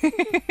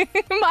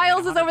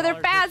 Miles is over there,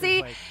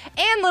 Fazzy,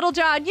 and Little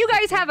John. You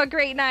guys have a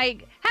great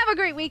night. Have a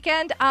great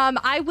weekend.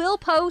 I will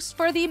post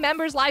for the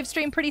members live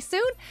stream pretty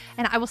soon,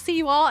 and I will see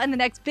you all in the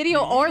next video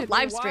or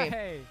live stream.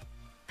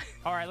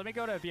 All right, let me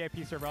go to a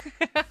VIP server.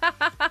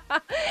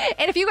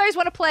 And if you guys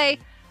want to play,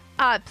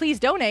 please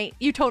donate.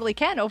 You totally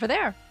can over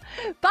there.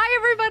 Bye,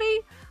 everybody.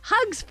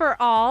 Hugs for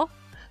all.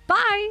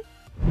 Bye.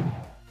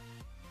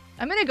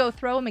 I'm going to go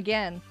throw him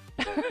again.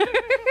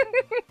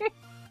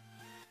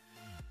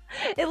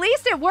 At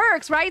least it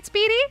works, right,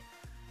 Speedy?